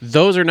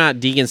 those are not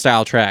Deegan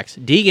style tracks.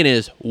 Deegan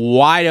is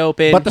wide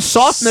open, But the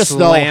softness,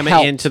 though, slam it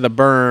helped. into the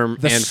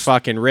berm and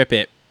fucking rip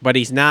it. But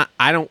he's not.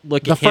 I don't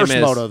look The at him first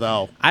as moto,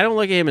 though. I don't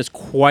look at him as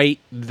quite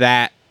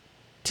that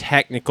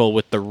technical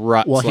with the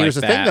ruts. Well, here's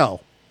like the that. thing,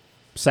 though.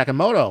 Second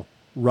moto,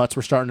 ruts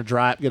were starting to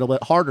dry up, get a little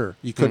bit harder.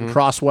 You couldn't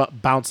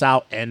bounce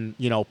out and,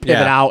 pivot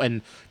out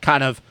and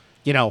kind of,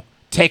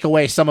 take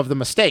away some of the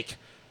mistake.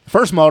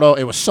 First moto,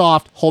 it was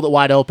soft, hold it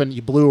wide open.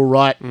 You blew a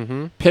rut,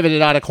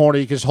 pivoted out a corner.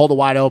 You could just hold it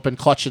wide open,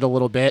 clutch it a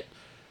little bit.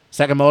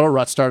 Second moto,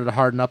 rut started to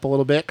harden up a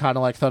little bit, kind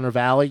of like Thunder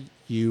Valley.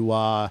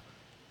 It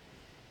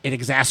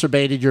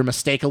exacerbated your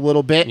mistake a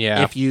little bit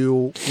if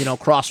you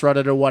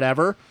cross-rutted or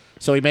whatever.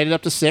 So he made it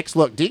up to 6.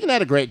 Look, Deegan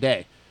had a great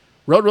day.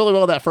 Rode really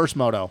well that first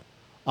moto.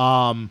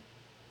 I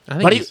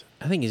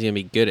think he's gonna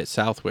be good at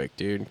Southwick,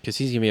 dude, because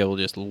he's gonna be able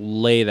to just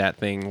lay that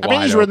thing.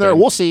 He's in there.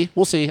 We'll see.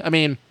 I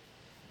mean,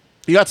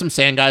 you got some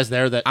sand guys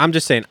there that I'm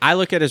just saying. I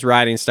look at his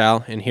riding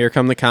style, and here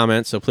come the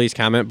comments. So please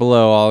comment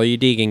below, all you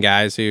Deegan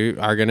guys who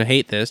are gonna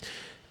hate this.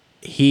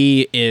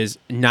 He is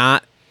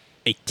not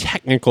a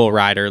technical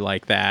rider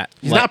like that.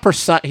 He's not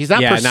precise. He's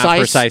not precise. Not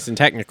precise and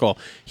technical.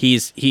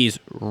 He's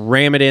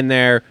ram it in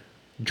there,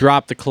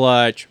 drop the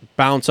clutch,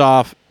 bounce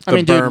off.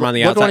 Berm on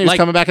the look outside. When he was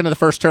coming back into the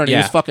first turn, he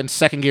was Yeah. fucking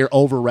second gear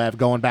over rev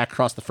going back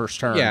across the first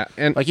turn. Yeah,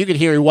 and like you could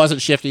hear he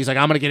wasn't shifty. He's like,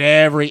 I'm gonna get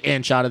every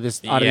inch out of these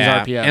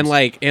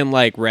RPMs. And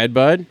like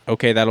Redbud,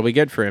 okay, that'll be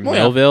good for him. Oh, yeah.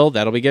 Millville,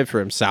 that'll be good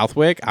for him.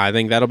 Southwick, I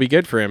think that'll be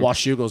good for him.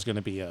 Washougal's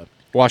gonna be a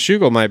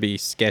Washougal might be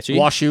sketchy.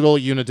 Washougal,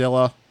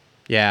 Unadilla.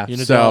 Yeah.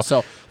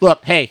 So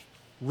look, hey,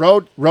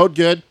 rode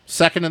good,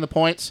 second in the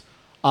points.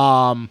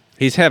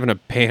 He's having a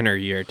banner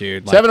year,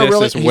 dude. He's having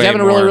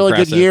a really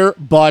good year.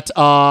 But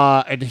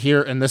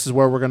and this is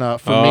where we're gonna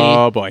me.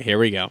 Oh boy, here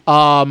we go.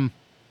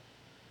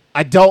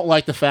 I don't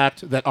like the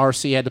fact that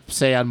RC had to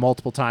say on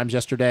multiple times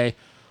yesterday,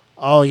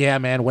 "Oh yeah,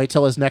 man, wait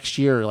till his next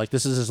year. Like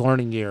this is his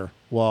learning year."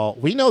 Well,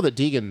 we know that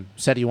Deegan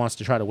said he wants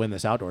to try to win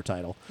this outdoor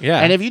title.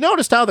 Yeah. And if you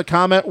noticed how the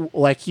comment,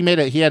 like he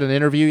had an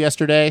interview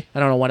yesterday. I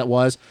don't know when it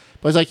was,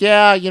 but he's like,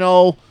 "Yeah,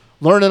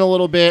 learning a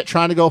little bit,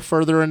 trying to go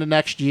further into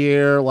next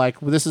year. Like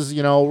this is,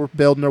 we're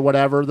building or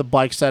whatever, the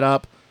bike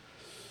setup."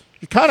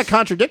 You're kind of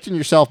contradicting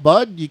yourself,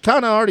 bud. You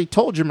kind of already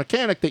told your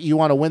mechanic that you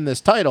want to win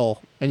this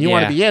title and you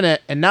want to be in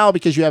it. And now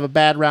because you have a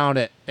bad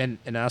round and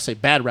I'll say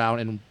bad round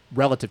in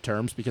relative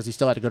terms because he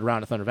still had a good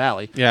round at Thunder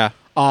Valley. Yeah.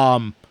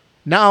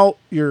 Now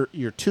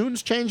your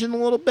tune's changing a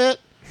little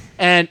bit.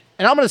 And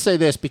I'm going to say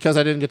this because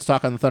I didn't get to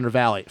talk on the Thunder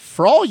Valley.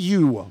 For all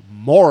you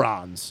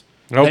morons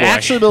that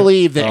actually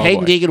believe that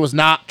Hayden Deegan was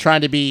not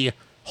trying to be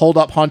hold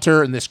up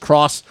Hunter and this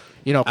cross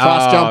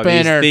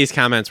jumping these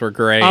comments were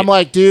great. I'm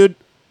like, dude,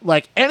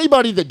 like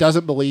anybody that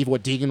doesn't believe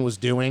what Deegan was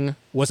doing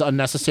was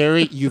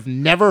unnecessary. You've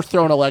never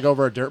thrown a leg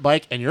over a dirt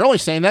bike, and you're only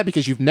saying that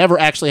because you've never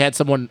actually had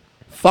someone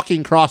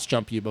fucking cross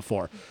jump you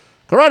before.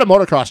 Go ride a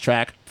motocross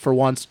track for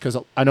once, because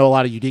I know a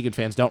lot of you Deegan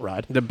fans don't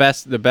ride. The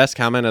best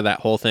comment of that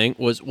whole thing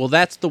was, "Well,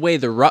 that's the way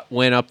the rut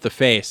went up the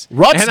face."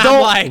 Ruts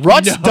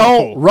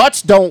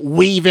Ruts don't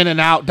weave in and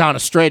out down a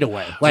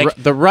straightaway. Like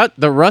the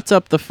ruts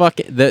up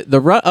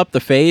the rut up the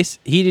face.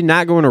 He did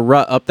not go in a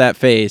rut up that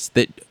face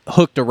that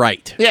hooked a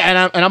right.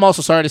 Yeah, and I'm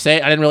also sorry to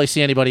say I didn't really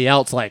see anybody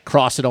else like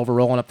cross it over,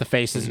 rolling up the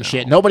faces and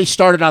shit. Nobody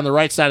started on the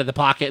right side of the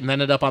pocket and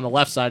ended up on the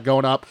left side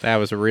going up. That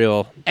was a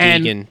real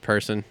Deegan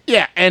person.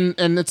 Yeah, and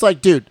it's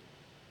like, dude.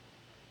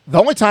 The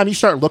only time you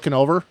start looking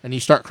over and you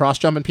start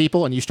cross-jumping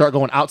people and you start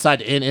going outside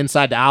to in,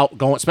 inside to out,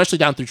 going especially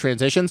down through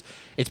transitions,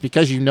 it's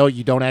because you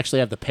don't actually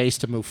have the pace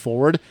to move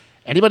forward.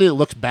 Anybody that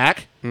looks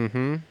back,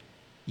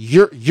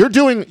 you're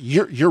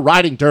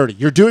riding dirty.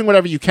 You're doing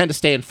whatever you can to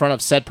stay in front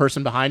of said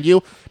person behind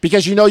you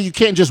because you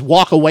can't just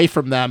walk away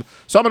from them.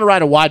 So I'm going to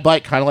ride a wide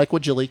bike, kind of like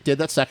what Jalik did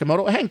that second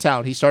moto at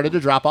Hangtown. He started to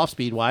drop off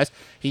speed-wise.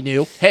 He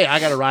knew, hey, I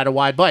got to ride a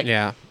wide bike.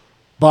 Yeah.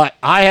 But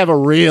I have a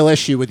real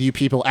issue with you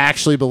people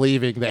actually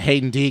believing that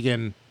Hayden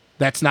Deegan...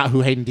 That's not who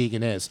Hayden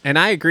Deegan is. And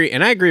I agree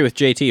with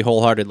JT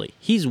wholeheartedly.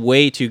 He's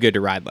way too good to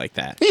ride like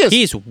that. He is.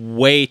 He's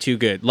way too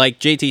good. Like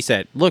JT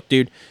said, look,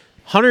 dude,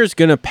 Hunter's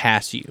going to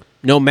pass you.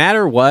 No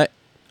matter what,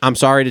 I'm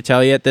sorry to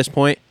tell you at this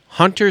point,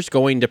 Hunter's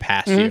going to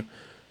pass you.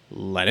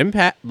 Let him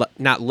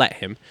not let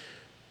him.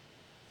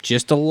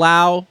 Just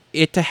allow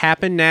it to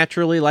happen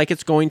naturally like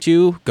it's going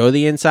to. Go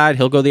the inside,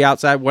 he'll go the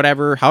outside,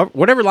 whatever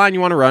line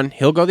you want to run,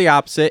 he'll go the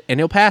opposite,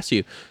 and he'll pass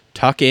you.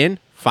 Tuck in.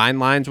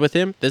 Find lines with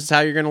him. This is how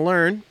you're going to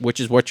learn,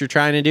 which is what you're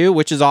trying to do,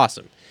 which is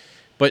awesome.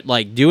 But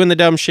like doing the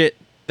dumb shit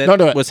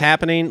that was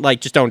happening, like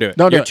just don't do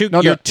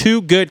it. You're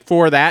too good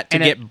for that to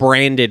get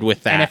branded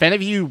with that. And if any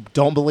of you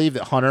don't believe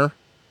that Hunter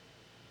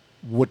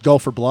would go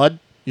for blood,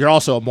 you're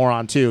also a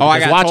moron too. Oh, I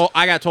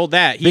got told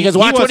that. He watch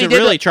what he wasn't did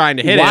really trying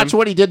to hit him. Watch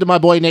what he did to my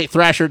boy Nate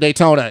Thrasher at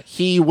Daytona.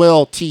 He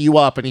will tee you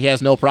up, and he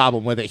has no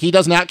problem with it. He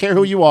does not care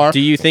who you are. Do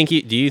you think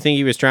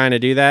he was trying to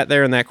do that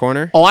there in that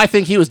corner? Oh, I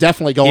think he was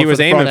definitely going. He was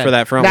aiming for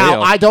that front wheel.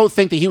 Now, I don't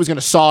think that he was going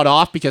to saw it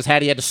off because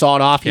had he had to saw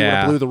it off, he would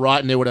have blew the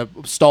rut and it would have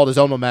stalled his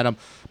own momentum.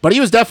 But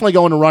he was definitely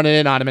going to run it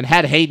in on him, and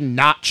had Hayden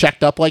not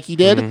checked up like he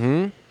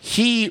did,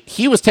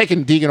 he was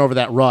taking Deegan over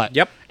that rut.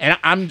 Yep. And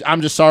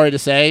I'm just sorry to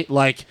say,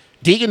 like.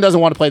 Deegan doesn't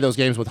want to play those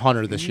games with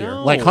Hunter this year.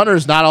 Like,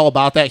 Hunter's not all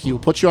about that. He will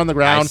put you on the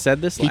ground. I said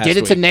this last He did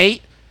it to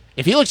Nate.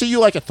 If he looks at you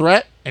like a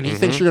threat and he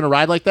thinks you're going to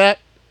ride like that,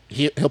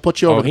 he'll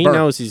put you over the he berm.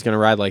 knows he's going to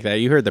ride like that.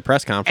 You heard the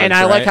press conference, And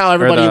I like how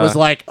everybody was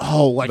like,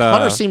 oh, like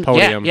Hunter seemed,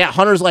 podium. yeah,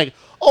 Hunter's like,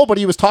 oh, but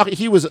he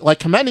was like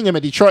commending him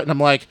at Detroit. And I'm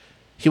like,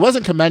 he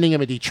wasn't commending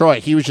him at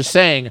Detroit. He was just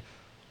saying,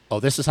 oh,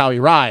 this is how he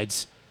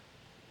rides.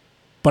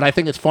 But I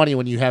think it's funny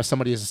when you have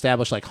somebody as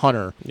established like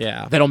Hunter.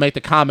 Yeah. That'll make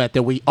the comment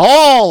that we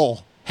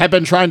all have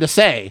been trying to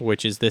say.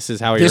 Which is, this is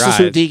how he This rides.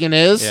 is who Deegan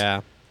is.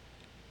 Yeah.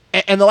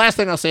 And the last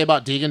thing I'll say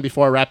about Deegan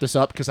before I wrap this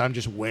up, because I'm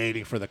just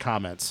waiting for the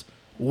comments.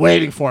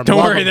 Waiting for him. Don't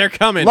Love worry, him. they're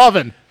coming.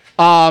 Loving.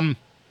 I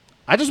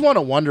just want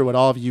to wonder what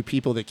all of you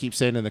people that keep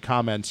saying in the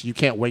comments, you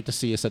can't wait to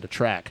see us at a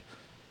track.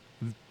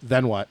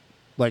 Then what?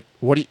 Like,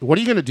 what are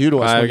you going to do to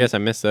us? I guess I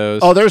missed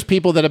those. Oh, there's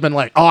people that have been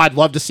like, oh, I'd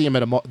love to see him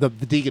at the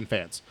Deegan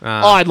fans. Oh,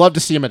 I'd love to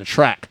see him at a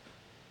track.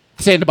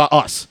 Saying about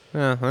us.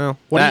 Well,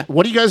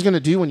 What are you guys going to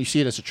do when you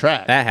see it as a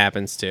track? that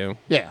happens too.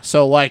 Yeah,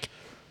 so, like,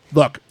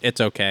 look, It's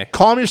okay.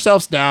 calm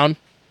yourselves down.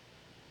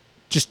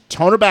 Just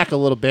tone her back a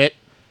little bit.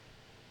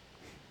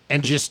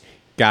 And just,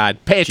 God,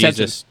 Pay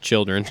attention. Jesus,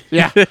 children.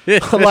 yeah,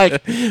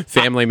 like,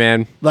 Family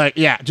man.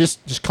 yeah,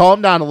 just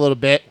calm down a little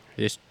bit.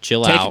 Just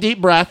chill Take out. a deep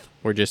breath.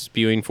 We're just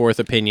spewing forth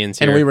opinions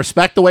here. And we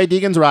respect the way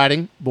Deegan's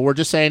riding, but we're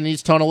just saying he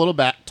needs to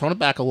tone it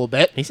back a little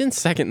bit. He's in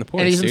second in the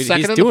points, And he's in dude. second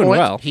He's in doing the points.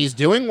 well. He's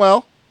doing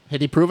well.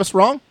 Did he prove us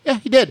wrong? Yeah,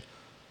 he did.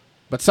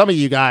 But some of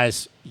you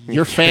guys,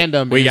 your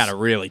fandom We is, got to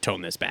really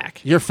tone this back.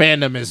 your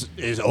fandom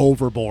is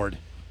overboard.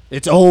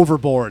 It's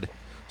overboard.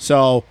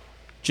 So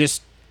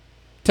just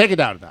take it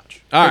down a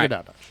notch. All take right. it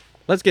down a notch.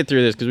 Let's get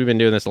through this because we've been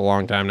doing this a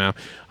long time now.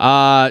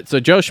 So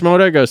Joe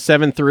Schmoda goes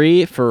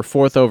 7-3 for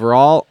 4th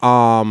overall.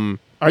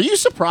 Are you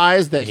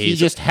surprised that he He's-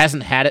 just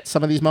hasn't had it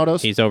some of these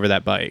motos? He's over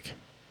that bike.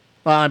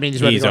 Well, I mean,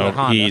 he's ready to go to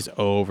Honda. He's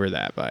over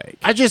that bike.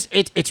 I just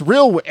it's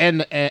real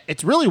and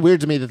it's really weird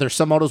to me that there's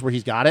some motos where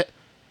he's got it,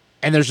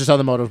 and there's just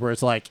other motos where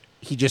it's like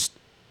he just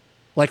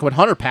like when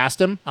Hunter passed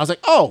him, I was like,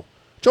 oh,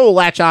 Joe will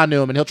latch on to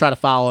him and he'll try to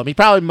follow him. He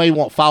probably maybe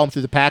won't follow him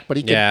through the pack, but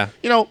he can,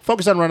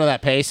 focus on running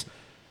that pace.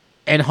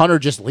 And Hunter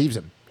just leaves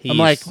him. I'm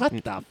like, what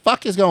the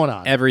fuck is going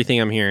on? Everything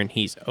I'm hearing,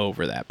 he's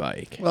over that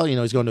bike. Well,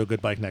 he's going to a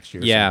good bike next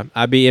year. Yeah, so.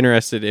 I'd be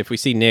interested if we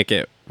see Nick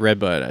at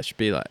Redbud.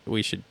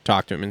 We should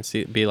talk to him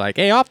and be like,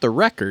 hey, off the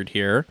record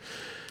here.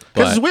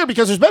 Because it's weird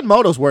because there's been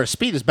motos where his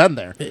speed has been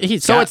there.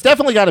 It's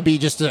definitely got to be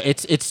just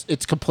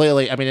it's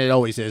completely. I mean, it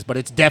always is, but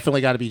it's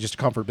definitely got to be just a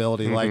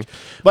comfortability.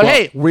 Mm-hmm.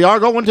 Hey, we are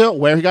going to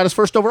where he got his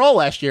first overall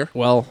last year.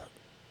 Well,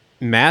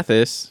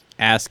 Mathis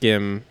asked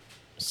him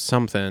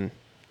something.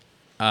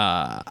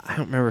 I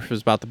don't remember if it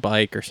was about the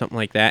bike or something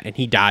like that, and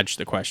he dodged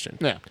the question.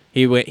 Yeah,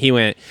 he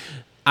went.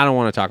 I don't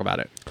want to talk about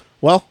it.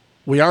 Well,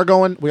 we are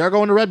going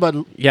to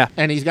Redbud. Yeah,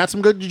 and he's got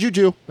some good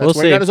juju. That's We'll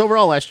where he see. got his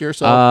overall last year.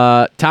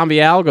 So Tom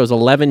Vial goes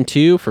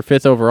 11-2 for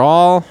 5th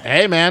overall.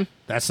 Hey man,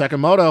 that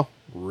second moto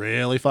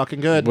really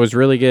fucking good. Was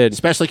really good,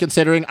 especially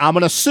considering I'm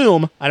gonna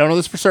assume I don't know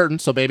this for certain,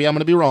 so maybe I'm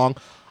gonna be wrong.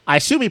 I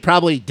assume he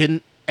probably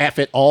didn't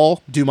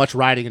do much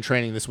riding and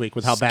training this week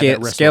with how bad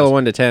that wrist scale was. of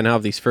 1 to 10. How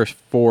have these first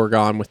 4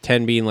 gone? With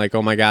 10 being like,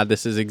 oh my god,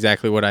 this is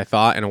exactly what I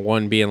thought, and a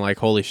 1 being like,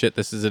 holy shit,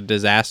 this is a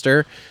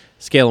disaster.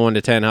 Scale of 1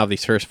 to 10. How have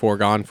these first 4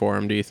 gone for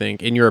him? Do you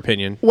think, in your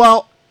opinion?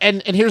 Well,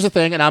 and here's the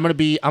thing, and I'm gonna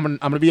be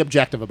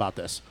objective about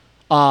this.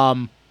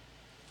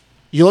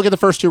 You look at the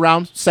first 2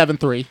 rounds,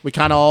 7-3. We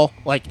kind of all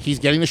like he's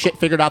getting the shit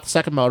figured out. The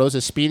second motos,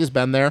 his speed has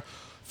been there.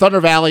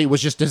 Thunder Valley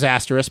was just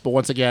disastrous, but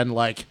once again,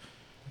 like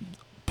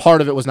part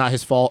of it was not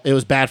his fault. It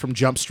was bad from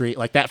Jump Street.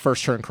 Like that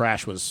first turn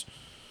crash was.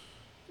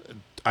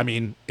 I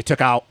mean, it took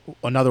out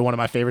another one of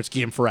my favorites,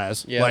 Guillaume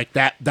Ferez. Yeah. Like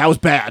that was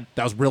bad.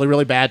 That was really,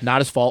 really bad. Not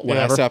his fault.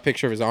 Whatever. Yeah, I saw a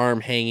picture of his arm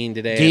hanging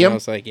today. Guillaume? And I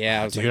was like,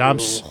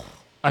 dude,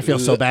 I feel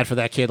so bad for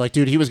that kid. Like,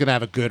 dude, he was gonna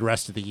have a good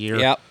rest of the year.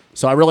 Yep.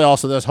 So I really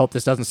also just hope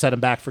this doesn't set him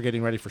back for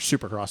getting ready for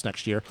Supercross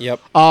next year.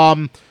 Yep.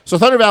 So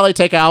Thunder Valley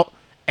take out,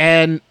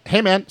 and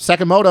hey man,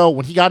 second moto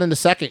when he got into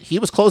second, he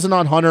was closing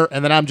on Hunter,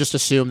 and then I'm just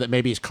assumed that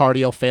maybe his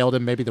cardio failed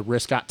him, maybe the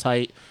wrist got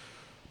tight.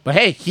 But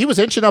hey, he was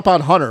inching up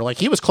on Hunter, like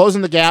he was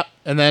closing the gap,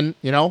 and then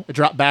it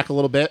dropped back a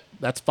little bit.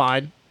 That's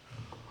fine.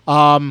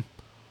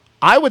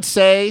 I would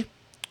say,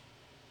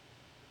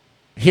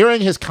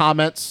 hearing his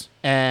comments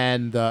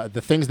and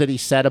the things that he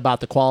said about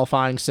the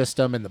qualifying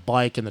system and the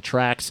bike and the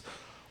tracks,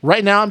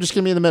 right now I'm just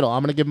gonna be in the middle.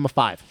 I'm gonna give him a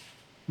 5.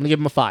 I'm going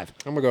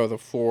to go with a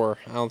 4.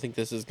 I don't think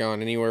this has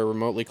gone anywhere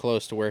remotely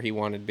close to where he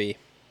wanted to be.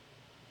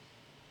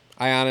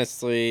 I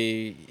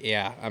honestly,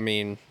 I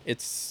mean,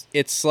 it's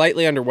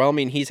slightly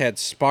underwhelming. He's had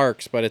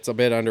sparks, but it's a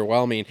bit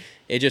underwhelming.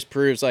 It just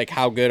proves like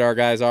how good our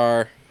guys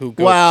are who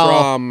go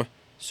from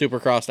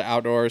Supercross to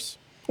outdoors.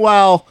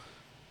 Well,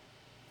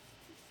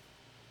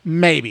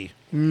 maybe.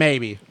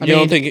 You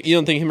don't think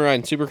him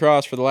riding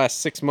Supercross for the last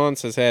 6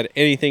 months has had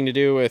anything to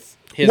do with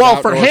his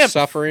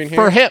suffering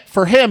here?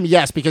 For him,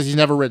 yes, because he's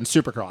never ridden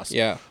Supercross.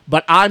 Yeah.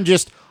 But I'm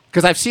just,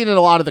 because I've seen in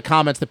a lot of the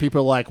comments that people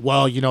are like,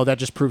 well, that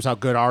just proves how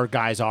good our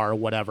guys are or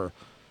whatever.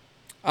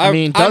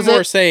 I'm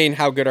more saying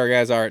how good our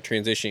guys are at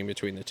transitioning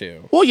between the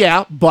two. Well,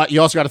 yeah, but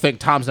you also got to think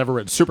Tom's never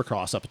ridden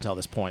Supercross up until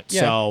this point.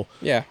 Yeah. So,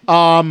 yeah.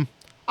 I'll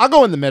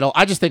go in the middle.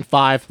 I just think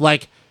 5,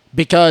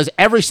 because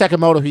every second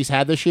moto he's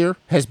had this year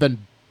has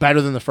been better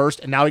than the first,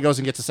 and now he goes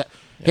and gets a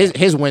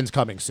his win's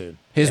coming soon.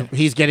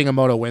 He's getting a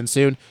moto win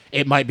soon.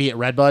 It might be at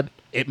Redbud.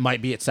 It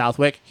might be at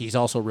Southwick. He's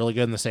also really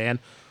good in the sand.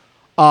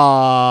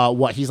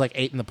 He's like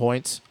 8 in the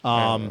points.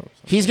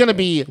 He's gonna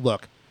be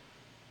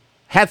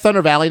had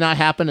Thunder Valley not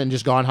happened and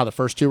just gone how the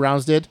first 2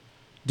 rounds did,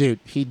 dude,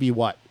 he'd be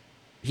what?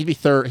 He'd be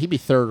third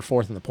or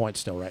fourth in the points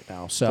still right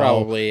now. So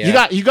probably,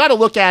 yeah. you got to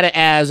look at it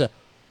as,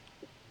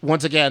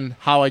 once again,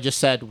 how I just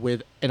said,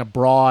 in a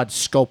broad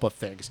scope of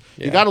things.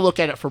 Yeah. You got to look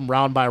at it from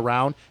round by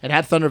round. And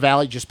had Thunder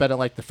Valley just been at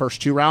like the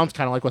first 2 rounds,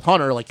 kind of like with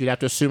Hunter, like you'd have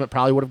to assume it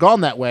probably would have gone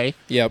that way.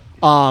 Yep.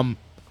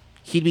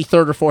 He'd be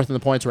third or fourth in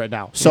the points right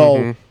now.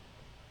 So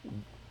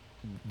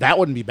that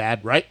wouldn't be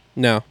bad, right?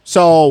 No.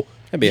 So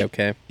that'd be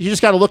okay. You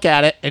just got to look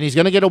at it, and he's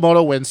going to get a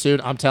moto win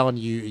soon. I'm telling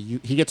you,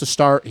 he gets a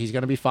start. He's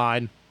going to be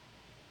fine.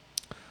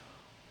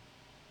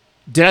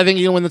 Did I think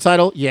he can win the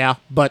title? Yeah,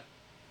 but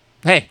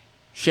hey,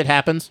 shit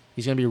happens.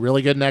 He's going to be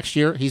really good next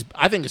year.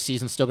 I think the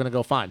season's still going to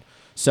go fine.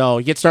 So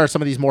you get started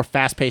some of these more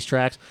fast-paced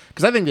tracks,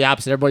 because I think the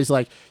opposite. Everybody's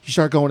like, you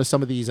start going to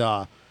some of these,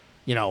 like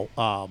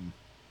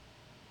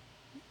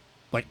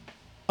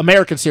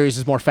American Series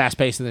is more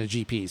fast-paced than the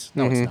GPs.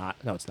 No, it's not.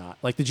 No, it's not.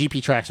 Like the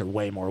GP tracks are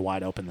way more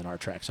wide open than our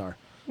tracks are.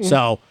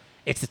 So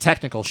it's the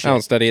technical shit. I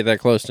don't study it that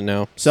close to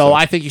know. So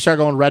I think you start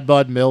going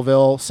Redbud,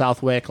 Millville,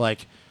 Southwick.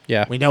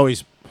 We know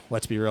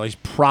let's be real, he's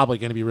probably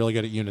going to be really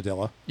good at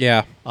Unadilla.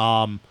 Yeah.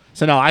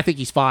 So no, I think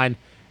he's fine.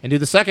 And do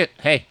the second,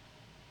 hey,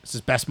 this is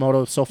his best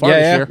moto so far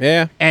this year.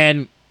 Yeah.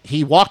 And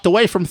he walked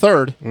away from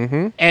third.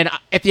 Mm-hmm. And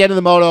at the end of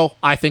the moto,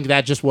 I think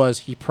that just was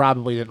he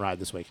probably didn't ride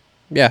this week.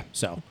 Yeah.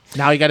 So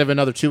now you got to have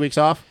another 2 weeks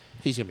off.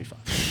 He's going to be fine.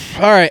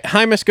 All right.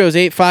 Hymas goes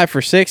 8-5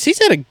 for 6. He's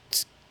had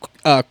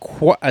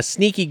a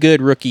sneaky good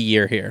rookie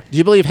year here. Do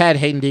you believe had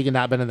Hayden Deegan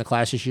not been in the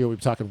class this year, we'd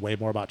be talking way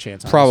more about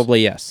Chance Hymas?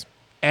 Probably, yes.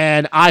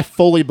 And I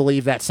fully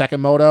believe that second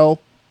moto,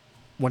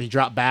 when he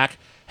dropped back,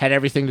 had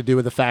everything to do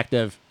with the fact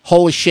of,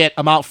 holy shit,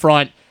 I'm out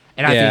front,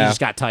 and I think he just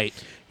got tight.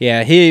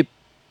 Yeah,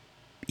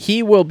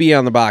 he will be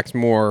on the box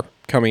more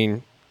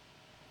coming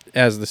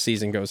as the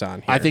season goes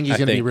on here. I think he's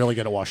going to be really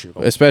good at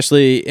Washougal.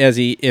 Especially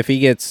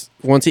because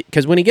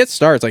when he gets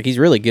starts, he's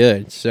really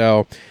good.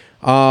 So,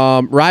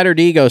 Ryder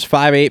D goes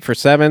 5-8 for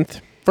 7th.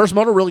 First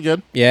moto, really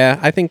good.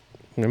 Yeah,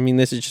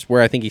 this is just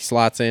where I think he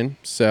slots in.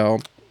 So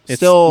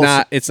it's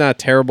not a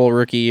terrible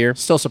rookie year.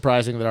 Still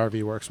surprising that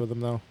RV works with him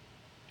though.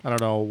 I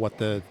don't know what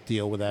the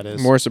deal with that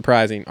is. More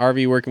surprising,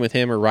 RV working with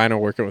him or Rhino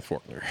working with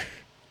Forkner?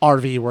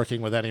 RV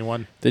working with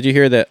anyone. Did you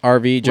hear that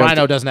RV jumped?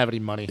 Rhino doesn't have any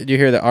money. Did you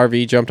hear that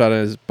RV jumped on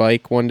his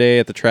bike one day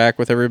at the track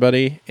with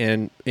everybody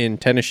and in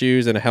tennis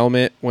shoes and a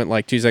helmet went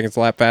like 2 seconds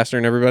a lap faster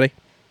than everybody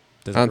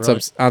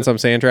on some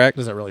sand track?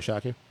 Does that really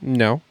shock you?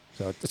 No.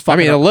 So it's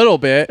a little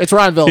bit. It's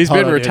Ron Villopoto. He's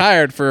been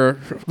retired for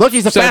Look,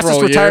 he's the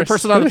fastest retired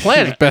person on the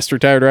planet. He's the best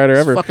retired rider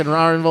ever. It's fucking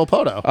Ron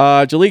Villopoto.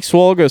 Jalik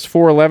Swole goes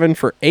 4-11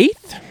 for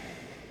 8th.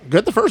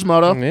 Good the first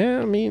moto.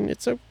 Yeah,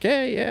 it's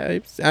okay.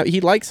 Yeah,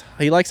 he likes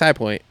High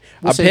Point.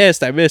 I'm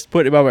pissed. I missed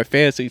putting him on my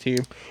fantasy team.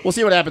 We'll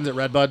see what happens at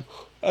Redbud.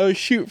 I was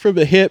shooting from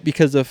the hip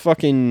because the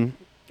fucking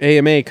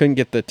AMA couldn't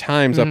get the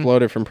times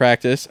uploaded from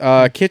practice.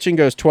 Kitchen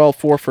goes 12-4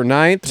 for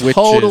 9th.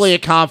 Totally a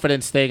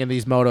confidence thing in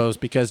these motos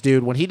because,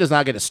 dude, when he does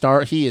not get a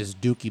start, he is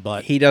dookie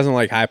butt. He doesn't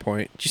like High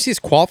Point. Did you see his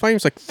qualifying? He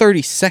was like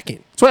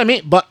 32nd. That's what I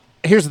mean. But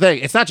here's the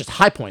thing. It's not just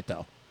High Point,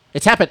 though.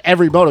 It's happened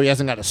every moto. He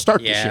hasn't got a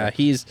start this year.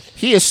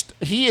 He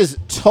is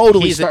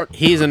totally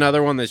he's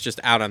another one that's just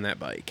out on that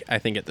bike, I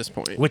think, at this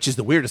point. Which is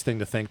the weirdest thing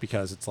to think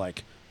because it's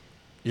like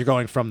you're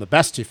going from the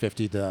best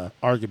 250 to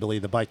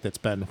arguably the bike that's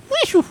been...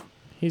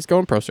 He's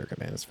going pro circuit,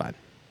 man. It's fine.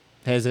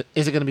 Is it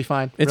going to be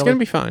fine? It's going to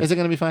be fine. Is it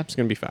going to be fine? It's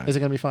going to be fine. Is it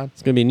going to be fine?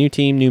 It's going to be a new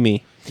team, new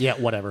me. Yeah,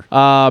 whatever.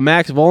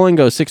 Max Volan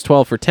goes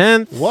 6-12 for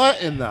 10th.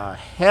 What in the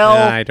hell?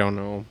 I don't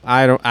know.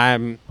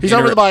 He's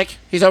over the bike.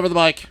 He's over the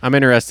bike. I'm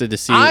interested to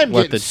see I'm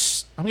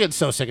getting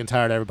so sick and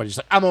tired of everybody just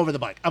like, I'm over the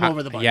bike. I'm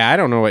over the bike. Yeah, I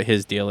don't know what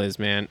his deal is,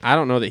 man. I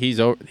don't know that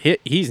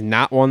he's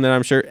not one that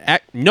I'm sure.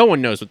 No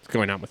one knows what's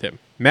going on with him.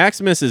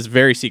 Maximus is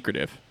very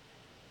secretive.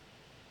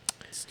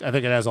 I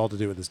think it has all to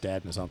do with his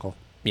dad and his uncle.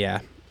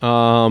 Yeah.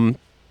 Caden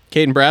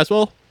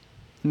Braswell,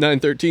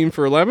 9-13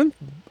 for 11th.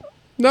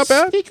 Not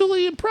bad.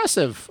 Equally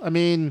impressive. I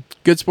mean,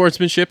 good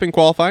sportsmanship in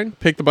qualifying.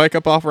 Picked the bike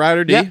up off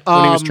Ryder D when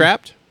he was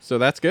trapped, so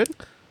that's good.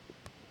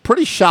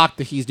 Pretty shocked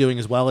that he's doing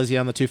as well as he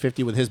on the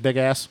 250 with his big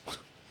ass.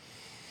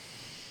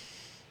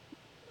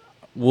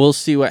 We'll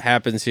see what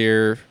happens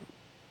here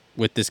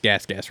with this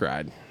gas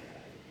ride.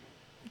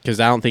 Because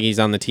I don't think he's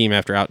on the team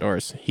after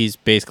outdoors. He's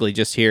basically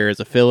just here as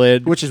a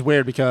fill-in. Which is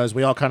weird because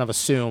we all kind of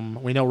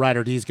assume, we know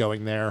Ryder D's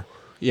going there.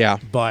 Yeah.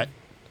 But,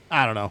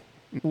 I don't know.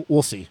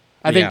 We'll see.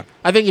 I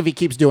think if he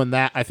keeps doing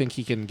that, I think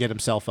he can get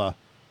himself a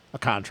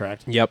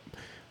contract. Yep.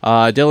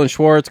 Dylan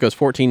Schwartz goes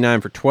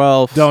 14-9 for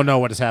 12. Don't know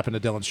what has happened to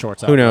Dylan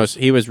Schwartz. Who knows?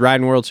 He was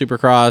riding World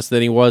Supercross,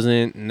 then he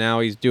wasn't, and now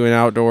he's doing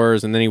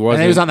outdoors, and then he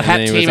wasn't. And he was on the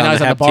HEP team, and now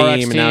he's on the Bar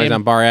X and now he's team.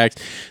 on Bar X.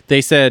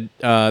 They said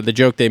the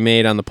joke they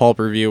made on the Pulp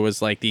review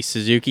was like these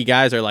Suzuki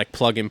guys are like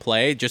plug and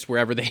play, just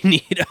wherever they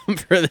need them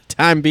for the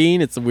time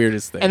being. It's the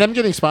weirdest thing. And them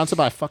getting sponsored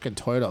by fucking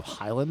Toyota of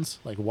Highlands?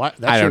 Like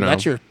what? I don't know.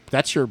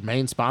 That's your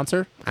main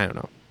sponsor? I don't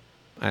know.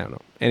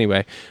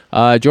 Anyway,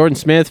 Jordan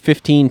Smith,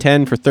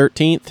 15-10 for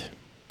 13th.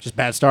 Just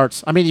bad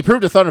starts. I mean, he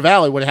proved to Thunder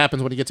Valley what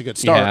happens when he gets a good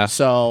start. Yeah.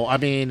 So, I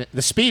mean,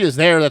 the speed is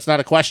there. That's not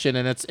a question.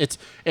 And it's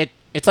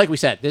like we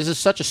said, this is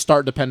such a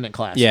start-dependent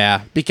class.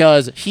 Yeah.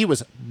 Because he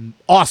was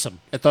awesome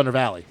at Thunder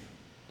Valley.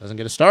 Doesn't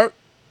get a start.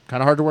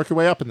 Kind of hard to work your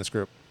way up in this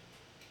group.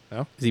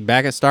 No? Is he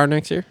back at Star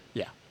next year?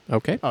 Yeah.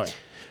 Okay. Oh,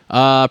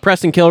 yeah.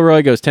 Preston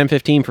Kilroy goes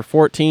 10-15 for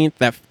 14th.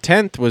 That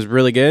 10th was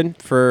really good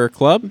for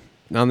Club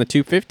on the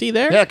 250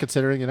 there. Yeah,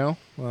 considering,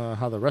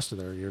 how the rest of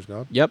their year's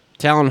gone. Yep.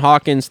 Talon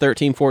Hawkins,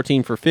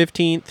 13-14 for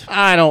 15th.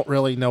 I don't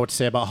really know what to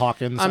say about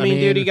Hawkins. I mean,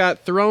 dude, he got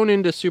thrown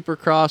into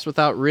Supercross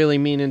without really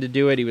meaning to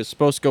do it. He was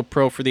supposed to go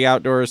pro for the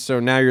outdoors, so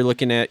now you're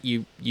looking at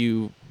you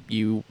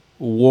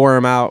wore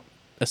him out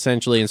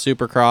essentially in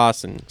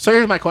Supercross. And So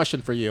here's my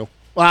question for you.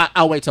 Well,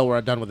 I'll wait till we're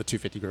done with the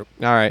 250 group.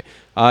 all right.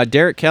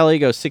 Derek Kelly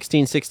goes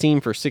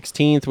 16-16 for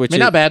 16th, which I mean,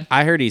 not bad.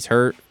 I heard he's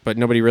hurt, but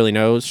nobody really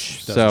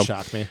knows. Doesn't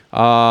shock me.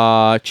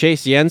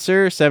 Chase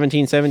Yenser,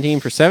 17-17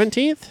 for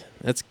 17th.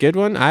 That's a good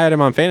one. I had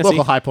him on fantasy.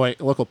 Local High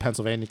Point, local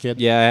Pennsylvania kid.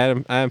 Yeah,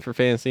 I had him for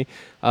fantasy.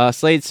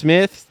 Slade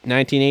Smith,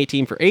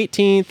 19-18 for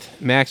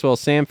 18th. Maxwell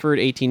Samford,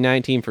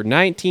 18-19 for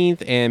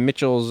 19th. And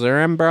Mitchell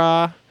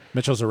Zaremba.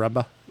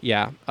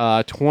 Yeah,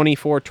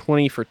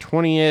 24-20 for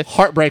 20th.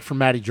 Heartbreak from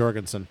Matty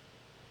Jorgensen.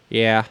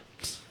 Yeah.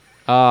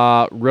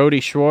 Rody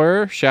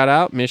Schroyer, shout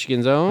out,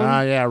 Michigan's own.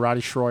 Yeah,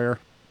 Roddy Schroyer.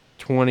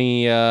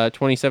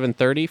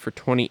 27-30 for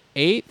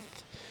 28th.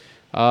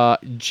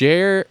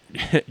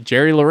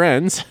 Jerry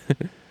Lorenz.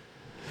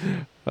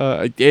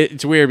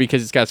 It's weird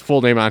because it's got his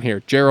full name on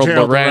here. Gerald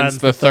Lorenz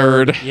the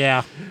third.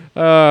 Yeah.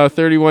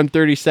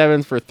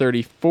 31-37 for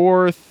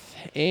 34th.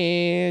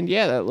 And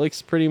yeah, that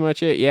looks pretty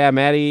much it. Yeah,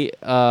 Matty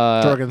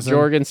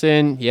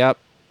Jorgensen. Yep.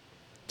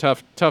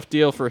 Tough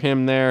deal for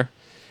him there.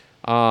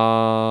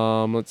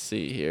 Let's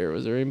see here.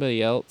 Was there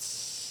anybody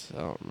else? I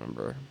don't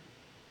remember.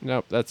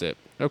 Nope, that's it.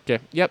 Okay.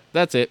 Yep,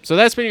 that's it. So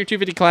that's been your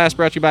 250 class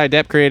brought to you by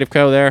Adept Creative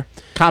Co. there.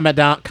 Comment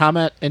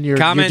in your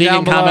Deegan comments. Your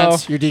Deegan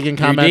comments. Your Deegan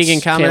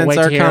Can't comments wait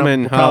are to hear 'em.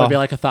 coming. Will probably be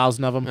like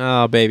 1,000 of them.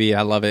 Oh, baby,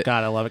 I love it.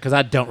 God, I love it because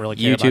I don't really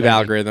care YouTube about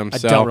algorithm. I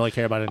So. don't really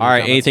care about it. All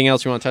right, anything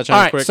else you want to touch on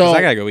All right, quick? so- Because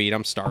I got to go eat.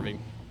 I'm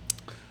starving.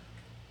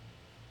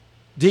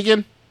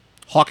 Deegan,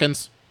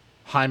 Hawkins,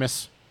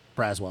 Hymas,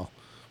 Braswell.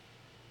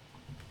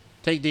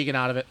 Take Deegan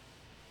out of it.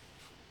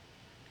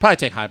 Probably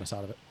take Hymas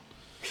out of it.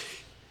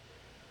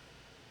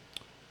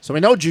 So we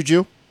know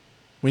Juju.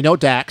 We know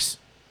Dax.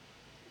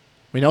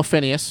 We know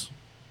Phineas.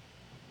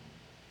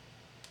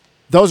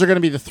 Those are going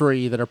to be the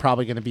three that are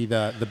probably going to be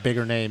the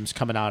bigger names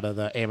coming out of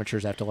the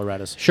amateurs after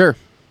Loretta's. Sure.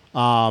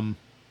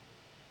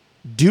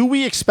 Do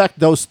we expect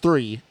those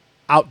three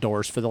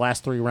outdoors for the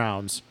last 3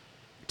 rounds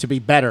to be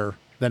better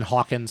than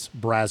Hawkins,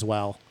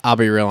 Braswell? I'll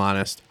be real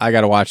honest. I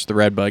got to watch the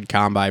Redbud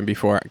Combine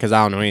before because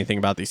I don't know anything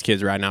about these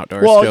kids riding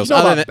outdoors. Well, skills, you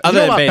know other about- than you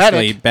know about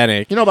basically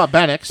Bennick. You know about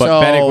Bennick. But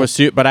so Bennick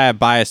was but I have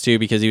bias too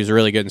because he was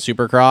really good in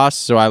Supercross.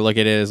 So I look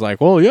at it as like,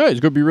 well, yeah, he's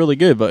going to be really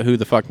good, but who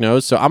the fuck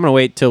knows? So I'm going to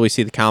wait till we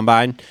see the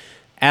Combine.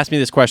 Ask me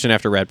this question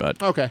after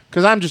Redbud. Okay,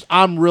 because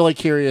I'm really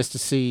curious to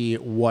see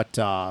what.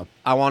 I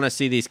want to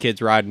see these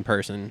kids ride in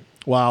person.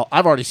 Well,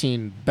 I've already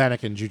seen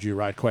Bennick and Juju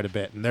ride quite a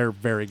bit, and they're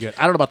very good.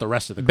 I don't know about the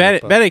rest of the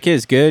group. Bennick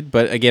is good,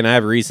 but again, I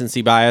have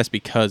recency bias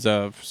because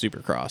of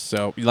Supercross.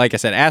 So, like I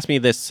said, ask me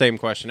this same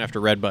question after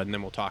Redbud, and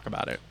then we'll talk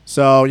about it.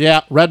 So,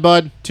 yeah,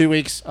 Redbud, 2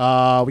 weeks.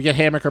 We get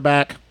Hammaker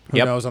back. Who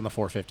Yep. knows on the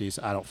 450s?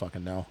 I don't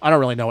fucking know. I don't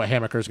really know what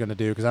Hammaker's going to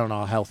do because I don't know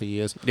how healthy he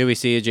is. Do we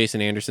see a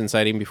Jason Anderson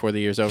sighting before the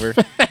year's over?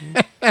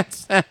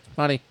 That's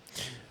funny.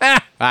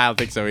 I don't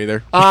think so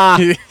either.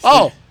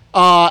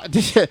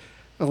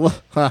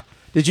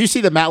 Did you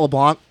see that Matt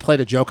LeBlanc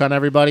played a joke on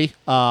everybody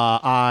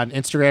on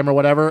Instagram or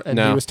whatever? And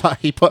No.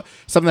 he put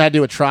something that had to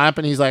do with Triumph,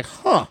 and he's like,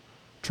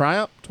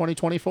 Triumph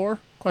 2024?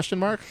 Question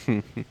mark.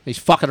 He's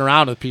fucking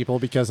around with people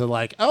because they're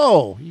like,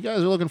 oh, you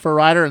guys are looking for a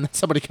rider, and then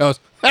somebody goes,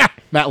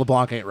 Matt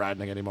LeBlanc ain't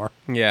riding anymore.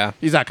 Yeah.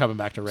 He's not coming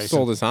back to racing.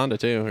 Sold his Honda,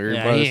 too. Or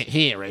Yeah, was.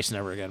 he ain't racing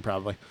ever again,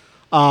 probably.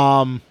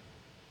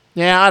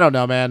 Yeah, I don't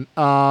know, man.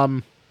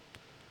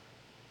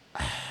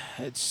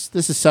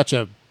 This is such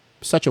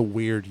a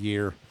weird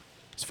year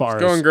as far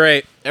as Going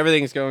great.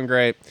 Everything's going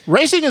great.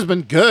 racing has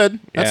been good.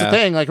 That's Yeah. the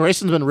thing. Like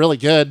racing's been really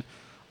good.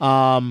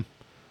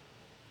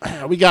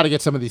 We got to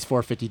get some of these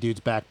 450 dudes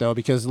back though,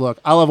 because look,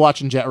 I love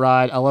watching Jet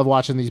Ride. I love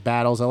watching these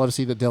battles. I love to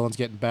see that Dylan's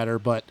getting better,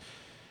 but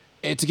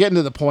it's getting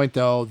to the point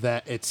though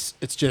that it's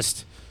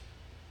just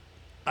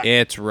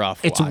It's rough.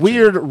 it's watching.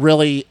 weird,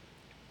 really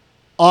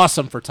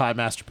awesome for Ty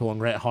Masterpool and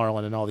Grant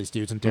Harlan and all these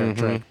dudes and Derek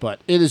Drake, but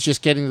it is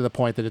just getting to the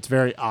point that it's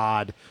very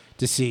odd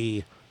to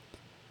see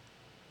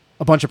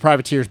a bunch of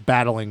privateers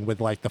battling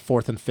with like the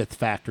 4th and 5th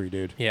factory,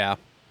 dude. Yeah.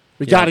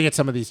 We got to get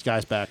some of these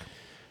guys back.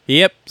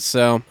 Yep.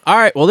 So, all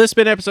right. Well, this has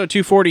been episode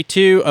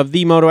 242 of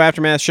the Moto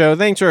Aftermath Show.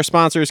 Thanks to our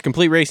sponsors,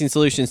 Complete Racing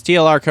Solutions,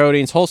 TLR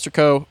Coatings, Holster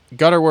Co.,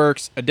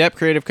 Gutterworks, Adept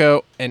Creative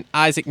Co., and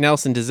Isaac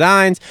Nelson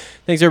Designs.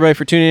 Thanks, everybody,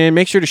 for tuning in.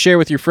 Make sure to share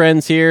with your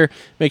friends here.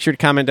 Make sure to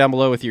comment down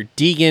below with your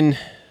Deegan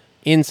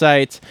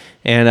insights.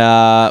 And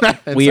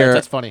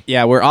That's funny.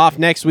 Yeah, we're off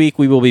next week.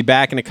 We will be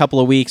back in a couple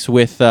of weeks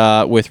with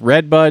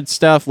Redbud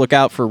stuff. Look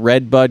out for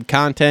Redbud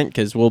content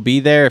because we'll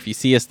be there. If you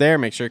see us there,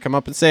 make sure to come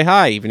up and say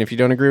hi, even if you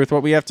don't agree with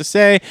what we have to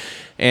say.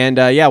 And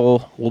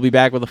we'll be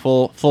back with a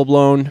full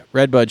blown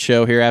Redbud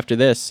show here after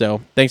this.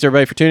 So thanks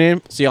everybody for tuning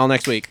in. See y'all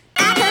next week.